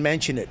fucking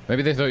mention it.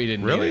 Maybe they thought you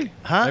didn't. Really? Need it.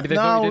 Huh? Maybe they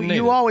thought No, you didn't need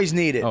you it. always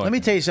need it. Oh, Let me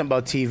okay. tell you something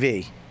about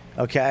TV.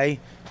 Okay,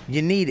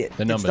 you need it.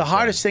 The It's numbers, the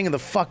hardest thing in the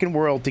fucking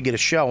world to get a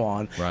show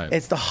on. Right.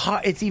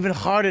 It's even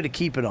harder to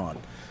keep it on.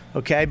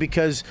 Okay,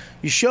 because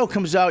your show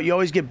comes out, you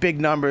always get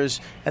big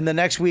numbers, and the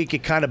next week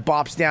it kind of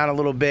bops down a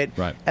little bit.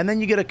 Right. And then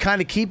you got to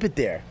kind of keep it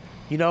there.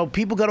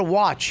 People got to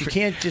watch. You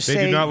can't just They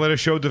say do not let a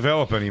show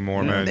develop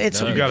anymore, man.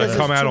 It's- you got to because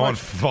come it's out too on much-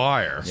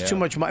 fire. It's too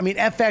much money. I mean,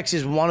 FX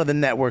is one of the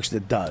networks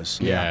that does.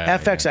 Yeah,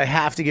 FX, I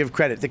have to give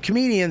credit. The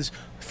comedians,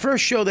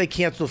 first show they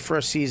canceled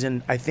first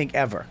season, I think,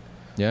 ever.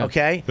 Yeah.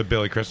 Okay? The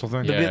Billy Crystal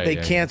thing? They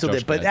canceled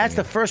Josh it, but Gad that's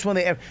thing, the first one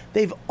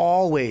they've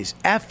always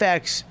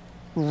FX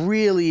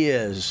really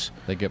is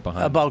They get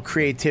behind about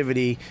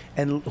creativity,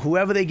 and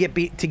whoever they get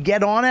to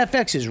get on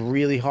FX is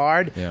really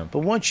hard. Yeah. But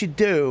once you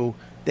do,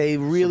 they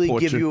really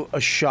Support give you. you a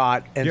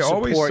shot and Yeah,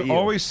 support you.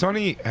 Always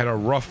Sunny had a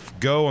rough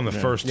go on the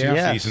first two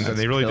Yeah. seasons, and That's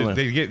they really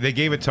killer. they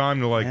gave it time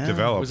to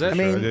develop. Was that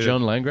for sure.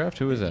 John Landgraf?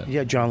 Who was that?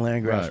 Yeah, John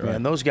Landgraf, Right, man.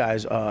 right. Those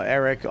guys,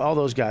 Eric, all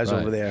those guys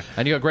Right. over there.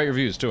 And you got great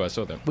reviews too. I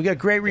saw them. We got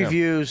great Yeah.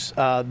 reviews,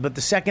 but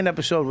the second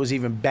episode was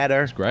even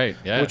better. It's great,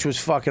 yeah. Which was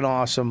fucking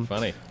awesome.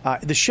 Funny.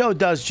 The show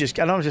does just,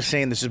 and I'm just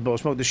saying this is blow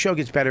smoke, the show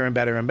gets better and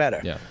better and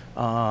better. Yeah.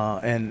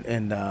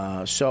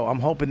 So I'm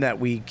hoping that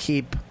we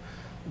keep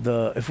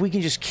if we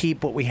can just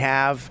keep what we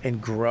have and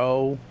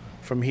grow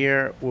from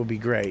here, will be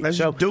great. As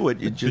you do it,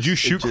 Did you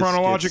shoot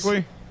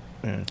chronologically?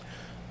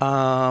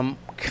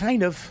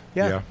 Kind of,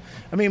 yeah.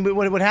 I mean, but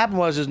what happened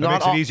was It not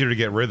makes all, it easier to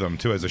get rhythm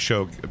too as the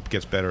show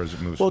gets better as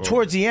it moves. Well, forward.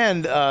 towards the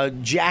end,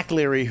 Jack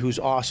Leary, who's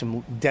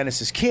awesome,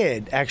 Dennis's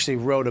kid, actually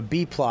wrote a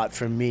B plot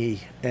for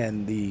me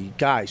and the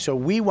guy. So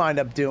we wind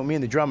up doing, me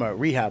and the drummer,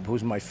 Rehab,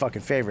 who's my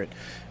fucking favorite.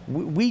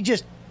 We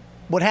just,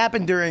 what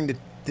happened during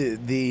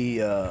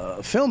the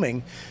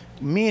filming,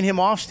 me and him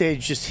off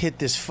stage just hit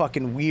this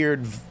fucking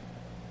weird,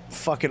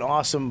 fucking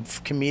awesome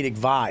comedic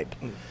vibe.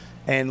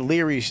 And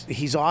Leary's,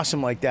 he's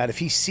awesome like that. If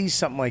he sees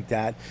something like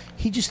that,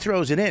 he just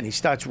throws it in. He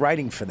starts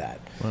writing for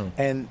that. Wow.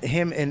 And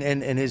him and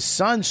his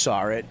son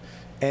saw it,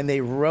 and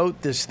they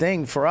wrote this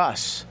thing for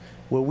us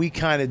where we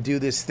kind of do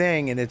this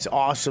thing, and it's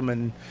awesome.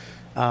 And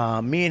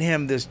me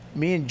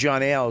and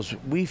John Ailes,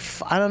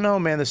 I don't know,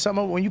 man. There's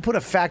something when you put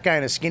a fat guy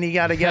and a skinny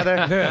guy together.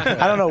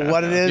 I don't know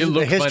what it is. You The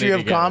look history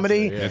funny of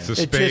comedy. together, It's the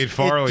Spade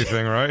Farley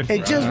thing, right?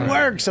 It just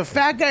works. A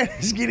fat guy and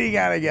a skinny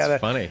guy together.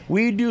 funny.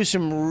 We do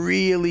some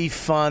really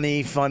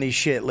funny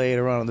shit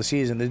later on in the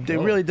season. It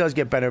really does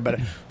get better and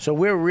better. So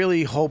we're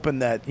really hoping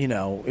that,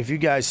 if you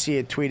guys see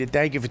it, tweet it.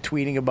 Thank you for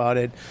tweeting about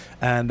it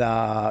and,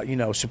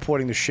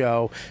 supporting the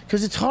show.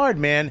 Because it's hard,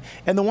 man.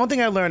 And the one thing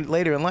I learned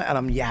later in life, and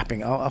I'm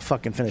yapping, I'll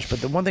fucking finish,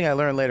 but the one thing I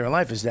learned later in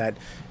life is that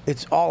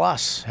it's all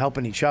us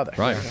helping each other.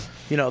 Right.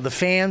 The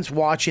fans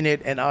watching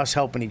it and us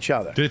helping each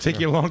other. Did it take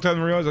you a long time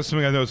to realize? That's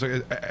something I know. It's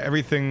like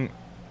everything.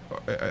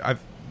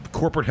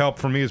 Corporate help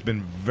for me has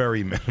been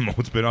very minimal.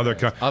 It's been other.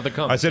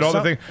 I said all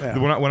the things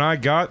when I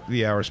got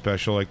the hour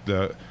special,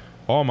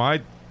 all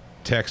my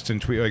text and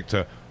tweet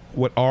to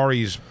what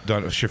Ari's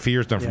done,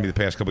 Shafir's done for me the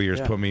past couple of years,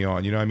 put me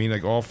on. You know what I mean?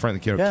 Like all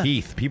friends,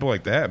 Keith, people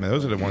like that, man.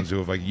 Those are the ones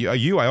who have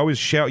I always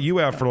shout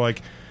you out for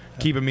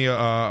keeping me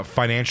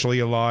financially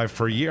alive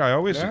for a year. I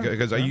always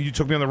because you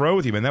took me on the road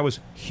with you, man. That was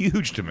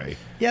huge to me.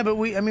 Yeah, but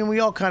we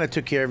all kind of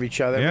took care of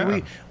each other. I mean,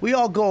 Yeah. we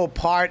all go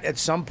apart at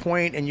some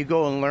point, and you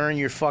go and learn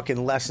your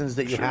fucking lessons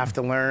that you have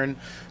to learn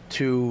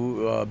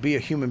to be a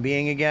human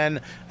being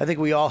again. I think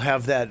we all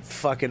have that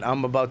fucking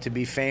I'm about to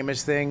be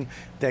famous thing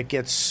that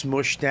gets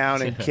smushed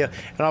down and killed,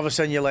 and all of a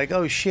sudden you're like,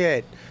 oh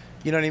shit.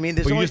 You know what I mean?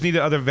 But you just need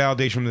the other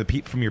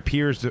validation from your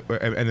peers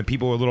and the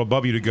people a little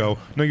above you to go,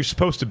 no, you're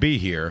supposed to be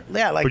here.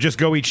 Yeah, but just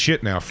go eat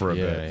shit now for a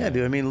bit. Yeah,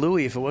 dude. I mean,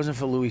 Louis, if it wasn't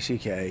for Louis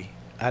C.K.,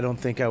 I don't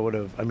think I would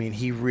have. I mean,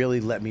 he really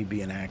let me be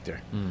an actor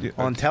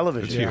on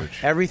television. That's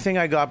huge. Everything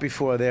I got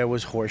before there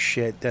was horse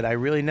shit that I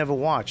really never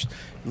watched.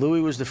 Louis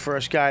was the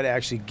first guy to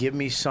actually give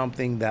me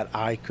something that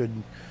I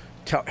could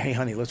tell, hey,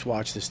 honey, let's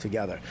watch this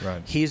together.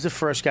 Right. He's the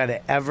first guy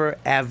to ever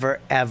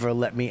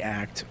let me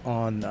act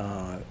on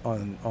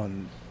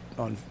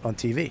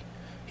TV.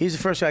 He's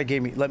the first guy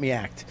who let me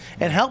act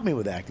and helped me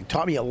with acting.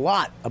 Taught me a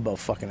lot about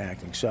fucking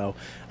acting. So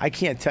I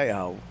can't tell you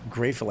how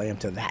grateful I am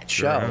to that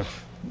show.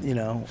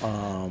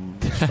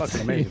 It's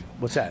fucking amazing.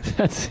 What's that?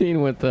 That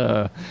scene with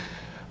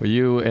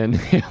you and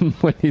him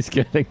when he's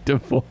getting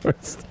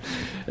divorced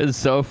is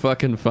so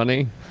fucking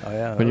funny. Oh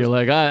yeah. When you're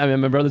like, I mean,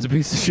 my brother's a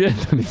piece of shit.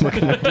 I mean, what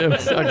can I do?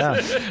 It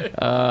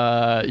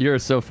sucks. You're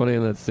so funny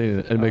in that scene.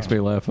 It makes me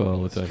laugh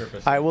all the time. All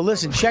right, well,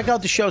 listen, check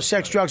out the show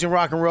Sex, Drugs, and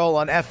Rock and Roll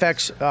on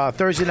FX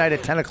Thursday night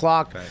at 10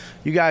 o'clock.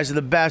 You guys are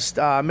the best.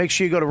 Make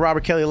sure you go to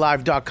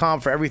robertkellylive.com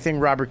for everything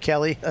Robert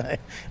Kelly. I've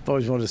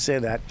always wanted to say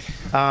that.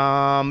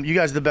 You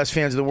guys are the best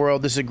fans of the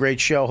world. This is a great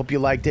show. Hope you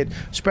liked it.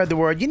 Spread the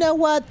word. You know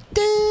what,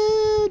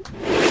 dude?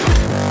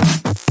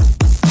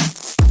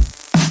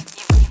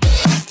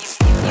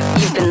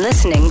 You've been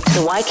listening to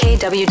the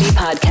YKWD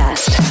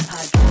podcast.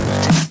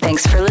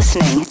 Thanks for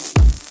listening.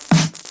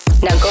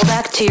 Now go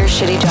back to your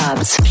shitty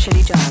jobs.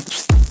 Shitty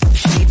jobs.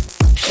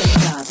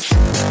 Shitty jobs.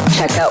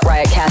 Check out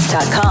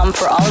riotcast.com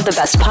for all of the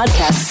best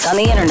podcasts on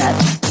the internet.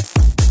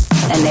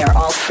 And they're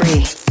all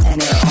free.